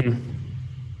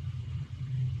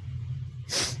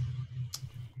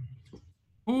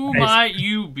 Who might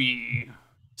you be? He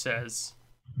says.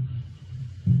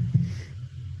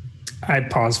 I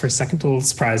paused for a second, a little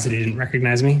surprised that he didn't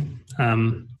recognize me.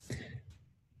 I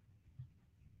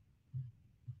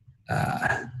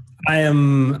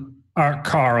am Art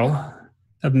Carl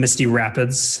of Misty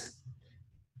Rapids.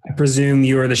 I presume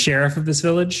you are the sheriff of this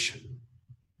village?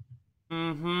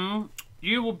 Mm-hmm.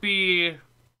 You will be...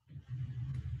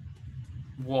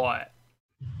 what?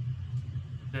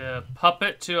 The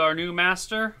puppet to our new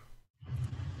master?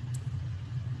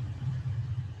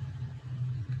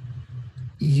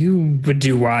 You would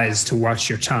do wise to watch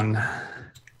your tongue.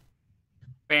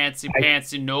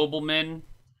 Fancy nobleman.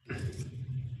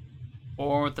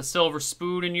 Born with a silver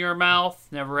spoon in your mouth.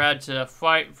 Never had to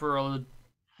fight for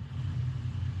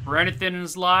anything in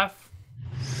his life.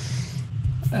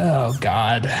 Oh,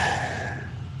 God.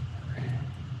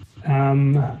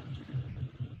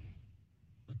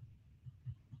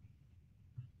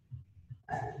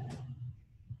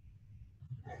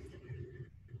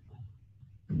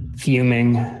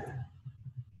 Fuming.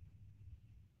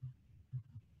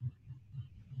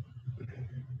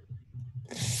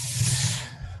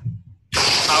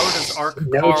 How does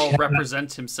Carl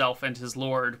represent himself and his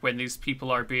lord when these people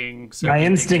are being so my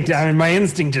instinct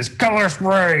is color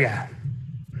spray.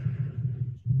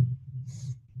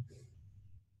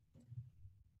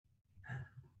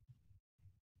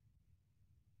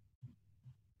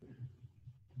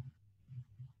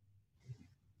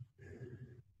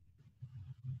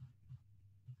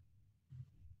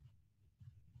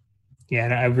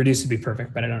 Yeah, I reduce to be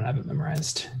perfect, but I don't have it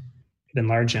memorized.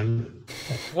 Enlarge him.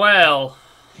 Well,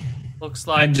 looks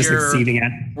like I'm just you're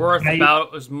worth it.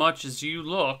 about as much as you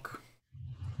look.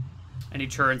 And he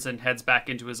turns and heads back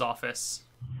into his office.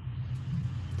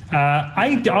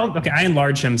 I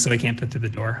enlarge him so he can't fit through the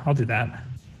door. I'll do that.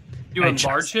 You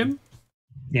enlarge him?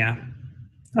 Yeah.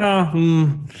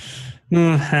 No.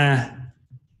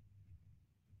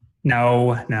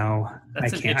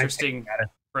 That's an interesting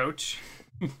approach.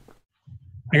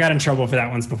 I got in trouble for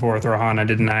that once before with Rohana,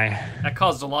 didn't I? That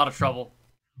caused a lot of trouble.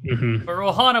 But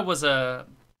Rohana was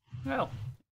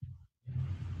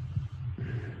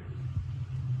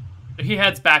he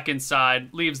heads back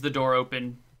inside, leaves the door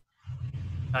open.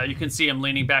 You can see him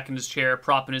leaning back in his chair,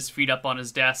 propping his feet up on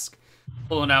his desk,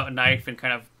 pulling out a knife and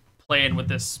kind of playing with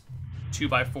this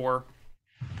 2x4,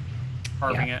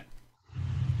 carving it.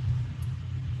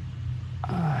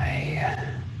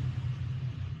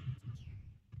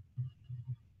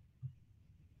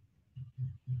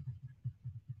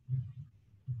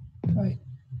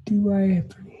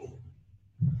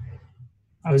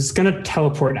 I was going to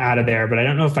teleport out of there, but I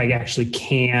don't know if I actually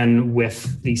can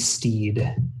with the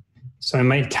steed. So I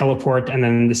might teleport and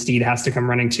then the steed has to come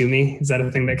running to me. Is that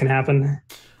a thing that can happen?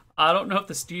 I don't know if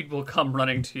the steed will come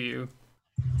running to you.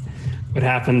 What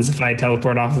happens if I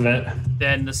teleport off of it?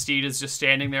 Then the steed is just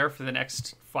standing there for the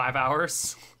next 5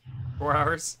 hours, 4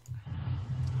 hours.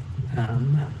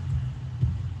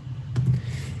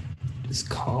 It's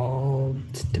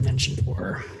called Dimension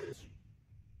Door.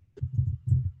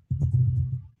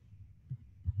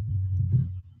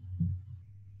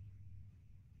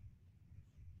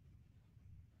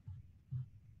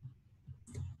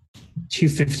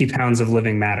 £250 of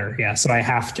living matter. Yeah, so I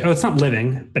have to. Oh, it's not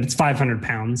living, but it's 500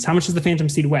 pounds. How much does the Phantom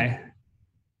Steed weigh?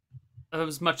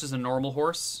 As much as a normal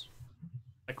horse,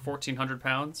 like 1,400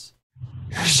 pounds.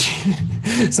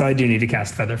 So I do need to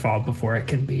cast Featherfall before it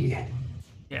can be.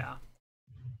 Yeah.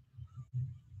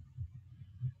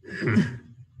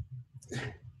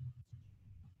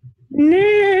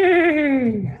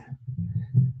 No.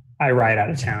 I ride out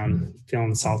of town,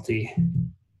 feeling salty.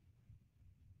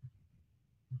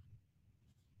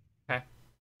 Okay.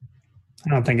 I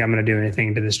don't think I'm going to do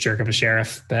anything to this jerk of a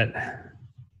sheriff, but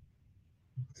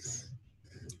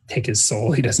take his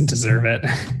soul. He doesn't deserve it.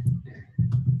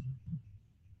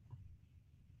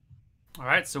 All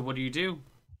right, so what do you do?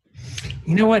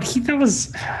 You know what?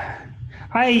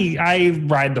 I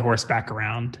ride the horse back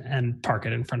around and park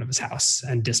it in front of his house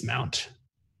and dismount.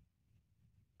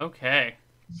 Okay.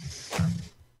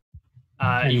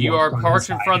 You are parked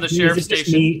in front of the sheriff's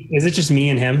station. Is it just me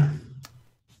and him?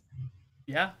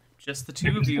 Yeah, just the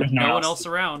two of you. No one else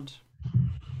around.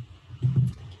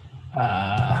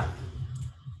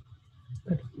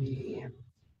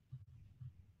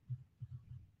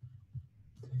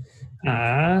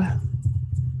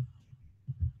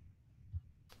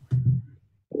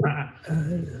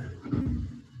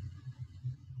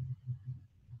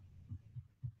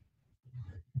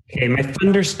 Okay, my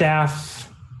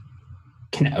Thunderstaff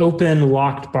can open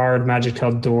locked, barred,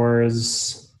 magic-held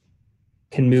doors,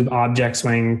 can move objects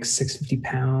weighing 650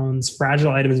 pounds.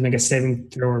 Fragile items make a saving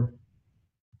throw.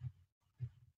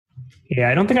 Yeah,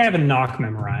 I don't think I have a knock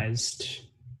memorized.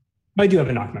 I do have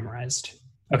a knock memorized.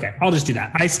 Okay, I'll just do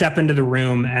that. I step into the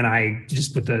room and I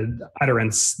just, with the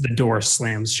utterance, the door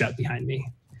slams shut behind me.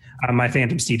 My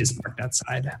phantom steed is parked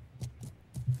outside.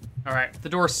 All right, the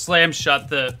door slams shut.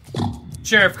 The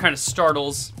sheriff kind of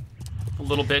startles a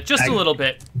little bit, just a little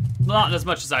bit. Not as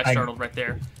much as I startled right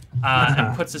there.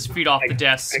 And puts his feet off the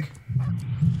desk.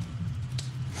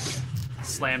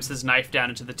 Slams his knife down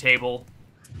into the table.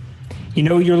 You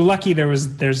know, you're lucky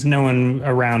there's no one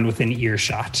around within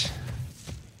earshot.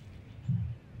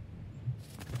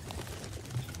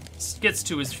 Gets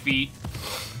to his feet.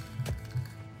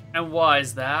 And why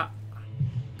is that?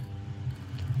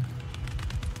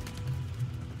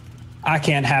 I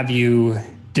can't have you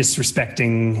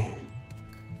disrespecting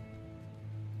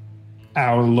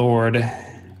our Lord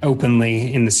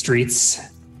openly in the streets.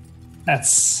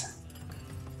 That's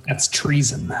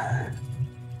treason.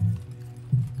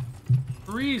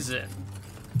 Treason?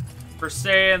 For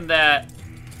saying that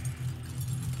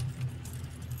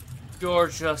you're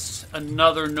just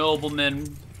another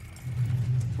nobleman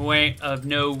who ain't of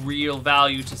no real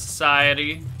value to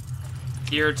society,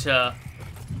 here to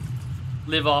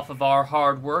live off of our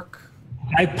hard work.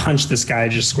 I punched this guy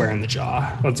just square in the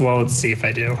jaw. Let's see if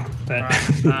I do. But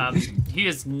right. He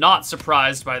is not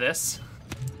surprised by this.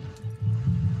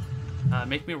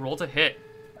 Make me roll to hit.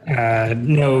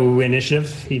 No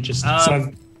initiative. He just.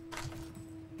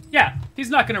 Yeah,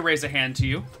 he's not going to raise a hand to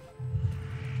you.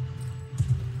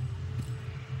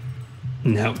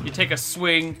 No. You take a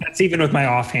swing. That's even with my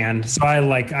offhand. So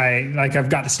I've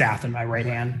got the staff in my right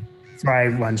hand. So I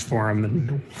lunge for him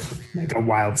and make a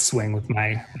wild swing with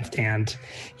my left hand.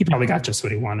 He probably got just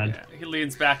what he wanted. Yeah, he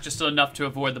leans back just enough to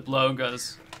avoid the blow and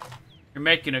goes, "You're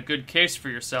making a good case for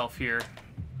yourself here.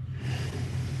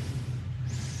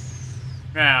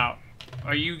 Now,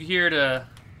 are you here to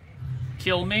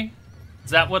kill me? Is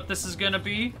that what this is gonna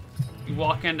be? You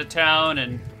walk into town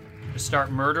and just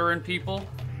start murdering people?"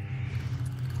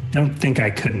 Don't think I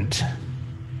couldn't.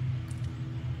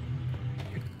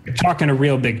 You're talking a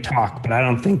real big talk, but I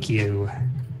don't think you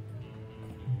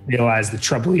realize the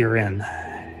trouble you're in,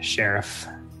 Sheriff.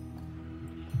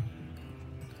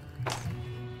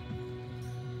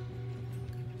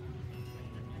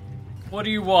 What do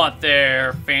you want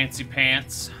there, fancy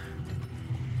pants?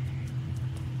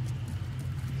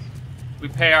 We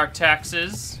pay our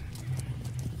taxes.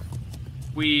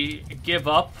 We give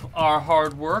up our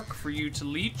hard work for you to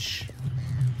leech.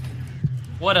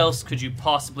 What else could you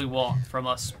possibly want from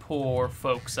us poor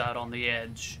folks out on the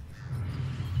edge?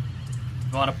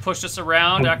 You want to push us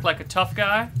around, act like a tough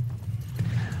guy?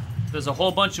 There's a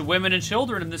whole bunch of women and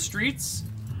children in the streets,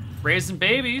 raising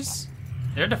babies.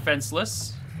 They're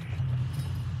defenseless.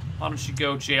 Why don't you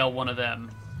go jail one of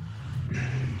them?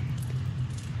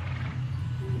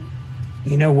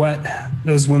 You know what?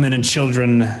 Those women and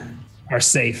children are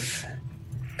safe.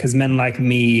 Because men like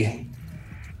me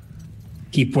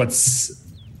keep what's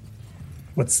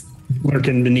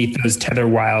lurking beneath those tether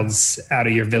wilds out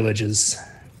of your villages.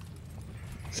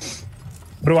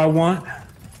 What do I want? A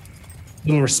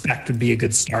little respect would be a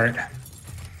good start.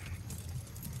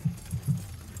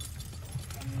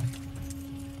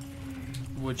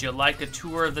 Would you like a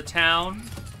tour of the town?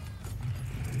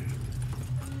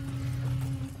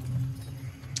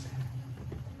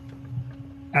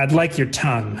 I'd like your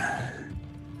tongue.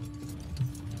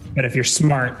 But if you're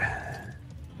smart,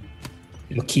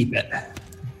 you'll keep it.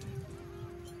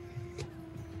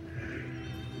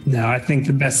 No, I think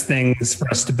the best thing is for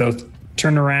us to both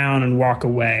turn around and walk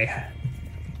away.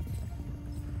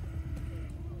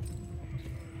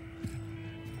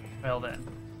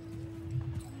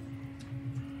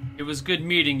 It was good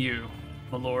meeting you,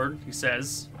 my lord, he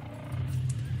says.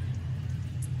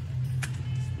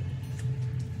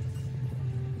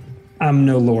 I'm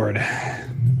no lord.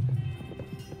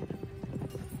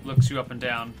 Looks you up and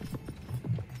down.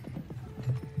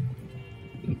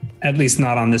 At least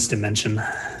not on this dimension.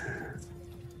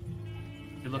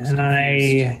 He looks And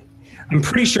confused. I'm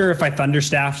pretty sure if I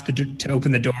thunderstaffed to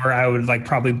open the door, I would like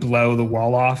probably blow the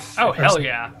wall off. Oh, hell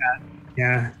yeah.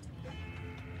 Yeah.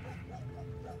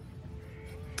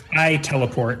 I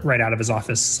teleport right out of his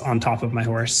office on top of my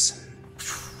horse.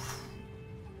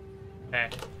 Okay.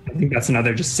 I think that's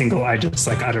another just single. I just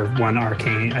like utter one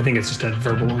arcane. I think it's just a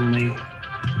verbal only.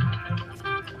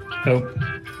 Oh.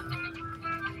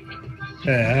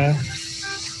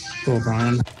 Hold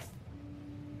on.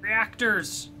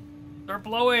 Reactors! They're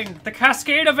blowing! The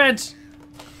cascade event!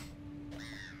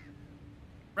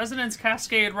 Resonance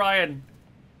cascade, Ryan.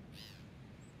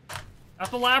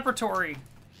 At the laboratory.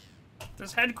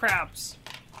 There's head crabs.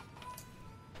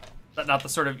 Is that not the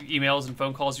sort of emails and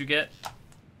phone calls you get?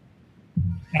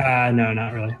 No,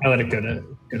 not really. I let it go to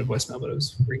voicemail, but it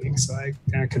was ringing, so I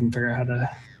couldn't figure out how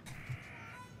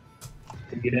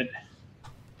to get it.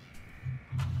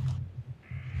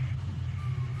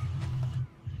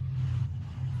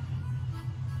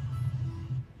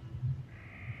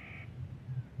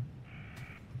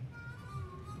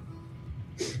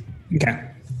 Okay.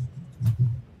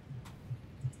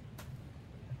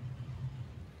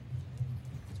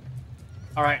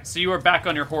 All right, so you are back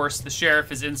on your horse. The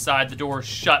sheriff is inside. The door is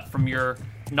shut from your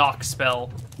knock spell.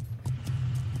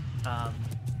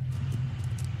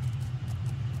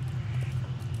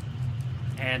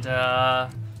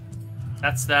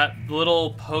 That's that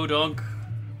little podunk.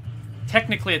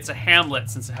 Technically, it's a hamlet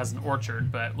since it has an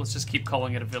orchard, but let's just keep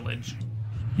calling it a village.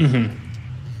 Mm-hmm.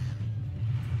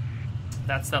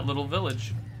 That's that little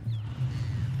village.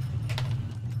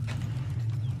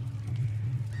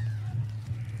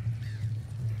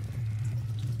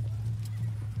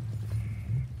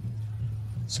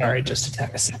 Sorry, just to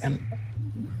take a second.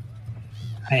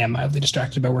 I am mildly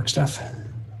distracted by work stuff.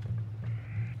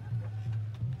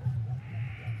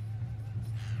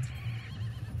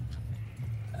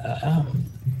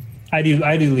 I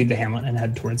do leave the hamlet and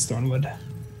head towards Thornwood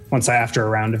after a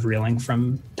round of reeling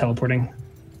from teleporting.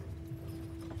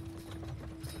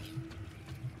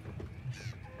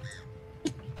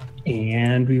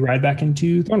 And we ride back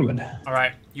into Thornwood. All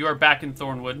right, you are back in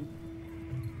Thornwood.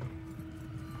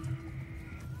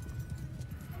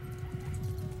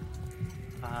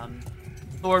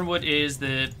 Thornwood is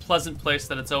the pleasant place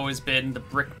that it's always been. The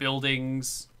brick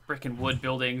buildings, brick and wood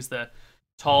buildings, the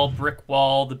tall brick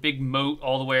wall, the big moat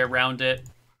all the way around it.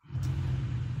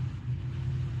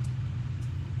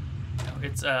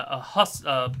 It's not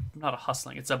a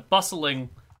hustling. It's a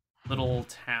bustling little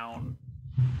town.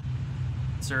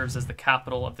 It serves as the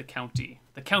capital of the county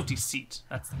seat.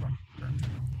 That's the wrong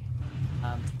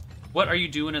term. What are you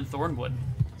doing in Thornwood?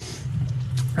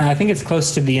 I think it's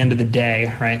close to the end of the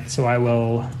day, right? So I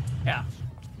will. Yeah.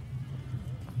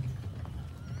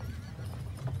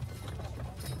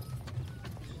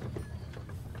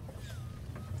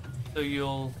 So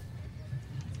you'll.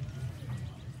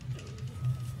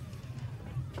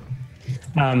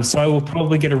 So I will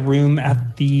probably get a room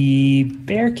at the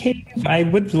Bear Cave. I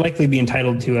would likely be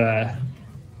entitled to a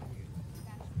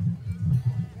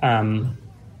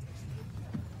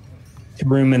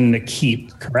room in the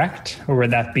keep, correct? Or would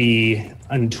that be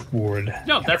untoward?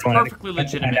 No, that's perfectly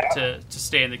legitimate to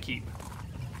stay in the keep.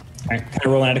 All right, can I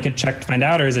roll an etiquette check to find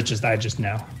out, or is it just I just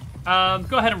know?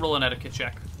 Go ahead and roll an etiquette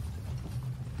check.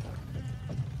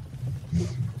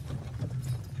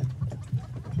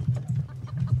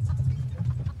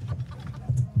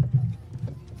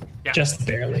 Yeah. Just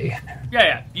barely.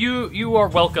 Yeah. You are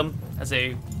welcome as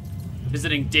a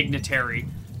visiting dignitary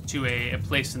to a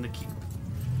place in the keep.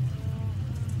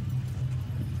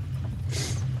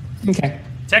 Okay.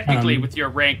 Technically, with your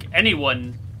rank,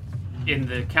 anyone in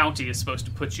the county is supposed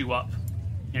to put you up.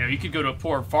 You know, you could go to a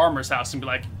poor farmer's house and be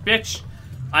like, "Bitch,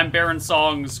 I'm Baron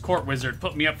Song's court wizard.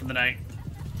 Put me up for the night."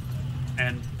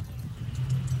 And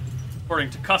according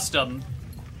to custom,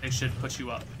 they should put you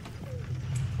up.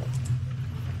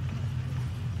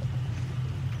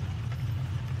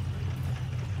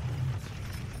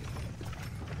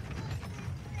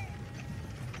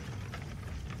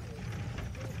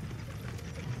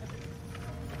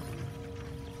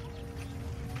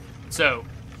 So,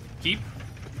 keep?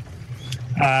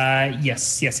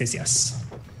 Yes.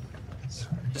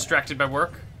 Distracted by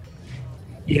work?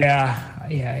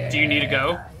 Yeah. Do you need to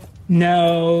go?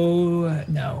 No.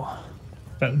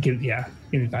 But give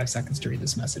me 5 seconds to read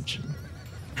this message.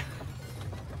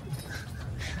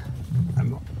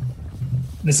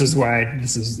 This is why.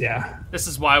 This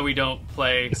is why we don't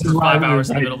play This for is why 5 hours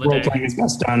in the middle of the role day. playing is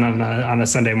best done on a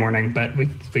Sunday morning, but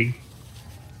we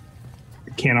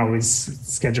can't always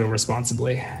schedule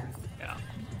responsibly. Yeah.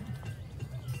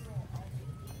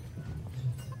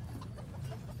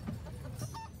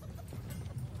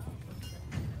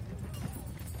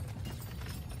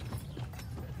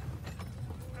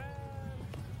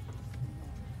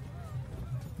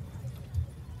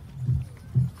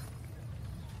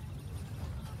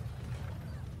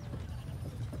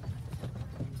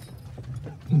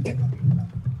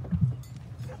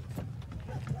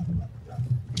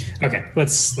 Okay,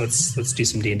 let's do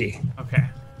some D&D. Okay.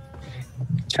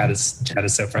 Chad is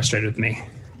so frustrated with me.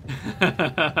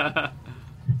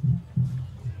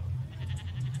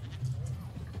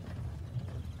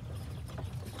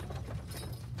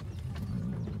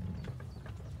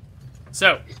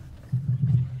 So,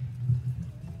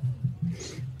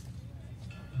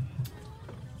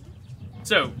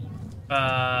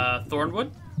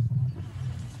 Thornwood?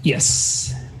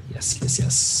 Yes.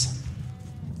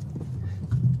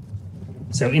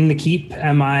 So in the keep,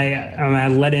 am I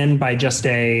let in by just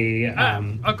a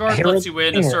guard herald lets you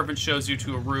in. A or- servant shows you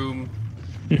to a room.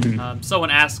 Mhm.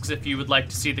 Someone asks if you would like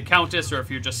to see the Countess or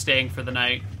if you're just staying for the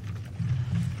night.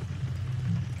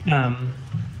 Can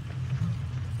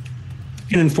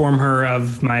inform her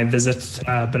of my visit,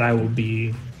 but I will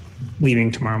be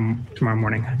leaving tomorrow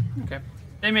morning. Okay.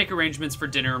 They make arrangements for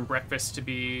dinner and breakfast to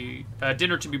be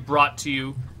brought to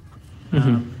you,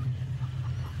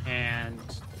 and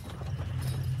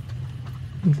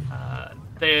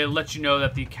they let you know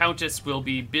that the Countess will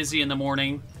be busy in the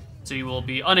morning, so you will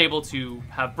be unable to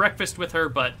have breakfast with her.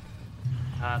 But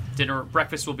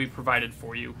breakfast will be provided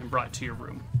for you and brought to your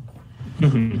room.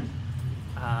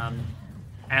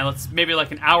 And maybe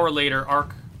like an hour later,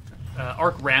 Ark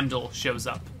Ramdell shows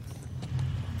up.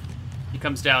 He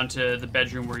comes down to the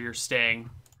bedroom where you're staying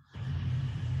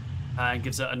and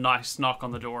gives a nice knock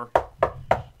on the door.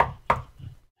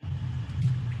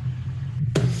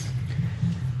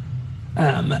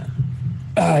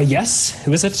 Yes,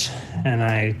 who is it? And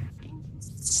I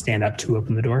stand up to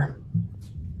open the door.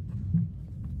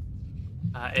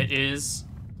 It is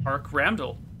Ark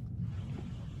Ramdell.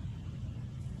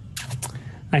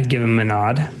 I give him a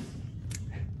nod.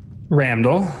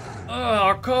 Ramdell.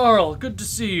 Carl, good to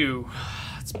see you.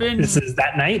 It's been... This is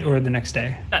that night or the next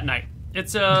day? That night.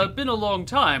 It's been a long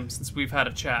time since we've had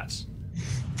a chat.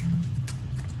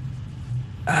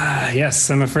 Yes,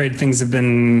 I'm afraid things have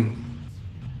been...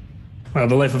 Well,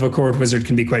 the life of a court wizard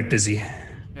can be quite busy.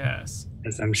 Yes.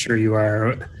 As I'm sure you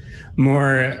are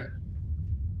more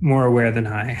aware than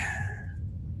I.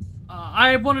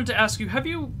 I wanted to ask you, have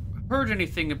you heard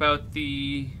anything about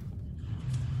You're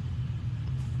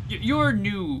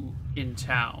new in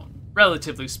town,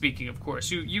 relatively speaking, of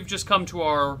course. You've just come to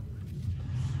our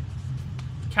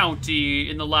county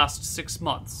in the last 6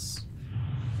 months.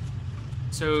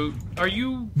 So, are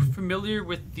you familiar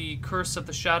with the Curse of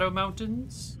the Shadow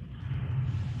Mountains?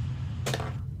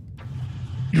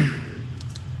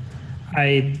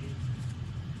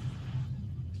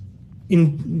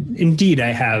 Indeed,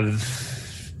 I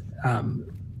have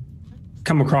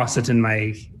come across it in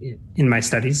my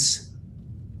studies.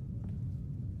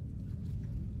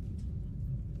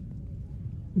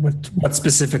 What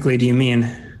specifically do you mean?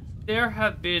 There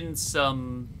have been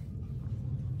some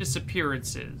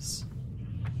disappearances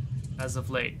as of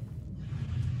late.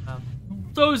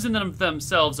 Those in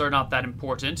themselves are not that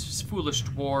important. Just foolish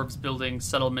dwarves building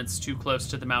settlements too close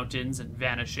to the mountains and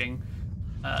vanishing.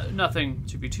 Nothing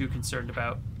to be too concerned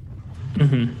about.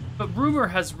 Mm-hmm. But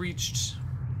word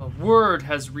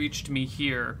has reached me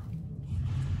here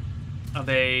of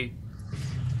a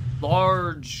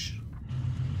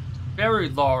very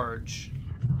large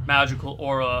magical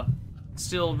aura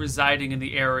still residing in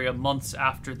the area months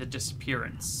after the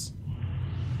disappearance.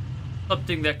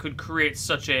 Something that could create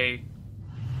such a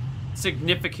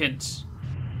significant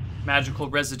magical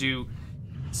residue,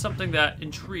 something that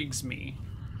intrigues me.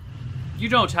 You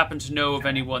don't happen to know of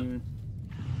anyone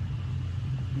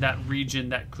in that region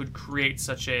that could create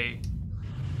such a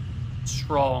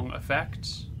strong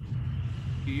effect?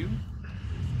 Do you?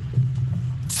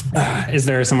 Is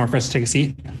there somewhere for us to take a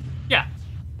seat? Yeah.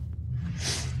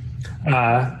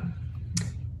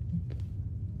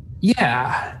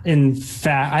 Yeah. In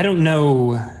fact, I don't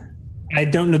know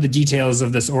the details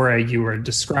of this aura you were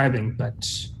describing,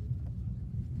 but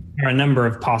there are a number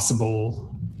of possible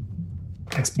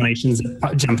explanations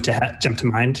that jump to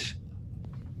mind.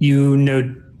 You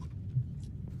know,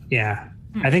 yeah.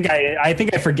 I think I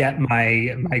forget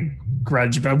my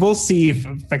grudge, but we'll see if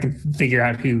I can figure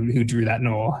out who drew that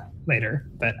knoll. later.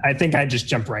 But I think I'd just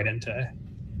jump right into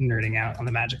nerding out on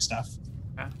the magic stuff.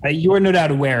 Okay. You are no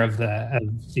doubt aware of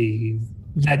the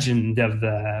legend of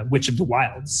the Witch of the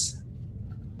Wilds.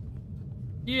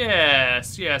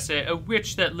 Yes, a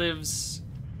witch that lives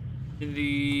in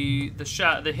the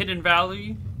hidden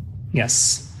valley.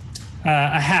 Yes,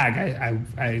 a hag.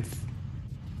 I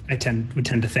would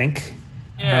tend to think.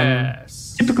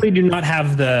 Yes. Typically, do not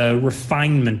have the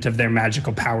refinement of their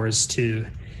magical powers to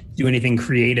do anything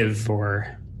creative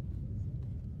or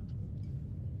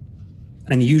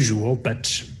unusual,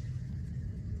 but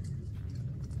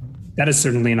that is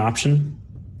certainly an option.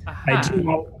 Aha.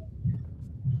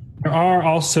 There are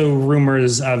also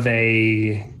rumors of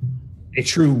a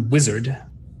true wizard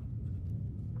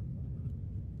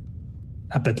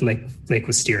up at Lake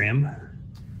Wisterium.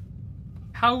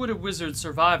 How would a wizard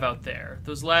survive out there?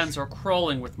 Those lands are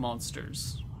crawling with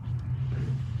monsters.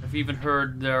 I've even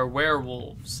heard there are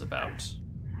werewolves about.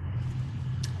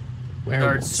 There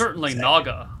are certainly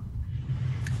Naga.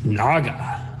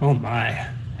 Naga? Oh my.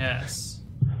 Yes.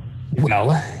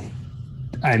 Well,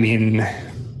 I mean,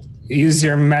 use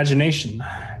your imagination.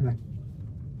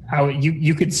 How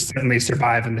you could certainly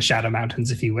survive in the Shadow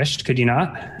Mountains if you wished, could you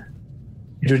not?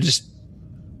 It would just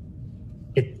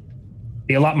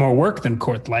be a lot more work than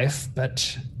court life,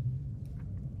 but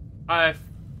I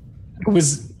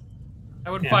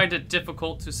would Yeah. find it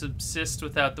difficult to subsist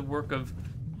without the work of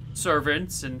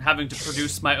servants, and having to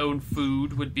produce my own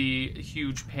food would be a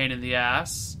huge pain in the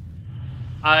ass.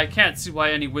 I can't see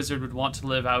why any wizard would want to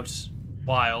live out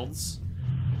wilds.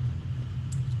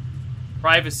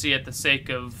 Privacy at the sake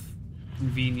of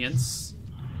convenience.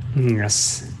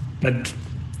 Yes, but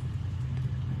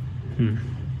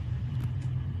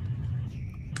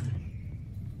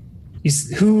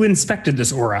who inspected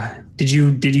this aura? Did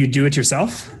you do it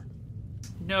yourself?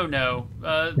 No.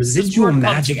 Residual this word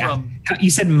magic. comes from- You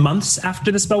said months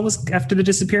after after the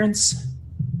disappearance,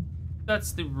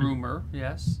 That's the rumor,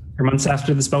 yes. or months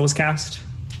after the spell was cast.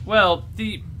 Well,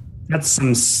 That's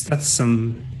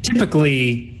some.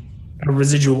 Typically, a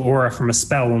residual aura from a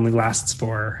spell only lasts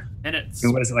for. minutes.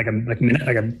 What is it, like a minute,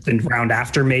 like a round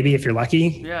after, maybe, if you're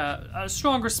lucky? Yeah,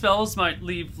 stronger spells might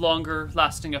leave longer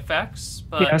lasting effects,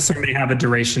 but Yeah, some may have a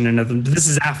duration, and this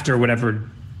is after whatever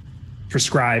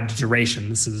prescribed duration.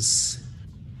 This is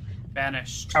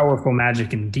banished. powerful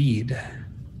magic indeed.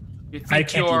 You I think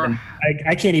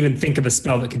can't even think of a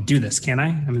spell that could do this, can I?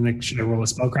 I mean, should I roll a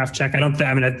spellcraft check? I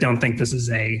don't think this is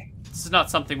a. This is not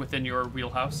something within your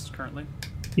wheelhouse currently.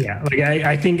 Yeah, like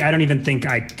I don't even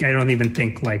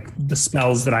think like the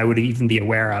spells that I would even be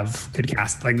aware of could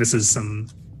cast. Like this is some.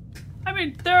 I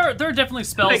mean, there are definitely I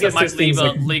spells guess that might there's leave things a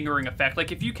like- lingering effect.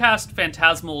 Like if you cast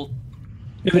Phantasmal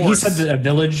Yeah, but he Force. said that a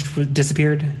village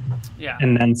disappeared, Yeah,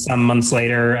 and then some months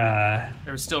later,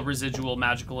 there was still residual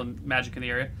magic in the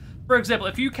area. For example,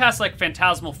 if you cast like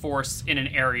Phantasmal Force in an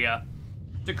area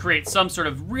to create some sort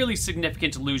of really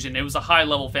significant illusion, it was a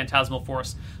high-level Phantasmal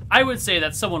Force, I would say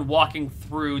that someone walking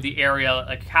through the area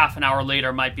like half an hour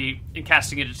later might be, in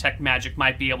casting a Detect Magic,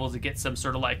 might be able to get some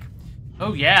sort of like,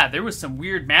 oh yeah, there was some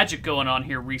weird magic going on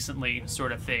here recently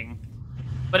sort of thing.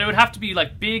 But it would have to be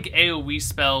like big AoE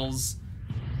spells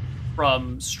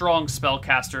from strong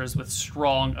spellcasters with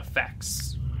strong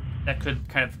effects that could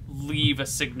kind of leave a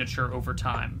signature over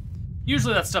time.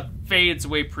 Usually that stuff fades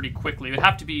away pretty quickly. It'd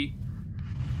have to be,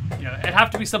 it'd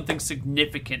have to be something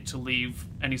significant to leave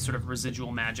any sort of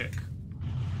residual magic.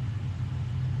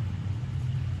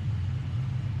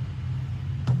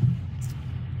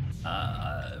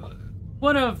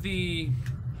 One of the,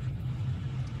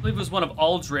 I believe it was one of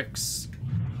Aldrich's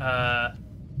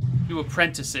new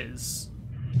apprentices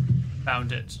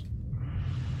found it.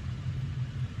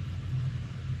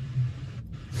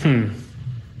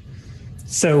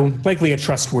 so likely a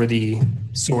trustworthy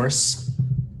source.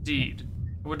 Indeed.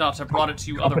 I would not have brought it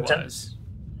to you Competent. otherwise.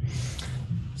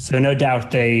 So no doubt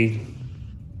they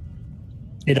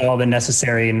did all the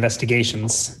necessary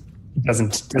investigations. It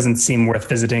doesn't seem worth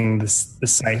visiting the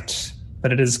site,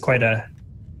 but it is quite a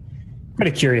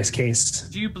curious case.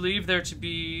 Do you believe there to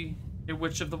be a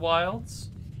Witch of the Wilds?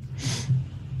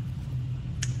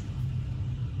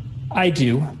 I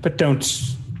do, but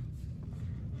don't.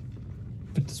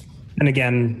 But then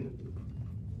again,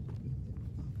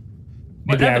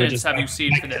 What maybe I would evidence just have you like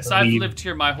seen for to this? I've believe- lived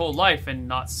here my whole life and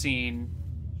not seen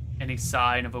any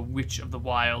sign of a Witch of the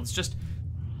Wilds. Just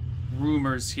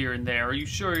rumors here and there. Are you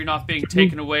sure you're not being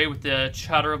taken away with the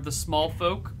chatter of the small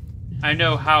folk? I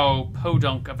know how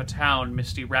podunk of a town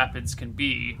Misty Rapids can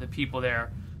be. The people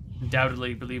there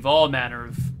undoubtedly believe all manner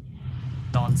of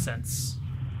nonsense.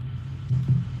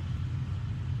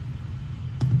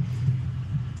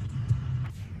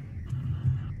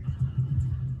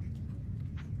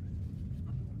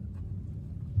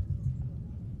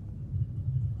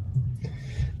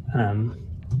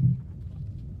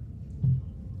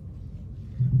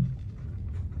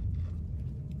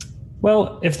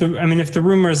 Well, if the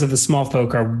rumors of the small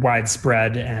folk are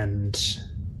widespread and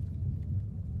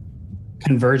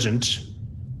convergent,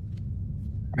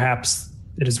 perhaps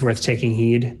it is worth taking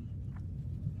heed.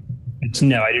 But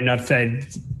no, I do not think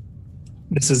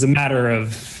this is a matter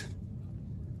of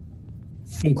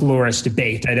folklorist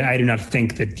debate. I do not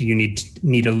think that you need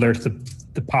to alert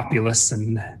the populace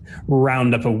and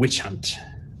round up a witch hunt.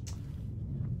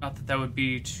 Not that would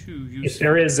be too useful. If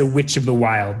there is a witch of the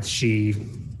wild, she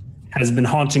has been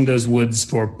haunting those woods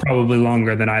for probably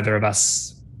longer than either of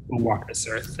us will walk this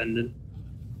earth. And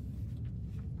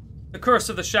the curse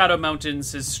of the Shadow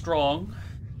Mountains is strong.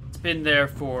 It's been there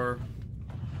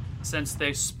since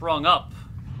they sprung up.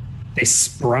 They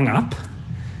sprung up?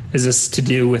 Is this to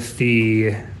do with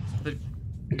the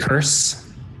curse?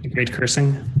 The great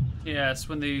cursing? Yes,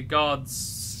 when the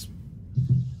gods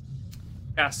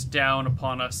cast down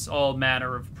upon us all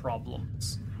manner of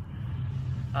problems.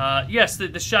 Yes,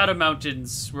 the Shadow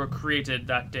Mountains were created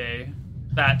that day.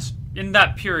 In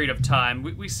that period of time.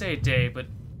 We say day, but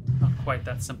not quite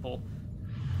that simple.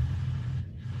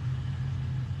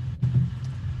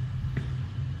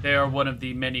 They are one of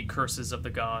the many curses of the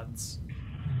gods.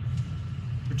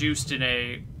 Produced in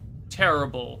a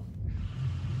terrible...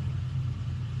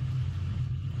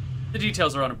 The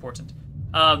details are unimportant.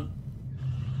 But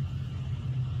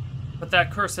that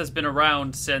curse has been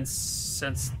around since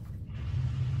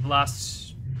the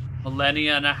last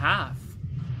millennia and a half.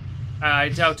 I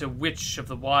doubt a witch of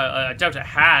the wild... I doubt a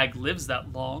hag lives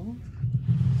that long.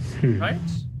 Right?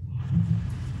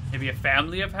 Maybe a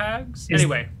family of hags?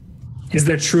 Anyway. Is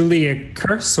there truly a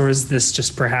curse, or is this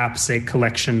just perhaps a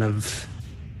collection of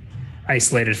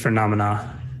isolated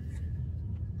phenomena?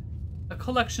 A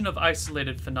collection of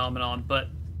isolated phenomenon, but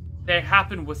they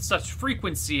happen with such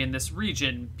frequency in this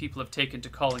region, people have taken to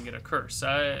calling it a curse.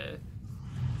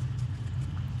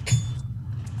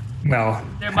 Well,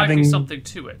 there might be something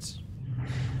to it.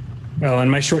 Well, in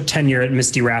my short tenure at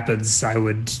Misty Rapids, I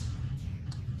would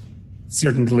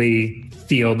certainly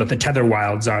feel that the Tether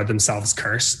Wilds are themselves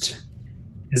cursed.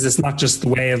 Is this not just the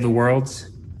way of the world?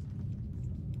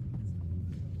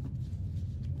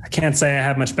 I can't say I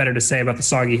have much better to say about the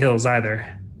Soggy Hills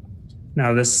either.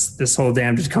 Now, this whole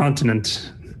damned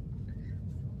continent.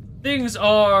 Things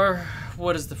are,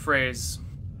 what is the phrase?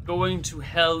 Going to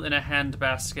hell in a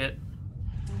handbasket.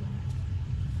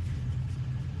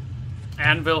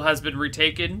 Anvil has been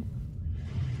retaken.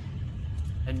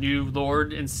 A new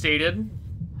lord instated.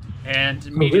 And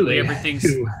immediately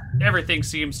everything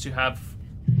seems to have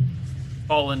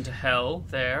fallen to hell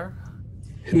there.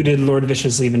 Who did Lord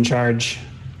Vicious leave in charge?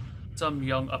 Some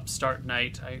young upstart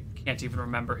knight. I can't even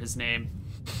remember his name.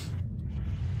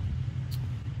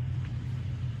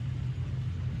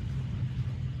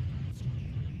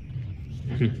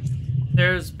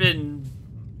 There's been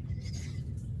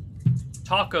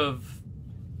talk of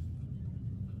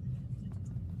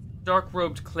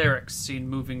dark-robed clerics seen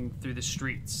moving through the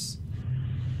streets.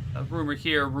 A rumor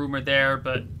here, a rumor there,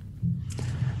 but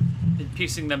in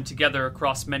piecing them together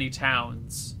across many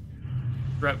towns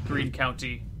throughout Green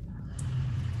County.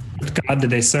 What god do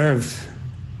they serve?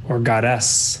 Or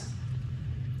goddess?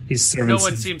 These servants. No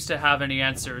one seems to have any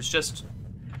answers, just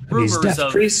these rumors death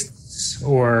of priests,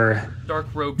 or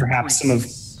dark-robed perhaps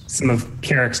priests. some of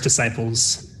Carrick's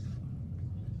disciples.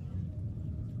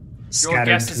 Your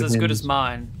guess is as good as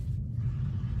mine.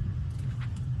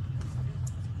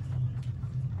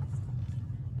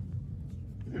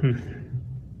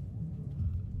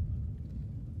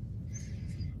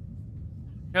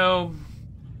 No.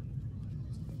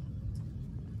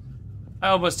 I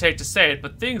almost hate to say it,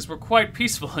 but things were quite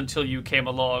peaceful until you came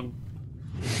along.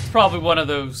 It's probably one of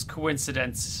those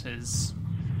coincidences.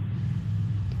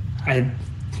 I'd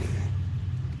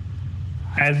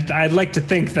like to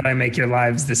think that I make your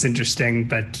lives this interesting,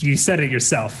 but you said it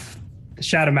yourself. The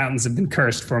Shadow Mountains have been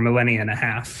cursed for a millennia and a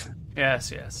half.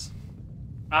 Yes, yes.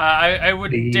 I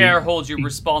wouldn't dare hold you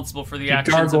responsible for the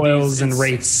actions of gargoyles and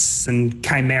wraiths and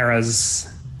chimeras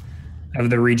of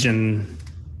the region.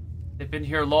 They've been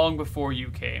here long before you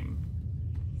came.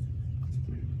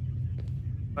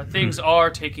 But things are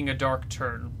taking a dark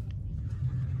turn.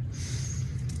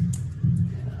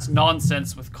 It's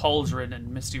nonsense with Cauldron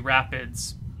and Misty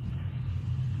Rapids.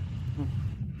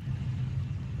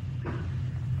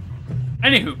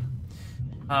 Anywho,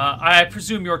 I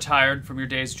presume you're tired from your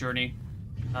day's journey.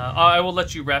 I will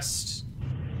let you rest.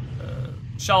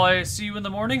 Shall I see you in the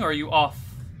morning, or are you off?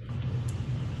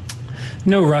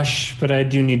 No rush, but I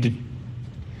do need to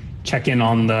check in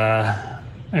on the...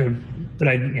 I'm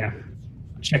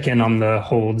check in on the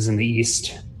holds in the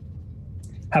east.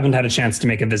 Haven't had a chance to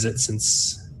make a visit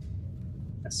since.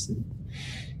 Yes.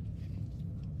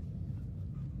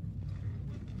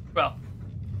 Well,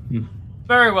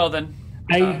 very well then.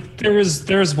 There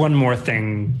was one more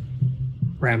thing,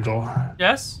 Ramdal.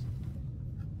 Yes?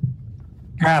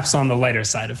 Perhaps on the lighter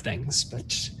side of things,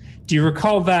 but do you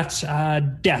recall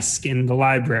that desk in the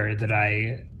library that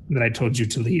I told you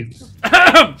to leave?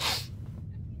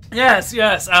 Yes.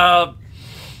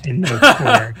 In note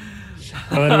 4.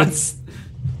 Well, it's.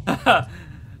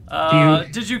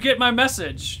 Did you get my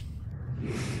message?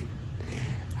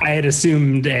 I had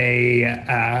assumed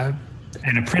an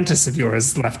apprentice of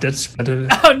yours left it, but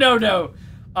Oh, no.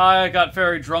 I got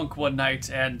very drunk one night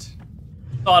and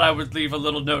thought I would leave a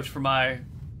little note for my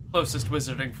closest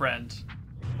wizarding friend.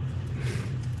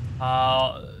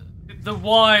 The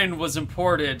wine was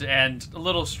imported and a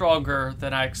little stronger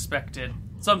than I expected.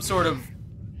 Some sort of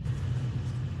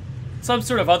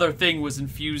other thing was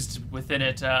infused within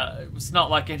it. It was not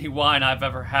like any wine I've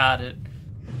ever had. It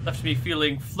left me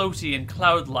feeling floaty and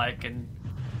cloud-like, and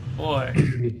boy.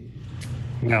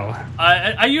 No.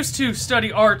 I used to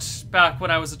study art back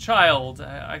when I was a child.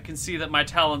 I can see that my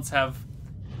talents have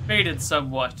faded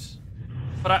somewhat.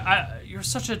 But you're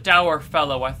such a dour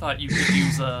fellow, I thought you could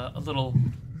use a little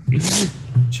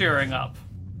cheering up.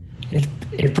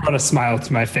 It brought a smile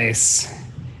to my face.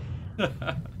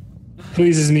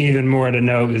 Pleases me even more to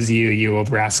know it was you old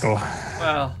rascal.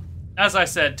 Well, as I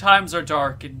said, times are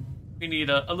dark and we need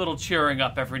a little cheering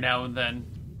up every now and then.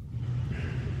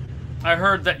 I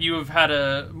heard that you have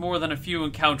had more than a few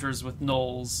encounters with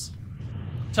gnolls.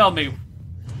 Tell me,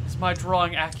 is my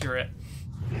drawing accurate?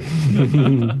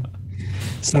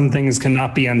 Some things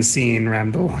cannot be unseen,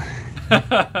 Rambo.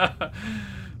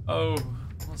 Oh,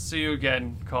 we'll see you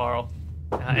again, Carl.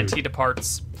 And he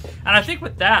departs. And I think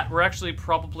with that, we're actually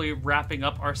probably wrapping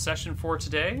up our session for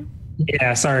today.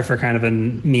 Yeah, sorry for kind of a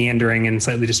meandering and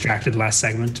slightly distracted last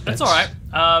segment. But... That's all right.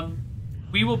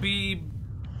 We will be...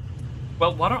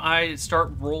 Well, why don't I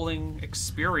start rolling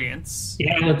experience?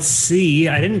 Yeah, let's see.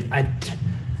 I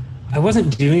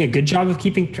wasn't doing a good job of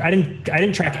keeping... I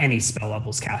didn't track any spell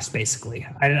levels cast, basically.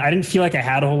 I didn't feel like I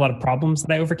had a whole lot of problems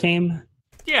that I overcame.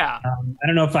 Yeah. I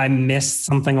don't know if I missed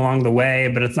something along the way,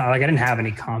 but it's not like I didn't have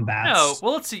any combats. No,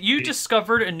 well, let's see. You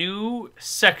discovered a new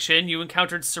section. You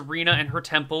encountered Serena and her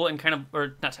temple and kind of...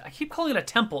 Or not, I keep calling it a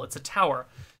temple. It's a tower.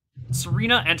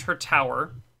 Serena and her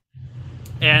tower.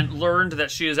 And learned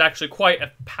that she is actually quite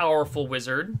a powerful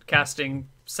wizard, casting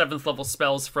 7th level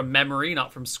spells from memory,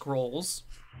 not from scrolls.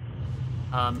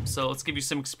 So let's give you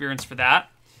some experience for that.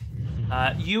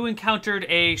 You encountered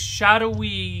a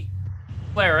shadowy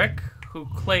cleric who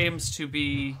claims to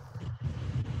be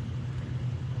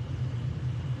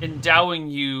endowing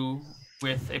you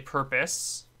with a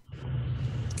purpose.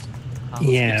 Let's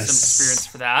give you some experience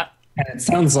for that. And it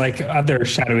sounds like other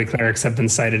shadowy clerics have been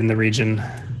sighted in the region.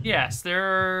 Yes,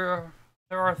 there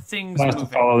are things. I'll have to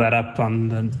follow that up on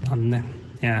the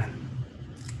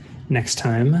next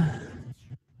time.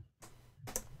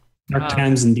 Dark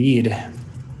times indeed.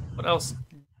 What else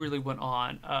really went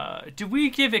on? Did we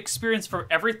give experience for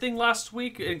everything last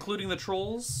week, including the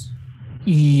trolls?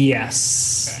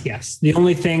 Yes. Okay. Yes. The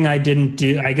only thing I didn't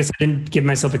do, I guess I didn't give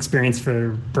myself experience for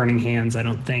burning hands, I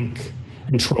don't think,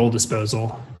 and troll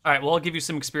disposal. All right, well, I'll give you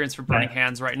some experience for burning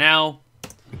hands right now.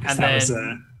 And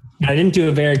then... I didn't do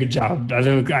a very good job. I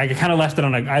kind of left it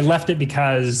I left it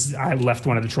because I left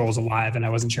one of the trolls alive, and I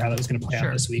wasn't sure how that was going to play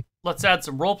out this week. Let's add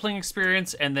some role-playing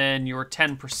experience, and then your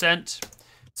 10%.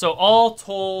 So all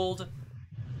told,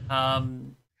 hold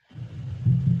on,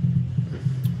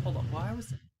 why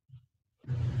was it?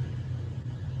 What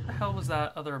the hell was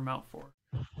that other amount for?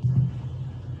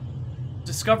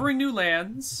 Discovering new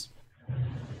lands.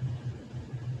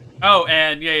 Oh,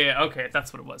 and yeah, okay,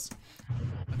 that's what it was.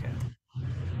 Okay.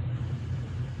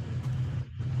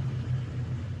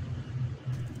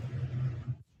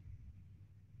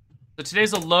 So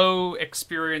today's a low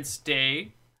experience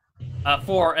day.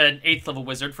 For an 8th level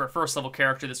wizard. For a 1st level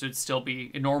character, this would still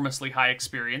be enormously high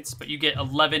experience, but you get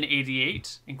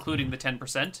 1188, including the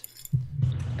 10%.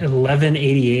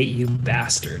 1188, you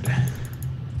bastard.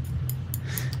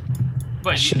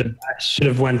 But I should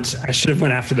have went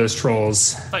after those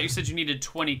trolls. I thought you said you needed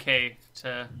 20k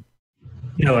to...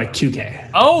 No, like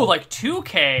 2k. Oh, like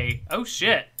 2k. Oh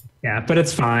shit. Yeah, but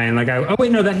it's fine. Like oh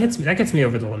wait, no, that gets me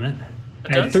over the limit.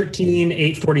 I had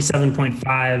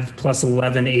 13,847.5 plus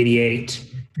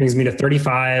 1188 brings me to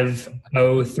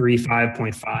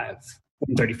 35,035.5.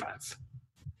 35.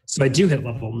 So I do hit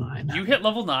level 9. You hit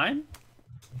level 9?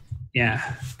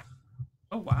 Yeah.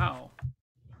 Oh wow.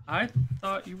 I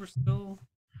thought you were still...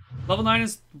 Level 9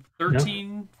 is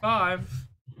 13.5.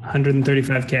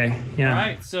 135k. Yeah. All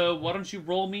right, so why don't you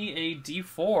roll me a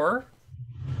d4?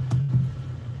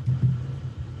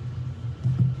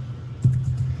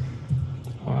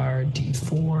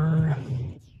 D4.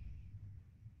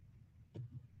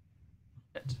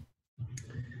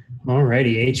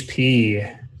 Alrighty,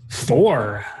 HP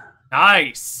 4.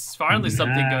 Nice. Finally,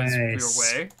 something goes your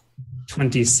way.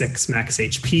 26 max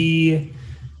HP.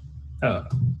 Oh,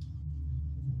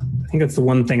 I think that's the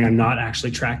one thing I'm not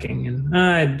actually tracking.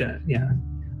 And yeah,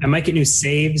 I might get new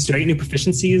saves. Do I get new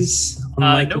proficiencies?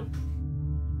 Nope.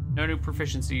 No new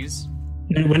proficiencies.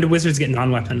 And when do wizards get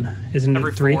non-weapon? Isn't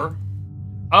every it 3? 4?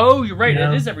 Oh, you're right.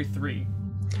 No. It is every 3.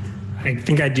 I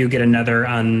think I do get another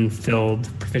unfilled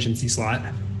proficiency slot.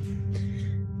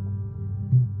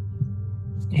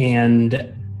 And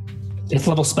 5th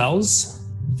level spells.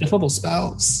 5th level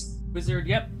spells. Wizard,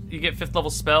 yep. You get 5th level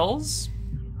spells.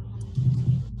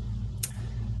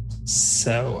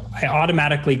 So I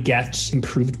automatically get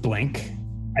improved blink,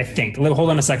 I think. Hold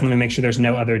on a second. Let me make sure there's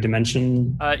no other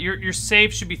dimension. Your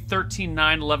save should be 13,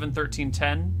 9, 11, 13,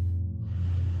 10.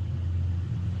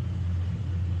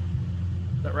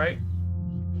 Is that right?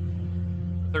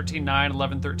 13, 9,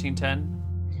 11, 13, 10?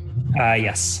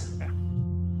 Yes. Okay.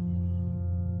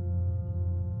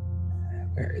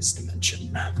 Where is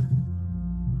dimension?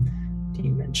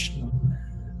 Dimensional.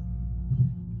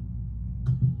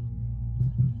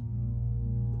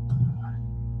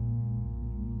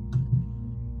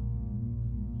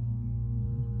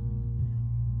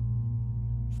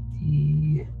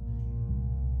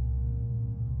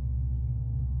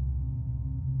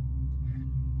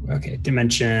 Okay,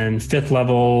 dimension, 5th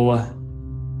level.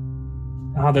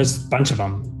 Oh, there's a bunch of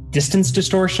them. Distance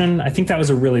distortion. I think that was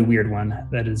a really weird one.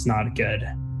 That is not good.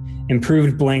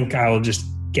 Improved blink, I will just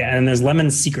get. And there's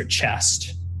Lemon's secret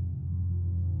chest.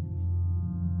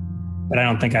 But I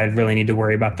don't think I really need to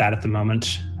worry about that at the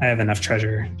moment. I have enough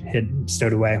treasure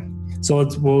stowed away. So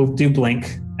we'll do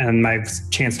blink, and my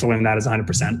chance to learn that is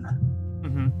 100%.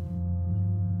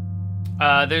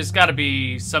 There's got to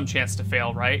be some chance to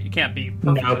fail, right? You can't be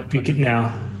perfect.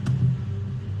 No.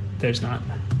 There's not.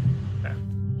 Okay.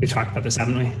 We've talked about this,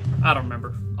 haven't we? I don't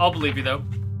remember. I'll believe you, though.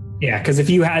 Yeah, because I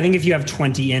think if you have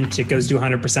 20 int, it goes to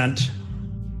 100%.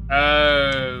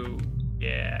 Oh,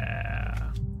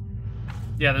 yeah.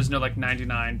 Yeah, there's no,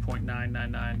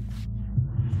 99.999.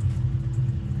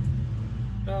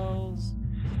 Spells.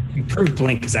 Improved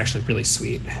blink is actually really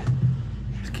sweet.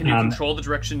 Can you control the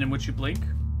direction in which you blink?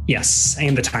 Yes,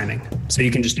 and the timing. So you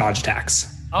can just dodge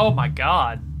attacks. Oh my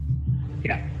god.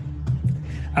 Yeah.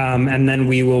 And then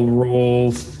we will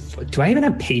roll. Do I even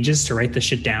have pages to write this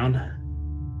shit down?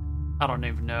 I don't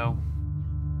even know.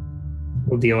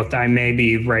 We'll deal with that. I may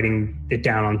be writing it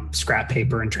down on scrap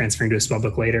paper and transferring to a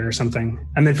spellbook later or something.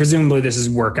 And then presumably this is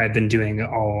work I've been doing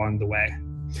all along the way.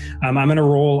 I'm going to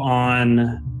roll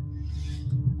on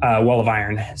Wall of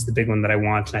Iron is the big one that I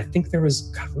want. And I think there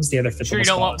was, what was the other 5th sure you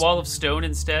don't want Wall of Stone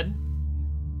instead?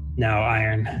 No,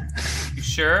 Iron. You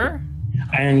sure?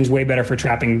 Iron's way better for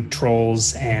trapping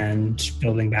trolls and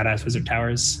building badass wizard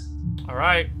towers. All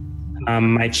right.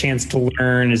 My chance to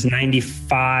learn is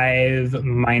 95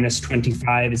 minus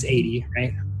 25 is 80,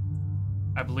 right?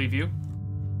 I believe you.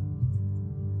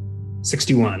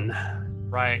 61.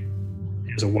 Right.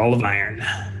 There's a Wall of Iron.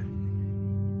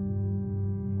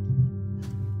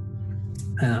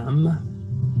 Can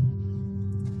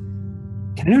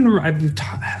I remember? I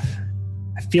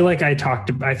feel like I thought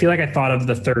of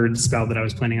the 3rd spell that I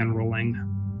was planning on rolling.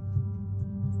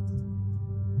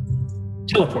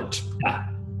 Teleport.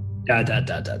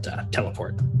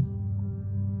 Teleport.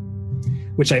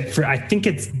 Which I think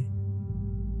it's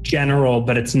general,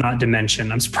 but it's not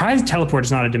dimension. I'm surprised teleport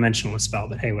is not a dimensional spell,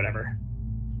 but hey, whatever.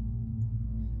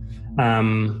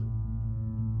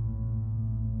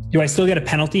 Do I still get a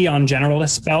penalty on generalist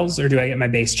spells, or do I get my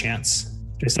base chance?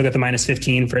 Do I still get the minus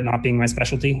 15 for it not being my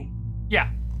specialty? Yeah.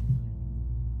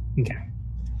 Okay.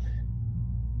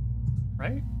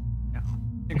 Right? Yeah.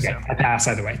 I think Okay, so. I pass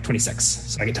either way. 26,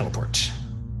 so I get teleport.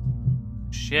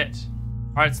 Shit.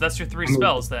 All right, so that's your 3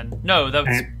 spells then. No, that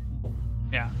was...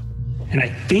 Yeah. And I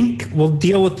think we'll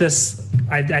deal with this.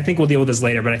 I think we'll deal with this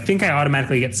later, but I think I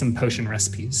automatically get some potion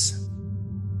recipes.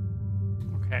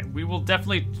 Okay, we will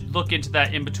definitely look into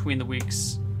that in between the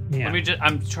weeks. Yeah.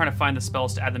 I'm trying to find the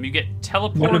spells to add them. You get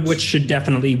teleport. One of which should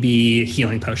definitely be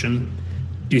healing potion.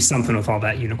 Do something with all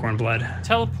that unicorn blood.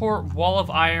 Teleport, Wall of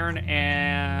Iron,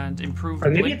 and improved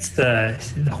blink. Or maybe it's the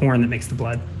horn that makes the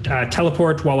blood.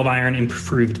 Teleport, Wall of Iron,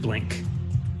 improved blink.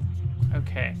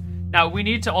 Okay. Now, we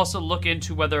need to also look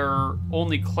into whether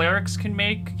only clerics can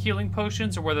make healing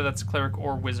potions, or whether that's cleric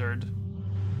or wizard.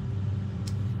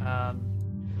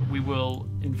 We will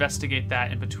investigate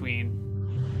that in between.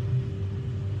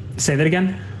 Say that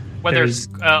again? Whether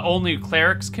only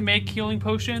clerics can make healing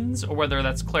potions, or whether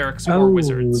that's clerics or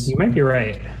wizards. You might be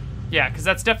right. Yeah, because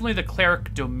that's definitely the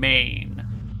cleric domain.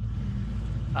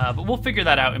 But we'll figure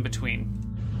that out in between.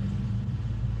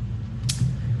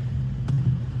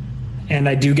 And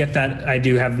I do get that I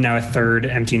do have now a third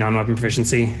empty non-weapon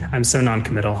proficiency. I'm so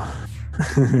non-committal. All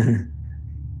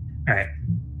right.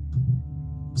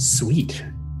 Sweet.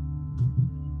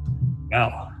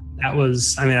 Well, that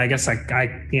was, I mean, I guess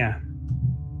yeah.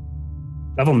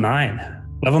 Level 9.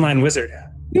 Level 9 wizard.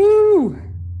 Woo!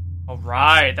 All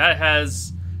right, that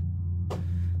has...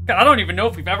 God, I don't even know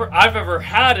if I've ever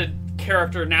had a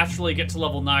character naturally get to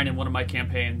level 9 in one of my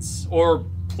campaigns, or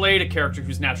played a character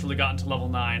who's naturally gotten to level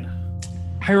 9.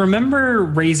 I remember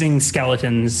raising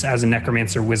skeletons as a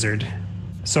necromancer wizard,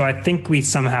 so I think we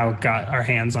somehow got our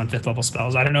hands on 5th level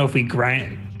spells. I don't know if we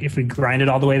grinded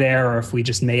all the way there, or if we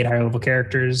just made higher level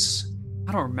characters.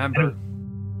 I don't remember.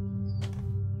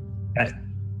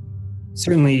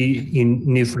 Certainly, you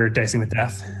knew for dicing with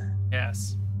death.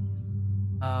 Yes.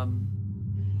 I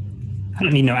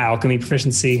don't need no alchemy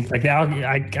proficiency. Like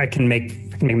I can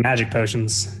make magic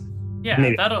potions. Yeah,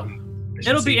 Maybe.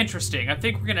 It'll be interesting. I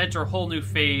think we're gonna enter a whole new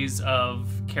phase of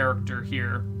character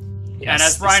here. Yes, and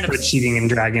as Ryan, the cheating and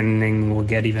dragoning will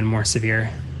get even more severe.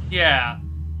 Yeah,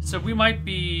 so we might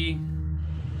be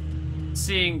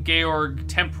seeing Georg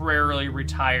temporarily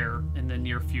retire in the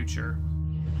near future.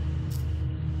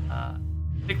 I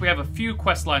think we have a few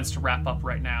quest lines to wrap up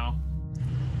right now.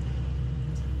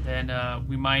 Then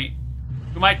we might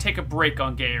take a break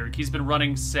on Georg. He's been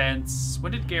running since,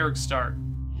 when did Georg start?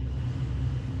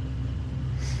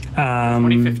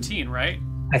 2015, right?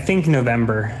 I think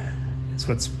November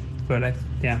is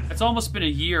yeah. It's almost been a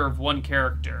year of one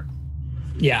character.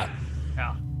 Yeah.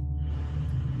 Yeah.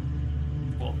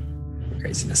 Cool.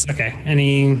 Craziness. Okay.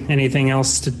 Anything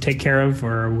else to take care of,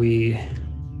 or are we?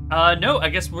 No, I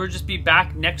guess we'll just be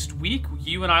back next week.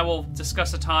 You and I will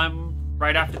discuss a time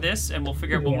right after this, and we'll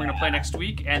figure out what we're going to play next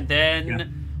week. And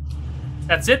then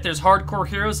that's it. There's Hardcore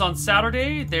Heroes on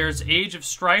Saturday. There's Age of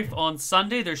Strife on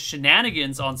Sunday. There's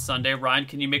Shenanigans on Sunday. Ryan,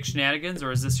 can you make shenanigans,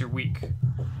 or is this your week?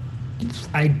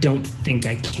 I don't think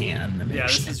I can. Yeah,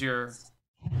 this is your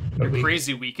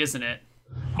crazy week, isn't it?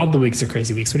 All the weeks are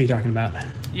crazy weeks. What are you talking about?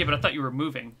 Yeah, but I thought you were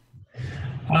moving.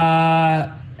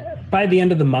 By the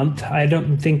end of the month, I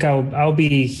don't think I'll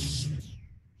be.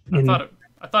 I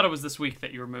thought it was this week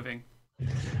that you were moving.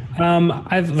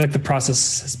 The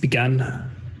process has begun.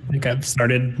 I've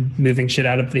started moving shit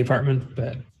out of the apartment,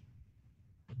 but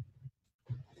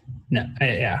no,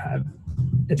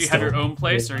 Do you have your own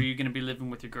place, or are you going to be living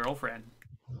with your girlfriend?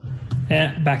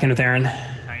 Yeah, back in with Aaron.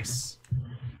 Nice.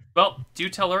 Well, do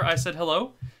tell her I said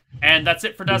hello. And that's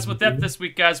it for Daz with Depth this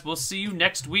week, guys. We'll see you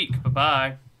next week.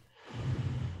 Bye-bye.